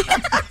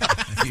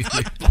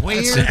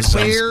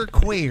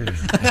 Queer.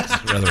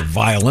 That's rather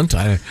violent.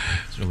 I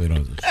really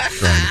don't.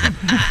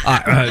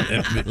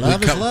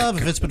 Love is love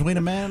if it's between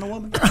a man and a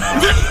woman.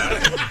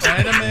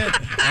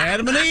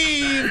 Adam and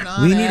Eve.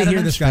 We need to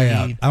hear this guy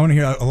out. I want to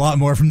hear a lot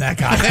more from that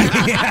guy.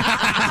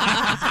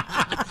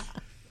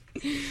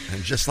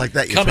 And just like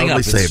that, you Coming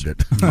totally up, saved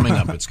it. Coming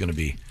up, it's going to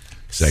be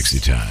sexy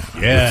time.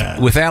 Yeah.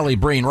 With Allie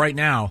Breen right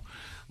now.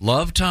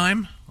 Love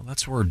time? Well,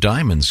 that's where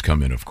diamonds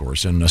come in, of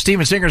course. And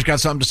Steven Singer's got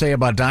something to say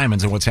about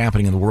diamonds and what's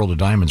happening in the world of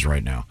diamonds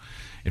right now.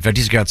 In fact,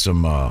 he's got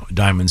some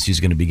diamonds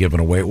he's going to be giving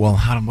away. Well,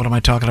 what am I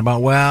talking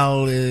about?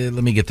 Well,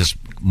 let me get this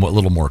a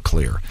little more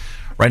clear.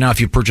 Right now, if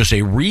you purchase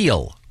a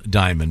real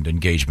diamond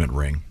engagement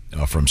ring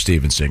from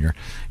Steven Singer,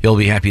 he'll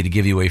be happy to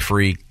give you a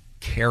free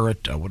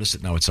carat, what is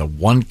it now? It's a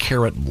 1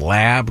 carat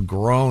lab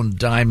grown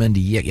diamond.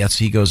 Yes,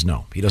 he goes,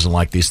 no, he doesn't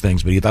like these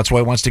things, but that's why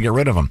he wants to get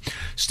rid of them.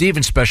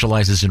 Steven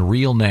specializes in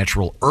real,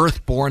 natural,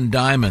 earth-born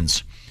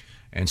diamonds.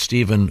 And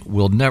Steven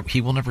will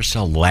never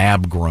sell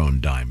lab-grown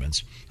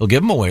diamonds. He'll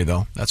give them away,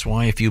 though. That's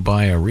why if you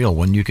buy a real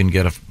one, you can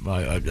get a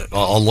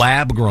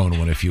lab-grown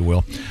one, if you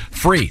will,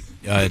 free.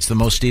 It's the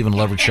most Steven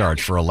will ever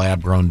charge for a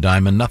lab-grown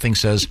diamond. Nothing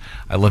says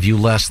I love you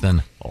less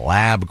than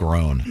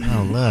lab-grown.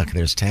 Oh, look,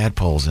 there's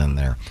tadpoles in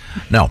there.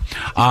 No.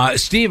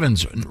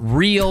 Steven's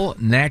real,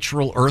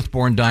 natural,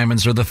 earth-born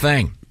diamonds are the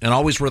thing. And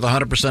always worth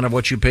 100% of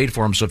what you paid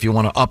for them. So if you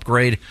want to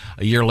upgrade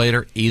a year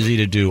later, easy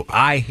to do.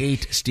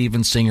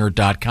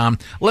 IHateStevenSinger.com.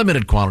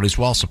 Limited quantities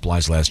while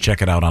supplies last.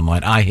 Check it out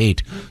online.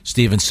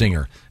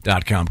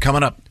 IHateStevenSinger.com.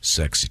 Coming up,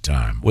 sexy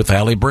time with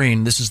Allie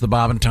Breen. This is the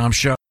Bob and Tom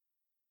Show.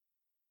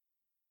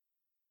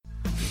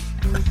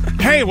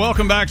 Hey,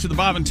 welcome back to the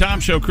Bob and Tom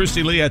Show.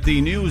 Christy Lee at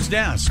the news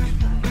desk.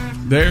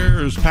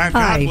 There's Pat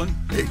Coughlin.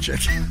 Hey, check.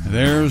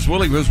 There's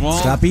Willie Griswold.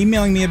 Stop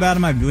emailing me about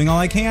him. I'm doing all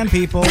I can,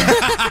 people.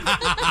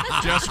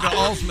 Jessica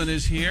Alsman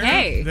is here.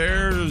 Hey.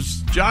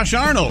 There's Josh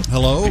Arnold.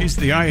 Hello. He's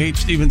the I Hate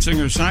Steven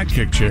Singer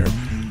sidekick chair.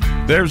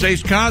 There's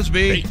Ace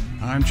Cosby. Hey.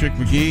 I'm Chick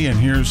McGee, and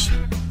here's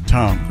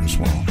Tom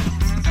Griswold.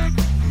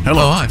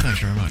 Hello. Oh, hi. Thanks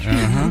very much.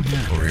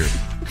 Over here.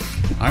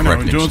 I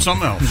know, doing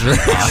something else.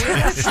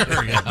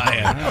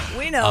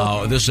 We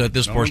know.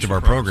 This portion of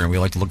our program, we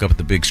like to look up at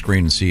the big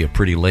screen and see a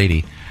pretty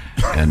lady.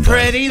 And,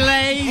 Pretty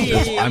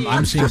lady.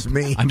 I'm seeing You're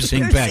Pat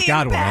seeing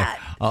Godwin. Pat.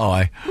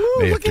 I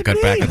may have to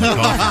cut back in the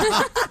coffee.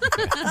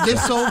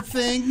 This old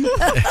thing.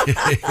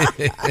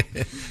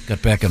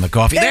 Cut back in the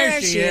coffee.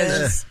 There she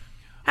is.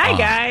 Hi,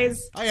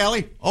 guys. Hi,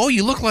 Allie. Oh,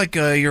 you look like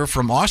you're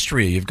from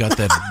Austria. You've got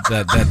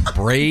that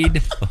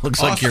braid. Looks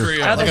like you're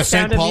Austria. Like a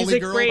St. Pauli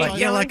girl?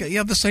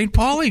 the St.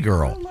 Pauli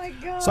girl. Oh, my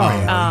God.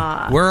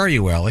 Sorry. Where are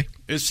you, Allie?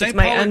 Is St.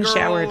 my Pauli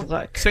unshowered girl,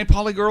 look. St.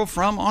 Pauli girl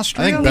from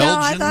Austria? I think No,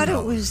 Belgium. I thought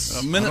it was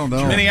I don't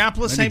know.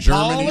 Minneapolis, Maybe St.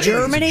 Pauli?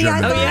 Germany. I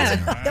thought yeah.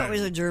 that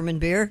was a German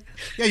beer.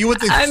 Yeah, you would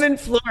think. I'm in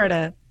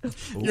Florida.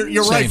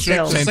 You're right,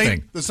 Chick. Same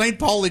thing. The St.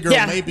 Pauli girl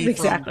Yeah, may be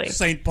exactly. from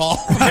St. Paul.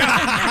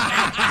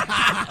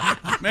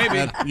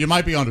 Maybe. You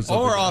might be onto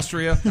something. Or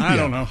Austria. I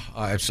don't know.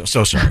 I'm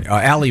so sorry.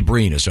 Allie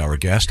Breen is our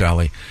guest.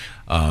 Allie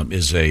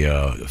is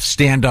a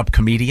stand-up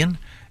comedian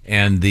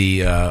and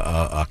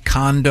a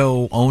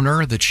condo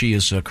owner that she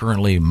is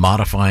currently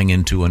modifying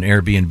into an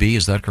Airbnb.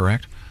 Is that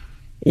correct?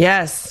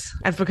 Yes,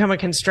 I've become a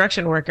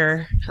construction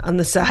worker on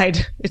the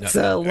side. It's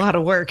a lot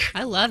of work.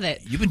 I love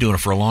it. You've been doing it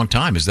for a long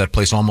time. Is that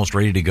place almost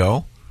ready to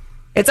go?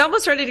 It's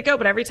almost ready to go,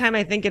 but every time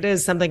I think it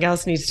is, something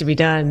else needs to be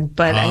done.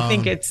 But I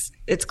think it's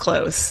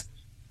close.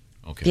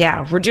 Okay.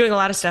 Yeah, we're doing a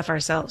lot of stuff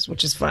ourselves,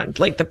 which is fun,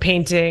 like the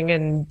painting,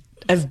 and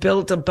I've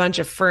built a bunch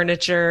of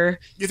furniture.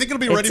 You think it'll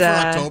be ready for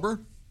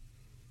October?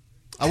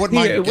 I wouldn't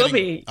mind. It will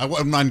be. I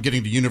wouldn't mind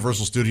getting to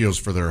Universal Studios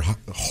for their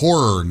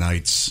horror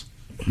nights.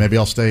 Maybe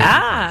I'll stay.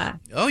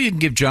 Oh, you can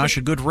give Josh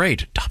a good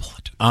rate. Double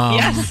it.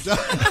 Yes.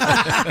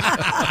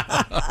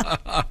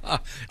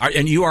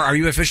 Are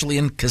you officially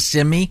in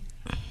Kissimmee?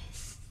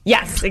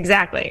 Yes,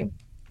 exactly.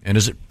 And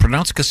is it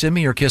pronounced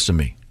Kissimmee or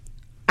Kissimmee?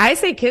 I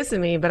say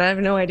Kissimmee, but I have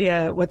no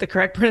idea what the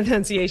correct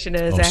pronunciation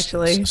is,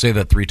 actually. Say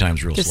that 3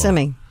 times real slow.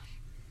 Kissimmee.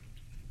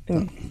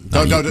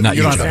 No, you don't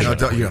have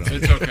to.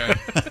 It's okay.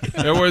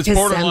 It was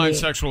borderline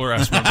sexual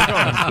harassment. Go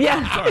ahead.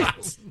 Yeah.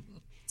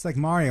 It's like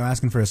Mario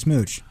asking for a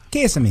smooch.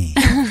 Kiss me.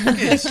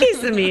 Kiss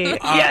me.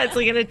 Yeah, it's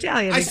like an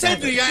Italian. I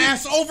said to your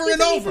ass over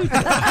and over.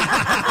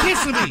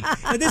 Kiss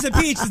me. There's a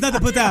peach. There's nothing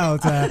to put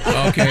out.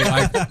 Okay,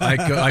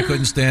 I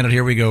couldn't stand it.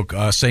 Here we go.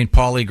 St.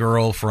 Pauli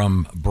girl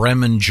from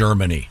Bremen,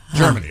 Germany.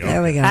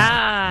 There we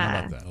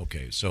go.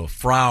 Okay, so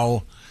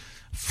Frau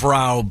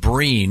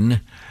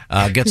Breen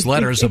gets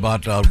letters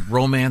about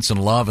romance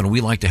and love, and we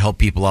like to help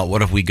people out.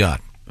 What have we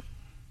got?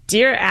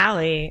 Dear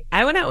Allie,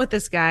 I went out with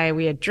this guy.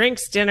 We had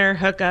drinks, dinner,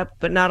 hookup,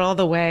 but not all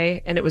the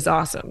way, and it was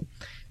awesome.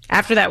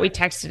 After that, we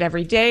texted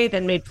every day,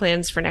 then made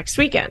plans for next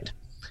weekend.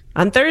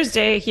 On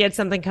Thursday, he had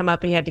something come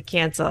up he had to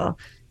cancel.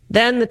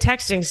 Then the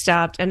texting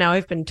stopped, and now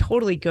I've been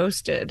totally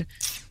ghosted.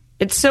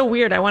 It's so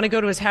weird. I want to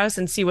go to his house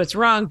and see what's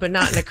wrong, but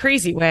not in a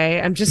crazy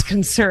way. I'm just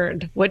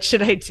concerned. What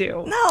should I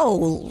do?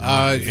 No.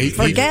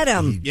 Forget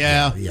him.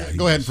 Yeah,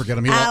 go ahead and forget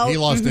him. He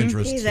lost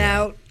interest. He's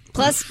out.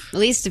 Plus, at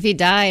least if he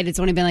died, it's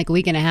only been like a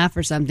week and a half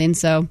or something.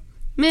 So,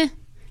 meh.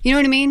 You know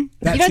what I mean?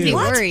 That you don't have to be too.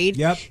 What? worried.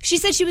 Yep. She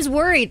said she was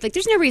worried. Like,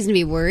 there's no reason to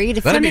be worried.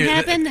 If something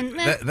happened, then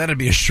that'd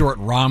be a short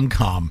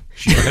rom-com.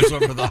 She drives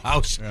over to the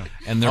house,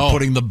 and they're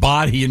putting the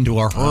body into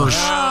a hearse.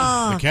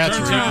 The cats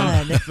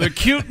are eating. The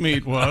cute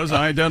meat was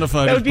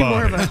identified That as would be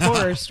more of body. a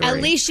horror story.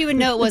 at least she would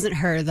know it wasn't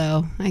her,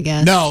 though, I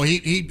guess. No,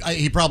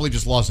 he probably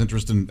just lost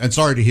interest, and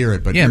sorry to hear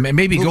it. But Yeah,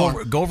 maybe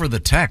move go over the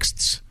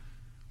texts.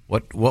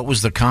 What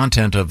was the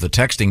content of the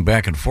texting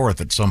back and forth?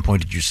 At some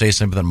point, did you say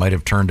something that might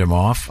have turned him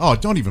off? Oh,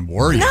 don't even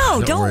worry.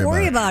 No, don't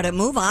worry about it.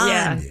 Move on.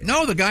 Yeah.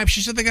 No,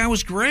 she said the guy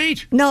was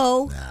great.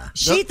 No,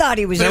 she thought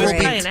he was There will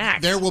great. be,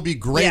 there will be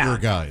greater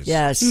guys.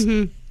 Yes.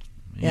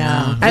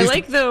 Yeah. I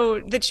like, though,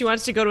 that she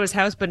wants to go to his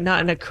house, but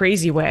not in a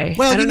crazy way.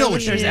 Well, I don't you know know what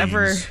if she there's means.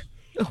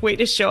 ever a way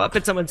to show up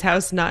at someone's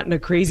house not in a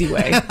crazy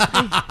way.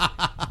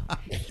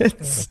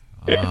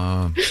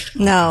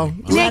 No.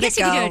 I Let guess it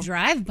you could do go. a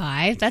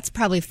drive-by. That's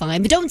probably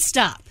fine, but don't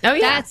stop. Oh,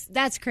 yeah.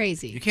 That's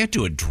crazy. You can't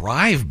do a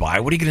drive-by.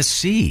 What are you going to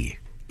see?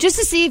 Just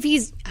to see if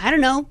he's, I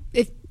don't know,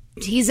 if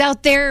he's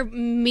out there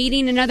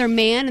meeting another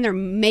man and they're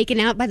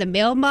making out by the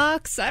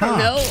mailbox. I don't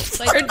know.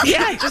 Or,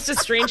 yeah, just a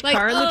strange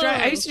car in the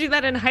drive. I used to do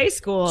that in high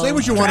school. Say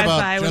what you want Drive about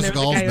by when there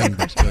Jessica was a guy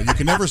Alsman, but you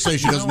can never say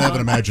she doesn't have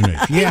an imagination.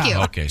 Thank you.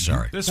 Okay,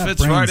 sorry. This That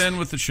fits brains- right in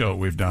with the show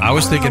we've done. I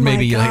was thinking my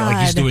maybe like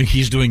God.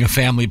 he's doing a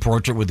family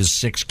portrait with his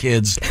 6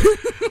 kids.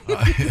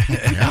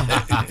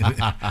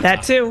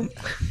 That too.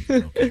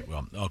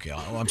 Okay.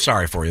 I'm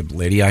sorry for you,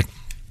 lady.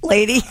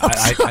 Lady, I'm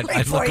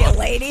sorry for you,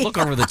 lady. Look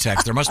over the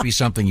text. There must be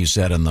something you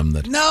said in them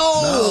that.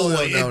 No,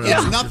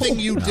 it's nothing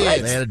you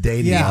did. They had a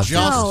date. Yeah.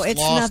 No, it's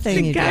nothing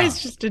you The do.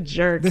 guy's just a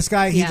jerk. This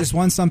guy, he just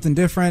wants something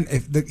different.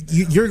 If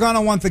you're going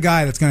to want the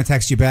guy that's going to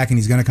text you back and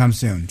he's going to come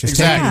soon. Just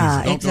take it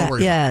Exactly. easy. Don't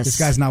worry. Yes. This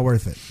guy's not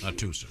worth it. Not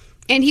too soon.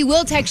 And he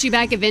will text you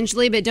back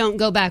eventually, but don't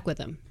go back with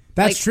him.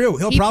 That's Like, true.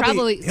 He'll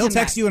probably he'll come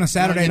text back. you on a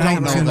Saturday No, you night don't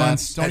in know 2 that.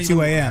 months Don't at even-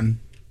 2 a.m.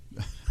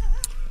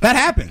 That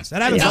happens.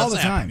 That happens It all does the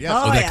happen, time.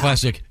 yeah. With that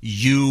classic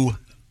U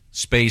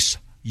space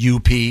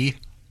UP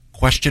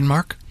question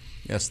mark.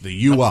 Yes, the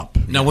U up.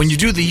 Now, when you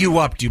do the U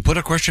up, do you put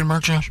a question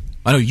mark, Josh?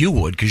 I know you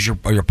would because you're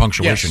a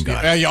punctuation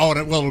guy. Yeah, well,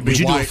 it would be Would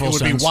you do a it full would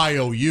sentence? be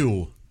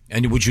YOU.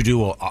 And would you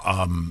do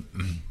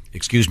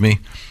excuse me,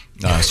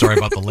 sorry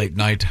about the late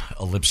night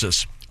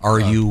ellipsis. Are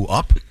you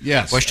up?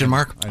 Yes. Question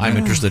mark. I I'm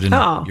know. interested in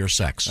Oh. your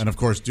sex. And of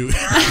course, do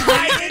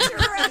I'm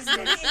interested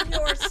in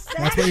your sex.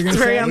 That's what you're going It's to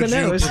very say? on the would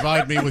you nose.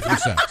 provide me with your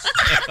sex?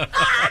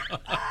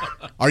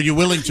 Are you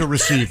willing to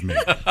receive me?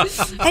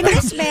 And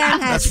this man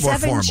has That's more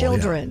 7 formal,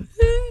 children.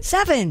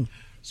 7.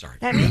 Sorry.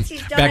 That means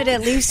he's done it at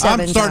least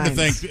 7 I'm starting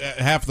times. to think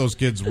half those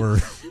kids were.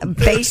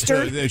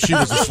 Baster. She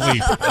was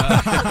asleep.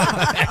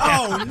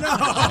 Oh, no.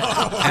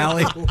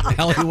 Allie,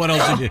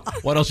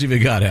 what else have you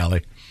got,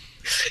 Allie?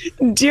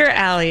 Dear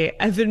Allie,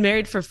 I've been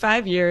married for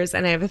 5 years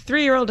and I have a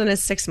 3-year-old and a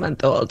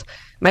 6-month-old.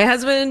 My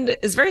husband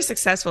is very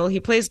successful. He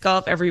plays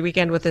golf every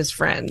weekend with his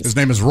friends. His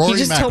name is Rory He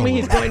just told me McIlroy.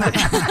 he's going to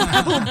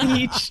Pebble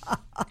Beach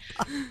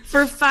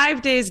for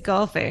 5 days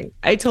golfing.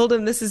 I told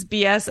him this is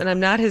BS and I'm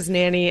not his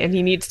nanny and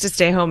he needs to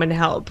stay home and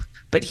help.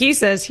 But he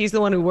says he's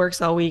the one who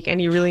works all week and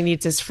he really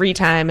needs his free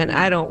time and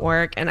I don't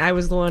work and I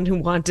was the one who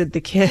wanted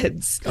the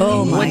kids.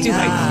 Oh, my What do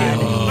I do?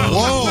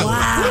 Whoa.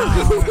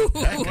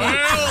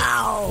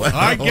 Wow.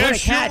 I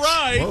guess you're catch.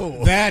 right.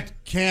 Whoa. That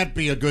can't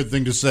be a good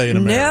thing to say in a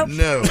marriage.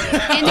 No.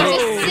 And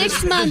there's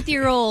a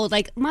 6-month-old.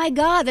 Like, my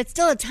God, that's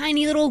still a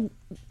tiny little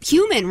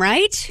human,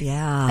 right?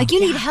 Yeah. Like, you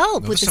need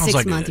help with the Sounds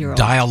like 6-month-old.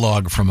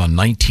 dialogue from a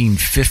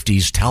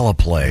 1950s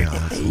teleplay.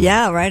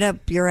 Yeah, right up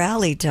your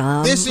alley,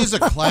 Tom. This is a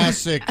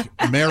classic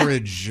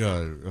marriage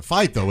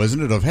fight, though,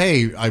 isn't it? Of,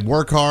 hey, I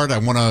work hard, I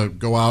want to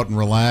go out and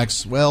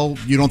relax. Well,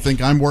 you don't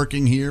think I'm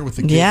working here with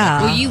the kids?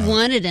 Yeah. Well, you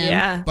wanted him.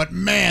 Yeah. But,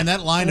 man,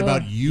 that line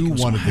about you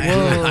wanted the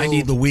kids. I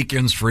need the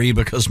weekends free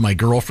because my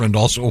girlfriend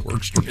also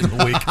works during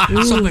the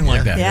week. Something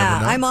like that.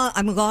 Yeah,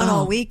 I'm gone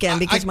all weekend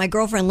because my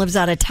girlfriend lives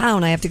out of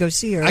town. I have to go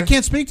see her. I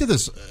can't speak to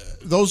this.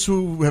 Those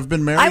who have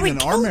been married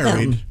and are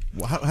married,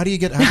 how do you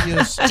get...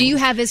 Do you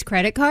have his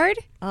credit card?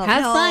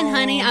 Have fun,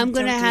 honey. I'm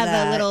going to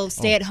have a little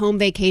stay-at-home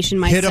vacation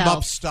myself. Hit him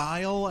up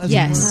style? As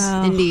Yes, it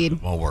were?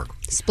 indeed. Won't work.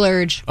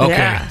 Splurge. Okay.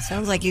 Yeah.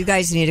 Sounds like you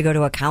guys need to go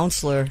to a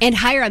counselor. And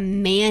hire a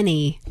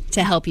Manny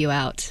to help you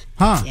out.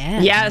 Huh.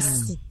 Yeah.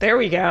 Yes, there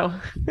we go.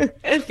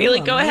 I feel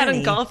like go ahead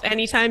and golf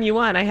anytime you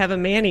want. I have a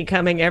Manny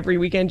coming every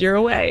weekend you're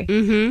away.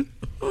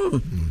 Mm-hmm.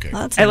 Okay.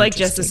 I like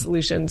Justice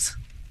Solutions.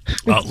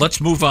 Let's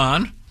move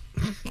on.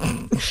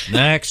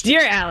 Next.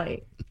 Dear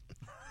Allie,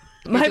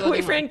 my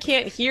boyfriend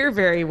can't hear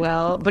very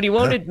well, but he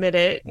won't admit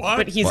it.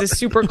 But he's a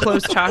super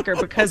close talker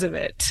because of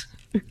it.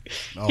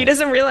 He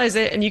doesn't realize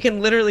it, and you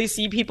can literally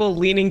see people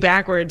leaning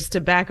backwards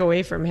to back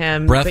away from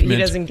him, Breath but he mint.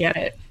 doesn't get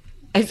it.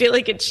 I feel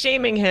like it's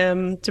shaming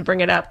him to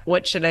bring it up.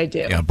 What should I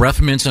do? Yeah,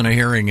 breath mints and a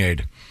hearing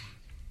aid.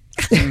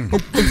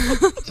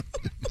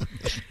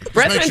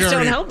 Breath Make mints sure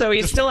don't he- help, though.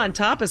 He's still on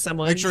top of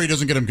someone. Make sure he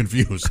doesn't get him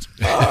confused.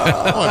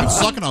 I've been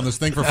sucking on this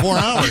thing for 4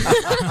 hours.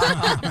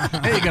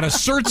 Hey, you got a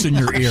certs in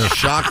your ear.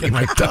 Shocking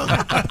my tongue.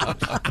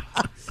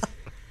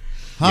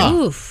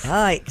 Oof.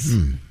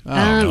 Yikes.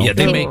 Yeah,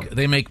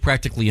 they make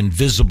practically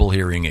invisible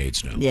hearing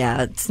aids now.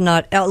 Yeah, it's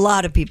not. A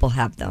lot of people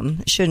have them.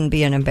 It shouldn't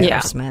be an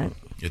embarrassment.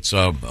 It's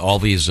all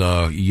these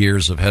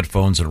years of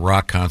headphones and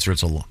rock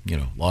concerts. A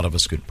lot of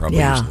us could probably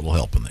use a little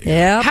help in that.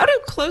 Yeah. How do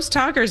close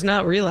talkers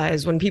not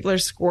realize when people are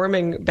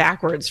squirming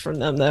backwards from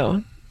them,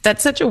 though?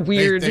 That's such a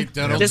weird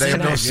disconnect. They have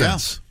no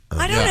sense.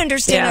 I don't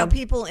understand how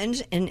people in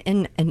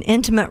an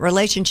intimate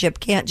relationship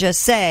can't just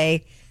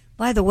say,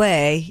 by the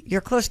way, your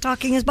close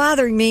talking is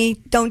bothering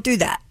me. Don't do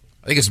that.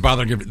 I think it's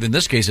bothering. In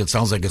this case, it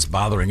sounds like it's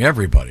bothering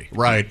everybody.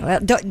 Right. Well,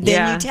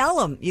 then you tell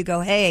them. You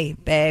go, hey,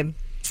 babe.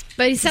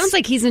 But he sounds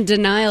like he's in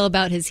denial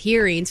about his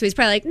hearing, so he's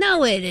probably like,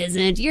 no, it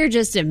isn't. You're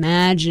just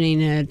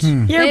imagining it.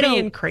 You're They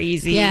being don't-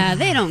 crazy. Yeah,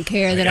 they don't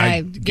care that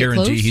I guarantee get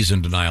close. he's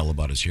in denial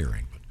about his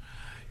hearing.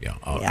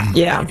 But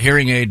yeah.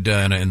 Hearing aid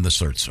and the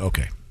certs.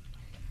 Okay.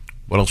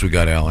 What else we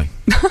got, Allie?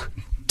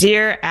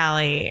 Dear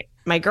Allie,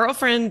 my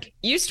girlfriend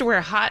used to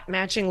wear hot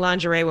matching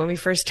lingerie when we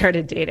first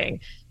started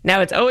dating.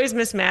 Now it's always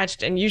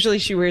mismatched, and usually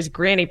she wears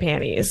granny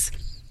panties.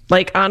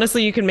 Like,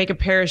 honestly, you can make a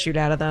parachute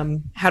out of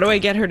them. How do I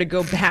get her to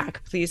go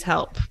back? Please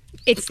help.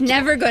 It's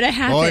never going to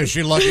happen. Boy, is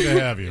she lucky to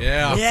have you.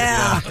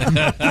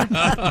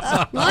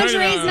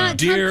 Lingerie is not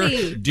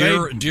comfy.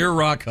 Dear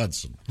Rock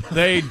Hudson.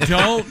 They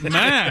don't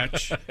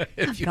match.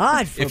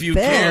 God If you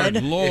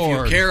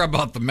care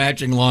about the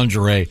matching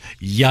lingerie,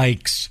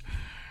 yikes.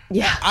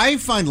 Yeah. I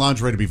find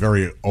lingerie to be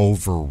very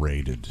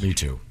overrated. Me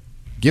too.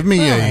 Give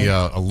me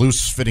a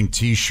loose-fitting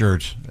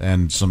T-shirt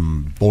and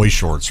some boy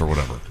shorts or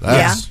whatever.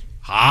 That's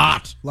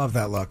hot. Love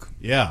that look.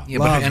 Yeah.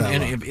 Love but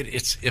that look.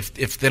 it's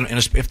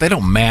if they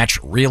don't match,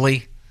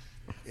 really.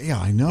 Yeah,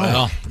 I know.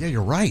 Well, yeah,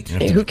 you're right.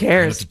 Who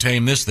cares? To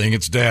tame this thing,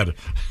 it's dead.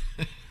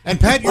 And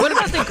Pat, What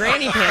about the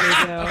granny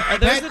panties, though? Are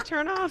those a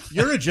turn off?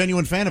 you're a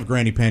genuine fan of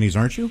granny panties,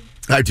 aren't you?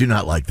 I do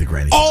not like the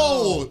granny.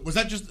 Oh, was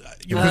that just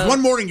because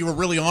one morning you were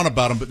really on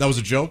about them, but that was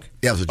a joke?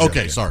 Yeah, it was a joke.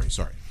 Okay, yeah.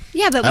 sorry.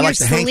 Yeah, but I we're like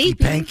the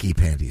sleeping. hanky-panky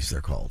panties, they're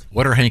called.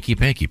 What are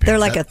hanky-panky pants? They're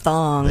like a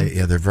thong.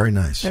 They're very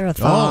nice. They're a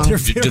thong. Do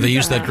they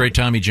use that great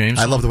Tommy James?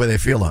 I love the way they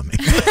feel on me.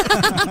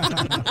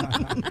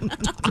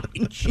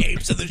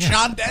 James and the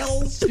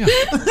Shondells.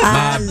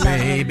 My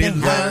baby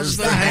loves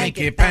the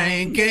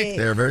hanky-panky.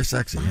 They're very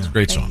sexy. Yeah.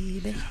 Great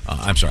song.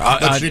 I'm sorry.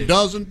 But she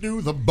doesn't do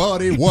the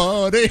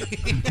buddy-waddy.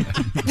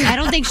 I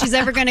don't think she's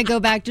ever going to go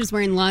back just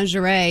wearing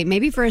lingerie.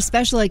 Maybe for a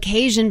special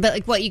occasion, but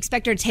like what, you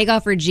expect her to take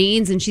off her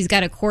jeans and she's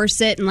got a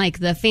corset and like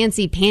the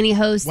fancy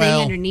pantyhose thing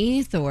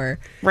underneath, or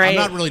I'm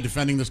not really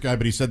defending this guy,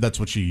 but he said that's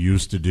what she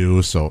used to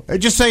do. So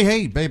just say,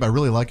 hey, babe, I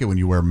really like it when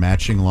you wear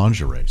matching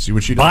lingerie. See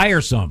what she does. Buy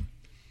her some.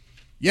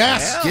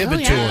 Yes. Yeah. Give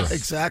it to her.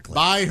 Exactly.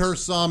 Buy her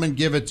some and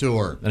give it to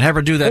her. And have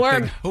her do that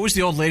Or- thing. Who was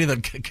the old lady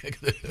that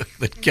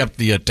kept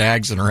the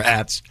tags in her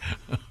hats?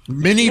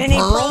 Minnie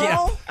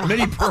Pearl? Yeah.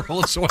 Minnie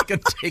Pearl, so I can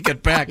take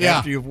it back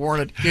after you've worn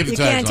it. You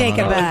can't take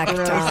it back,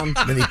 Tom.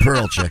 Minnie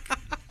Pearl chick.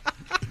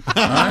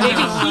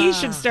 Maybe he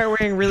should start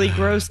wearing really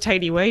gross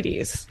tighty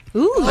whities.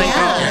 ooh,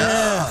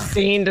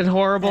 Stained and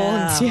horrible.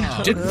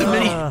 And,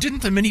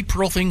 Didn't the Minnie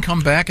Pearl thing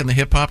come back in the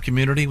hip hop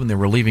community when they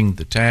were leaving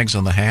the tags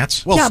on the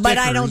hats? Yeah, but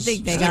I don't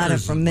think they got it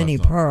from Minnie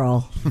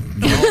Pearl. I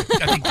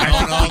think we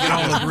can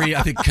all agree.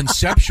 I think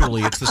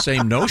conceptually it's the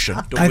same notion.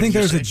 I think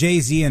there was a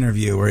Jay-Z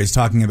interview where he's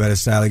talking about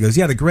his style. He goes,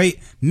 yeah, the great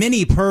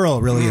Minnie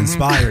Pearl really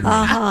inspired me.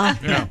 Uh-huh.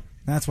 Yeah.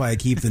 That's why I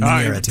keep the All New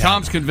right, Year attack.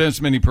 Tom's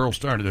convinced Minnie Pearl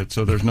started it,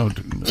 so there's no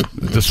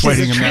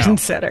dissuading him now.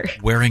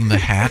 Wearing the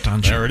hat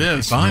on. There it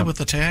is. Fine with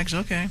the tags.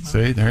 Okay.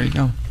 See, there you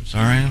go.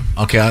 Sorry.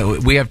 Okay,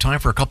 we have time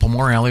for a couple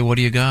more. Allie, what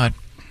do you got?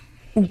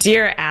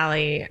 Dear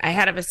Allie, I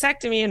had a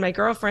vasectomy and my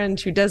girlfriend,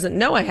 who doesn't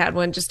know I had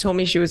one, just told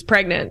me she was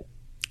pregnant.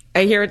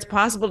 I hear it's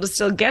possible to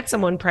still get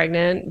someone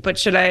pregnant, but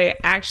should I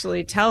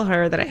actually tell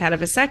her that I had a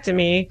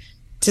vasectomy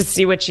to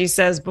see what she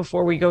says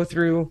before we go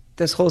through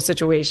this whole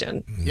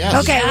situation?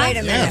 Yes. Okay, wait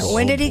a minute.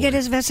 When did he get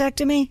his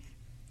vasectomy?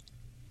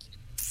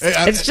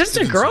 It's just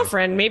a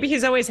girlfriend. Maybe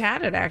he's always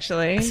had it,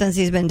 actually. Since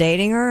he's been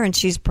dating her and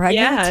she's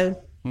pregnant?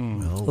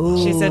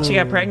 Yeah. She said she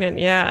got pregnant,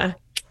 yeah.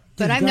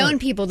 But I've known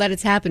people that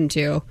it's happened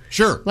to.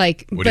 Sure.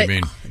 Like, What do you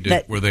mean?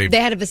 Were they? They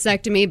had a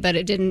vasectomy, but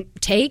it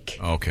didn't take.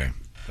 Okay,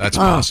 that's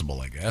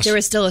possible, I guess. There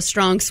was still a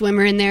strong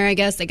swimmer in there, I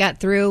guess, that got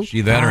through. Gee,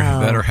 that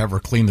or have her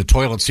clean the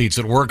toilet seats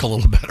at work a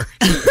little better.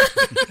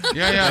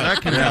 Yeah,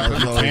 that can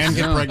happen. And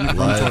get pregnant from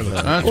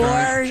toilet. That's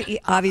right. Or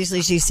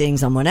obviously she's seeing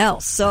someone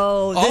else.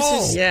 So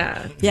this is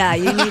yeah,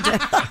 you need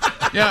to.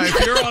 Yeah,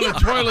 if you're on a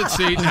toilet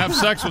seat and have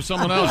sex with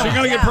someone else, you're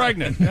going to get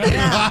pregnant.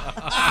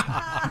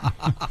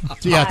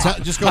 So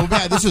just go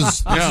back. This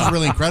is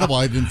really incredible.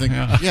 I didn't think.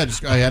 I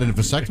had a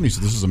vasectomy,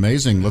 so this is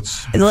amazing.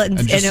 Let's and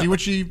just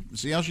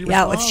see how she responds.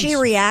 Yeah, if she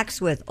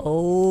reacts with,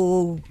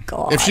 oh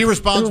God. If she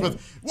responds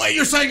with, "Wait,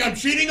 you're saying I'm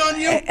cheating on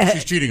you?"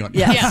 She's cheating on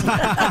you. Yes.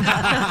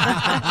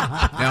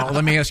 Now,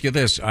 let me ask you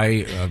this: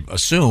 I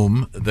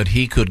assume that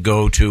he could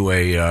go to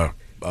a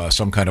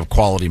some kind of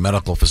quality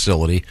medical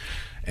facility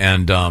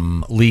and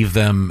leave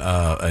them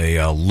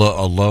a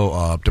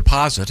low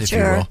deposit, if you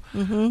will,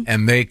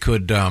 and they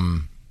could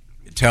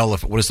tell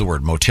if, what is the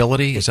word,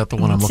 motility? Is that the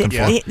one I'm looking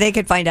for? They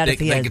could find out if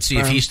he has They could see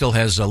if he still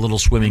has little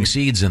swimming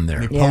seeds in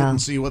there.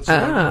 Potency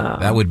whatsoever.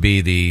 That would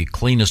be the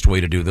cleanest way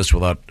to do this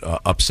without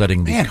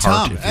upsetting the cart,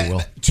 Tom, if you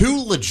will.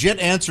 Two legit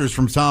answers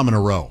from Tom in a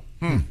row.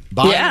 Buying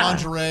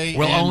lingerie.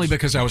 Well, only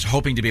because I was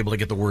hoping to be able to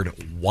get the word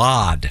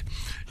wad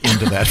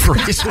into that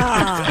phrase.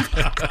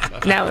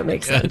 Now it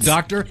makes sense.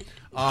 Doctor,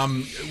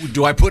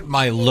 do I put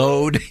my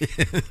load?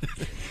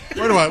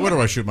 Where do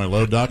I shoot my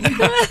load, Doc?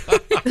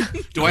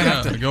 Do I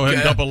have to go ahead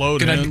and dump a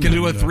load Can in? I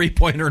do a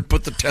 3-pointer and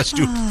put the test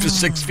tube to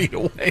 6 feet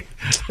away?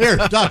 Here,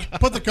 Doc,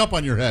 put the cup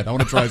on your head. I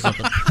want to try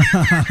something.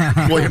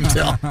 William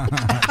Tell.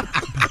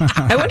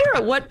 I wonder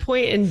at what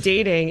point in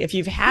dating, if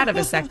you've had a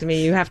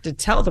vasectomy, you have to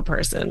tell the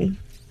person.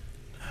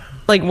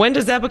 Like, when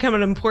does that become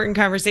an important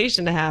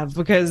conversation to have?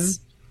 Because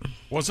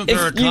wasn't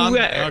there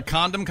a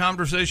condom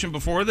conversation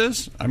before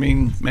this? I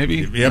mean,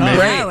 maybe. Yeah,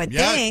 maybe. I would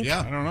think. Yeah.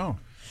 I don't know.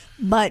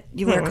 But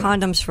you wear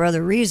condoms for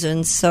other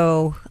reasons,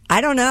 so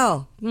I don't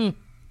know. All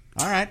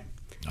right.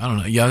 I don't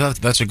know. Yeah,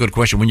 that's a good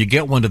question. When you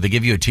get one, do they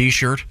give you a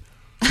T-shirt?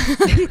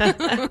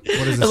 a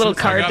little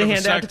card to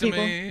hand out to people.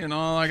 And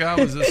all I got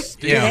was this.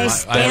 Yeah,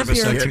 I had a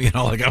vasectomy, and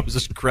all I got was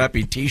this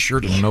crappy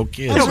T-shirt and no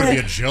kids. That would be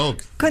a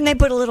joke. Couldn't they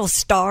put a little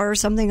star or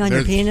something on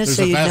your penis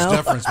so you know? There's a vast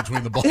difference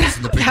between the balls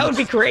and the penis. That would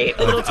be great.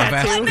 A little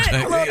tattoo.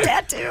 A little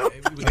tattoo.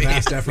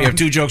 We have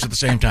two jokes at the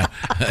same time.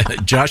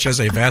 Josh has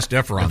a vast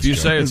deference. If you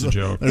say it's a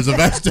joke. There's a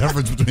vast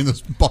difference between the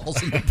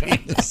balls and the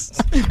penis.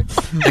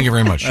 Thank you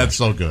very much. That's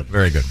so good.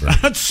 Very good.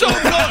 That's so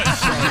good.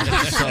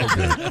 So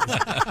good.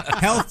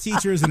 Health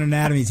teachers and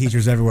anatomy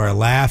teachers everywhere are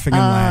laughing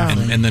and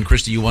laughing. And then,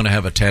 Christy, you want to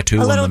have a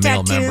tattoo A little on the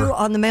male tattoo member?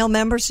 on the male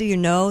member so you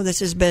know this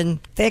has been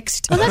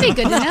fixed. Well, that'd be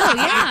good to know.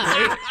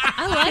 Yeah,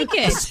 I like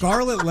it.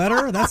 Scarlet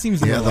letter? That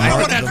seems a little. I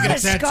would have to get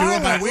a tattoo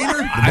on my wiener.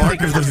 The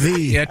mark of the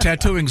V. Yeah,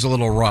 tattooing's a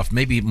little rough.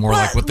 Maybe more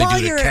like what they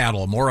do to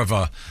cattle. More of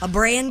a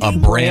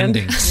branding.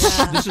 branding. This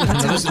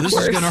is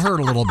going to hurt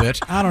a little bit.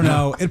 I don't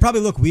know. It'd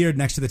probably look weird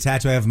next to the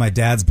tattoo I have my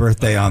dad's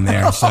birthday on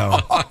there, so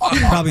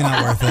probably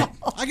not worth it.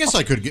 I guess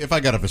I could, if I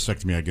got a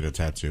vasectomy, I'd get a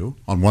tattoo.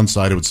 On one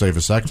side, it would say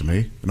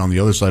vasectomy, and on the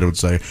other side, it would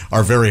say,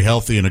 "Are very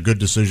healthy and a good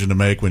decision to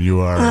make when you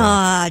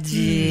are."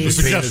 Geez.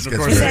 The suggestion, of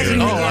course.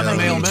 on the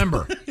male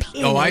member.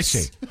 Oh, I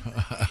see.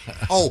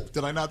 Oh,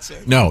 did I not say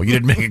that? No, you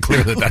didn't make it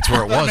clear that that's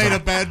where it was. That made a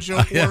bad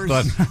joke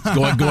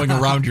worse. Going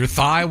around your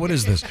thigh? What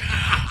is this?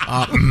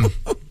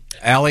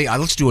 Allie,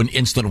 let's do an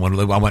instant one.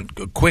 I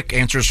want quick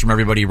answers from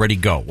everybody. Ready,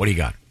 go. What do you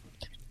got?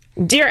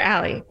 Dear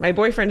Allie, my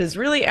boyfriend is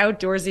really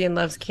outdoorsy and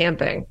loves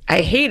camping.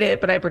 I hate it,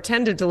 but I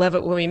pretended to love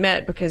it when we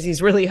met because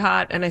he's really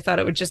hot and I thought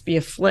it would just be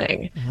a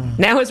fling.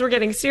 Now, as we're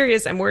getting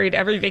serious, I'm worried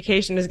every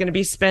vacation is going to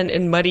be spent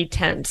in muddy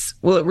tents.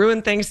 Will it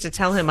ruin things to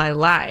tell him I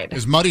lied?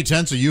 Is muddy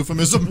tents a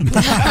euphemism?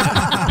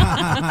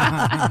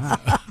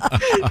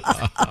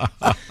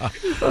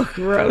 Oh,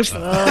 gross. You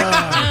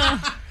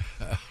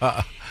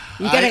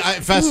gotta I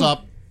fess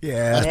up.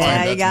 Yeah, that's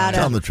fine. you got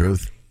Tell him the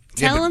truth.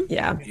 Tell him.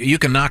 Yeah. You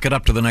can knock it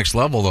up to the next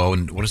level, though.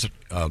 And what is it?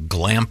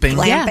 Glamping?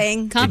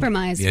 Glamping.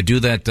 Compromise. Yeah, do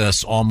that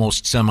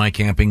almost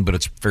semi-camping, but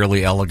it's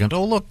fairly elegant.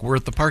 Oh, look, we're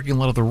at the parking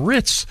lot of the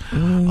Ritz.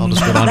 I'll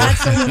just go down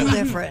That's a little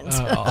different.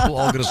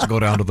 I'll just go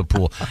down to the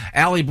pool.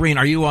 Allie Breen,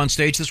 are you on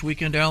stage this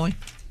weekend, Allie?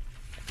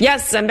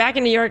 Yes, I'm back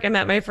in New York. I'm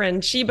at my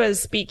friend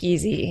Sheba's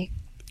Speakeasy.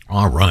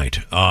 All right.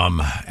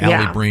 Allie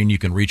Yeah. Breen, you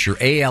can reach her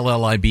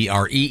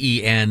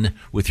ALLIBREEN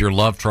with your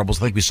love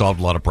troubles. I think we solved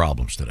a lot of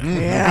problems today.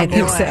 Yeah, I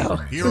think so.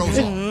 Heroes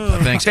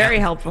Thanks. Very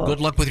helpful. Good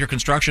luck with your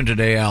construction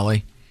today,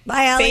 Allie.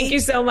 Bye, Allie. Thank you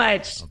so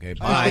much. Okay,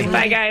 bye.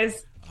 Bye,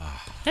 guys.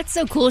 That's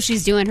so cool.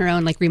 She's doing her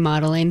own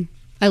remodeling.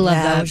 I love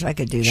Yeah, that. I wish I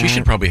could do that. She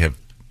should probably have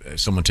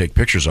someone take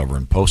pictures of her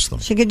and post them.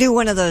 She could do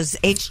one of those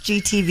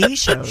HGTV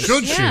shows.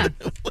 Should Yeah.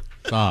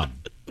 Tom,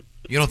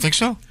 you don't think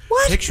so?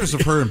 What? Pictures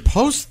of her and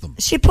post them.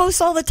 She posts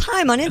all the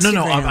time on Instagram.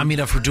 No. I mean,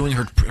 of her doing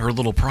her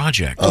little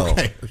project.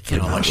 Okay. You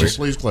know, like she's,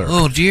 Please clarify.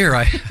 oh dear,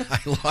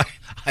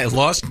 I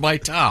lost my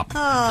top.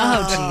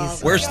 Oh,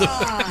 jeez. Where's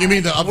the? You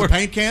mean the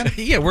paint can?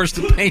 Yeah, where's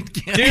the paint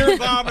can? Dear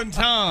Bob and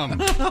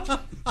Tom,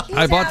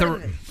 I bought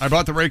the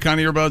Raycon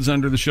earbuds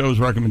under the show's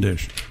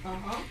recommendation.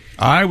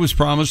 I was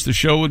promised the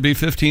show would be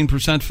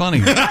 15%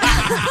 funnier.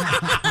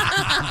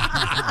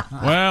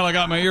 Well, I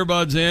got my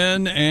earbuds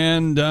in,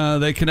 and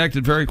they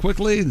connected very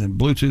quickly. The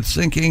Bluetooth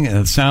syncing, and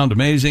it sounded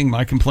amazing.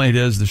 My complaint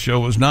is the show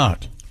was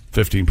not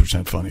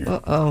 15% funnier.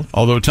 Uh-oh.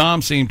 Although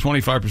Tom seemed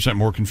 25%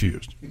 more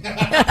confused.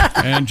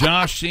 And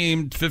Josh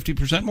seemed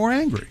 50% more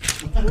angry.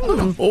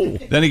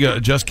 Then he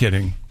goes, just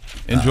kidding.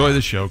 Enjoy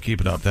the show.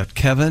 Keep it up. That's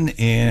Kevin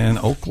in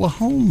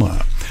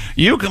Oklahoma.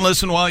 You can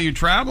listen while you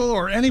travel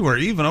or anywhere,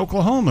 even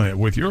Oklahoma,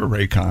 with your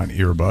Raycon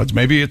earbuds.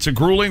 Maybe it's a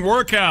grueling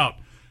workout.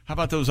 How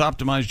about those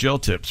optimized gel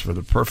tips for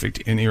the perfect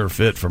in-ear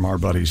fit from our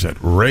buddies at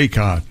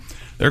Raycon?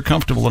 They're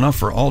comfortable enough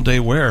for all-day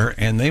wear,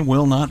 and they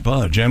will not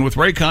budge. And with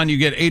Raycon, you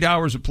get 8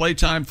 hours of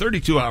playtime,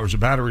 32 hours of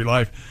battery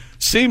life,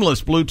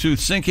 seamless Bluetooth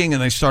syncing,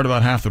 and they start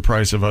about half the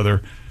price of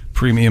other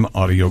premium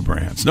audio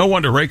brands. No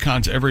wonder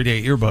Raycon's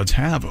everyday earbuds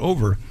have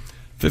over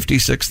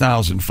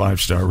 56,000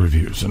 five-star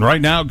reviews. And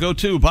right now, go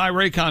to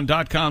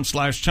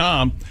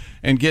buyraycon.com/Tom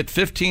and get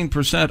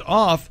 15%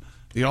 off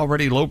the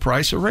already low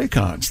price of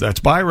Raycons. That's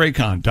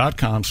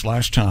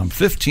buyraycon.com/Tom.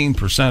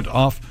 15%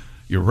 off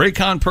your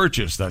Raycon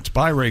purchase. That's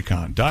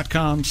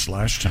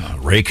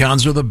buyraycon.com/Tom.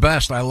 Raycons are the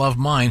best. I love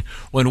mine.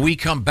 When we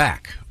come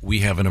back, we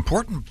have an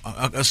important,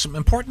 some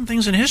important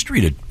things in history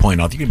to point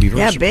out. You can be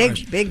very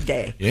surprised. big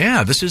day.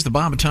 Yeah, this is the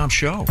Bob and Tom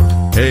Show.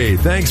 Hey,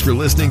 thanks for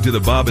listening to the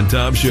Bob and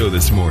Tom Show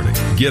this morning.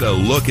 Get a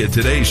look at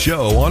today's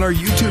show on our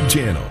YouTube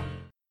channel.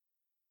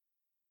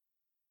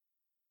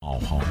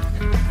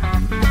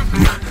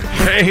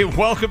 Hey,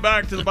 welcome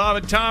back to the Bob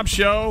and Tom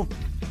Show.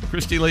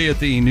 Christy Lee at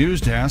the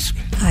news desk.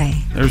 Hi.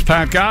 There's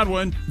Pat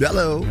Godwin.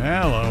 Hello.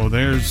 Hello.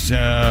 There's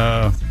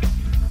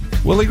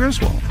Willie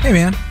Griswold. Hey,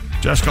 man.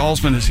 Jessica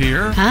Alsman is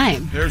here. Hi.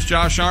 There's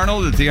Josh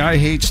Arnold at the I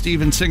Hate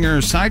Steven Singer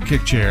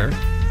sidekick chair.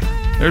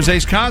 There's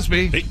Ace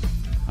Cosby. Hey.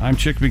 I'm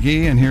Chick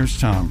McGee, and here's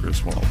Tom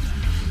Griswold.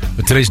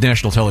 But today's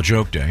National Tell a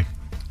Joke Day,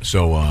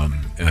 so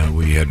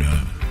we had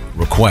a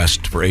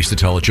request for Ace to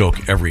tell a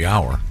joke every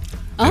hour.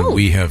 Oh. And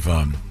we have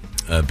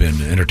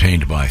been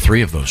entertained by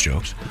 3 of those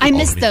jokes. I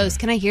missed those.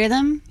 Can I hear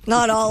them?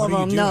 Not all of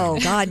them. No.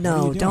 God,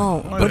 no.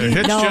 Don't. The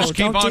hits No, just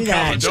keep don't on do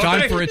that.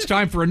 coming. It's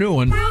time for a new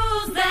one.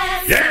 Rules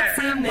that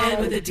sexy man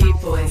with a deep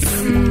voice.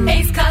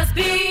 Ace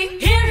Cosby,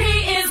 here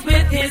he is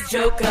with his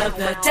joke of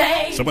the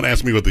day. Someone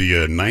asked me what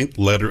the 9th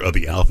letter of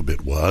the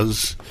alphabet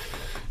was.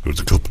 It was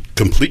a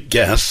complete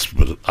guess,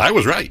 but I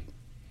was right.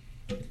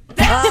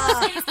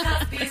 That's Ace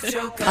Cosby's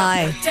joke of the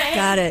I day.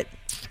 got it.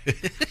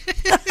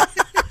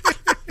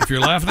 If you're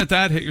laughing at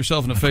that, hit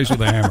yourself in the face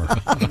with a hammer.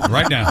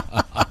 Right now.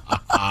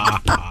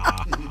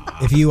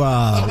 If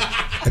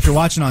you're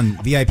watching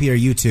on VIP or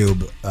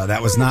YouTube,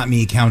 that was not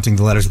me counting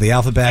the letters of the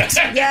alphabet.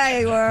 Yeah,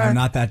 you were. I'm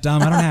not that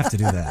dumb. I don't have to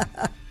do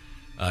that.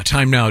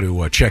 Time now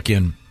to check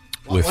in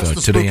with what's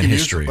the Today in spooky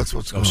History. news?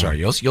 What's going sorry.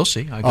 You'll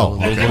see. I Oh,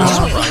 got a okay. little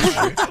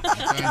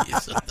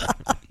surprise.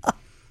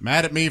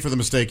 Mad at me for the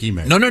mistake he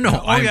made. No.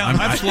 Oh, yeah,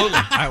 absolutely.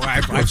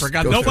 I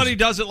forgot. Nobody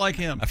does it like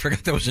him. I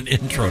forgot there was an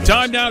intro. To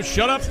Time now,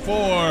 shut up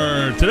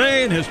for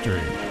Today in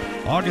History.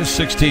 August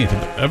 16th.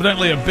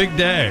 Evidently a big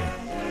day.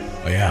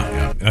 Oh,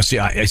 yeah. I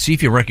see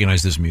if you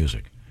recognize this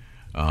music.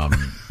 Let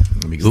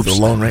me Oops. The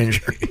Lone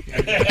Ranger.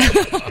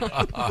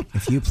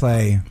 If you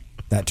play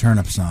that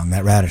turnip song,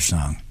 that radish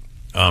song.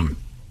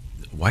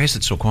 Why is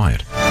it so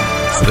quiet?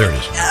 Oh, there it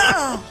is.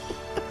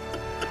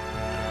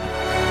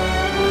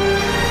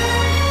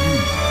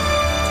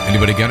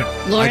 Anybody get it?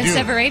 Lawrence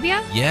of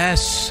Arabia?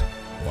 Yes.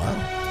 Wow.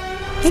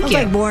 Sounds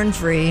like Born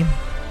Free.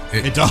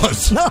 It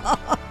does.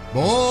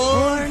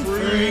 Born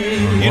free.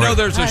 You know,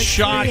 there's a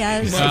shot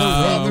when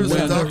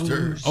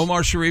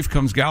Omar Sharif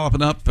comes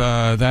galloping up.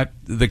 That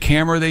the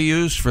camera they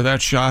used for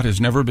that shot has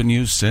never been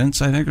used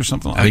since, I think, or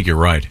something like that. I think you're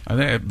right. I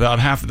think about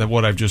half of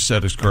what I've just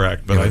said is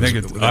correct, but I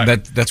think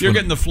that's you're when-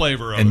 getting the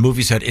flavor of it. And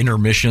movies had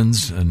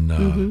intermissions,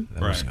 and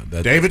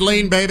David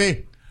Lean,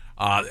 baby.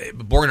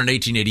 Born in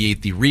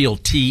 1888, the real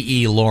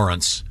T.E.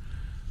 Lawrence,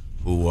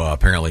 who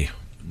apparently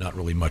not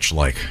really much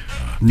like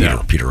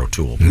Peter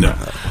O'Toole. No.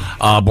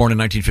 Born in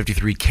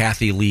 1953,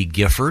 Kathy Lee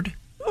Gifford.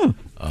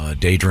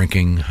 Day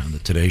drinking on the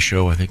Today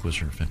Show, I think, was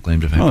her claim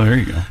to fame. Oh, there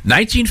you go.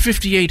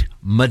 1958,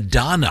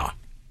 Madonna.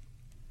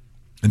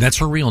 And that's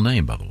her real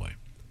name, by the way.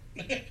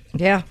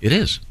 Yeah. It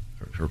is.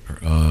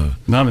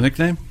 Not a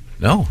nickname?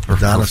 No,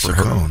 Madonna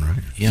Saccone,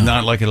 right? Yeah.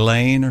 Not like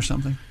Elaine or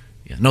something?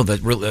 Yeah. No,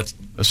 that's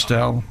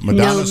Estelle.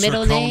 No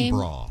middle name.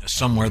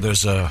 Somewhere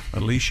there's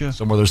Alicia.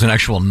 Somewhere there's an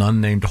actual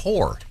nun named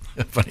Whore.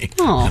 Funny.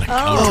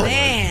 Oh,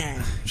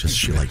 man. Just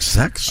she likes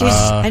sex.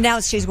 And now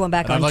she's going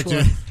back on I'd like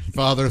tour. to,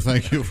 Father,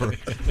 thank you for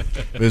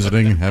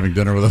visiting and having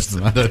dinner with us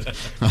tonight.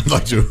 I'd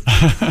like to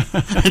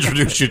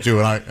introduce you to,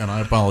 and I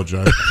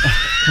apologize,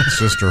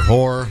 Sister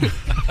Whore.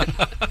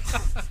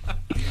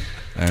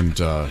 And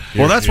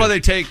Well, that's why they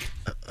take.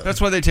 That's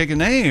why they take a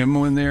name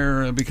when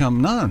they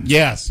become nuns.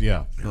 Yes,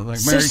 yeah. So like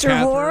Mary Sister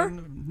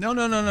Catherine.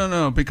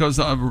 No, because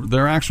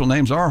their actual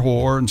names are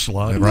whore and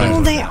slut. Right.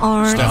 No, they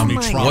aren't. Stephanie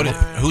Oh, my Trump. God.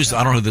 Who's?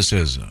 I don't know who this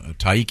is.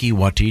 Taika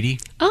Waititi.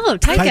 Oh,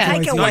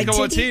 Taika. Taika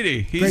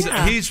Waititi.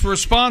 He's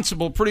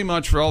responsible pretty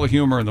much for all the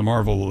humor in the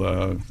Marvel.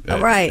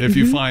 Right. If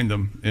you find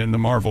them in the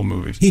Marvel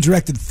movies. He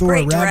directed Thor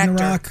Great director.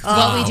 Ragnarok.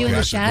 What We Do in the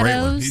that's a great one.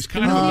 Shadows. He's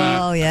kind of a bad,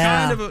 Oh,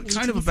 yeah.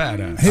 kind of a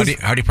badass.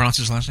 How do you pronounce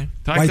his last name?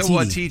 Taika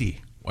Waititi.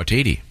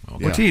 Waititi. Waititi.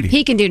 Waititi.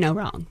 He can do no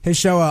wrong. His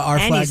show, Our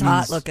And Flag he's Means,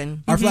 hot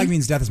looking. Our Flag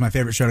Means Death is my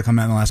favorite show to come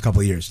out in the last couple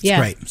of years. It's Yeah.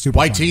 great. Super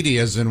White funny. TD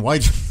as in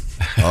white.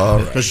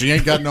 Because she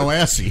ain't got no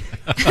assy.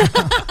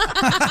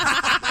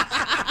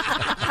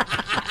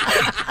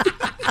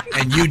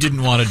 And you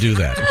didn't want to do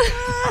that.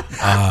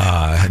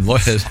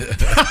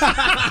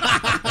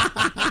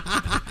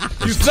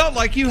 You felt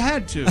like you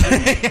had to.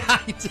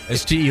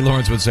 As T.E.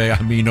 Lawrence would say,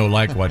 me no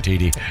like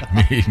Waititi.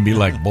 me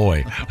like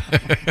boy.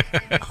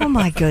 Oh,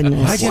 my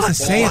goodness. Why'd you have to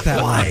say it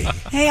that way?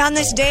 Hey, on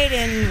this date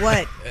in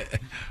what?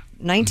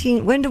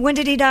 19? When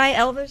did he die,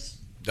 Elvis?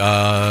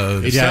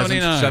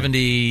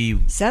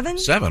 79. 7?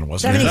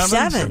 Wasn't it?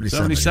 77.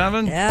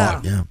 77?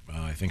 Yeah. Yeah.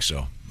 I think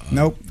so.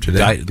 Nope.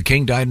 The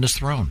king died in his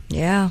throne.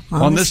 Yeah.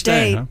 On this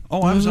day. date. Huh?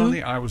 Oh, I was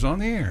on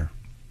the air.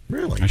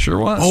 Really? I sure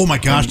was. Oh, my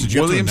gosh, did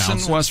you have to Williamson,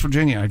 announce it? West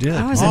Virginia. I did.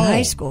 I was in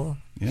high school.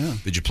 Yeah.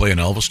 Did you play an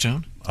Elvis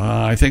tune?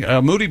 I think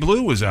Moody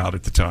Blue was out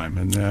at the time,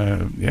 and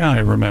I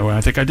remember.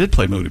 I think I did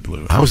play Moody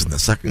Blue. I was in the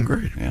second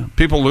grade. Yeah,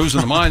 people losing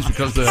their minds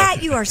because the.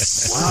 Pat, you are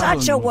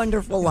such a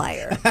wonderful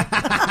liar.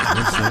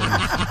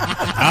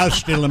 I was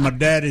still in my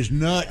daddy's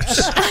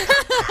nuts.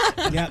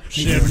 Yep.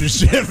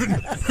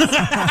 77.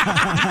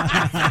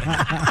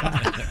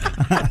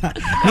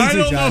 I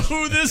don't know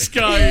who this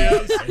guy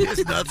is.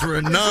 His nuts were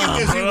a numb.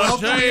 But I'll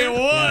tell you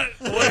what,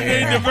 we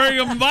need to bring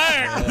him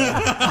back.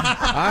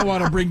 I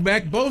want to bring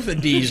back both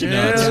of these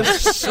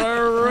Yes,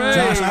 sir.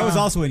 Josh, I was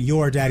also in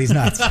your daddy's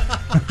nuts.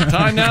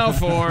 Time now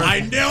for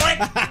I knew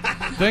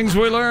it. Things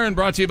We Learned,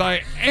 brought to you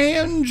by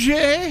Angie.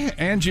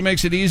 Angie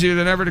makes it easier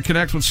than ever to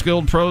connect with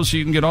skilled pros so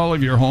you can get all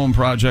of your home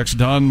projects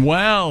done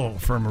well,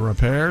 from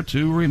repair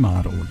to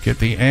remodel. Get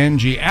the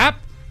Angie app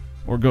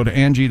or go to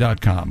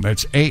Angie.com.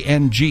 That's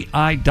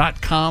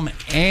ANGI.com.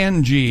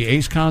 Angie.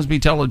 Ace Cosby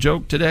tell a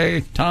joke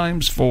today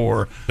times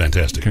 4.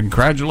 Fantastic.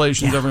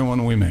 Congratulations,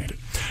 everyone. We made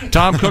it.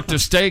 Tom cooked a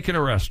steak in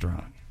a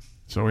restaurant,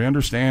 so he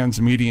understands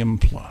medium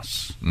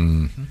plus.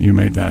 Mm-hmm. You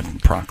made that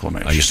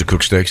proclamation. I used to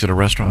cook steaks at a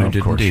restaurant. I Of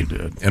did course indeed. you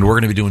did. And we're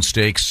going to be doing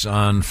steaks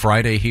on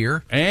Friday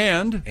here.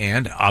 And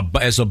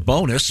as a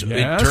bonus,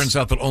 Yes. it turns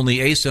out that only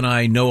Ace and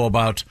I know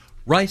about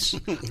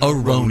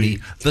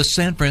rice-a-roni, the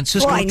San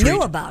Francisco Well, I treat.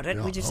 knew about it.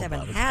 We just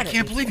haven't had it. I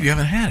can't believe you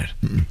haven't had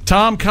it.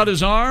 Tom cut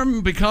his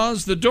arm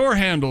because the door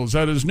handles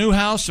at his new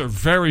house are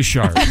very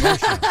sharp.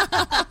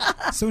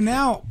 So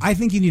now I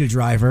think you need a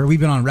driver. We've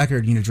been on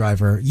record. You need a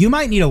driver. You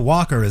might need a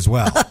walker as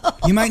well.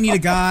 You might need a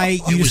guy.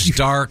 It was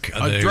dark.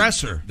 A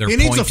dresser. They're He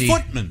needs pointy. a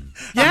footman.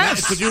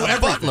 Yes. To do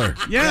everything. Butler.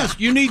 Yes,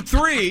 you need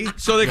 3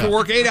 so they can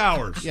work 8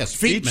 hours.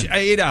 Yes, each feetmen.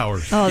 8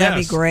 hours. Oh, that'd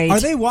be Yes. great. Are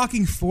they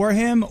walking for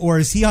him, or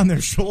is he on their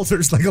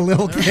shoulders like a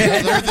little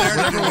kid? They're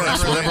there.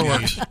 Whatever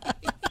works.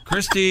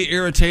 Christy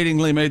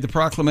irritatingly made the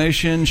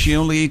proclamation she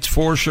only eats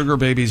 4 sugar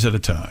babies at a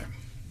time.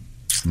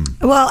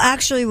 Well,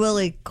 actually,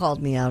 Willie called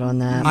me out on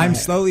that. I'm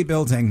slowly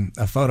building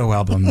a photo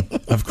album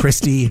of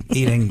Christy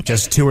eating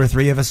just 2 or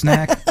 3 of a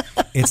snack.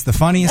 It's the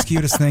funniest,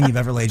 cutest thing you've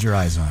ever laid your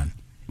eyes on.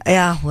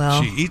 Yeah,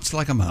 well. She eats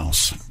like a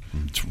mouse.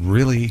 It's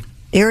really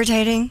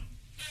irritating.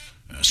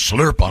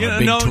 Slurp on a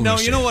big tuna No, you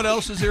steak. know what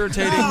else is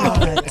irritating?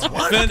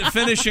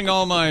 Finishing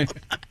all my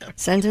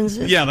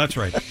sentences. Yeah, that's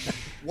right.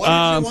 What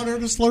did you want her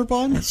to slurp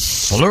on?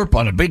 Slurp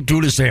on a big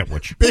tuna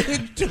sandwich.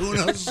 Big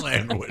tuna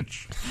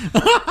sandwich.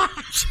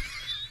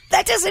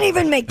 That doesn't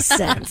even make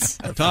sense.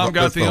 Tom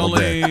got the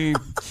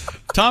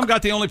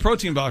only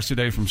protein box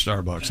today from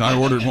Starbucks. I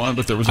ordered one,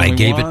 but there was I only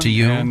gave one, it to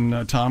you.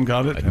 and Tom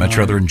got it. I'd much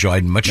rather enjoy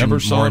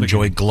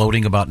enjoy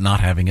gloating about not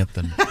having it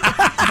than.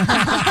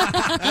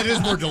 That is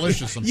more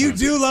delicious sometimes. You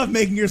do love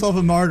making yourself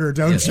a martyr,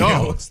 don't Yes, you?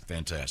 oh, it's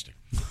fantastic.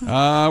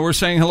 We're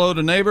saying hello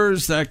to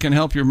neighbors that can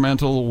help your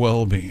mental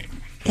well-being.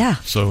 Yeah.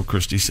 So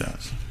Christy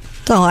says.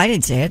 No, I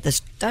didn't say it.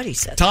 The study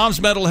says.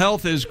 Tom's mental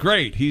health is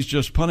great. He's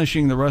just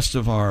punishing the rest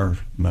of our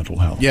mental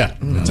health. Yeah,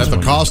 it's at the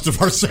cost of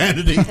our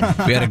sanity.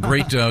 We had a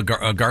great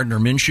Gardner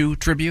Minshew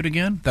tribute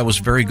again. That was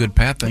very good,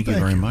 Pat. Thank you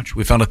very much.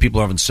 We found out people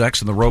are having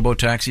sex in the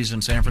robo-taxis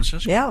in San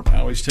Francisco. Yeah.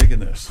 Now he's taking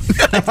this. You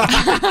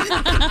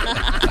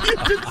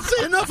didn't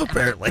say enough,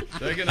 apparently.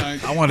 Say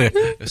goodnight. I want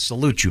to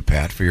salute you,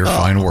 Pat, for your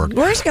fine work.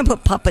 We're just going to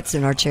put puppets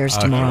in our chairs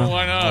tomorrow.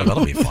 Why not?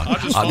 That'll be fun.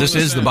 This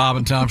is the Bob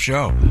and Tom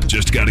Show.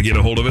 Just got to get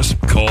a hold of us.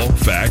 Call,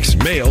 fax,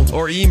 mail,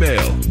 or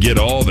email. Get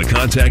all the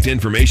contact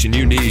information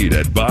you need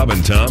at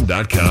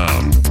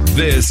bobandtom.com.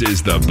 This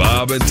is the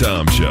Bob and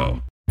Tom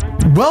Show.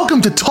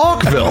 Welcome to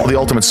Talkville, the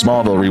ultimate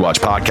Smallville rewatch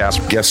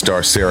podcast. Guest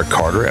star Sarah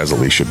Carter as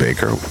Alicia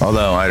Baker,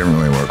 although I didn't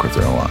really work with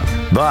her a lot.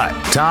 But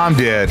Tom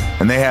did,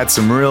 and they had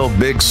some real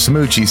big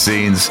smoochy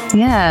scenes.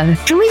 Yeah.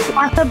 Can we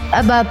talk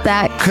about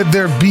that? Could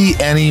there be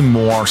any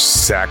more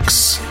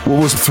sex? What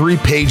was a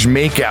 3-page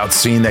makeout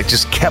scene that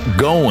just kept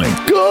going?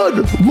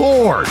 Good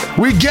Lord.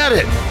 We get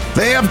it.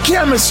 They have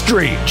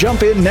chemistry.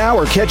 Jump in now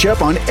or catch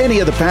up on any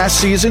of the past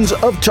seasons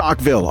of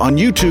Talkville on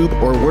YouTube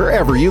or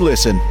wherever you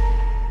listen.